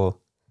 not for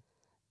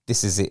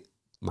this is it,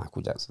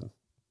 Michael Jackson.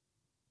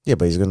 Yeah,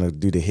 but he's gonna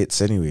do the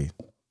hits anyway.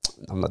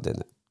 I'm not doing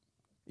it.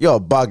 You're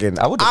bugging.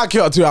 I wouldn't. I'll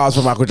queue up 2 hours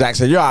for Michael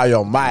Jackson. You're out of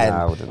your mind.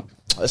 Nah, I wouldn't.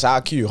 So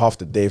I'll queue half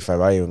the day,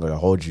 fam. I ain't even gonna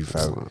hold you,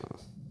 fam.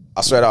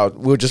 I swear out,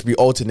 we'll just be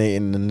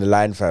alternating in the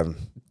line, fam.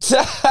 So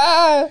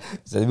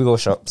we go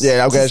shops.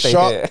 Yeah, I'm gonna Stay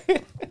shop. there.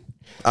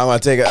 I'm gonna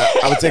take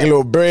a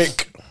little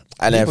break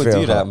and People then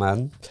do that,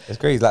 man. It's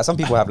crazy. Like some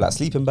people have like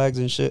sleeping bags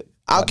and shit.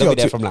 I'll Like, they'll be queue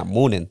there up from like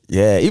morning.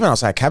 Yeah, even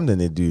outside Camden,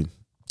 they do.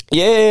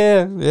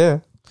 Yeah.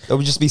 They'll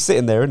just be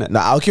sitting there, innit?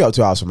 Nah, I'll queue up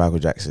 2 hours for Michael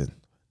Jackson.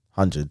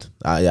 100.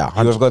 Yeah, You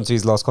 100. have gone to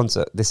his last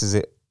concert. This is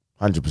it.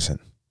 100%.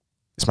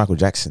 It's Michael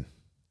Jackson.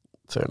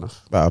 Fair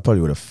enough. But I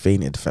probably would have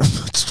fainted, fam.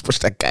 Just push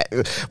that guy.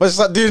 What's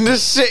that doing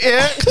this shit,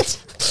 yeah?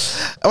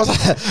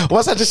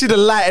 Once I just see the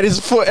light at his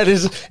foot and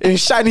his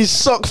shiny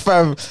sock,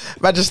 fam,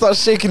 man just start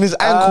shaking his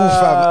ankle,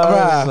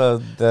 fam.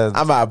 So dead.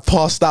 I'm at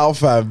passed out,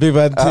 fam. Big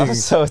man I'm thing.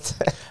 so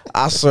dead.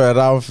 I swear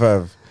down,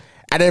 fam.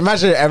 And then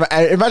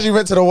imagine you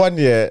went to the 1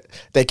 year,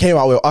 they came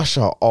out with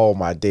Usher. Oh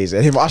my days.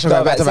 And him Usher No,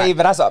 got back but to back. see,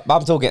 but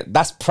I'm talking,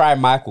 that's prime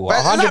Michael. But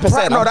is that 100%.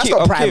 prime? No, that's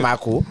not prime cute.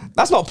 Michael.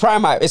 That's not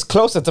prime Michael. It's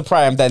closer to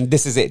prime than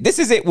This Is It. This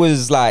Is It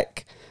was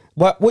like,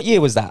 what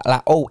year was that?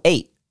 Like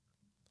 08?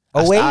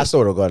 I 08? still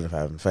would have gone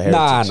fam, for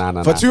Heritage.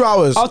 Nah. For 2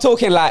 hours, I'm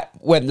talking like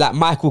when like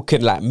Michael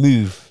can like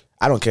move.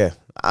 I don't care.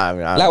 I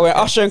mean, Like when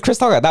Usher and Chris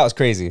Tucker, that was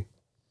crazy.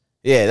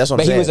 yeah, that's what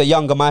But I'm he saying. was a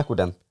younger Michael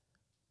then.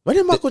 When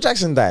did Michael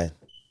Jackson die?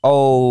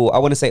 Oh, I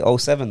want to say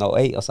 07 or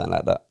 08 or something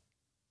like that.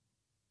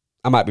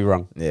 I might be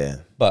wrong. Yeah.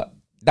 But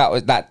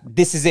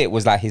This Is It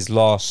was like his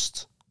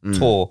last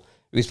tour.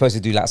 He was supposed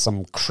to do like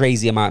some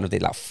crazy amount of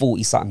it, like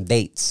 40 something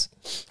dates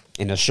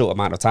in a short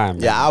amount of time.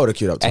 Yeah, I would have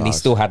queued up to And he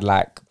still had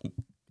like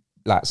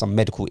some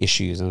medical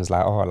issues and was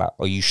like, oh, like,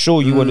 are you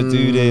sure you want to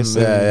do this?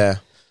 And Yeah.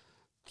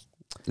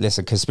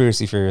 listen,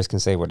 conspiracy theorists can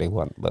say what they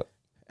want, but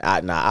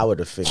I would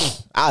have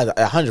finished.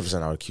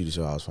 100% I would queue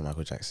 2 hours for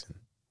Michael Jackson.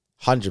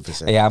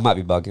 100%. yeah, I might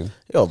be bugging.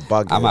 You're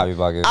bugging. I might be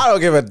bugging. I don't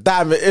give a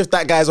damn if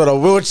that guy's on a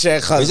wheelchair,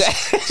 cuz.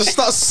 Just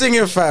start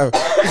singing, fam.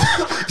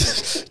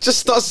 Just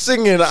start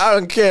singing. I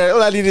don't care.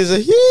 All I need is a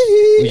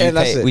hee and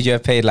that's it. Would you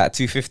have paid like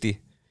 $250?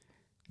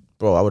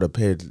 Bro, I would have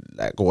paid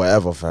like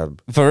whatever, fam.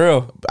 For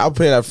real? I'll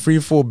pay like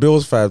 3-4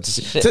 bills, fam.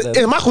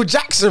 It's Michael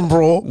Jackson,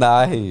 bro. Nah,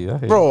 I hear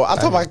you. Bro, I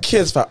told my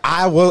kids, fam.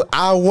 I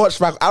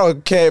watch Michael. I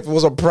don't care if it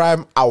was on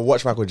Prime. I'll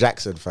watch Michael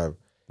Jackson, fam.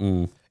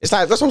 It's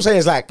like, that's what I'm saying.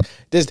 It's like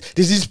there's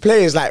these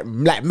players like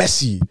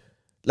Messi.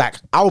 Like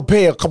I'll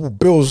pay a couple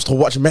bills to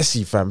watch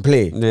Messi, fam,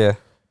 play. Yeah.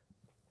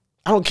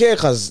 I don't care,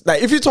 cause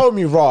like if you told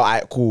me, raw,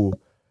 alright, cool.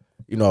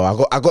 You know,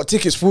 I got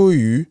tickets for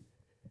you,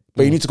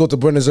 but you need to go to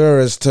Buenos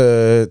Aires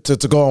to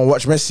go and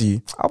watch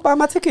Messi. I'll buy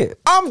my ticket.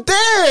 I'm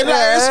there.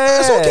 Like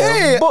it's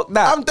okay. Book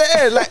that. I'm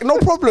there. Like no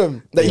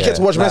problem. That you get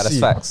to watch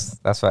Messi.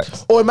 That's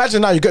facts. Or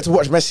imagine now you get to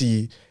watch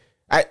Messi.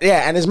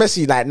 And it's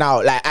Messi like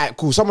now, like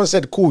cool. Someone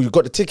said, cool, you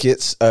got the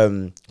tickets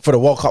for the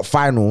World Cup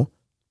final.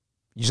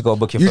 You just got to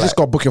book your You flight. just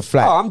got to book your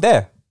flight. Oh, I'm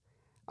there.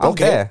 I'm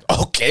there.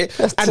 Okay.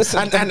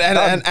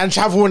 And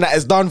travel when that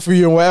is done for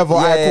you and whatever.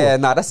 Alright, cool. Yeah,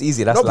 nah, that's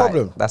easy. That's No like,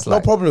 problem. That's no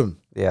like, problem.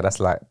 Yeah,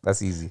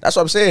 that's easy. That's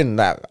what I'm saying.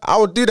 Like I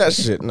would do that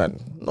shit.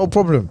 No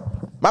problem.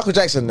 Michael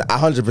Jackson,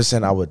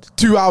 100% I would.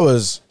 2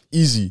 hours,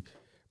 easy.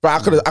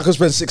 But I could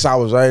spend 6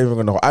 hours.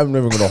 I'm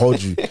never gonna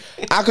hold you.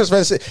 I could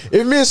spend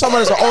if me and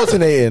someone is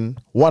alternating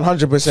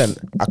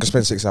 100%. I could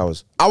spend 6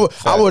 hours. I would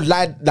not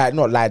lie down.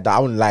 I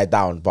wouldn't lie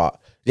down, but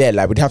yeah,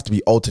 like we'd have to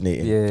be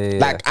alternating. Yeah.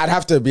 Like I'd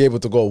have to be able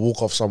to go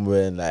walk off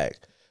somewhere and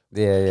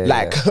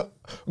Yeah.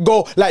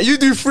 go like you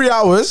do 3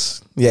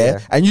 hours,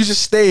 and you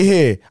just stay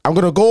here. I'm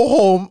gonna go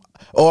home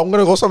or I'm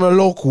gonna go somewhere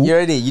local.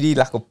 You need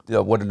like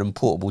one of them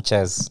portable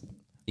chairs.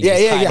 You Yeah,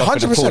 just tie it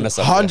up in a corner 100%,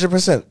 somewhere.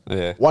 100%,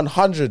 Yeah.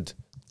 100.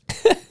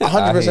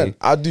 100%.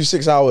 I'd do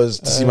 6 hours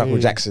to see Michael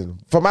Jackson.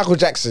 For Michael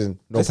Jackson,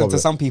 no Listen, problem.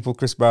 to some people,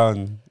 Chris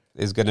Brown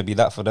is going to be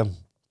that for them.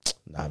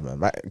 Nah,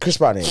 man. Chris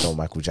Brown ain't no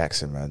Michael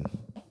Jackson, man.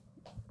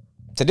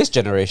 To this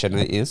generation,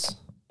 it is.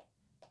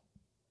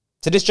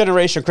 To this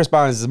generation, Chris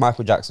Brown is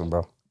Michael Jackson,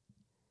 bro.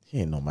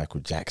 He ain't no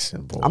Michael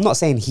Jackson, bro. I'm not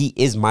saying he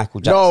is Michael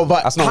Jackson. No,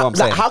 but that's not what I'm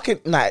saying. How can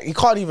he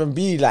can't even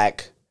be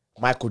like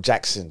Michael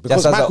Jackson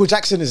because That's Michael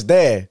Jackson is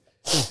there,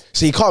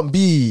 so he can't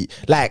be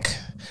like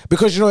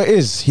because you know what it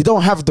is. He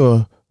don't have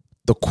the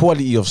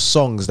quality of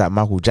songs that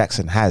Michael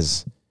Jackson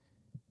has,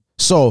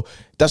 so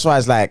that's why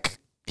it's like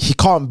he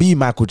can't be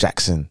Michael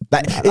Jackson.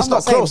 Like it's I'm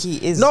not saying close.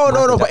 he is No,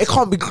 Michael but it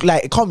can't be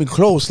like it can't be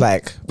close.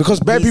 Like because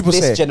bare people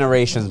this say,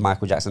 generation's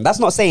Michael Jackson. That's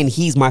not saying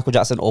he's Michael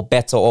Jackson or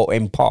better or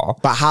in par.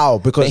 but how?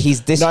 Because But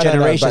he's this No,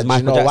 generation's but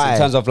Michael you know Jackson why? in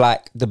terms of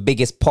like the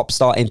biggest pop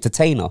star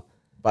entertainer.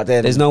 But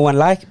then There's no one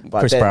like but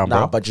Chris then- Brown, bro.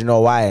 Nah, but you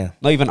know why?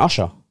 Not even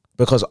Usher.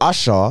 Because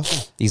Usher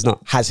He's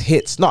not. has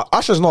hits. No,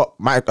 Usher's not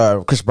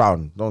Chris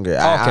Brown. Don't get it.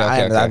 Okay.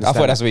 I understand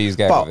thought that's where you was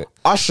going But with it.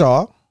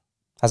 Usher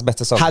Has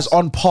better songs. has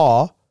on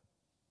par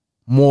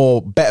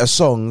more better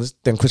songs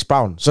than Chris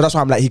Brown. So that's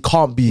why I'm like, he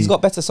can't be. He's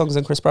got better songs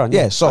than Chris Brown.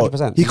 yeah, so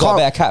 100%. he He's got a can't.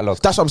 better catalogue.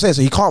 That's what I'm saying.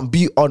 So he can't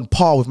be on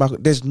par with Michael.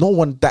 There's no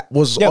one that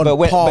was Yeah, on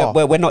but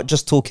par. we're not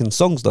just talking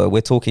songs though.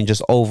 We're talking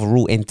just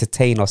overall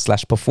entertainer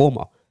 /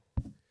 performer.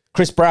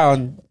 Chris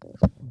Brown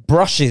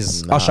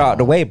brushes Usher out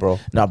the way, bro.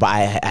 No, but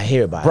I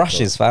hear about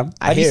Brushes, it. though. fam.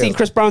 I Have you hear seen it.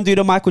 Chris Brown do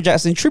the Michael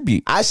Jackson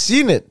tribute? I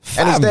seen it,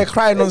 and he's Fam. there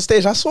crying on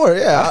stage. I saw it.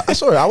 Yeah, I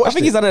saw it. I watched I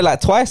think it. he's done it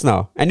like twice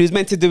now, and he was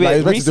meant to do Like, he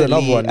it was meant to do recently.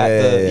 another one. at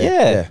Yeah, the,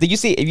 yeah, yeah. Did you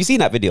see? Have you seen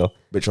that video?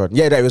 Which one?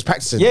 Yeah, that he was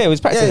practicing. Yeah, he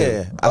was practicing.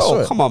 Yeah. I saw Oh,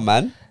 it. come on,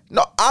 man.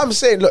 No, I'm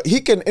saying, look, he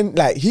can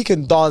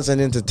dance and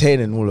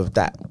entertain and all of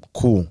that.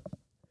 Cool.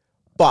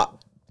 But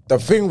the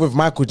thing with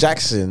Michael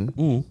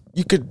Jackson,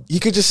 you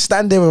could just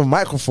stand there with a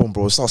microphone,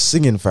 bro, and start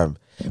singing, fam.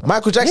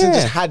 Michael Jackson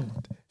Yeah. just had.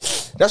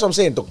 That's what I'm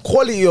saying. The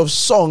quality of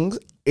songs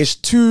is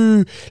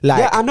too like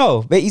Yeah, I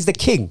know, but he's the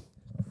king.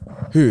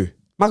 who?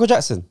 Michael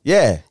Jackson.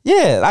 Yeah.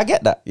 Yeah, I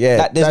get that. Yeah,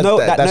 Like, there's that's- no,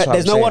 that- that's what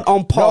there's I'm no one saying.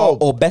 on par No,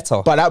 or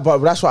better. But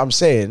that's what I'm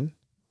saying.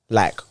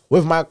 Like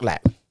with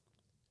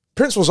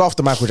Prince was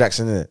after Michael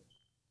Jackson, innit?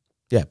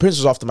 Yeah, Prince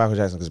was after Michael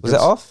Jackson because Was it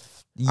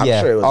off? I'm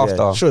Yeah, sure it was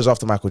after. I'm sure it was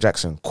after Michael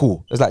Jackson.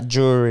 Cool. It was like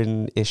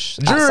during-ish.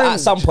 During At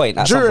some point.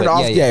 During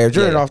after,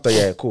 during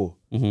after, cool.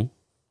 Mm-hmm.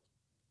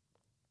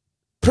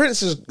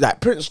 Prince is like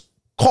Prince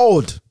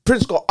cold.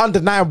 Prince got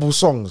undeniable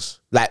songs.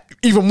 Like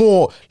even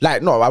more,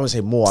 like no, I wouldn't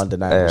say more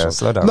undeniable songs.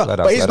 Slow down, No, slow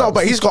down, but he's slow not. down.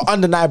 But he's got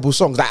undeniable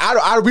songs.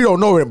 Like we don't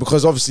know it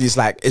because obviously it's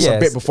like it's a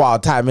bit before our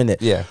time, innit?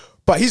 Yeah.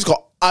 But he's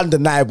got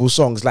undeniable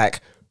songs. Like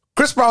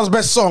Chris Brown's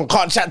best song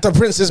can't chat to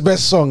Prince's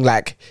best song.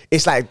 Like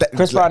it's like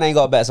Chris Brown ain't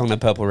got a better song than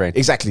Purple Rain.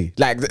 Exactly.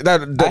 Like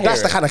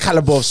that's the kind of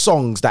caliber of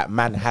songs that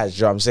man has.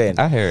 You know what I'm saying?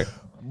 I hear it.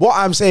 What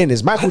I'm saying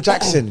is Michael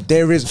Jackson.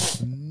 There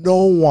is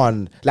no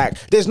one like.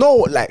 There's no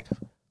like.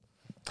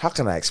 How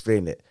can I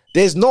explain it?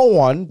 There's no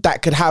one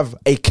that could have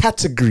a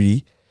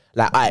category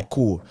like, alright,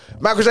 cool.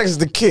 Michael Jackson's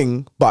the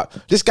king, but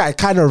this guy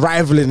kind of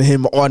rivaling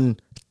him on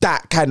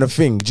that kind of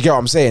thing. Do you get what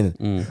I'm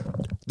saying?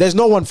 There's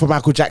no one for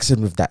Michael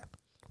Jackson with that.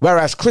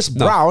 Whereas Chris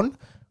Brown,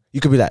 you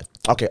could be like,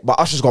 okay, but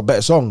Usher's got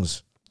better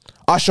songs.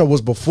 Usher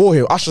was before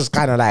him. Usher's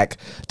kind of like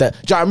that.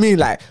 Do you know what I mean?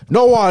 Like,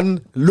 no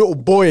one little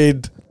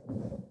boyed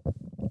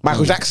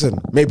Michael Jackson,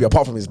 maybe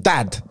apart from his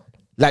dad.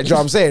 Like, do you know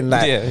what I'm saying?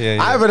 Like, Yeah.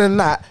 other than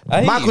that,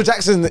 Michael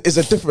Jackson is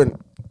a different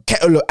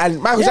kettle.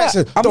 And Michael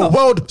Jackson,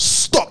 world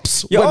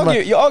stops. You're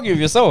arguing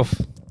with yourself.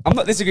 I'm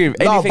not disagreeing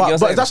with anything you're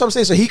saying. But that's what I'm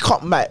saying. So he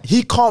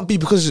can't be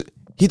because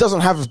he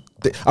doesn't have,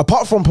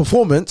 apart from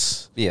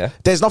performance,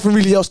 there's nothing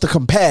really else to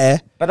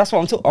compare. But that's what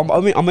I'm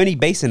talking. I'm only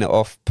basing it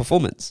off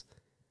performance.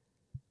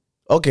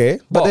 Okay,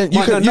 but then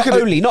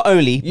not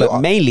only, but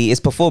mainly it's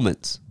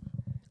performance.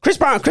 Chris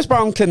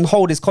Brown can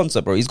hold his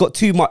concert, bro. He's got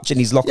too much in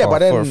his locker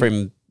for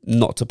him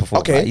not to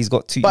perform. Okay, like, he's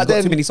got too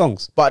many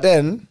songs. But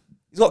then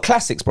he's got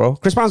classics, bro.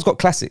 Chris Brown's got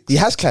classics. He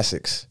has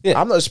classics. Yeah.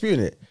 I'm not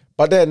disputing it.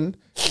 But then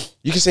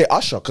you can say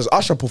Usher, because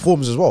Usher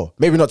performs as well.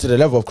 Maybe not to the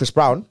level of Chris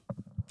Brown.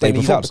 Then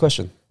he's out the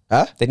question.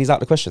 Huh? Then he's out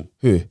the question.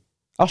 Who?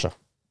 Usher.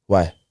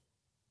 Why?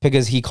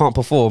 Because he can't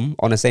perform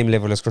on the same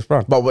level as Chris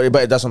Brown. But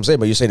that's what I'm saying.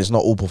 But you're saying it's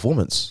not all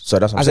performance. So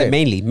that's what I'm saying.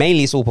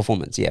 Mainly it's all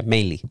performance. Yeah,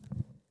 mainly.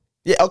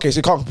 Yeah, okay, so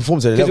you can't perform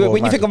to the level. Because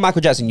when you think of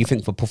Michael Jackson, you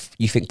think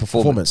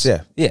performance.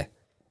 Yeah.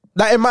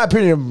 Like in my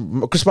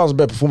opinion, Chris Brown's a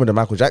better performer than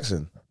Michael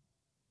Jackson.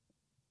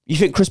 You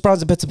think Chris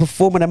Brown's a better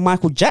performer than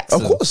Michael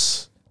Jackson? Of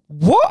course.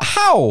 What?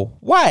 How?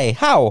 Why?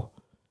 How?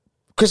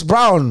 Chris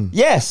Brown.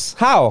 Yes.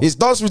 How? His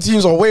dance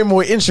routines are way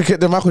more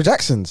intricate than Michael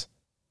Jackson's.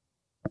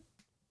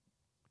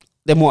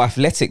 They're more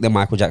athletic than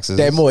Michael Jackson's.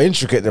 They're more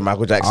intricate than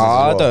Michael Jackson's.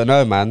 I don't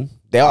know, man.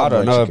 I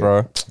don't know,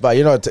 bro. But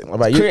you know,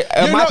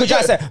 Michael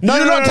Jackson.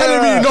 You're not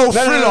telling me no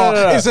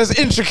Thriller is as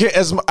intricate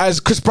as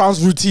Chris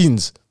Brown's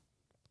routines.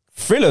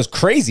 Thriller's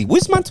crazy.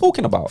 What's this man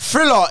talking about?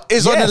 Thriller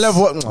is on the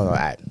level.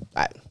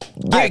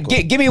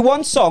 Give me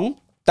one song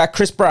that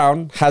Chris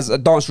Brown has a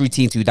dance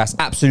routine to that's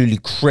absolutely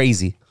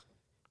crazy.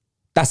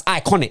 That's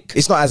iconic.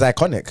 It's not as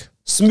iconic.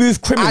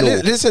 Smooth Criminal.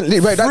 Listen to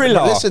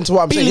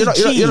what I'm saying. You're not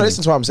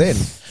listening to what I'm saying.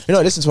 You're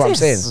not listening to what I'm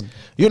saying.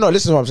 You're not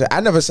listening to what I'm saying.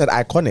 I never said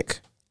iconic.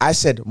 I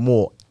said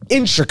more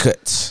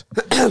intricate.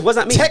 What does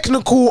that mean?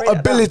 Technical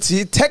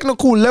ability,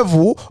 technical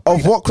level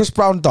of what Chris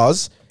Brown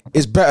does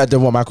is better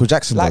than what Michael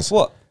Jackson does. Like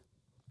what?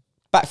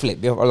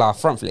 Backflip or like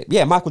front flip.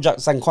 Yeah, Michael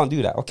Jackson can't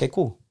do that. Okay,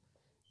 cool.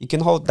 You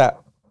can hold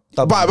that.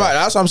 But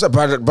that's what I'm saying.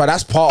 But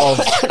that's part of.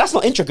 That's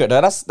not intricate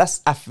though.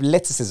 That's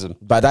athleticism.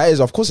 But that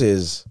is, of course, it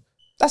is.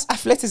 That's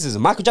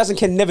athleticism. Michael Jackson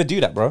can never do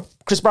that, bro.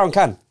 Chris Brown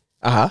can.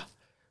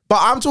 But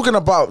I'm talking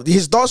about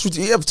his dance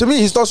routine. Yeah, to me,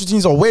 his dance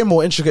routines are way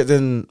more intricate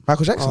than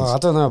Michael Jackson's. I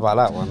don't know about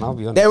that one. I'll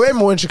be honest. They're way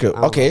more intricate.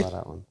 Okay.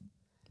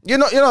 You're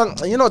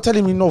not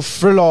telling me no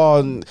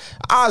Thriller.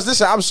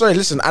 Listen, I'm sorry.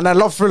 Listen, and I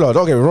love Thriller.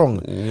 Don't get me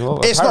wrong.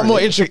 It's not more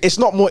intricate. It's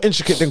not more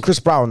intricate than Chris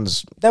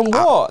Brown's. Then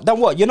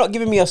what? You're not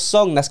giving me a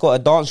song that's got a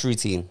dance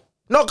routine.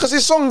 No, because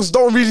his songs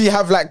don't really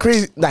have like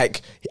crazy.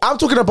 Like I'm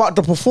talking about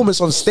the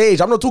performance on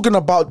stage. I'm not talking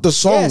about the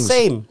songs. Yeah,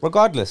 same.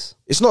 Regardless,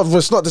 it's not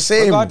the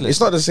same. Regardless. It's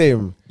not the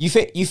same. You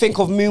think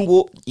of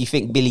Moonwalk, you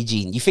think Billie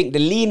Jean. You think the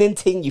leaning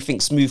thing, you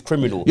think Smooth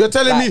Criminal. You're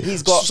telling me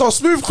he's got so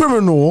Smooth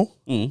Criminal.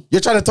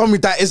 You're trying to tell me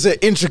that is an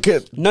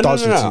intricate. No.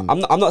 I'm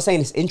not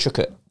saying it's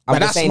intricate.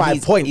 That's my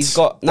point. He's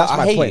got. No,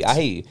 I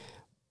hear you.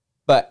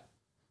 But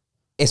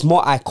it's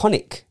more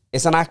iconic.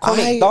 It's an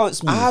iconic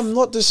dance move. I'm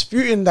not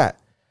disputing that.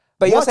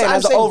 But you're saying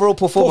as an overall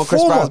performer,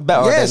 Chris Brown's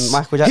better than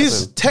Michael Jackson.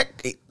 His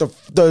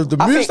the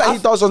moves that he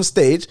does on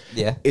stage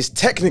is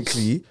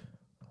technically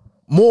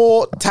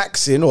more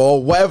taxing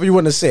or whatever you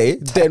want to say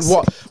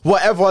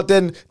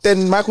than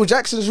than Michael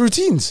Jackson's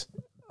routines.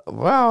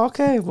 Wow,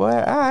 okay,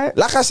 well, all right.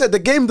 Like I said, the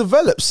game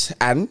develops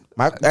and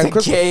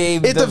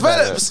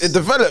it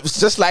develops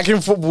just like in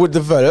football it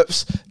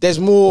develops. There's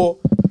more.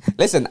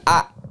 Listen,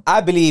 I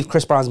believe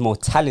Chris Brown's more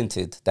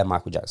talented than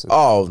Michael Jackson.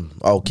 Oh,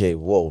 okay,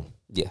 whoa.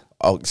 Yeah.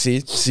 Oh, see,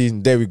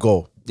 there we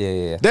go.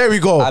 Yeah. There we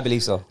go. I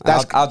believe so.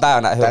 I'll die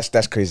on that hill.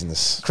 That's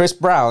craziness. Chris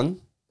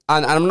Brown,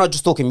 and I'm not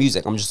just talking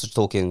music, I'm just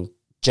talking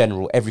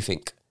general,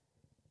 everything.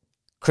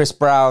 Chris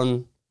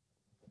Brown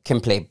can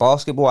play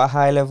basketball at a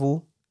high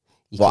level.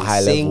 He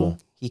can sing,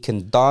 he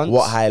can dance.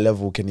 What high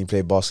level can he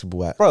play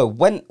basketball at? Bro,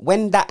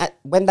 when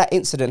that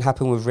incident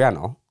happened with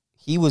Rihanna,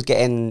 he was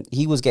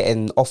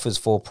getting offers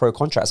for pro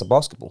contracts of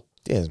basketball.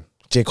 Yeah,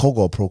 J. Cole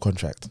got a pro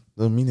contract.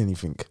 Doesn't mean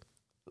anything.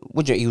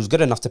 He was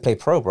good enough to play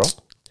pro, bro.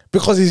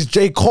 Because he's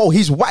J. Cole.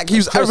 He's whack. He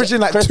was averaging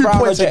like Chris 2 Brown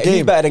points a Who's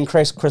game. better than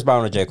Chris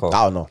Brown or J. Cole?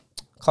 I don't know.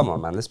 Come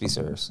on, man. Let's be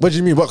serious. What do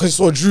you mean? What? Because it's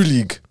all Drew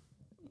League.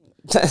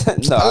 No,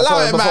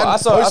 Allow it, man. I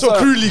saw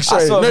Crew League.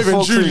 Sorry, not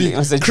even Drew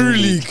League. Crew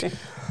League.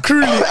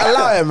 Crew League.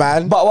 Allow it,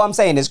 man. But what I'm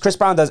saying is, Chris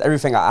Brown does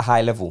everything at a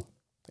high level.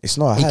 It's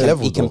not a high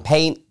level. He can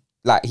paint.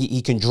 Like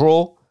he can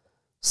draw,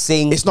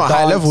 sing. It's not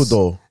dance, high level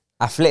though.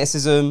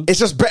 Athleticism. It's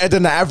just better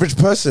than the average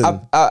person.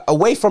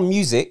 Away from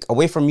music,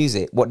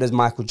 what does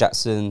Michael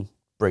Jackson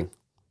bring?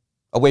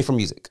 Away from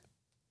music.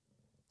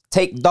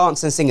 Take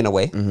dance and singing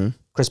away. Mm-hmm.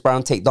 Chris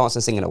Brown, take dance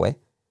and singing away.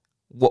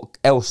 What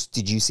else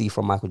did you see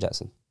from Michael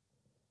Jackson?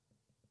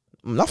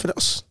 Nothing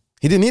else.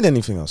 He didn't need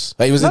anything else.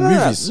 Like, he was in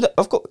movies. No,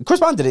 of course, Chris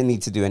Brown didn't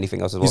need to do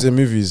anything else as well. He's in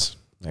movies,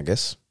 I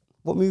guess.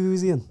 What movie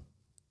was he in?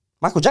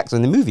 Michael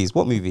Jackson in the movies.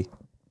 What movie?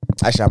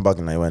 Actually, I'm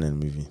bugging. I went in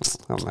the movie.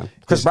 Oh man,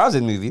 Chris Brown's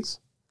in movies.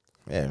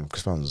 Yeah,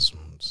 Chris Brown's.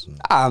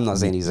 I'm not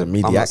saying he's a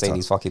media I'm not actor. saying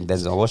he's fucking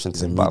Denzel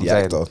Washington. He's a but I'm media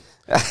saying- actor.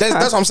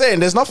 That's what I'm saying.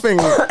 There's nothing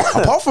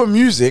apart from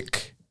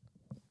music.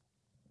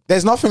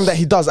 There's nothing that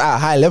he does at a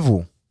high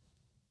level.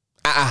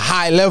 At a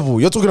high level,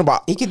 you're talking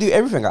about. He can do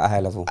everything at a high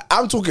level.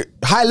 I'm talking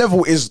high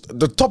level is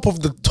the top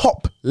of the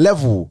top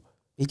level.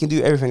 He can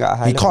do everything at a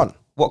high He level. can't.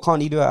 What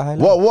can't he do at a high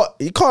level? What?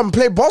 He can't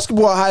play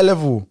basketball at a high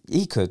level.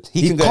 He could.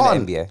 He He can go can't.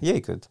 in the NBA. Yeah,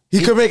 he could.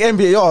 He could make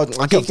NBA. Yo,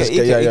 I get this he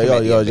guy. could make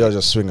the You're NBA.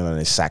 just swinging on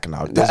his sack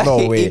now. There's no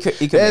He way. could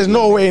There's make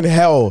no the way in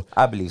hell.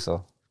 I believe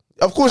so.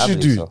 Of course I you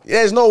believe do. so.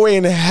 There's no way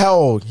in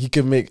hell he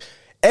can make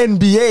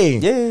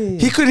NBA. Yeah.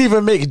 He couldn't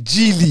even make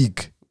G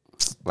League.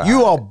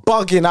 You are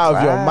bugging out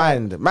of your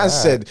mind. Man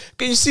said,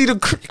 "Can you see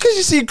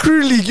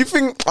Crew League? You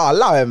think, oh,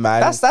 allow it,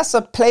 man. That's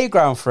a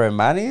playground for him,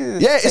 man.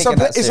 Yeah, it's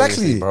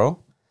exactly, bro.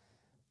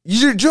 Do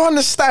you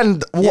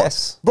understand what,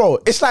 Yes. bro?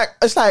 It's like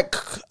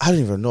I don't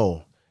even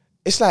know.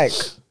 It's like,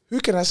 who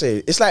can I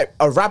say? It's like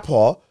a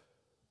rapper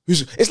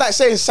it's like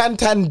saying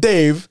Santan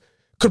Dave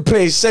could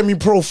play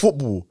semi-pro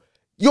football.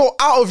 You're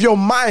out of your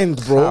mind,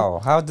 bro.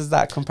 How does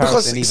that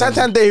comparison? Because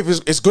Santan Dave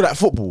is good at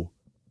football.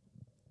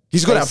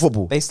 He's good at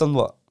football. Based on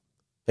what?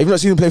 Have you not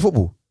seen him play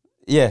football?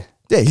 Yeah.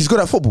 Yeah, he's good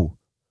at football.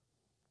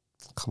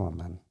 Come on,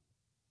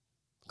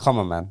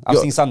 man. I've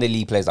seen Sunday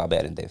League players that are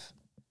better than Dave.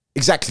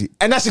 Exactly.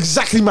 And that's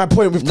exactly my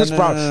point with Chris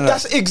Brown. No.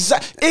 That's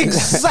exactly.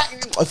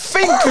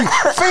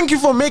 Thank you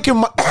for making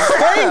my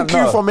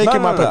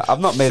point. I've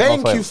not made my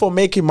Thank point. you for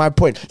making my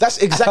point. That's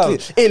exactly.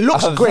 It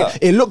looks I've great. not.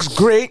 It looks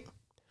great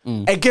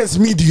against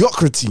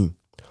mediocrity.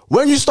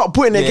 When you start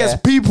putting it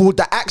against people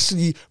that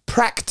actually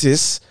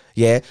practice,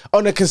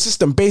 on a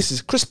consistent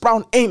basis, Chris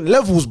Brown ain't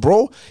levels,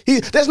 bro.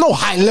 There's no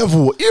high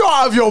level. You're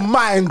out of your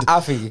mind. I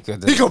think he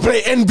could. He can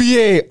play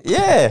NBA.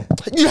 Yeah.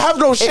 You have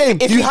no shame.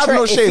 You have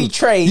no shame. If he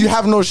trained, you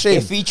have no shame.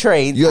 If he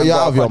trained, You're and got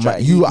out a of your contract,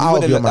 mind. You are out of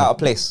wouldn't your look mind. out of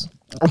place.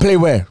 And play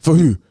where? For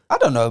who? I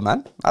don't know,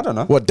 man. I don't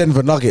know. What,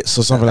 Denver Nuggets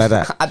or something like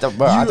that? I don't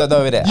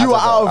know with it. You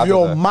are out of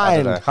your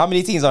mind. How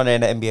many teams are there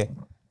in the NBA?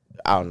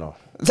 I don't know.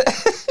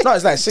 No,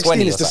 it's like 16.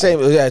 20 It's or the same.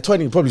 Yeah,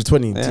 20, probably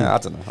 20. Yeah, I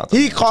don't know.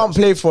 He can't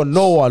play for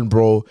no one,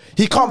 bro.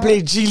 He can't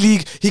play G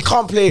League. He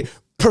can't play.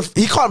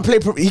 He can't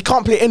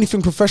play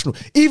anything professional.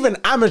 Even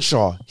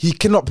amateur, he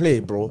cannot play,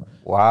 bro.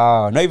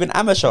 Wow, not even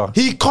amateur.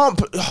 He can't.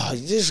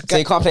 So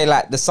he can't play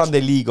like the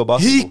Sunday League or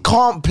basketball. He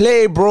can't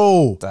play,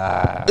 bro.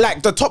 Damn.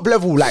 Like the top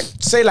level,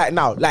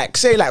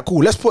 cool.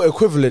 Let's put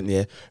equivalent,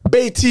 yeah.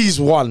 Beatty's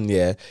one,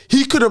 yeah.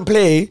 He couldn't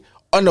play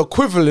an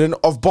equivalent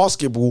of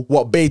basketball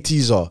what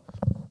Beatty's are.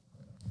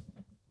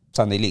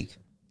 Sunday League.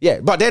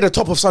 Yeah, but they're the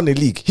top of Sunday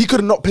League. He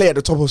could not play at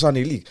the top of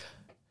Sunday League.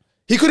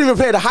 He couldn't even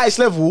play at the highest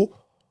level.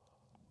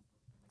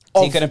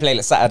 So he couldn't play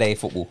like Saturday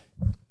football.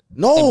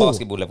 No. In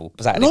basketball level.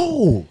 Saturday.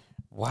 No.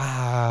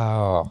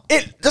 Wow.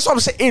 That's what I'm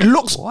saying. It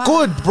looks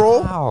good,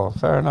 bro. Wow,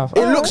 fair enough.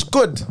 It looks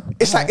good.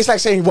 It's like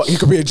saying what he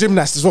could be a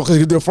gymnast as well because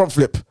he could do a front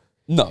flip.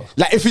 No.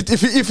 Like if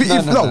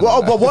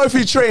what if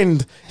he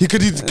trained?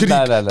 Could he do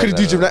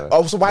gymnast?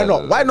 Oh, so why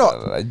not? Why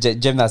not?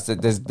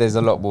 Gymnast, there's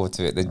a lot more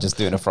to it than just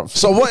doing a front flip.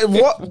 So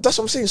what? That's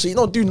what I'm saying. So you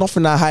don't do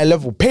nothing at a high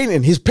level.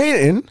 Painting. His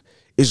painting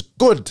is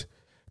good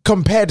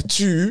compared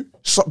to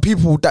some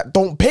people that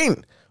don't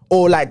paint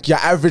or like your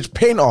average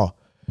painter.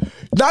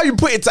 Now you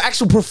put it to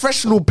actual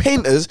professional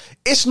painters.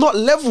 It's not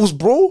levels,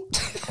 bro.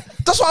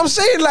 That's what I'm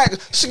saying. Like,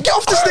 so get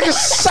off this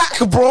nigga's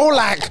sack, bro.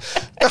 Like,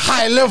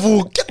 high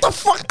level. Get the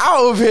fuck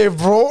out of here,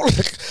 bro.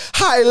 Like,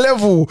 high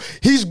level.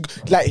 He's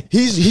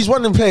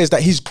one of the players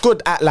that he's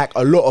good at like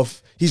a lot of.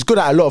 He's good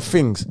at a lot of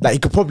things. Like he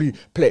could probably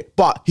play,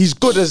 but he's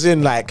good as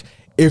in like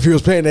if he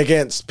was playing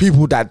against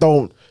people that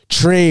don't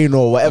train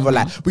or whatever.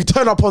 Like we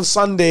turn up on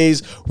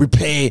Sundays, we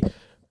play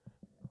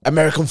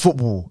American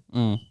football.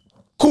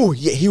 Cool.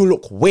 Yeah, he will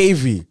look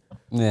wavy.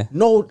 Yeah.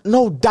 No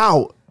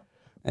doubt.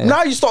 Yeah.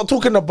 Now you start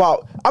talking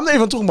about, I'm not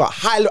even talking about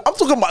high level, I'm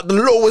talking about the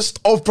lowest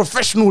of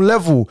professional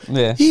level.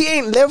 Yeah. He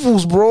ain't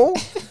levels, bro.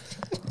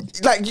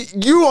 Like,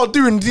 you are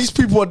doing these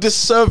people a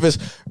disservice.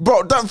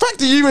 Bro, the fact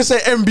that you even say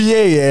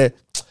NBA,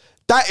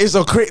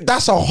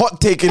 That's a hot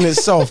take in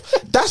itself.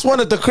 That's one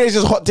of the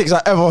craziest hot takes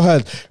I ever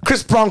heard.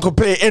 Chris Brown could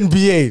play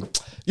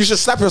NBA. You should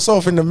slap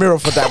yourself in the mirror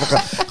for that.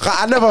 Because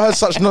I never heard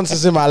such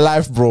nonsense in my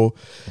life, bro.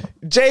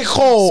 J.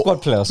 Cole.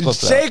 Squad player.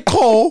 J.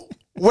 Cole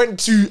went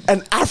to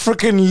an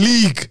African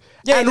league.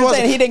 Yeah, and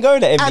he didn't go to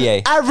the NBA.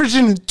 And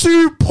averaging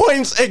 2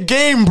 points a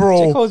game,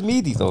 bro. J. Cole's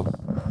meaty, though.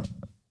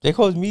 J.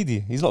 Cole's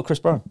meaty. He's not Chris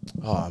Brown.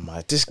 Oh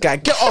my, this guy,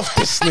 get off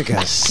this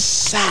nigga's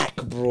sack,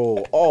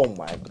 bro. Oh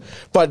my,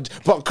 but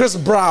Chris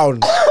Brown,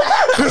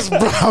 Chris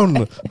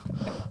Brown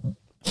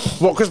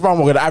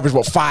gonna average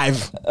what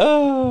 5?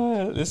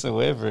 Listen,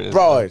 whatever it is,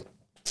 bro.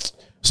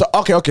 So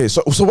okay.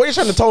 So what you're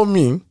trying to tell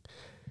me?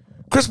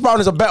 Chris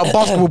Brown is a better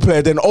basketball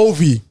player than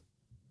Ovi.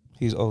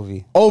 Who's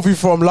Ovi? Ovi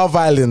from Love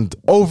Island.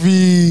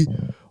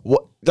 Ovi,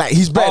 what? Like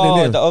he's better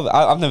than him.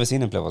 I've never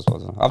seen him play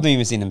basketball. I've not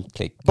even seen him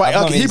play.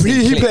 But he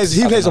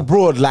plays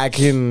abroad, like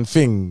in I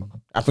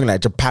think like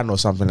Japan or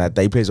something like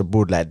that. He plays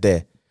abroad like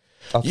there.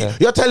 Okay.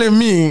 You're telling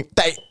me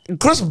that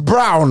Chris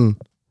Brown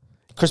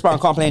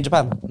can't play in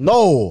Japan?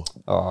 No.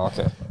 Oh,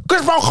 okay.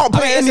 Chris Brown can't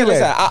play anywhere.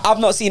 Listen, I've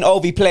not seen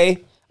Ovi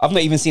play. I've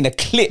not even seen a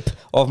clip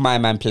of my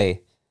man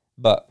play.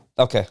 But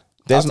okay.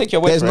 I'll take your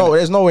word for it.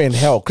 There's no way in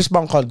hell. Chris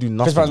Brown can't do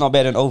nothing. Chris Brown's not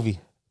better than Ovi.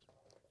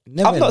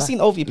 I've not seen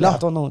Ovi play. I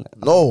don't know.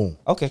 No.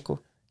 Okay, cool.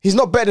 He's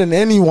not better than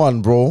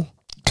anyone, bro.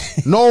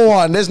 No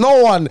one. There's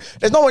no one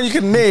you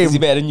can name. Is he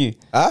better than you?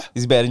 Huh?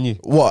 Is he better than you?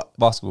 What?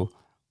 Basketball.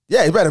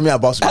 Yeah, he's better than me at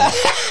basketball.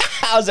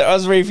 I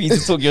was ready for you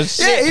to talk your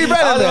shit. Yeah, he's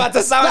better I was than about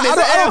to sound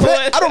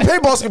I don't play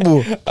basketball.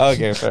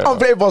 Okay, fair I don't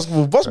play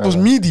basketball. Basketball's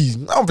meaty.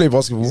 I don't play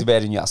basketball. He's better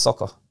than you at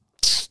soccer.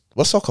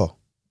 What's soccer?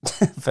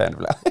 Fair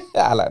enough.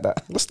 I like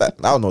that. What's that?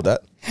 I don't know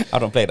that. I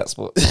don't play that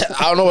sport.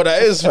 I don't know what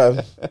that is,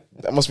 fam.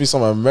 That must be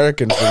some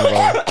American thing, bro.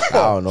 I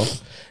don't know.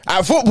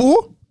 At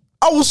football,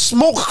 I will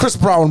smoke Chris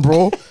Brown,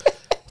 bro.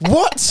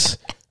 What?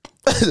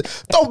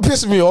 Don't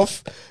piss me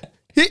off.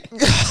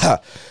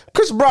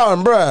 Chris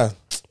Brown, bruh.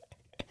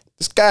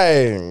 This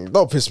guy,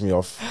 don't piss me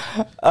off.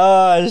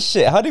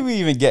 Shit. How did we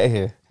even get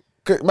here?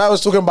 Man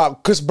was talking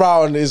about Chris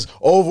Brown is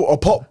over or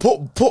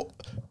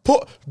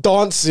put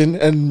dancing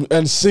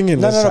and singing.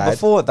 No. aside.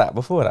 Before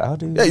that. How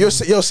do you? Yeah,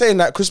 you're saying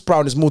that Chris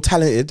Brown is more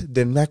talented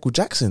than Michael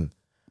Jackson.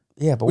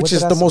 Yeah, but which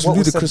is the most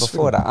ludicrous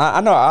before thing. that.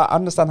 I know. I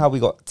understand how we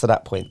got to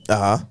that point.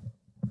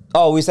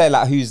 Oh, we say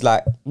like who's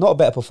like not a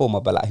better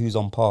performer, but like who's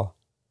on par.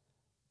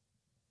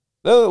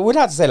 Well, we'd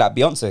have to say like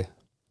Beyonce.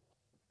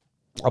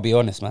 I'll be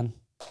honest, man.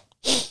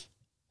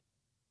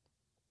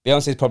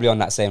 Beyonce's probably on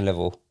that same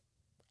level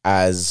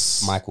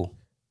as Michael.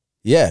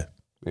 Yeah.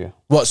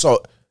 What?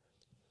 So,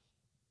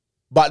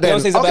 but then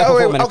Beyonce's a better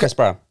performer than Chris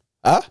Brown.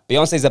 Huh?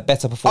 Beyonce's a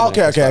better performer.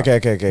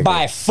 Okay.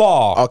 By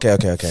far. Okay.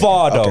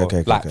 Far though.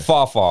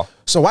 Far.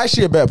 So why is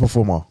she a better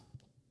performer?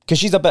 Because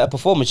she's a better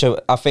performer.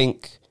 I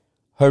think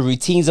her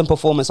routines and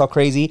performance are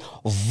crazy.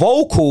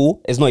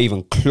 Vocal is not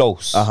even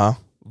close.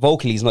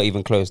 Vocally is not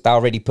even close. That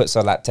already puts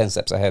her like 10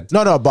 steps ahead.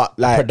 No, but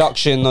like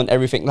production on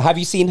everything. Have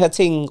you seen her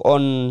thing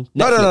on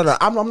Netflix? No.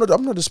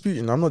 I'm not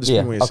disputing. I'm not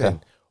disputing what you're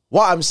saying.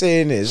 What I'm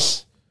saying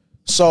is,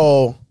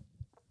 so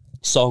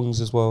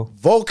songs as well.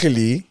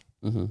 Vocally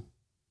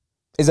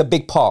is a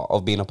big part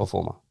of being a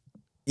performer.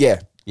 Yeah.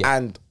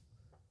 And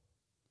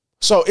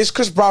so is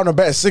Chris Brown a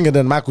better singer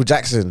than Michael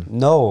Jackson?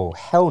 No,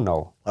 hell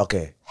no.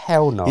 Okay.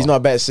 Hell no. He's not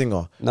a better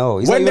singer. No,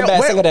 he's not even a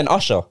better singer than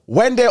Usher.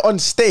 When they're on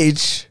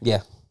stage,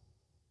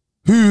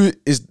 who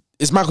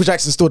is Michael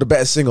Jackson still the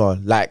better singer?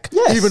 Like,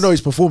 even though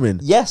he's performing?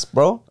 Yes,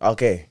 bro.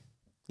 Okay.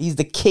 He's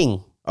the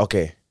king.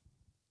 Okay.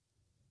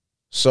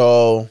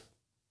 So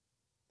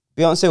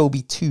Beyonce will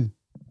be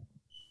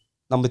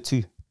number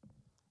 2.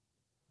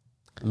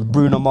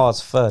 Bruno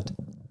Mars 3rd.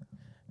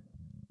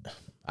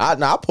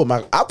 I'll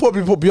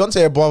probably put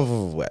Beyonce above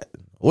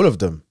all of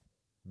them.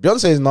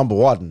 Beyonce is number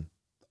 1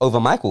 over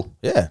Michael.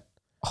 Yeah.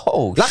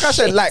 Oh, like I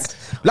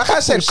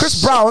said,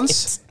 Chris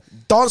Brown's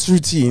dance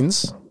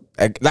routines,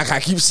 like I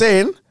keep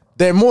saying,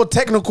 they're more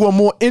technical and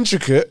more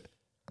intricate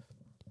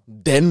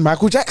than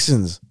Michael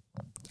Jackson's.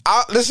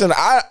 Listen,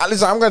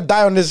 I'm gonna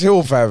die on this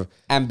hill, fam.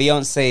 And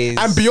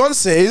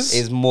Beyonce's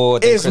is more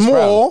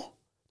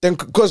than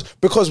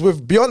because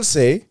with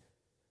Beyonce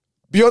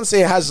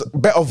has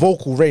better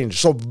vocal range.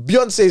 So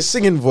Beyonce's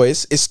singing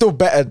voice is still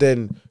better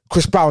than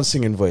Chris Brown's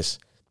singing voice.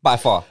 By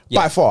far.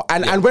 Yeah. By far.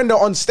 And when they're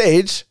on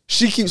stage,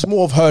 she keeps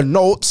more of her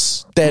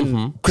notes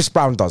than Chris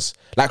Brown does.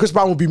 Like Chris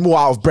Brown will be more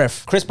out of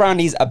breath. Chris Brown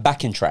needs a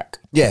backing track.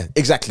 Yeah,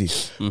 exactly.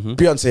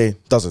 Beyonce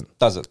doesn't.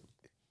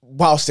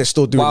 Whilst they're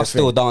still doing Whilst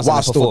still dancing.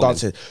 Whilst still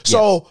dancing.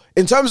 So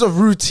in terms of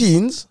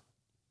routines,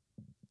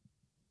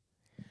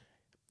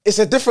 it's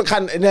a different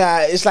kind.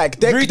 It's like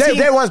their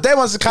ones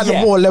are kind of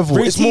more level.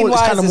 It's more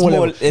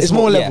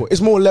level.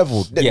 It's more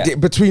level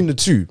between the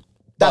two.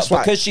 That's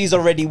why. Because she's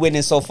already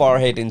winning so far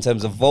ahead in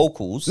terms of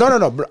vocals.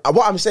 No. But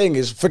what I'm saying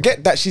is,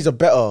 forget that she's a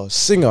better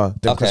singer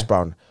than Chris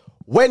Brown.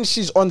 When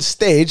she's on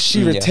stage,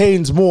 she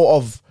retains more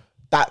of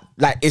that.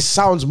 Like it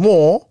sounds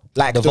more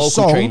like the vocal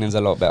song. Training's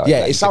a lot better.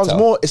 Yeah, it sounds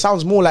more. It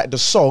sounds more like the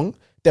song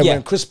than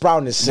when Chris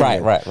Brown is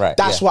singing. Right.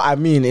 That's what I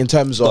mean in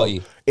terms of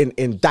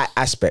in that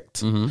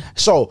aspect.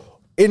 So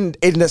in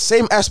the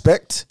same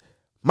aspect,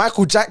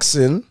 Michael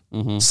Jackson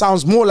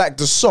sounds more like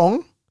the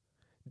song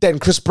than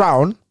Chris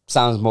Brown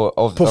Sounds more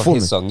of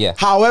performing. his song, yeah.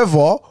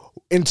 However,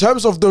 in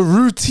terms of the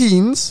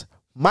routines,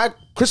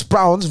 Chris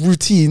Brown's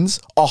routines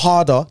are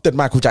harder than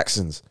Michael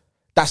Jackson's.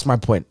 That's my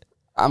point.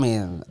 I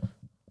mean,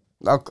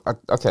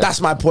 okay. That's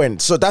my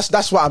point. So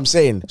that's what I'm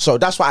saying. So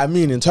that's what I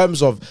mean in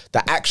terms of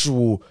the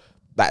actual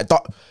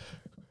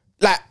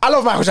like I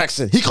love Michael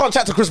Jackson. He can't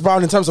chat to Chris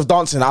Brown in terms of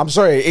dancing. I'm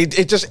sorry.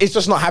 It's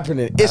just not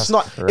happening. It's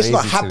not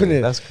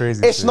happening. That's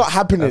crazy. It's not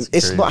happening.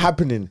 It's not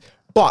happening.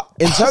 But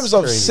in terms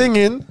of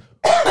singing,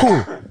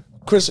 cool.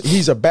 Chris,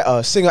 he's a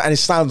better singer and it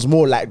sounds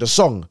more like the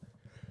song.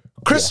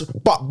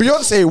 But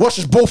Beyonce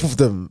washes both of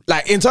them.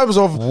 Like in terms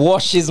of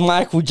Washes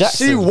Michael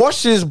Jackson. she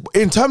washes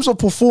in terms of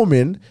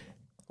performing.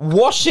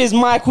 Washes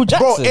Michael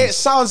Jackson. Bro, it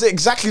sounds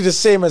exactly the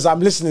same as I'm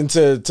listening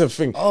to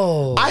thing.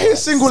 Oh, I hear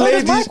single so does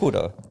ladies. Michael,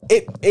 though.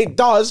 It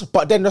does,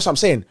 but then that's what I'm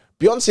saying.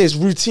 Beyonce's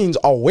routines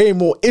are way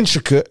more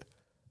intricate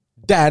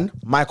than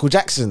Michael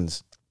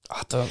Jackson's.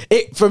 I don't.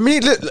 For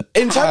me,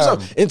 in terms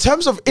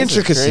of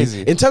intricacy,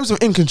 crazy. in terms of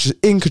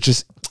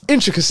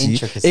intricacy,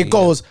 it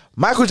goes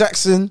Michael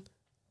Jackson,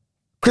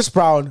 Chris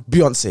Brown,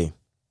 Beyonce.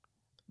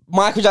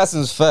 Michael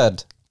Jackson's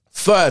third.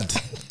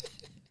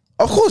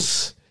 Of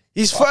course,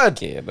 he's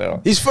third. Yeah, no.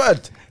 He's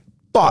third.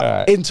 But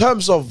Alright. in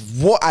terms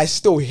of what I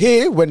still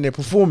hear when they're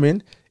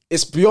performing,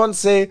 it's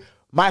Beyonce,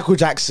 Michael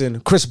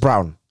Jackson, Chris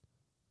Brown.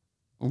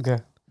 Okay.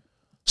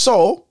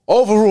 So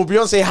overall,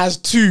 Beyonce has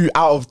 2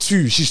 out of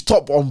 2. She's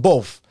top on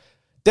both.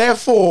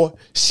 Therefore,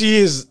 she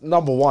is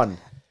number 1.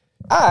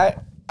 Alright.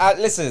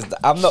 Listen,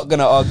 I'm not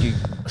gonna argue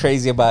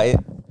crazy about it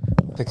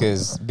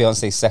because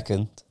Beyonce's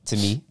second to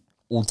me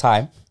all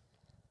time.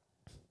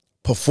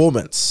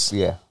 Performance.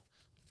 Yeah.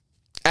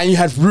 And you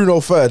had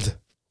Bruno third.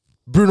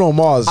 Bruno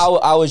Mars.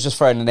 I was just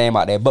throwing the name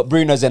out there, but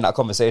Bruno's in that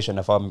conversation.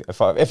 If I'm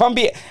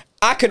being,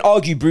 I can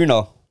argue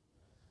Bruno.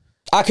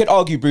 I could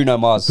argue Bruno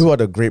Mars. Who are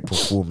the great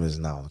performers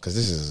now? Because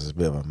this is a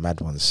bit of a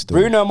mad one still.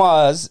 Bruno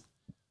Mars,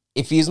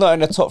 if he's not in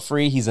the top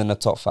 3, he's in the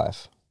top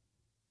 5.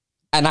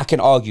 And I can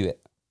argue it.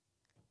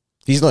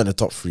 He's not in the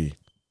top 3.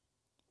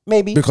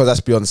 Maybe. Because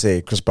that's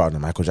Beyonce, Chris Brown,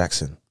 and Michael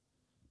Jackson.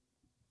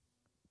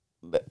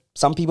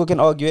 Some people can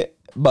argue it,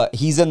 but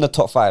he's in the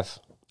top 5.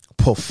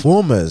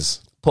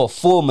 Performers,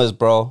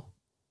 bro.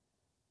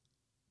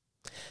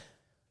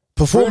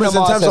 Performers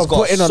in terms of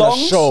putting on a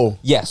show.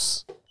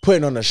 Yes.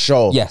 Putting on a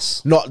show.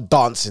 Yes. Not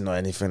dancing or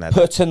anything like that.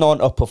 Putting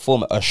on a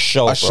performance, a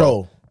show.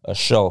 A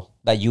show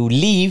that you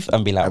leave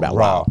and be like,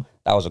 wow,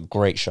 that was a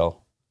great show.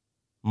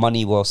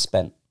 Money well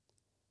spent.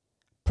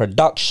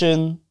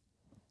 Production,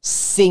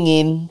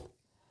 singing.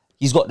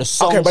 He's got the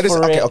songs okay, but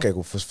for it. Okay,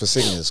 cool. For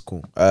singing is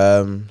cool.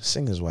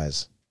 Singers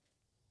wise,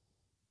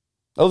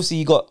 obviously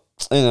you got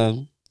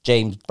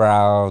James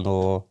Brown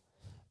or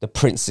the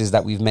princes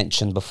that we've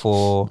mentioned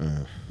before.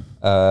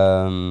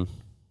 I'm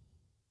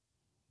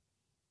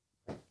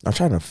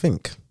trying to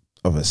think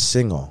of a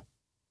singer.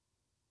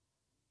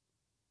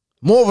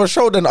 More of a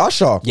show than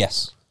Usher.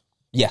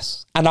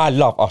 Yes, and I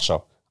love Usher.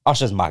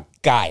 Usher's my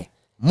guy.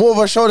 More of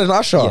a show than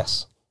Usher.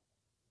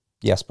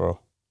 Yes, bro.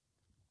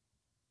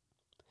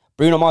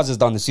 Bruno Mars has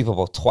done the Super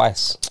Bowl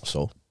twice.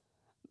 So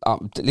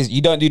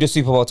you don't do the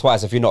Super Bowl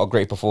twice if you're not a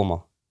great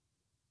performer.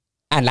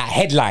 And like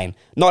headline,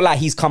 not like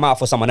he's come out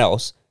for someone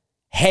else.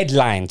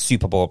 Headline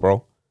Super Bowl,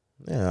 bro.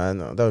 Yeah, I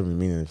know that doesn't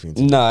mean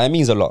anything. No, it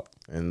means a lot.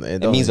 And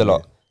it means a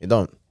lot. It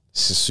don't.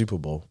 It's a Super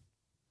Bowl.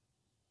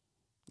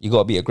 You got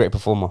to be a great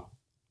performer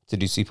to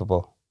do Super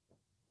Bowl.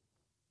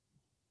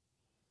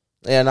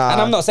 Yeah, nah.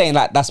 And I'm not saying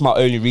like that's my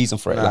only reason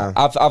for it. Nah.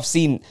 Like, I've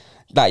seen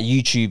that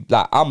YouTube.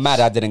 Like I'm mad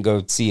I didn't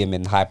go see him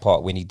in Hyde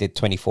Park when he did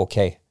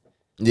 24K.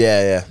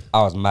 Yeah.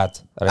 I was mad.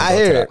 I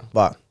hear it,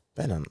 but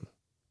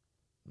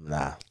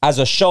nah. As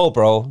a show,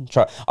 bro,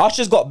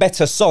 Usher's got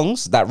better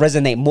songs that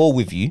resonate more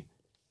with you.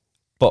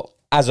 But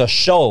as a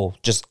show,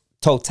 just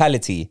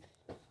totality.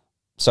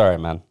 Sorry,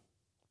 man.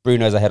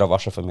 Bruno's ahead of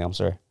Usher for me. I'm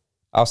sorry.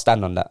 I'll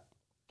stand on that.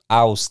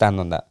 I'll stand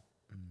on that.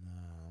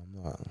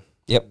 I'm not.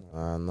 Yep.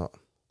 I'm not.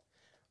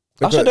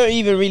 Usher don't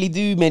even really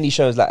do many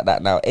shows like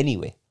that now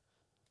anyway.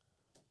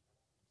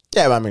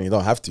 Yeah, but I mean, you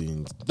don't have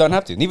to. Don't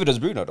have to. Neither does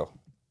Bruno, though.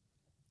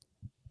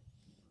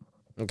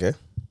 Okay.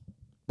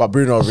 But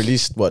Bruno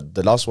released,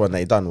 the last one that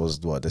he done was,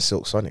 the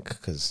Silk Sonic,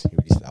 because he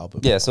released the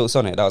album. Yeah, Silk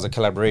Sonic. That was a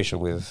collaboration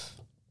with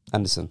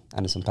Anderson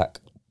Paak.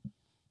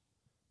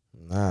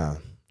 Nah,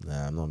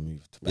 I'm not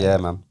moved. Yeah,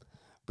 man.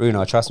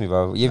 Bruno, trust me,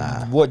 bro. You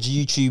watch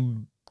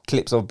YouTube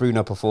clips of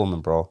Bruno performing,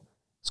 bro.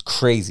 It's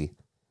crazy.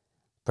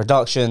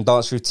 Production,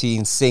 dance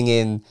routine,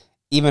 singing,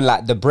 even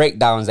like the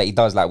breakdowns that he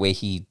does, like where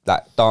he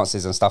like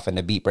dances and stuff and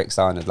the beat breaks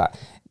down. And like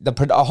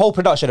a whole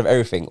production of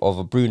everything of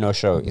a Bruno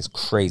show is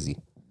crazy.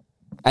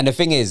 And the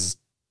thing is,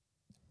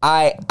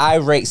 I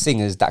rate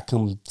singers that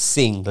can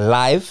sing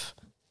live.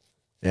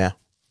 Yeah.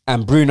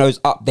 And Bruno's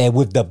up there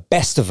with the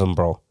best of them,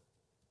 bro.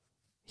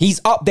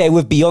 He's up there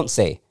with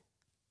Beyonce.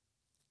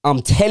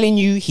 I'm telling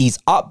you, he's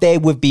up there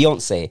with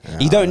Beyonce.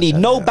 You don't need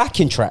no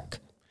backing track.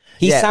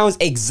 He sounds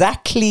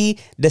exactly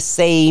the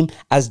same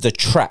as the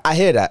track. I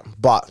hear that,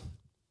 but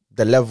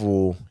the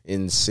level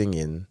in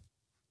singing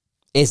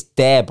It's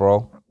there,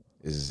 bro.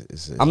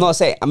 is I'm not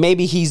saying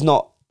maybe he's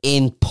not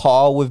in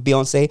par with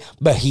Beyonce,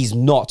 but he's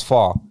not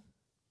far.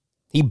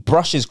 He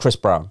brushes Chris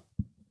Brown.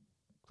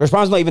 Chris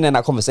Brown's not even in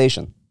that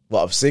conversation.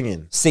 what of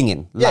singing.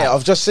 Singing. Yeah, live.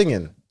 of just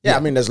singing. Yeah, I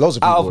mean, there's loads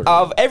of people.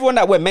 Out of everyone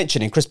that we're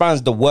mentioning, Chris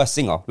Brown's the worst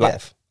singer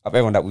live of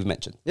everyone that we've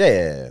mentioned.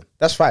 yeah.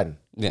 That's fine.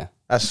 Yeah.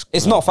 That's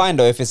It's not fine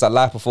though if it's a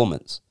live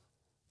performance.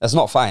 That's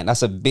not fine.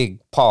 That's a big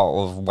part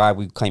of why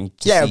we came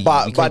to see.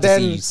 but then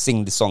see you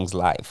sing the songs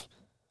live.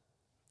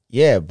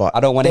 Yeah, but I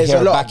don't want to there's hear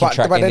a lot- backing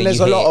track but and then then there's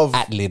you a lot hear of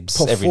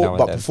ad-libs every now and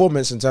but then.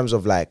 performance in terms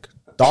of like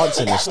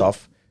dancing and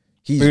stuff.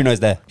 Bruno's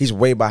there. He's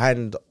way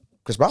behind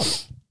Chris Brown.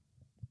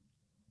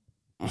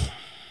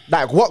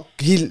 Like what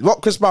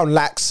Chris Brown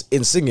lacks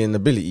in singing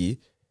ability,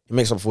 he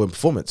makes up for in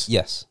performance.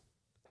 Yes.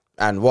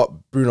 And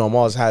what Bruno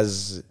Mars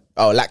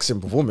lacks in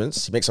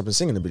performance, he makes up in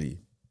singing ability.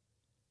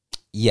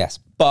 Yes.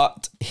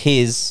 But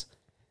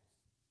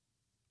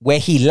where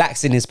he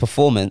lacks in his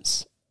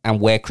performance and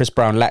where Chris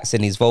Brown lacks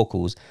in his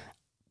vocals,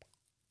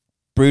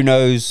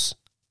 Bruno's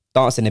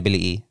dancing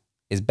ability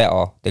is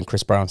better than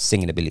Chris Brown's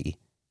singing ability.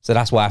 So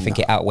that's why I think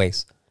it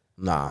outweighs.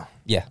 Nah.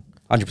 Yeah.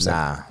 100%.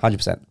 Nah.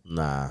 100%.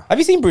 Nah. Have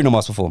you seen Bruno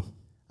Mars perform?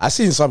 I've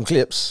seen some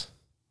clips,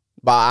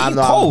 but I'm He's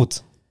not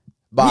cold.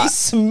 But He's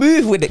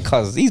smooth with it,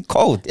 cuz. He's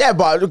cold. yeah,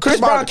 but Chris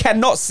Brown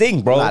cannot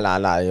sing, bro.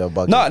 Nah, you're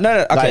bugging. No,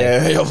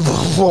 okay. Nah,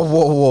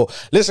 whoa.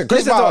 Listen, Chris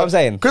Listen Brown, to what I'm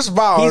saying. Chris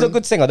Brown, He's a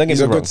good singer, don't get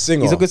me wrong. He's a good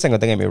singer. He's a good singer,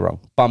 don't get me wrong.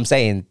 But I'm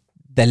saying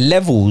the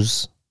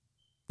levels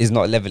is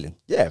not leveling.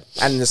 Yeah,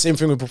 and the same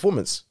thing with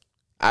performance.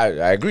 I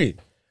agree.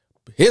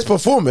 His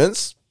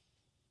performance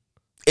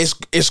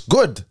is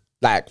good.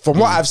 Like from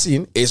what I've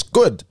seen, it's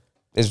good.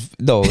 But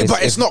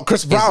it's not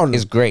Chris Brown.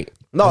 It's great.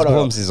 No.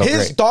 Performances are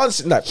His great.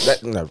 dancing.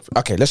 No.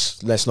 Okay,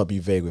 let's not be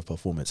vague with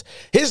performance.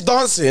 His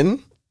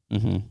dancing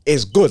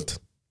is good.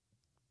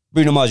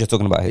 Bruno Mars, you're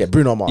talking about here. Yeah,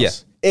 Bruno Mars.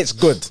 Yeah. It's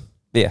good,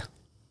 Yeah.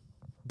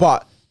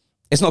 but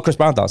It's not Chris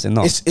Brown dancing,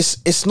 no.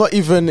 it's not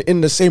even in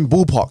the same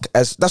ballpark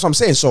as. That's what I'm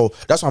saying. So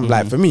that's what I'm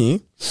like. For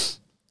me,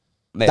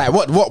 Yeah. like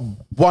what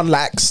one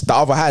lacks, the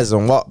other has,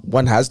 and what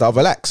one has, the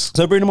other lacks.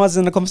 So Bruno Mars is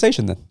in the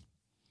conversation then?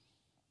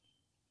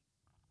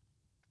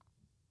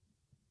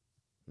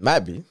 Might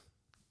be.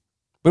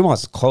 Bruno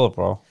Mars is cold,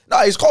 bro. No,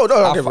 he's cold. No,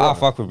 I okay, bro.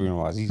 fuck with Bruno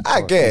Mars. He's I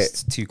cold. get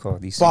He's too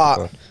cold. He's super But-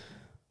 cold.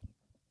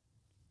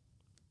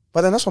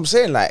 But then that's what I'm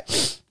saying. Like,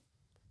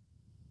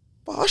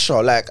 but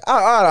Usher, like,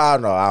 I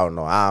don't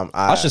know.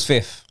 Usher's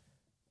fifth.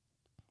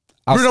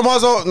 Bruno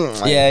Mars.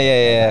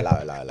 Yeah.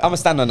 Allow. I'm gonna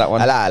stand on that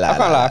one.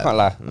 I can't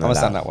lie. I'm gonna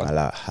stand on that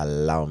one.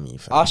 Allow me.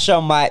 Fam.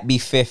 Usher might be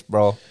fifth,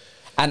 bro.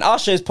 And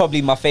Usher is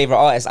probably my favorite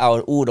artist out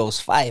of all those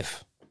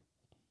five.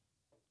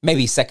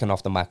 Maybe second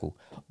after Michael.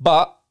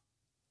 But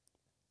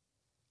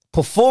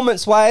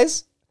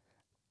performance-wise,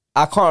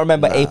 I can't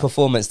remember a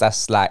performance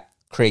that's like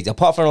crazy.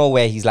 Apart from all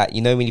where he's like,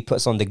 you know, when he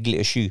puts on the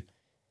glitter shoe.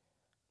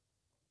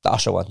 The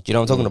Usher one. Do you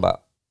know what I'm talking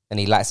about? And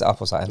he lights it up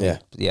or something. Yeah.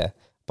 Yeah.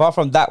 Apart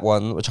from that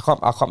one, which I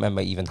can't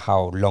remember even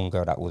how long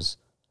ago that was.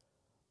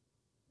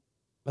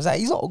 Was that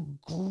he's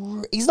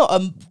not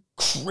a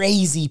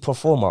crazy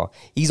performer.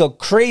 He's a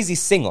crazy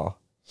singer.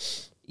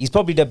 He's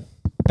probably the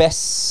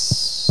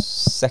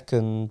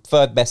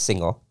third best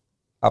singer out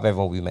of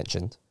everyone we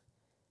mentioned.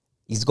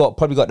 He's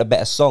probably got the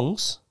better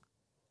songs.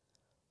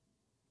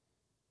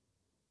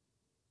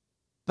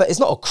 But it's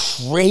not a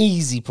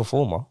crazy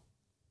performer.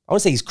 I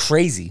wouldn't say he's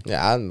crazy.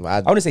 Yeah, I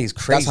wouldn't say he's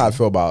crazy. That's how I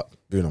feel about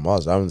Bruno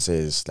Mars. I wouldn't say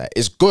it's like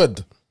it's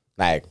good.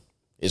 Like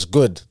it's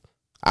good.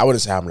 I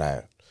wouldn't say I'm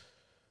like,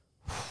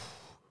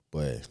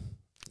 but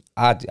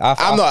I'm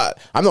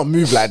not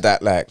moved like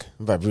that. Like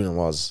by Bruno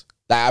Mars.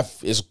 Like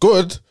it's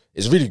good.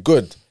 It's really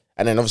good.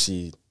 And then obviously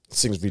he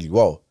sings really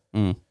well.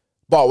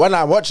 But when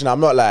I'm watching, I'm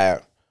not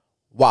like,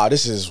 wow,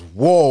 this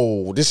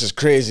is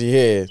crazy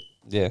here.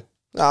 Yeah.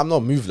 No, I'm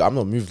not moved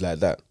like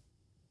that.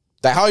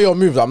 Like how you're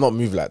moved, I'm not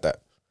moved like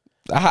that.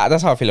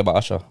 That's how I feel about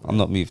Usher. I'm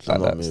not moved like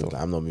that.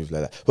 I'm not moved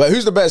like that. But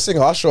who's the better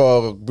singer, Usher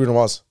or Bruno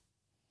Mars?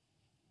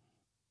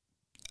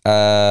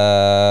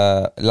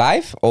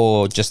 Live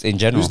or just in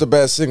general? Who's the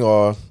better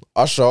singer,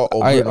 Usher or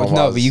Bruno Mars?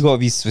 No, but you gotta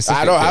be specific.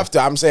 I don't have to.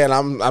 I'm saying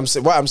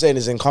what I'm saying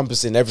is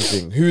encompassing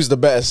everything. Who's the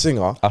better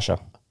singer? Usher.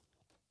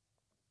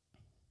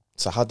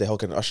 So how the hell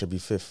can Usher be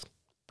fifth?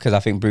 Because I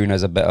think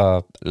Bruno's a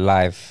better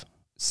live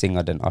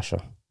singer than Usher.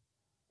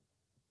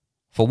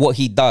 For what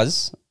he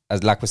does,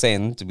 as like we're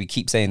saying, we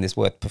keep saying this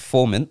word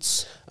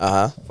performance.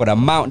 For the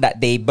amount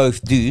that they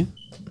both do,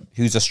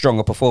 who's a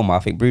stronger performer? I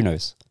think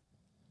Bruno's.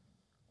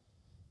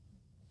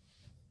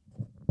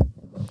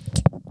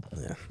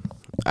 Yeah.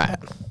 Alright.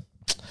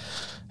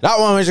 That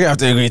one we're just gonna have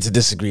to agree to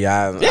disagree.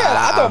 I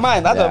don't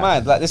mind. I don't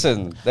mind. Like,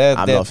 listen,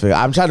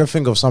 I'm trying to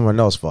think of someone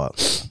else,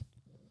 but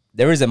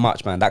there isn't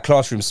much, man. That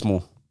classroom's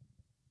small.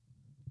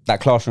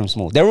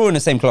 They're all in the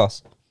same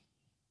class.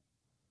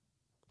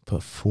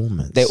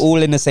 Performance. They're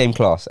all in the same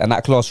class, and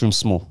that classroom's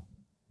small.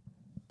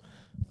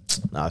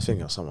 Nah, I was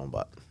thinking of someone,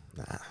 but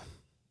nah.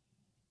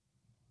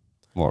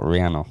 What,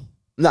 Rihanna?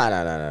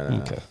 Nah.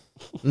 Okay.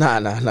 Nah.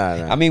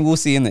 I mean, we'll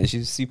see, innit?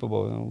 She's Super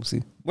Bowl. We'll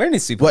see. When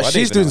is Super Bowl? What,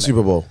 she's doing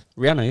Super Bowl?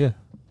 Rihanna, yeah.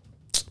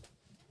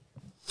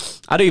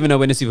 I don't even know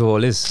when the Super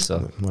Bowl is.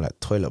 So More like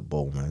toilet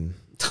bowl, man.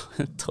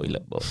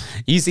 toilet bowl.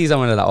 You see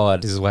someone like, oh,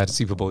 this is why the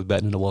Super Bowl is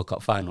better than the World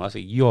Cup final. I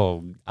think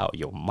you're out of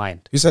your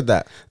mind. Who said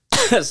that?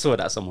 I saw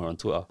that somewhere on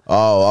Twitter.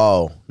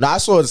 Oh. No, I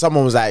saw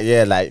someone was like,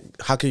 yeah, like,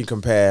 how can you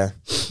compare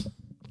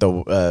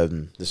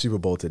the Super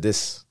Bowl to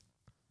this?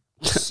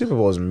 Super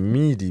Bowl is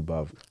meaty,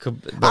 bruv.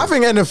 I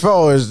think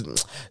NFL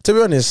is, to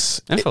be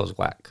honest, NFL's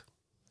whack.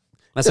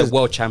 I said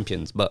world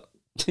champions, but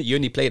you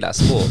only play that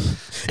sport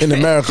in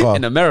America.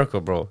 In America,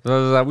 bro. I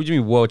was like, what do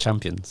you mean world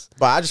champions?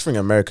 But I just think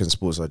American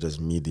sports are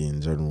just meaty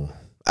in general.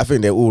 I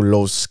think they're all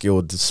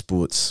low-skilled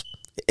sports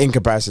in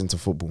comparison to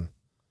football.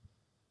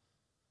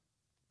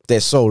 They're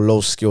so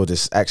low-skilled,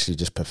 it's actually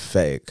just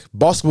pathetic.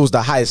 Basketball's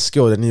the highest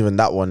skilled, and even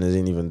that one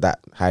isn't even that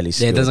highly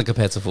skilled. Yeah, it doesn't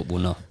compare to football,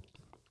 no.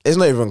 It's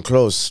not even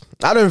close.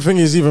 I don't think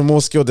it's even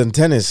more skilled than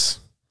tennis.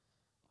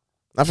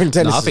 I think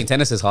tennis. No, I think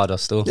tennis is harder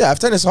still. Yeah, if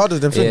tennis is harder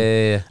than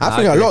Yeah. I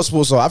think a lot of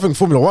sports are. I think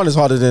Formula 1 is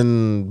harder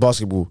than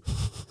basketball.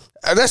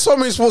 There's so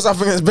many sports I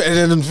think is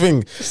better than the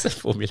thing.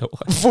 Formula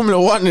 1.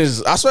 Formula 1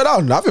 is, I swear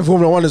down, I think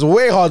Formula 1 is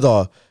way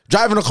harder.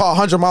 Driving a car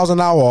 100 miles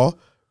an hour,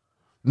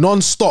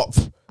 non-stop.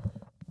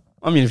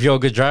 I mean, if you're a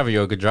good driver,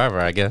 you're a good driver,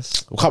 I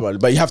guess. Well, come on,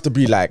 but you have to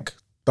be like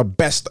the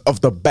best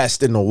of the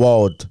best in the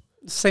world.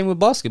 Same with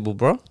basketball,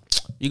 bro.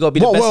 You gotta be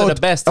the best of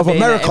the best of to be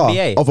America, in the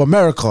NBA. of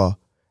America,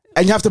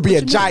 and you have to be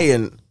a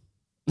giant.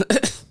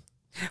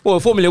 Well,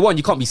 in Formula 1,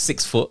 you can't be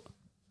 6 foot.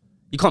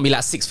 You can't be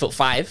like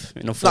 6'5".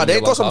 You know, No,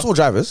 they got some tall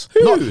drivers.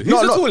 Who's the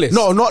tallest?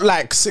 No, not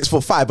like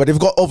 6'5", but they've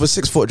got over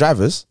 6 foot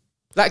drivers.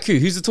 Like who?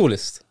 Who's the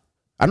tallest?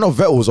 I know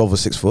Vettel's over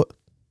 6 foot.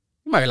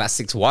 You might be like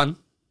 6'1".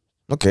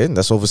 Okay,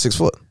 that's over 6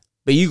 foot.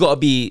 But you gotta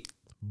be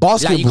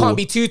Basketball, like, you can't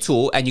be too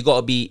tall, and you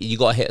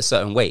gotta hit a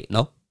certain weight.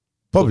 No,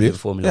 probably. With a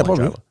Formula 1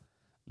 probably. driver.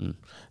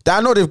 I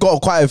know they've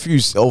got quite a few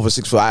over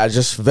 6 foot. I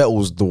just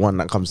Vettel's the one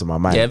that comes to my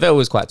mind. Yeah, Vettel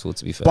was quite tall,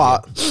 to be fair.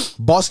 But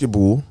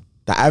basketball,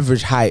 the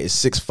average height is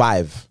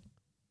 6'5".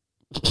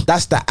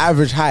 That's the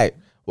average height.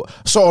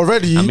 So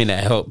already, I mean,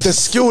 it helps. the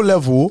skill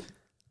level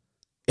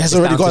has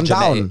already gone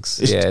down. Genetics.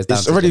 It's down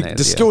it's to already genetics,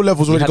 the skill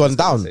level's We already had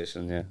gone this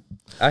down. conversation, Yeah,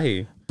 I hear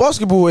you.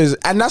 Basketball is,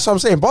 and that's what I'm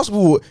saying.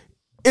 Basketball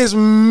is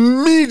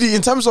meaty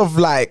in terms of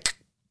like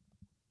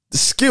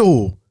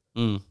skill.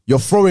 You're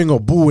throwing a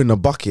ball in a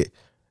bucket.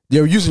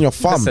 You're using your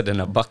thumb. I said in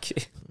a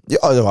bucket. Yeah,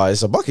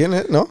 it's a bucket, isn't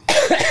it? No,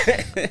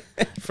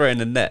 Throw in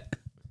the net.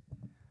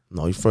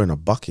 no, you're throwing a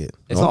bucket.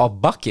 It's No? not a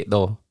bucket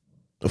though.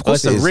 Of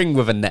course, It's it a is. ring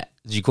with a net.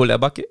 Did you call it a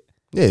bucket?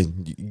 Yeah,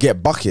 you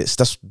get buckets.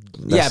 That's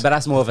Yeah, but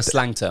that's more of a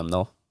slang term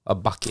though. A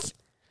bucket.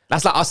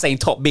 That's like us saying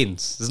top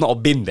bins. There's not a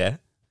bin there.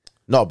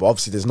 no, but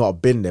obviously there's not a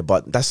bin there.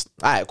 But that's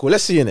all right. Cool.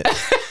 Let's see in it.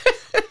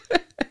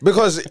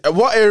 Because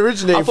what it I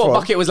originated thought from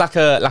bucket was like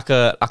a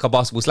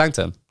basketball slang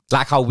term.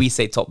 Like how we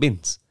say top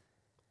bins.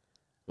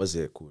 what's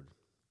it called?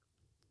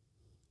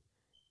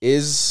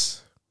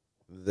 Is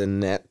the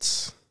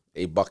net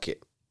a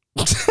bucket?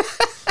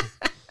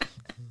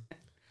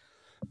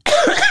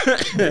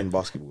 In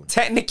basketball.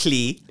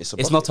 Technically, It's a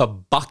it's not a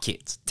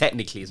bucket.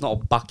 Technically, it's not a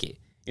bucket.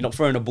 You're not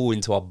throwing a ball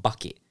into a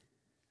bucket.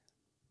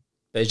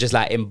 But it's just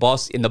like in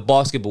the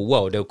basketball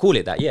world, they'll call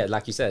it that. Yeah,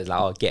 like you said, it's like,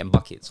 oh, getting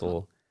buckets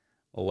or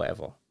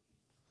whatever.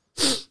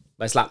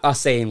 But it's like us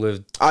saying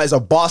with... It's a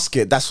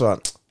basket. That's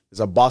what. It's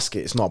a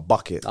basket. It's not a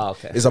bucket. Oh,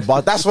 okay. It's a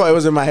that's what it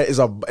was in my head. It's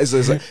a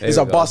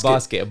go.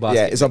 basket. A basket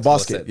Yeah, it's a makes more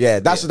basket. sense. Yeah,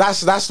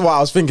 that's what I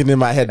was thinking in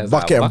my head. It's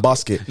Bucket like a and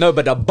basket. No,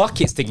 but the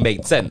buckets thing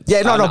made sense.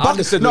 Yeah, no, I buckets.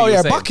 understood No, what you yeah,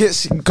 were saying.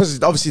 buckets,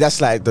 because obviously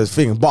that's like the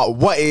thing. But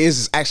what it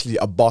is actually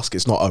a basket.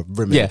 It's not a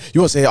rim. Yeah.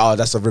 You won't say, oh,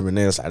 that's a rim, and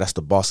then it's like that's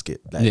the basket.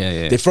 Like,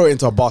 Yeah. They throw it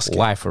into a basket.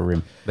 Why for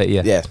rim? But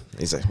yeah. Yeah,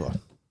 it's like, well,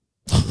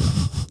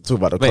 talk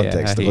about the But yeah,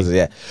 context. I hear because,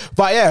 yeah,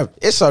 but yeah,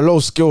 it's a low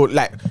skill.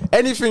 Like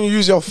anything you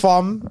use your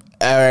thumb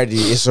already,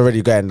 it's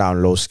already going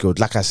down low skilled.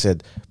 Like I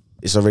said,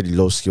 it's already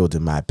low skilled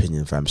in my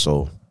opinion, fam.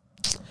 So,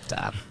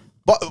 Damn.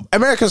 but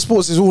American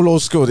sports is all low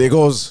skilled. It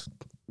goes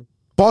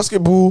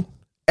basketball,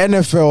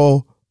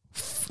 NFL,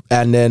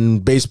 and then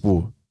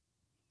baseball.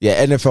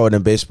 Yeah, NFL and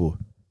then baseball.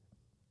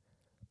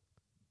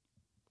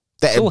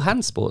 It's all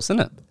hand sports, isn't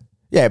it?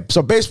 Yeah,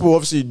 so baseball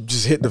obviously you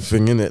just hit the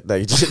thing, innit? Like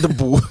you just hit the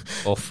ball.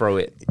 Or throw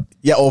it.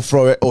 Yeah, or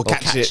throw it, or Or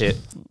catch it.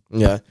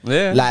 Yeah.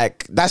 Yeah.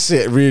 Like, that's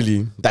it,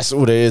 really. That's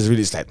all there is,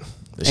 really. It's like,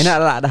 Isn't that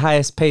like the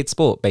highest paid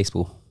sport,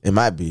 baseball? it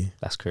might be.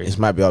 That's crazy. It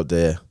might be up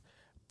there.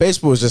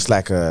 Baseball is just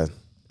like a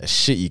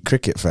shitty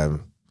cricket,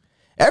 fam.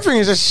 Everything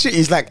is just shitty.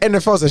 It's like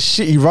NFL's a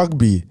shitty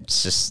rugby.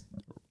 It's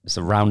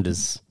a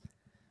rounders.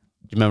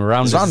 Do you remember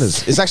rounders? It's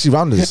rounders. It's actually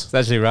rounders. It's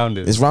actually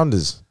rounders. It's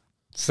rounders.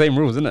 Same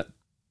rules, isn't it?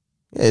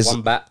 Yeah, it's,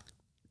 One bat,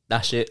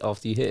 dash it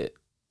after you hit it.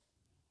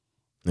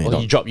 yeah, Or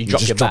don't- you drop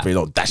just your drop bat. it,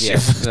 don't dash Yeah.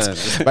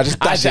 it. But just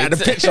dash I it at the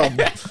did.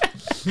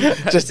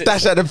 picture. Just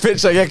dash at the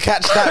picture. Yeah,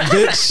 catch that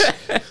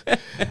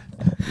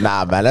bitch.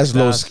 Nah, man, that's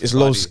low. That's It's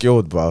low funny.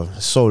 skilled, bro.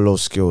 It's so low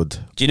skilled.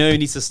 Do you know who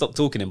needs to stop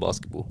talking in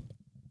basketball?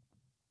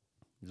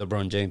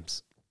 LeBron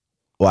James.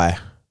 Why?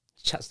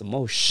 He chats the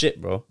most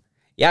shit, bro.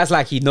 He acts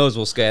like he knows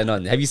what's going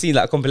on. Have you seen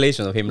like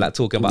compilation of him like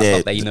talking about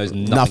stuff that he knows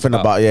nothing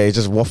about? Yeah, he's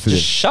just waffling.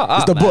 Just shut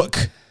up. It's the man.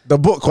 book. The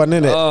book one,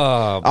 innit?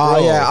 Oh,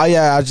 bro.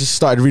 Yeah. I just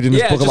started reading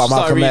this book just about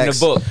started Malcolm reading X.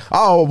 the book.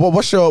 Oh,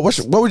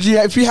 what would you,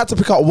 if you had to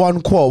pick out one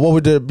quote, what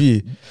would it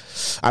be?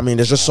 I mean,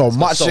 there's just so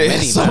much. so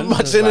many, so man.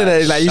 much It's in like,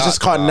 it. Like you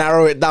just shut can't up.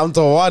 narrow it down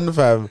to one,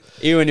 fam.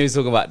 Even when he was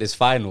talking about this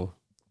final,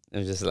 it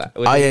was just like,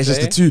 It's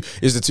just the two.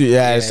 It's the two.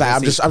 Yeah, it's like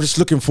I'm just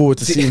looking forward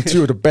to seeing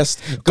two of the best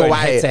go Going at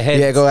head it. to head.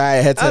 Yeah, go at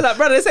it head to I was head. like,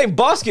 brother, this ain't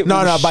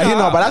basketball. No,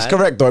 but that's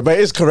correct though. But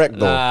it is correct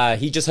though. Nah,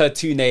 he just heard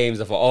two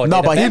names. I thought,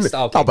 No, but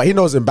okay. he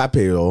knows Mbappe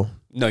though.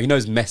 No, he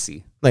knows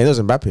Messi. No, he knows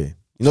Mbappe.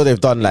 You know they've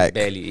done like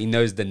Barely. He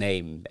knows the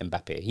name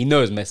Mbappe. He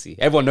knows Messi.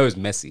 Everyone knows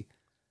Messi.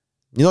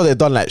 you know they've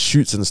done like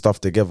shoots and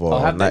stuff together. Oh,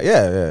 have and, like, they?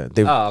 yeah.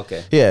 They've,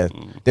 Okay. Yeah,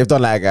 they've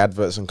done like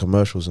adverts and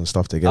commercials and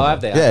stuff together. Oh,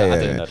 have they? Yeah, I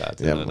didn't know that. I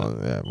didn't know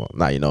that. Well,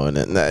 now you know,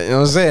 innit? Nah, you know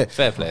what I'm saying?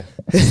 Fair play.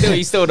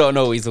 You still don't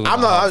know what he's talking I'm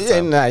about.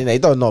 not. You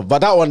don't know. But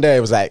that one there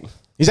was like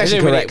he's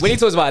actually correct. When he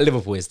talks about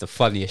Liverpool, it's the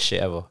funniest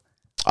shit ever.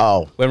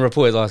 Oh, When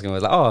reporters asking him, I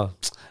was like, "Oh,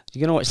 you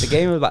gonna watch the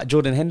game about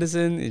Jordan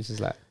Henderson?" It's just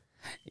like,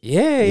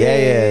 yeah.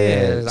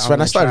 It's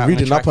when I started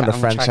reading up on the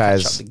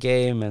franchise. Catch up the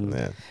game, and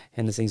Yeah.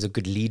 Henderson's a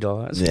good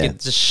leader. It's Yeah.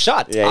 just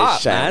shut yeah, up,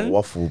 he's chatting man.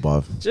 waffle,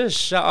 bruv. Just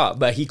shut up.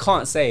 But he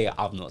can't say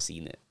I've not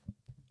seen it.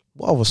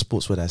 What other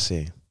sports would I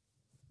say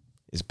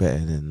is better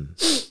than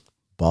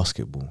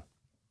basketball?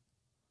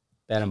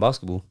 Better than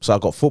basketball. So I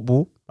got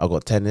football, I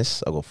got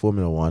tennis, I got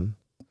Formula One.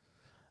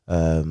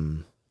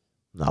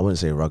 No, I wouldn't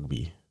say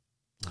rugby.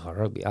 Oh,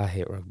 rugby. I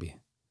hate rugby.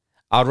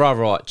 I'd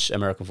rather watch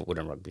American football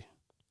than rugby.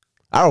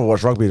 I don't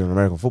watch rugby than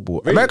American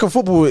football. Really? American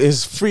football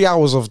is 3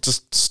 hours of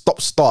just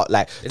stop start.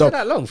 Like Is it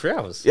that long? 3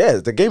 hours? yeah,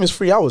 the game is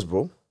 3 hours,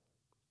 bro.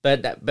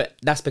 But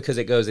that's because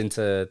it goes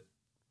into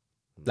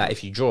like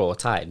if you draw or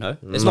tie. No,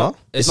 it's No. not.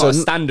 It's It's not a a-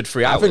 standard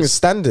 3 I hours. think it's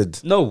standard.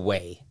 No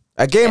way.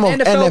 A game An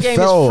of NFL, NFL, game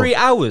is 3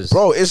 hours,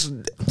 bro. It's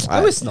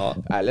No, it's not.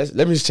 let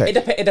me just check.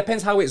 It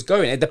depends how it's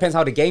going. It depends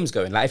how the game's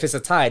going. Like if it's a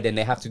tie, then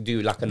they have to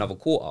do like another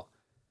quarter.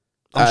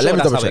 I'm sure let me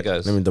that's double how check. it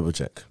goes. Let me double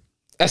check.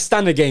 A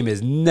standard game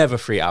is never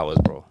 3 hours,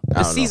 bro. The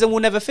don't know. season will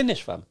never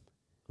finish, fam.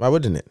 Why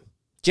wouldn't it?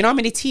 Do you know how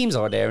many teams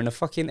are there in the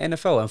fucking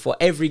NFL? And for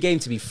every game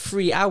to be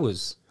 3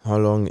 hours, How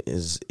long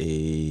is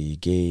a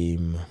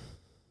game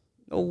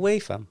no way,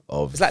 fam.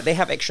 of It's like they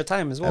have extra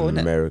time as well, isn't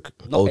it? America?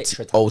 Not OT,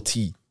 extra time.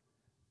 OT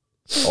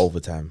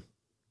overtime.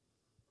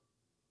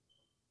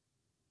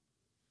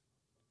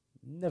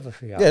 Never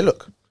 3 hours. Yeah,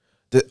 look.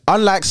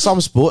 Unlike some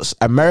sports,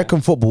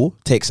 American football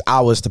takes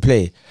hours to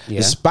play. Yeah.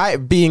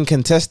 Despite being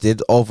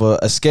contested over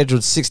a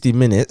scheduled 60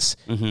 minutes,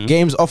 Mm-hmm.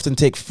 games often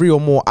take 3 or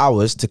more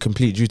hours to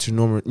complete due to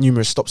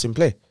numerous stops in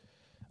play.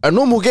 A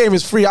normal game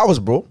is 3 hours,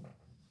 bro.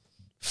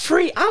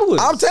 3 hours.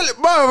 I'm telling,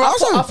 bro.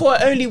 I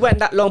thought it only went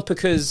that long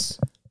because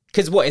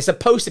what? It's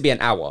supposed to be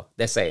an hour.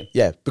 They're saying.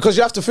 Yeah, because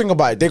you have to think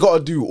about it. They got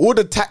to do all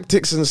the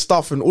tactics and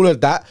stuff and all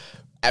of that.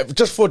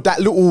 Just for that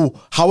little,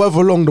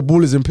 however long the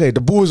ball is in play.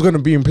 The ball is going to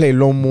be in play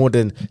long more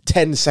than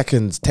 10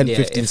 seconds, 10, Yeah,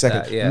 15 if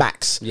seconds, that, yeah.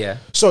 max. Yeah.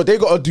 So they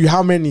got to do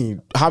how many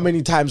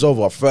times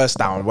over, first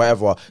down,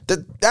 whatever.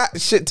 That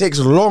shit takes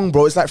long,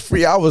 bro. It's like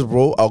 3 hours,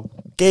 bro. A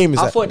game is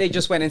I like... thought they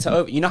just went into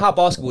over. You know how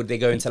basketball they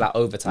go into like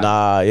overtime.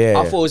 yeah.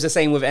 I thought it was the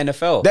same with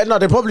NFL.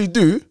 They probably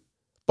do.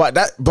 But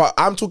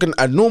I'm talking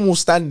a normal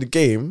standard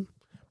game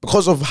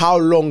because of how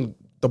long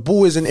the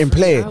ball isn't in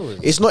play. hours.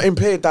 It's not in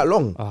play that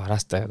long. Oh,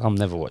 that's dead. I'm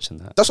never watching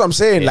that. That's what I'm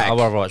saying. Yeah, I'd like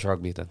rather watch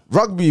rugby then.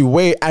 rugby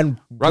way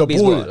and Rugby's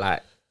the ball, what,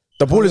 like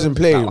the ball is in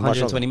play. like much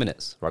 120 longer.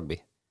 minutes.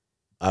 Rugby.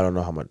 I don't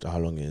know how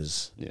long it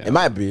is. Yeah. It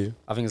might be.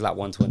 I think it's like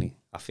 120.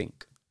 I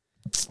think.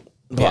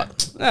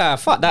 But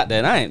Fuck that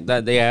then. I ain't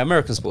that. Yeah,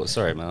 American sports.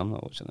 Sorry, man. I'm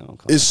not watching that one.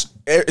 it's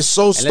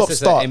so Unless stop it's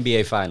start. an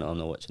NBA final, I'm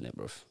not watching it,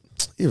 bro.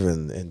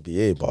 Even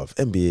NBA, bruv.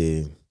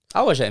 NBA,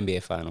 I watch an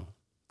NBA final.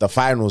 the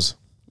finals.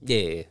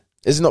 Yeah.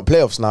 It's not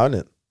playoffs now,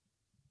 isn't it?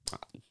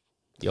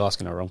 You're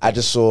asking the wrong I thing.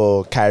 just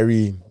saw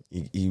Kyrie.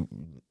 He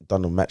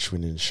done a match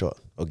winning shot,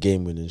 or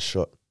game winning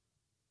shot.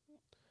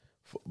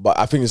 But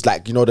I think it's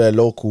like, you know,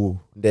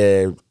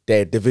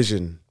 their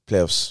division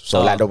playoffs. So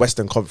Oh. like the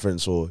Western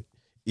Conference or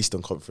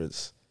Eastern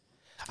Conference.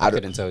 I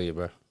couldn't tell you,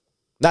 bro.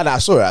 Nah, I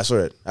saw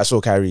it. I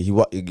saw Kyrie.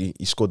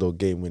 He scored a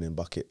game winning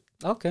bucket.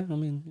 Okay, I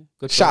mean,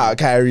 good for Shout him. out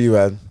Kyrie,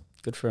 man.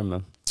 Good for him,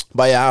 man.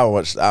 But yeah, I don't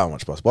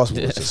watch basketball.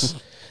 Basketball is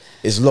just,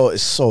 it's low.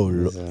 It's so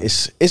low.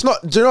 It's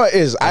not. Do you know what it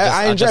is?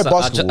 I enjoy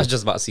basketball. I was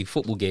just about to see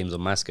football games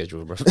on my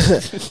schedule, bro.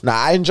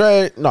 I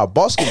enjoy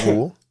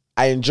basketball.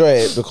 I enjoy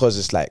it because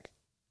it's like,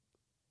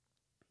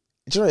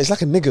 do you know, it's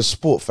like a nigga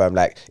sport, fam.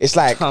 Like it's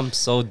like I'm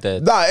so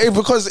dead.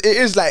 because it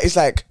is like it's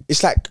like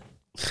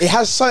it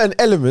has certain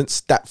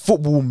elements that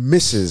football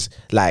misses.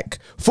 Like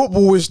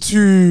football is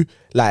too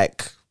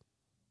like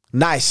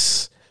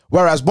nice.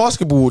 Whereas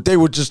basketball, they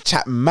would just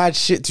chat mad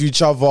shit to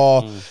each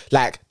other.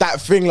 Like that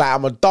thing, like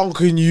I'm a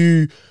dunk on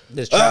you.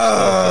 There's trash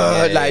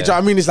talking, Like, do you know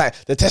what I mean? It's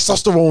like the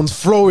testosterone's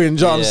flowing.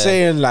 Do you know what I'm Yeah.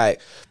 saying? Like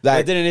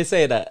But didn't they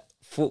say that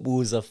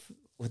football's a...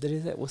 What did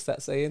it say? What's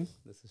that saying?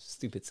 That's a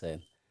stupid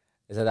saying.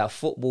 They said that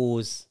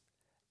football's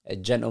a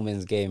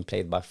gentleman's game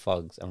played by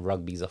thugs and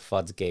rugby's a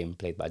fud's game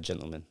played by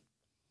gentlemen.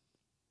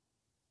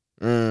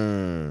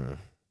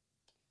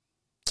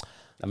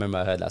 I remember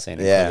I heard that saying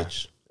in Yeah.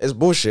 college. It's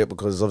bullshit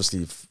because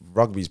obviously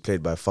rugby's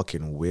played by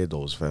fucking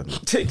weirdos, fam.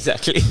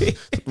 Exactly. To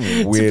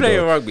Weirdo. play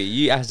rugby,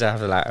 you have to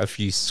have like a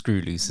few screw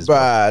looses. Bro.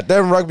 But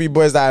them rugby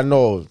boys that I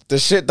know, the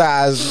shit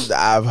that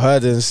I've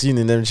heard and seen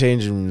in them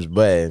changing rooms,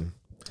 but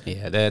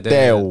Yeah, they're in a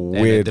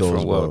weirdos, different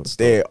bro. world.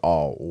 They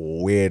are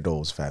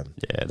weirdos, fam.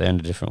 Yeah, they're in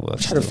a different world.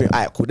 I'm trying to think.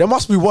 Alright, cool. There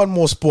must be one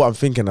more sport I'm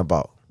thinking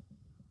about.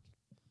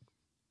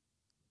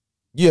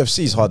 UFC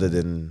is harder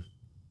than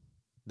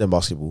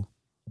basketball.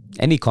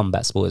 Any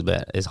combat sport is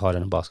better. Is harder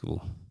than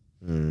basketball.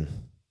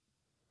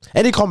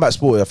 Any combat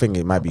sport, I think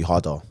it might be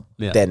harder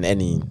than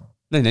any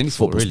Than any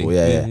sport, football really.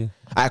 sport. Yeah.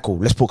 Alright, cool.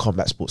 Let's put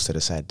combat sports to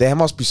the side. There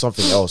must be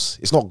something else.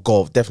 It's not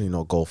golf. Definitely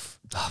not golf.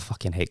 Oh, I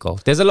fucking hate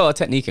golf. There's a lot of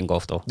technique in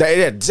golf, though.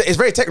 It's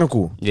very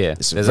technical. Yeah,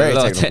 It's there's very a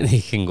lot of technical.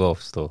 technique in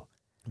golf, still.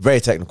 Very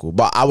technical,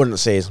 but I wouldn't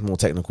say it's more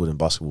technical than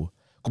basketball.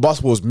 'Cause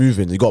basketball is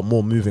moving. You got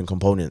more moving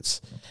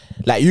components.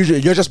 Like usually,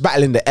 you're just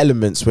battling the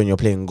elements when you're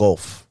playing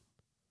golf.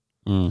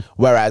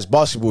 Whereas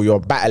basketball, you're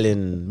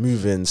battling,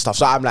 moving stuff.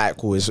 So I'm like,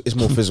 cool. It's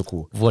more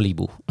physical.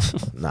 Volleyball.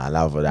 Nah,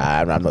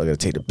 I'm not gonna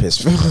take the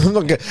piss. I'm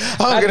not gonna.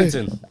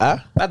 Badminton. Huh?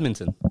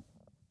 Badminton.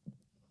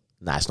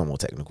 Nah, it's not more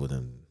technical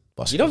than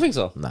basketball. You don't think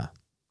so? Nah.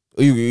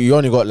 You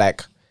only got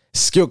like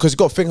skill because you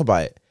got to think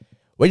about it.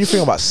 When you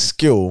think about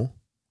skill,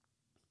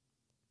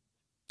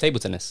 Table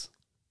tennis.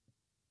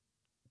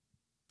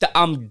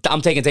 I'm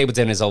taking table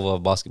tennis over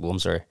basketball. I'm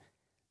sorry.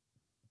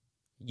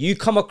 You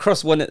come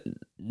across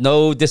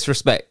no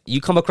disrespect.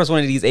 You come across one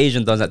of these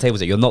Asian dons at table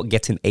tennis, you're not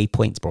getting a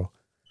points, bro.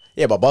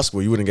 yeah, but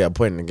basketball, you wouldn't get a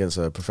point against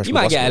a professional. You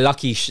might get a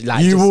basketball.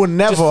 lucky. You will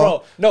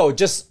never-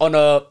 just on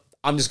a.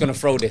 I'm just gonna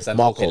throw this and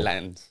hope Marco. it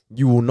lands.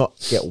 You will not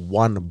get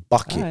one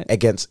bucket Alright.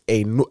 against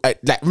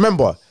like.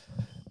 Remember,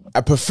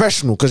 a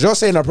professional because you're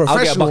saying a I'll get a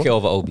professional. bucket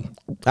over Obi.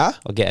 Huh?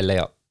 I'll get a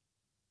layup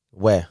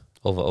Where?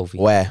 over Obi.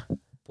 Where?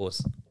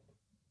 Pause.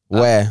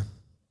 Where?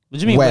 What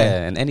do you mean Where?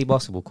 where? In any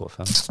basketball court,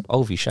 fam.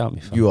 Ovi, shout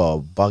me, fam. You are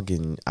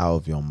bugging out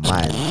of your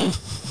mind.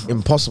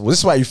 Impossible. This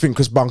is why you think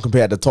Chris Brown can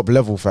play at the top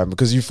level, fam.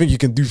 Because you think you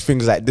can do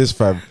things like this,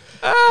 fam.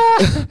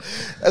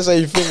 That's why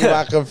you think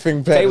I can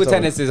think. Table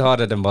tennis is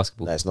harder than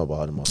basketball. No, it's not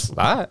harder than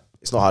basketball. Alright.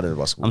 It's not harder than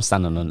basketball. I'm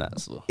standing on that.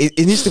 So. It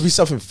needs to be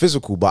something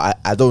physical, but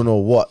I don't know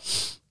what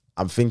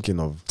I'm thinking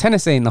of.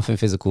 Tennis ain't nothing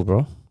physical, bro.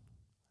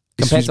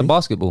 Compared Excuse to me?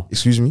 basketball.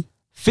 Excuse me?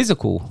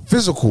 Physical.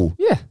 Physical.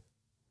 Yeah.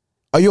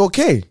 Are you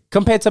okay?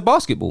 Compared to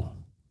basketball.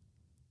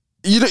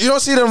 You don't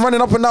see them running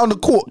up and down the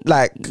court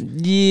like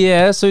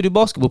Yeah, so do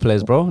basketball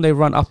players, bro. They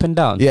run up and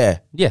down. yeah.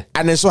 Yeah.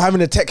 And then so having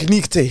a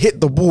technique to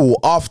hit the ball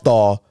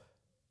after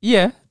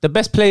Yeah. The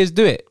best players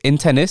do it in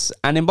tennis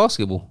and in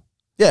basketball.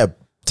 yeah.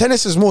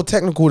 Tennis is more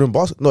technical than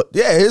basketball. No,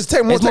 yeah, it's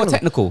more It's more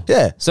technical.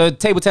 Yeah. So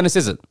table tennis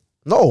isn't.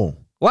 No.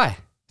 Why?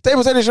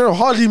 Table tennis, you're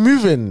hardly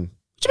moving.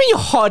 What do you mean you're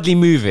hardly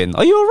moving?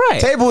 Are you alright?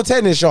 Table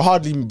tennis, you're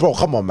hardly, bro.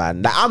 Come on,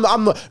 man. Like,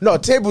 I'm not. No,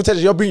 table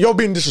tennis, you're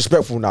being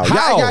disrespectful now.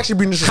 How? You're actually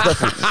being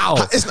disrespectful. How?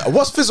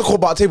 What's physical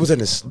about table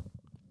tennis?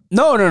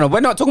 No. We're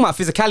not talking about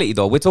physicality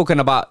though. We're talking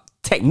about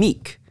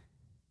technique.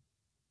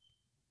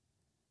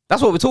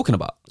 That's what we're talking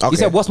about. Okay. You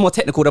said what's more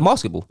technical than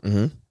basketball?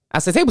 I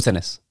said table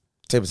tennis.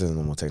 Table tennis is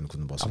not more technical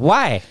than basketball.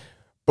 Why?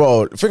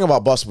 Bro, the thing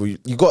about basketball,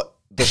 you got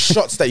the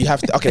shots that you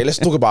have to. Okay, let's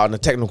talk about on a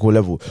technical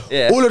level.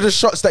 Yeah. All of the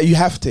shots that you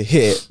have to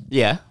hit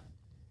Yeah.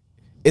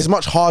 is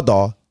much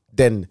harder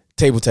than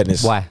table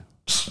tennis. Why?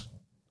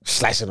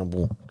 Slicing the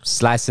ball.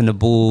 Slicing the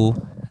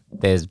ball.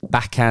 There's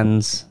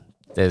backhands.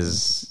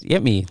 There's, you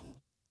get me?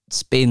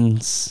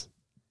 Spins.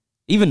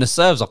 Even the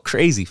serves are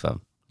crazy,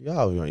 fam.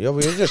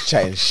 You're just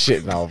chatting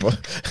shit now, bro.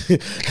 You're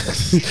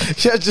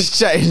just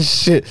chatting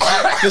shit.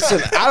 Listen,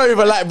 I don't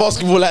even like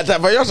basketball like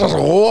that, but you're just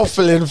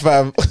waffling,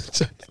 fam.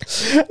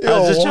 I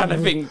was just trying to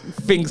think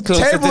things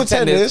closer Table to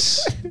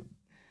tennis.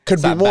 could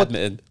It's be like more.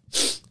 badminton.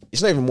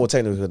 It's not even more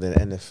technical than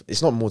NF.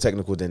 It's not more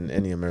technical than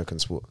any American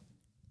sport.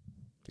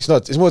 It's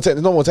not. It's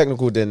not more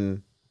technical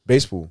than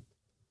baseball.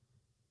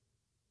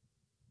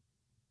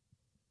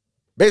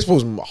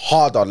 Baseball's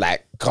harder,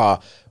 like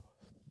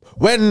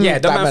when Yeah,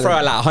 don't man throw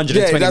at like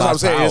 120 that's what I'm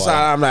miles per saying. It's,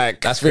 hour. I'm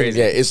like That's crazy.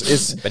 Yeah,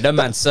 it's But no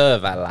man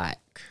serve at like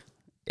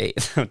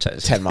 8. I'm trying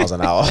to 10 miles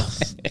an hour.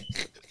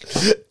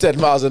 10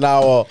 miles an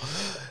hour.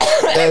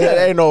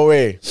 There ain't no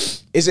way.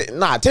 Is it?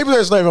 Nah, table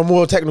tennis is not even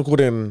more technical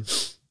than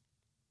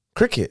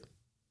cricket.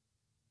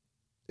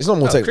 It's not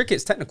more No, technical.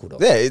 cricket's technical though.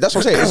 Yeah, that's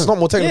what I'm saying. It's not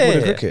more technical Yeah.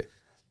 than cricket.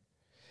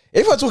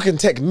 If we're talking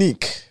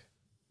technique,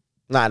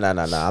 nah.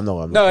 I'm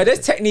not. No, there's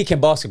technique in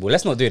basketball.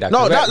 Let's not do that.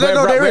 No, there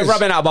we're is.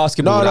 rubbing out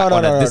basketball No,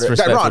 on a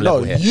disrespectful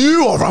level here.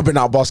 You are rubbing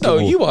out basketball.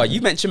 No, you are.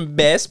 You mentioned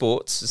bare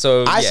sports.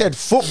 So I yeah. said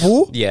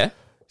football, Yeah.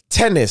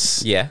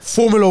 tennis, Yeah.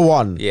 Formula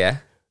One, Yeah.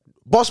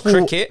 basketball.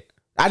 Cricket.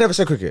 I never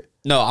said cricket.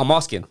 No, I'm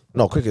asking.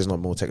 No, cricket is not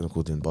more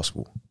technical than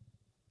basketball.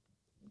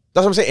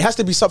 That's what I'm saying. It has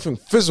to be something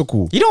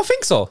physical. You don't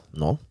think so?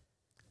 No,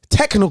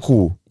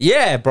 technical.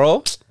 Yeah,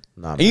 bro.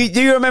 Nah, man.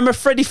 Do you remember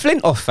Freddie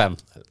Flintoff, fam?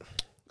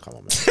 Come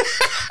on, man.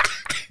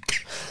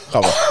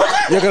 Come on.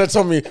 You're gonna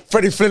tell me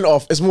Freddie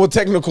Flintoff is more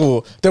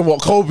technical than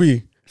what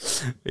Kobe?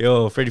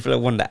 Yo, Freddie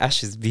Flintoff won the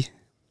Ashes, B.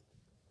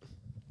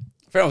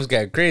 Flintoff was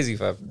getting crazy,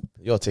 fam.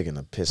 You're taking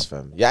a piss,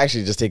 fam. You're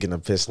actually just taking a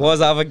piss. What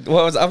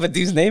was the other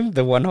dude's name?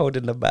 The one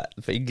holding the bat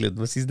for England.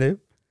 What's his name?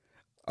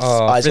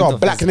 Oh, It's got a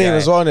black name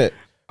as well, innit?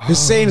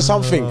 Hussein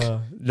something.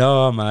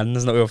 No, man,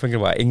 that's not what you're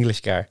thinking about.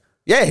 English guy.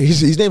 Yeah,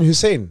 his name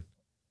Hussein.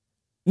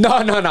 No.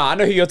 I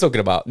know who you're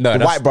talking about. No,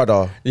 The white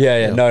brother.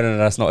 Yeah. No,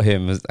 that's not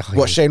him.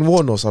 What, Shane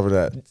Warne or something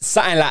like that?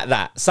 Something like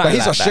that. But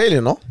he's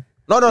Australian, no?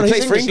 No, He he's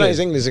plays for English.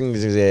 No, England. he's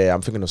English. Yeah,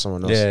 I'm thinking of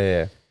someone else.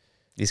 Yeah.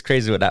 He's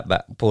crazy with that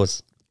bat.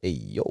 Pause. Hey,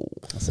 yo.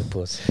 That's a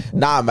pause.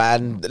 Nah,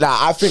 man.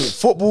 I think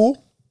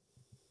football,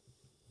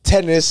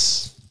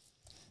 tennis,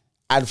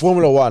 and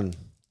Formula One.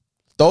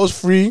 Those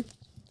three,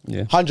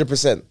 Yeah.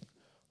 100%.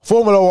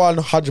 Formula One,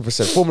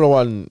 100%. Formula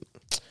One,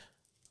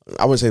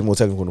 I wouldn't say more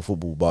technical than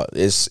football, but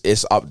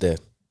it's up there.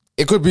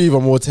 It could be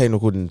even more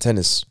technical than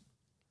tennis.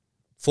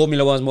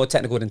 Formula One's more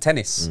technical than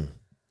tennis.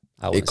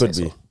 I It wouldn't could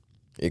say be. so.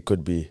 It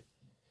could be.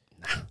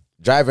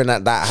 Driving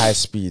at that high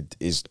speed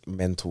is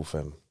mental,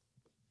 fam.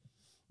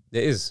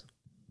 It is.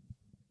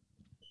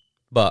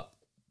 But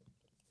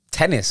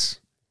tennis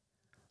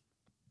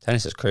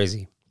is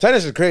crazy.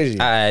 Tennis is crazy.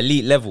 At an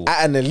elite level.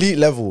 At an elite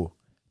level.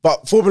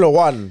 But Formula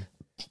One,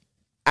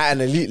 at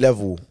an elite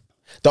level.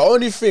 The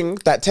only thing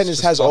that tennis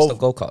has Faster over...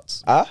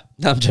 go-karts. Huh?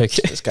 No, I'm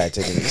joking. This guy.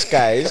 See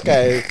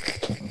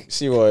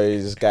what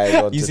this guy is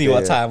on You today. see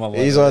what time I'm on,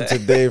 He's on right?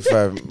 today,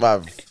 fam.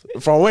 Man,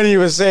 from when he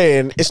was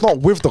saying, it's not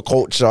with the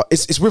culture.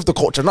 It's with the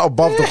culture, not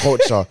above the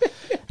culture.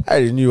 I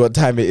already knew what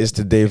time it is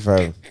today,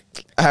 fam.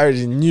 I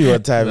already knew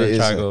what time it is.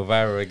 Try to go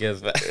viral again.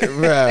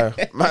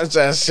 Bruh, man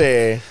just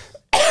say...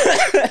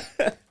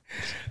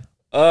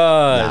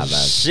 Oh,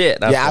 shit.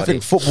 That's I funny.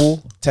 think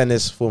football,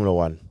 tennis, Formula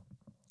One.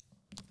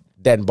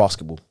 Then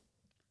basketball.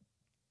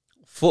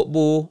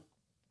 Football.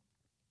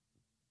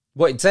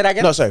 What, say that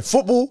again? No, sorry.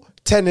 Football,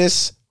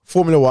 tennis,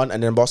 Formula One,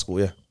 and then basketball,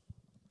 yeah.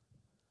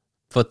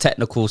 For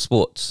technical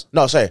sports.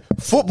 No, sorry.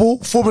 Football,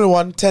 Formula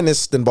One,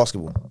 tennis, then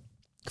basketball.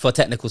 For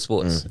technical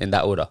sports, in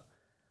that order.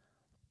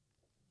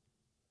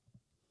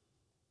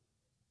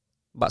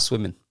 But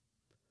swimming.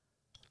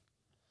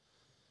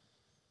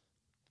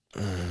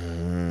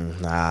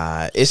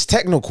 Nah, it's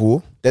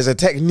technical. There's a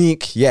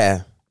technique,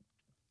 yeah.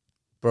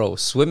 Bro,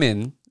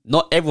 swimming,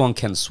 not everyone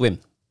can swim.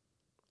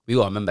 We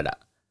gotta remember that.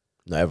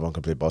 Not everyone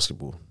can play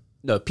basketball.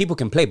 No, people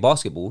can play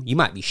basketball. You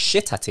might be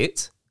shit at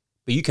it,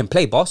 but you can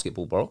play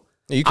basketball, bro.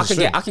 Yeah, you can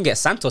swim. I can get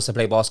Santos to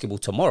play basketball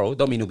tomorrow.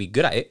 Don't mean he'll be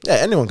good at it. Yeah,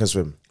 anyone can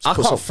swim. I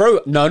can't throw.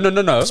 No.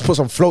 Just put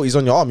some floaties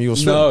on your arm, you'll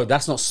swim. No,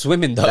 that's not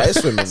swimming though. That is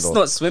swimming, That's though.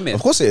 not swimming.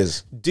 Of course it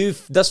is. Dude,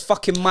 does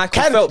fucking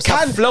Michael Phelps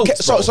have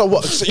floats, bro? So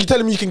what? So you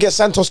telling me you can get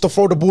Santos to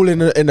throw the ball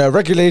in a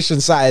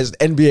regulation-sized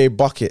NBA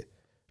bucket?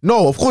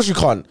 No, of course you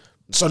can't.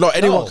 So not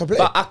anyone No, can play.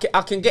 But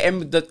I can get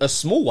him a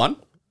small one.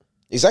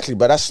 Exactly,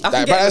 but that's I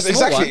can get a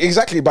small one.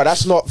 exactly, but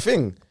that's not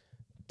thing.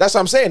 That's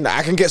what I'm saying.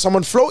 I can get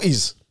someone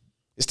floaties.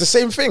 It's the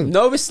same thing.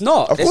 No, it's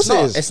not. Of course it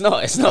is. It's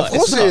not. Of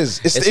course it is.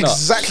 It's not.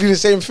 exactly the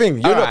same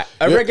thing. All right,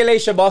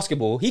 regulation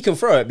basketball, he can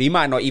throw it, but he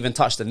might not even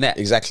touch the net.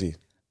 Exactly.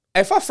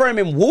 If I throw him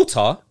in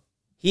water,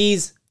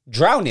 he's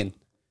drowning.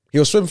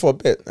 He'll swim for a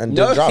bit and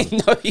No, then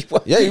drown. no, he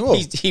won't. Yeah, he will.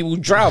 He will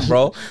drown,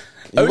 bro.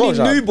 will Only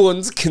drown.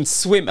 newborns can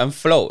swim and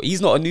float. He's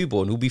not a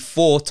newborn. He'll be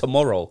 4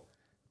 tomorrow.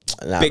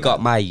 Nah, Big man. up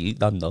my you,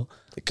 done though.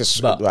 Because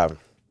But-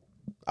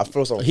 I'll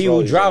throw some. He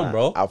will floaties drown, on that.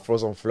 bro. I'll throw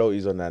some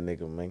floaties on that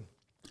nigga, man.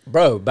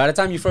 Bro, by the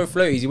time you throw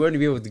floaties, you won't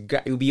be able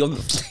to. You'll be on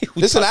the. he'll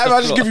Listen, touch I the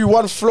just floor. give you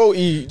one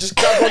floaty, just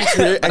grab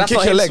onto it and that's kick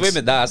not your him legs.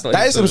 swimming, that's not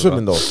That him is him swimming,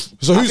 swimming though.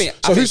 So I who's think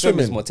swimming?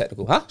 swimming's more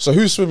technical, huh? So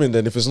who's swimming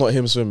then? If it's not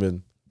him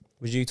swimming,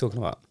 What are you talking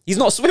about? He's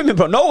not swimming,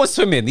 bro. No one's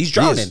swimming. He's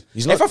drowning.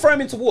 He's not. If I throw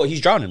him into water, he's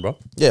drowning, bro.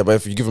 yeah. But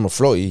if you give him a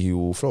floaty, he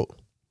will float.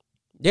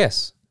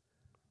 Yes.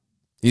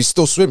 He's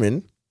still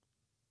swimming.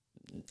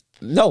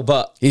 No,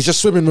 but He's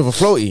just swimming with a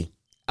floaty.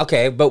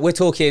 okay, but we're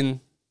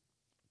talking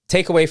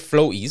take away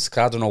floaties,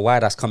 because I don't know why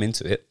that's come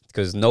into it,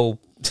 because no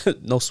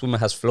no swimmer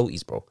has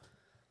floaties, bro.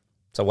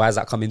 So why does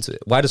that come into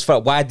it? Why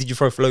did you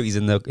throw floaties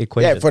in the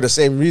equation? Yeah, for the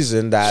same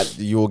reason that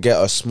you will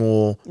get a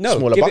smaller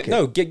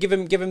bucket. Give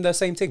him the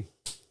same thing.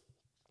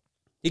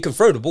 He can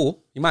throw the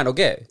ball. You might not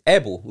get it. Air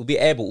ball. Will be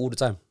air ball all the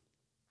time.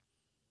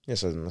 Yeah,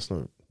 so that's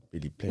not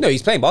really playing. No,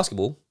 he's playing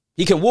basketball.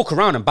 He can walk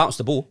around and bounce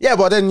the ball. Yeah,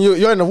 but then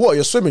you're in the water.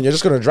 You're swimming. You're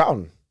just gonna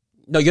drown.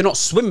 No, you're not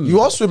swimming. You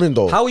are swimming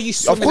though. How are you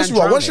swimming? Of course and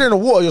you are. Once drowning? you're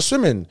in the water, you're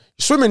swimming. You're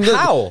swimming.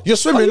 How? You're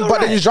swimming, Are you but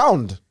then alright? you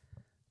drowned.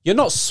 You're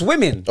not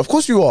swimming. Of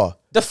course you are.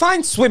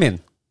 Define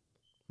swimming.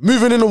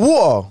 Moving in the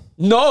water.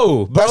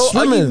 No, bro. That's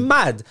Are you swimming.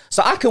 mad?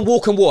 So I can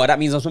walk in water. That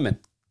means I'm swimming.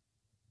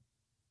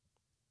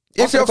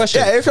 If Answer the you're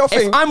question. if you're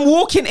thinking, I'm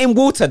walking in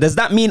water, does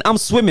that mean I'm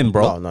swimming,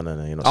 bro? no,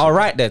 you're not. All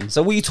right then.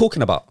 So what are you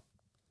talking about?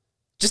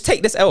 Just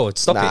take this L.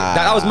 Stop it.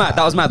 That was mad.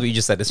 That was mad what you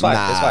just said. It's fine.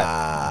 It's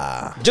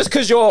fine. Just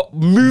because you're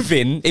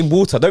moving in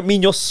water don't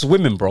mean you're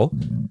swimming, bro.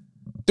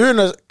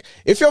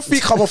 If your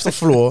feet come off the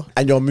floor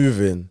and you're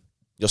moving,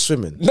 you're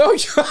swimming. No,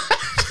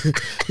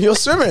 You're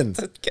swimming.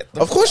 Get the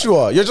Of course you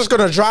are. You're just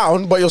gonna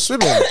drown, but you're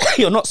swimming.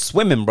 you're not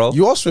swimming, bro.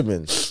 You are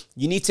swimming.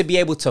 You need to be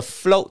able to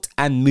float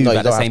and move No, you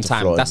at the don't have same to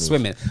time. float and That's move.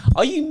 swimming.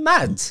 Are you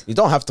mad? You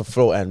don't have to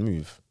float and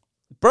move.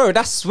 Bro,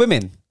 that's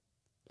swimming.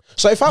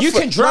 So if I You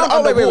can drown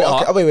wait, wait,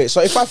 underwater. okay, wait.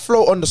 So if I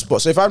float on the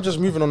spot, so if I'm just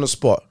moving on the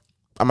spot,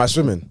 am I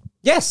swimming?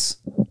 Yes.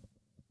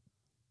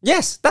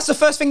 Yes. That's the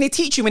first thing they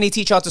teach you when they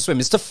teach you how to swim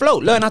is to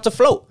float. Learn how to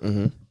float.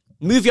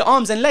 Move your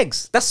arms and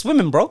legs. That's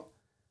swimming, bro.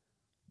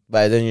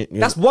 But then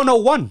That's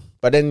 101.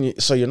 But then,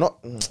 so you're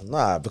not,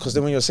 because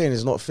then when you're saying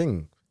it's not a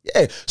thing.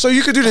 Yeah, so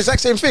you could do the exact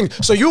same thing.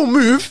 So you'll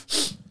move,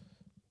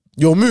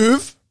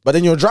 but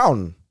then you'll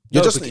drown.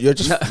 You're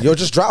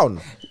just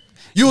drown.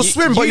 You'll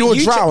swim, but you'll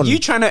drown. You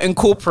trying to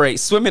incorporate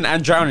swimming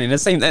and drowning in the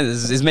same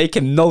sentence is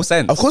making no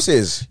sense. Of course it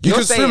is. You You're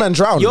can saying- swim and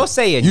drown. You're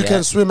saying you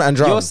can swim and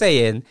drown. You're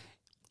saying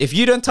if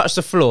you don't touch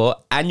the floor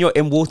and you're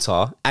in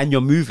water and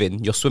you're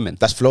moving, you're swimming.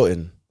 That's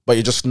floating, but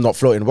you're just not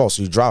floating well,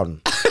 so you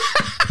drown.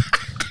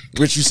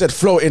 Which you said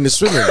floating is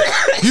swimming.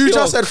 You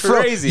just said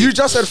crazy. You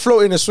just said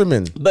floating is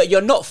swimming. But you're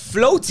not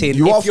floating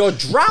if you're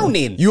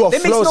drowning. You are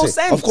that floating. makes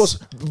no sense. Of course,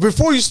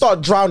 before you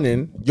start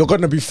drowning, you're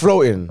gonna be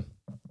floating.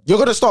 You're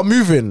gonna start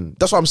moving.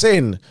 That's what I'm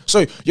saying.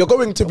 So you're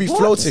going to be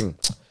floating.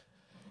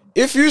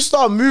 If you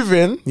start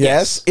moving,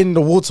 yes, in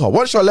the water,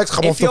 once your legs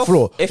come off the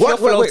floor, if you're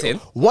floating,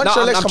 once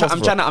your legs come off the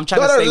floor, I'm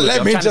trying to stay with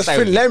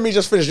you. let me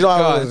just finish. You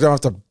don't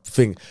have to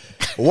think.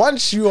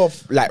 Once your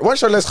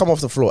legs come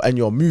off the floor and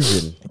you're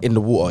moving in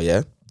the water,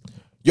 yeah,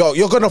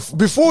 you're gonna,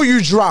 before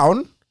you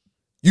drown,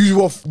 you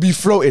will be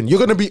floating. You're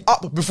gonna be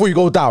up before you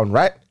go down,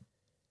 right?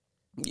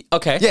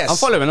 Okay. Yes. I'm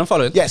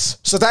following. Yes.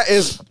 So that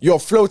is, you're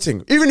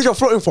floating. Even if you're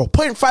floating for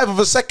 0.5 of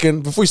a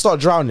second before you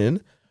start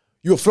drowning,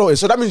 you're floating.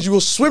 So that means you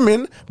were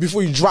swimming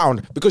before you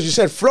drowned, because you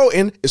said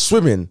floating is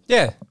swimming.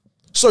 Yeah.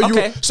 So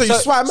you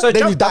swam,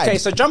 then you died. Okay,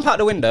 so jump out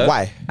the window.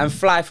 Why? And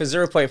fly for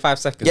 0.5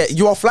 seconds. Yeah,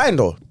 you are flying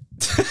though.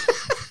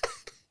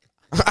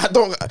 I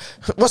don't.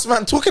 What's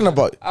man talking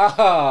about?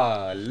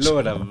 Ah,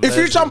 Lord of If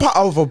you jump out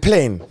of a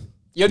plane,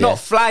 you're not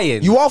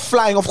flying. you are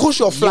flying. Of course,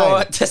 you're flying.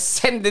 You're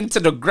descending to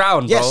the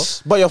ground,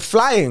 Yes, but you're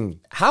flying. bro.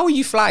 How are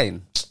you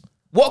flying?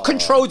 What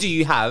control do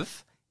you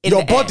have in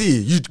Your the air? body.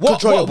 You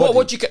control your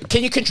body.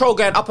 Can you control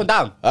going up and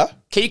down? Huh?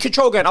 Can you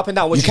control going up and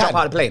down when you jump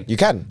out of the plane? You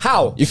can.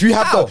 How? If you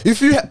have How?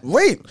 if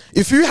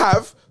you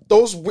have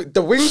those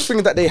the wing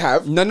thing that they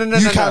have. No. No. You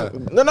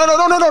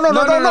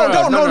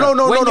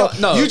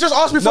just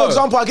asked me for No.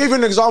 example. I gave you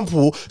an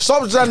example.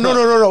 Stop saying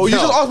no. You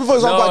just asked me for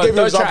example. I gave you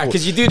an example.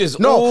 Because you do this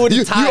all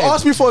the time. You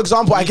asked me for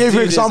example. I gave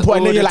you an do this example,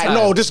 and all then you're the like, time.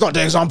 no, this is not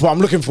the example I'm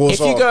looking for. If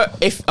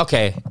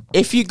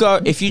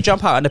you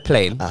jump out on a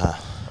plane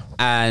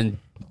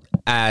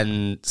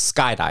and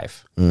skydive,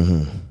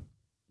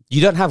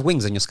 you don't have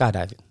wings when you're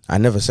skydiving. I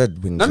never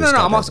said wings. No.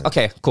 I'm asking.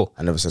 Okay, cool.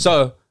 I never said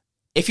so.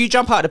 If you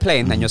jump out of the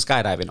plane and you're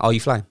skydiving, are you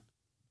flying?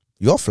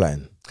 You're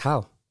flying.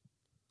 How?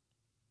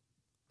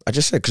 I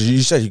just said, because you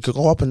said you could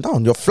go up and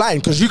down. You're flying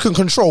because you can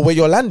control where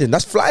you're landing.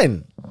 That's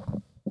flying.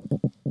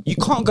 You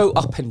can't go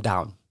up and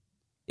down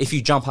if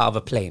you jump out of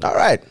a plane. All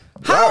right.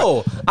 How?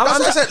 All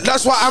right.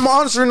 That's why I'm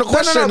answering the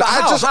question. but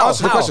I just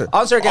answered the question.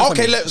 Answer again for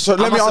Okay, me. let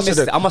me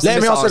answer it.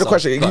 Let me answer the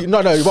question.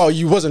 No, well,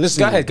 you wasn't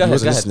listening.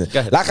 Go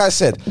ahead. Like I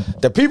said,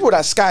 the people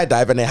that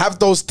skydive and they have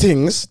those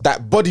things,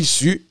 that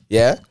bodysuit,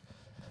 yeah,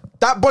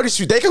 that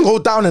bodysuit, they can go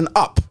down and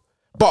up,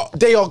 but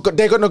they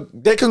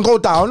can go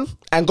down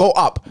and go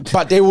up,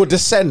 but they will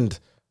descend.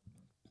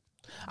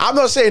 I'm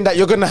not saying that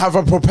you're gonna have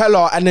a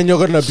propeller and then you're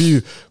gonna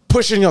be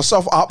pushing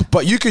yourself up,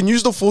 but you can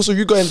use the force of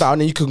you going down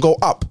and you can go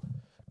up.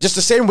 Just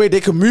the same way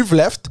they can move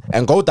left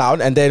and go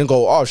down and then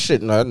go, oh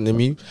shit, no, let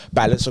me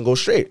balance and go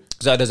straight.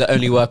 So does it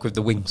only work with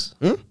the wings?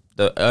 It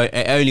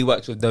only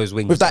works with those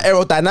wings. With that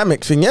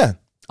aerodynamic thing, yeah.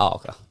 Oh,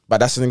 okay. But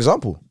that's an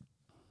example.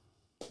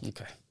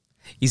 Okay.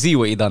 You see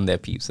what he done there,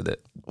 peeps, with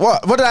it.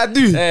 What did I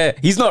do?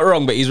 He's not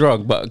wrong, but he's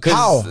wrong. But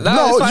How?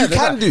 No, you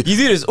can do. You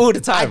do this all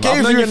the time. I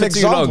gave you an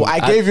example. I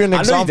gave you an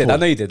example. I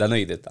know you did.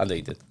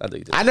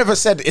 I never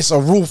said it's a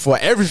rule for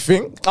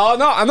everything. Oh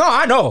no,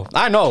 I know.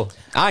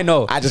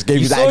 I just gave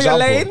you that example. You saw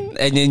your lane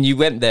and then you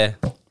went there.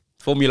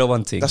 Formula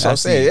One thing. That's what I'm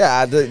saying.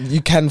 Yeah,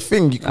 you can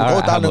think. You can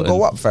go down and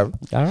go up, fam.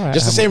 All right.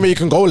 Just the same way you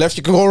can go left,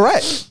 you can go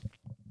right.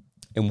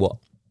 In what?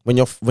 When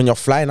you're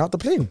flying out the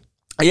plane.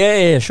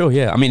 Yeah, sure,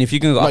 yeah. I mean, if you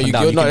can go up and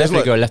down, you can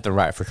definitely go left and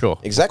right for sure.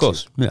 Exactly. Of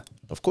course. Yeah.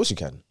 Of course you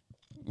can.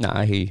 Nah,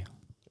 I hear you.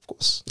 Of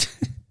course.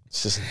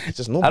 It's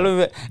just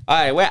normal. All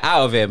right, we're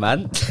out of here,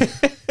 man.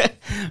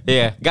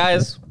 Yeah,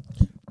 guys,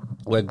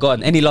 we're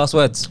gone. Any last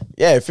words?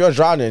 Yeah, if you're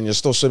drowning, you're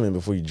still swimming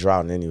before you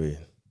drown anyway.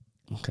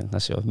 Okay,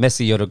 that's your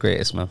Messi. You're the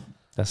greatest, man.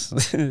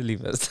 That's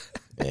leave us.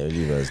 Yeah,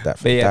 leave us that.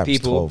 But yeah,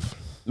 people, 12.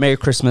 Merry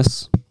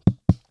Christmas.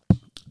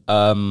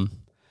 We'll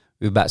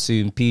be back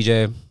soon.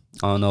 PJ,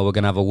 I don't know. We're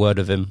gonna have a word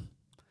with him.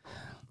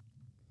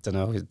 Don't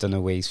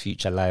know where his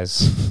future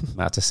lies.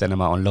 Might have to send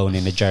him out on loan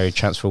in the January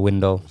transfer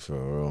window. For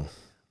real.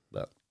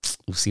 But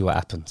we'll see what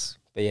happens.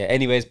 But yeah,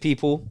 anyways,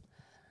 people.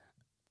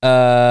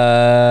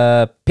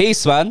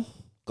 Peace, man.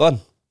 Gone.